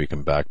love to have you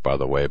come back, by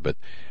the way, but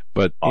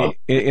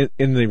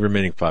in the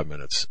remaining 5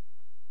 minutes,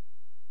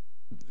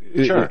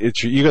 sure.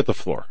 You got the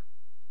floor.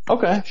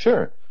 Okay,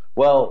 sure.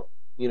 Well,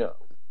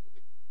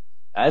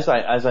 as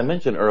I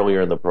mentioned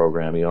earlier in the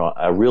program,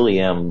 I really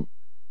am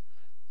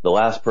the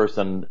last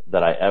person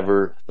that I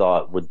ever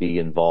thought would be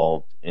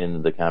involved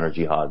in the counter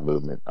jihad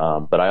movement.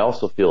 But I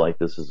also feel like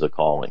this is a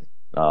calling.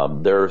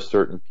 There are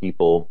certain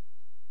people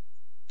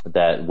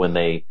that when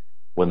they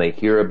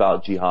hear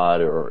about jihad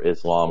or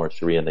Islam or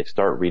Sharia and they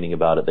start reading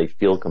about it, they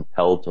feel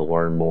compelled to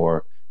learn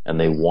more and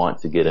they want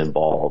to get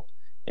involved.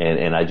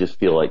 And I just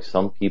feel like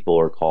some people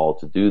are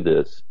called to do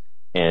this.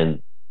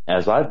 And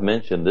as I've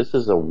mentioned, this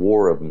is a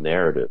war of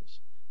narratives.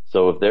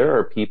 So if there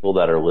are people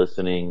that are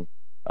listening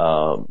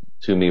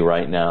to me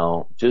right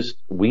now,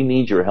 we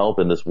need your help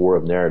in this war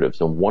of narratives.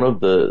 And one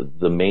of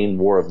the main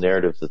war of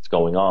narratives that's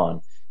going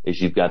on is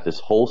you've got this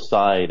whole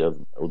side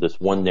of this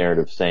one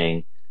narrative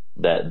saying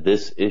that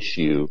this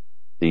issue,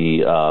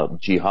 the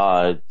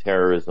jihad,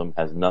 terrorism,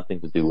 has nothing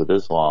to do with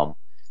Islam.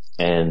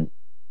 And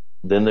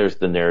then there's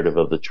the narrative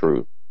of the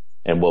truth.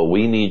 And what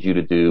we need you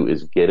to do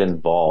is get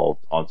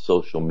involved on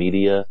social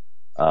media.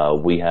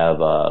 We have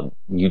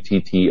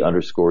UTT_USA.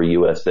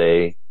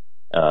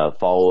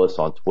 Follow us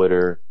on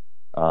Twitter.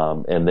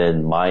 And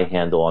then my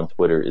handle on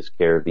Twitter is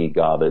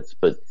Gaubatz.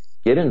 But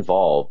get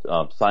involved.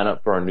 Sign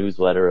up for our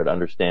newsletter at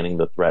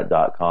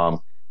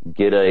understandingthethreat.com.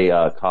 Get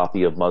a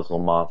copy of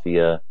Muslim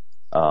Mafia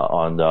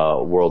on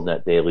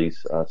WorldNet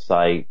Daily's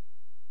site.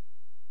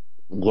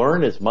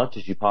 Learn as much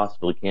as you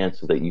possibly can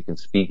so that you can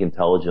speak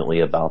intelligently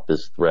about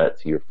this threat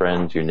to your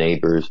friends, your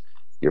neighbors,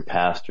 your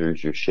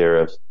pastors, your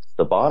sheriffs.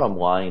 The bottom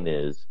line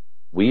is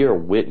we are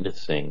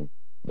witnessing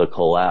the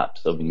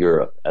collapse of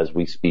Europe as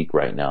we speak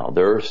right now.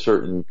 There are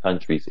certain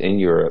countries in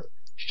Europe,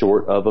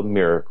 short of a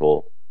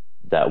miracle,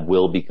 that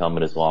will become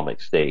an Islamic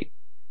state.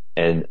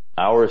 And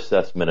our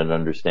assessment and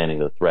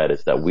understanding of the threat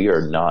is that we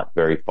are not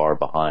very far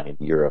behind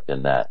Europe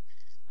in that.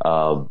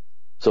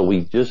 So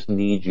we just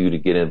need you to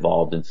get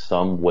involved in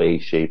some way,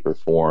 shape, or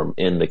form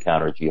in the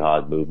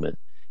counter-jihad movement.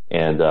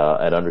 And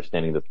at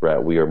Understanding the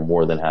Threat, we are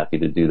more than happy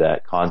to do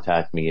that.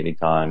 Contact me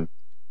anytime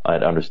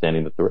at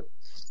Understanding the Threat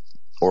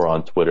or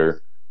on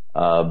Twitter.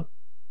 But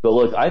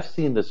look, I've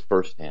seen this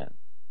firsthand.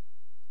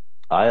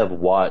 I have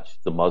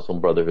watched the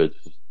Muslim Brotherhood,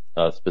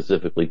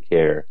 specifically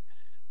CARE,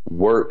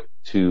 work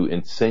to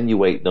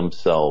insinuate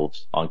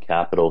themselves on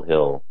Capitol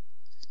Hill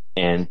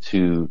and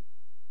to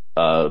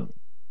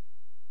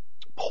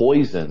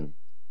poison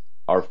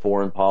our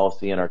foreign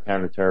policy and our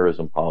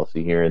counterterrorism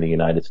policy here in the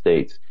United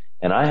States.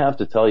 And I have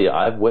to tell you,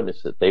 I've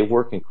witnessed it. They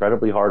work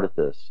incredibly hard at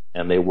this,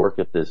 and they work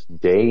at this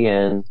day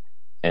in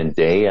and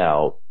day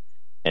out.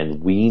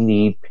 And we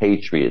need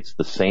patriots,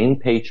 the same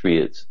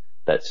patriots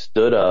that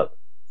stood up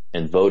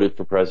and voted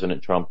for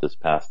President Trump this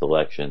past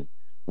election.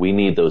 We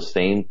need those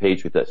same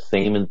patriots, that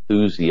same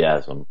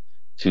enthusiasm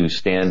to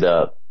stand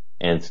up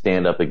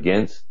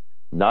against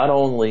not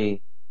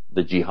only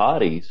the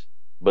jihadis,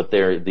 but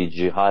they're the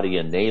jihadi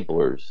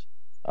enablers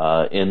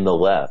in the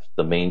left,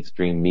 the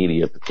mainstream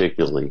media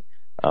particularly.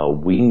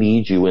 We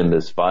need you in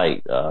this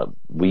fight.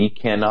 We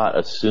cannot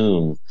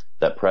assume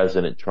that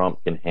President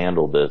Trump can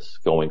handle this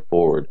going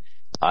forward.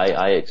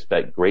 I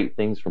expect great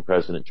things from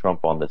President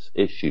Trump on this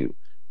issue,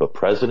 but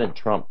President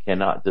Trump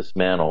cannot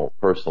dismantle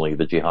personally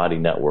the jihadi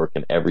network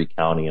in every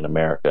county in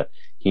America.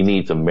 He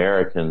needs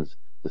Americans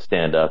to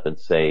stand up and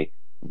say,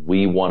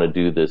 we want to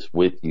do this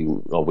with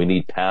you. We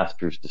need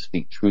pastors to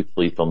speak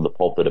truthfully from the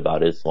pulpit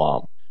about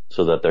Islam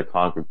so that their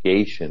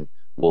congregation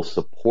will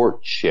support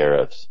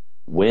sheriffs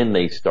when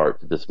they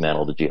start to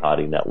dismantle the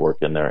jihadi network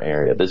in their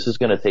area. This is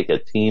going to take a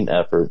team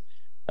effort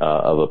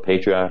of a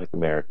patriotic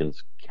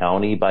Americans,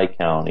 county by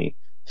county,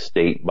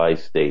 state by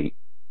state.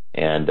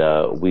 And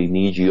we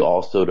need you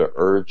also to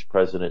urge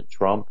President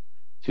Trump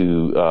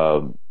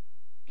to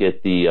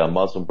get the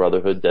Muslim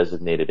Brotherhood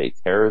designated a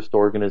terrorist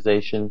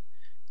organization,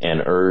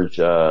 and urge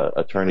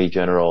Attorney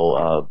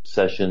General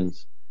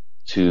Sessions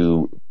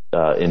to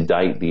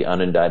indict the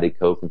unindicted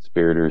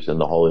co-conspirators in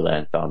the Holy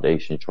Land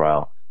Foundation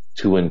trial,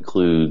 to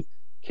include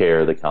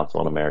CARE, the Council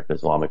on American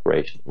Islamic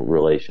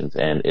Relations,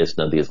 and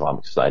ISNA, the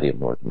Islamic Society of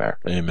North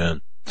America. Amen.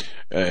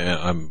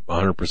 I'm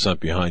 100%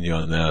 behind you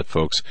on that,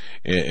 folks.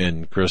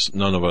 And Chris,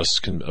 none of us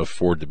can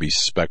afford to be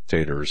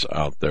spectators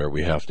out there.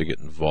 We have to get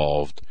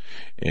involved.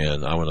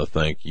 And I want to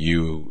thank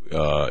you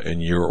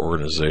and your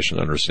organization,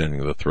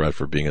 Understanding the Threat,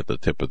 for being at the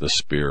tip of the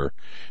spear.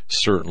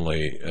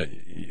 Certainly,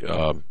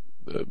 our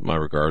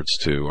regards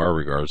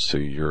to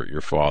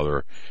your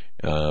father,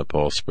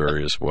 Paul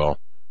Sperry, as well,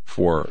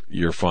 for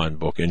your fine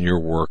book and your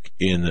work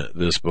in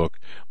this book,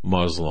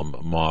 Muslim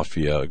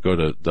Mafia. Go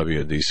to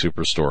WND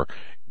Superstore.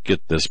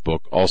 Get this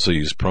book. Also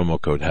use promo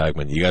code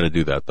Hagmann. You got to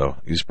do that, though.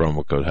 Use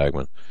promo code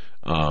Hagmann.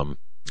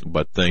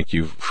 But thank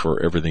you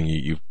for everything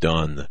you've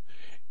done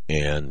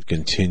and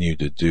continue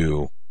to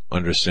do.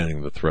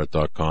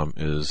 UnderstandingTheThreat.com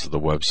is the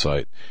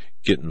website.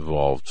 Get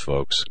involved,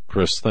 folks.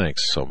 Chris,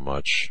 thanks so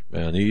much,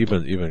 man. You've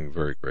been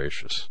very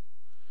gracious.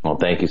 Well,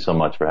 thank you so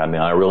much for having me.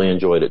 I really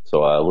enjoyed it,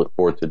 so I look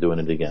forward to doing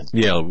it again.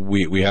 Yeah,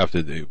 we have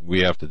to do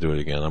it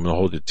again. I'm going to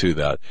hold you to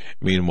that.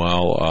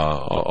 Meanwhile,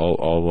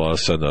 I'll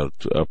send a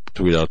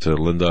tweet out to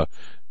Linda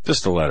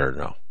just to let her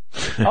know.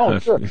 Oh,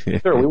 sure.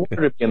 Sure. We want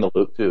her to be in the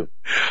loop too.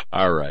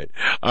 All right,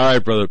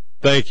 brother.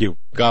 Thank you.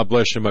 God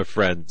bless you, my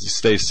friend.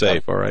 Stay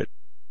safe. All right.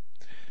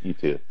 You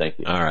too. Thank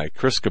you. All right,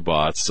 Chris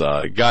Gaubatz,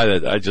 a guy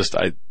that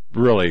I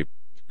really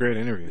great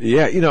interview.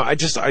 Yeah,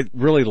 I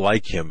really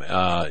like him.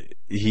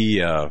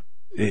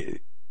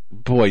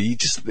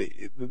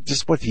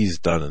 Just what he's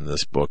done in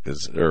this book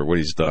is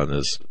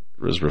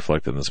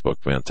reflected in this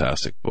book.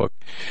 Fantastic book.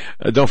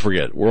 Don't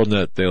forget,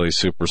 WorldNet Daily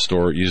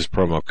Superstore. Use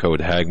promo code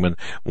Hagmann.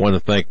 Want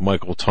to thank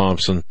Michael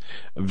Thompson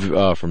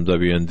from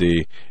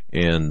WND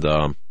and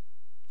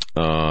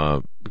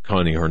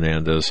Connie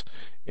Hernandez.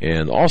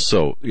 And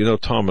also,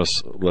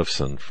 Thomas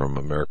Lifson from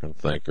American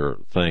Thinker.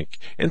 Thank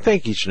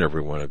each and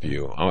every one of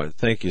you.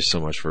 Thank you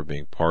so much for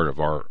being part of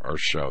our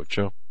show,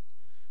 Joe.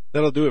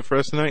 That'll do it for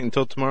us tonight.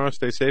 Until tomorrow,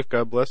 stay safe,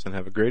 God bless, and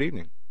have a great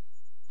evening.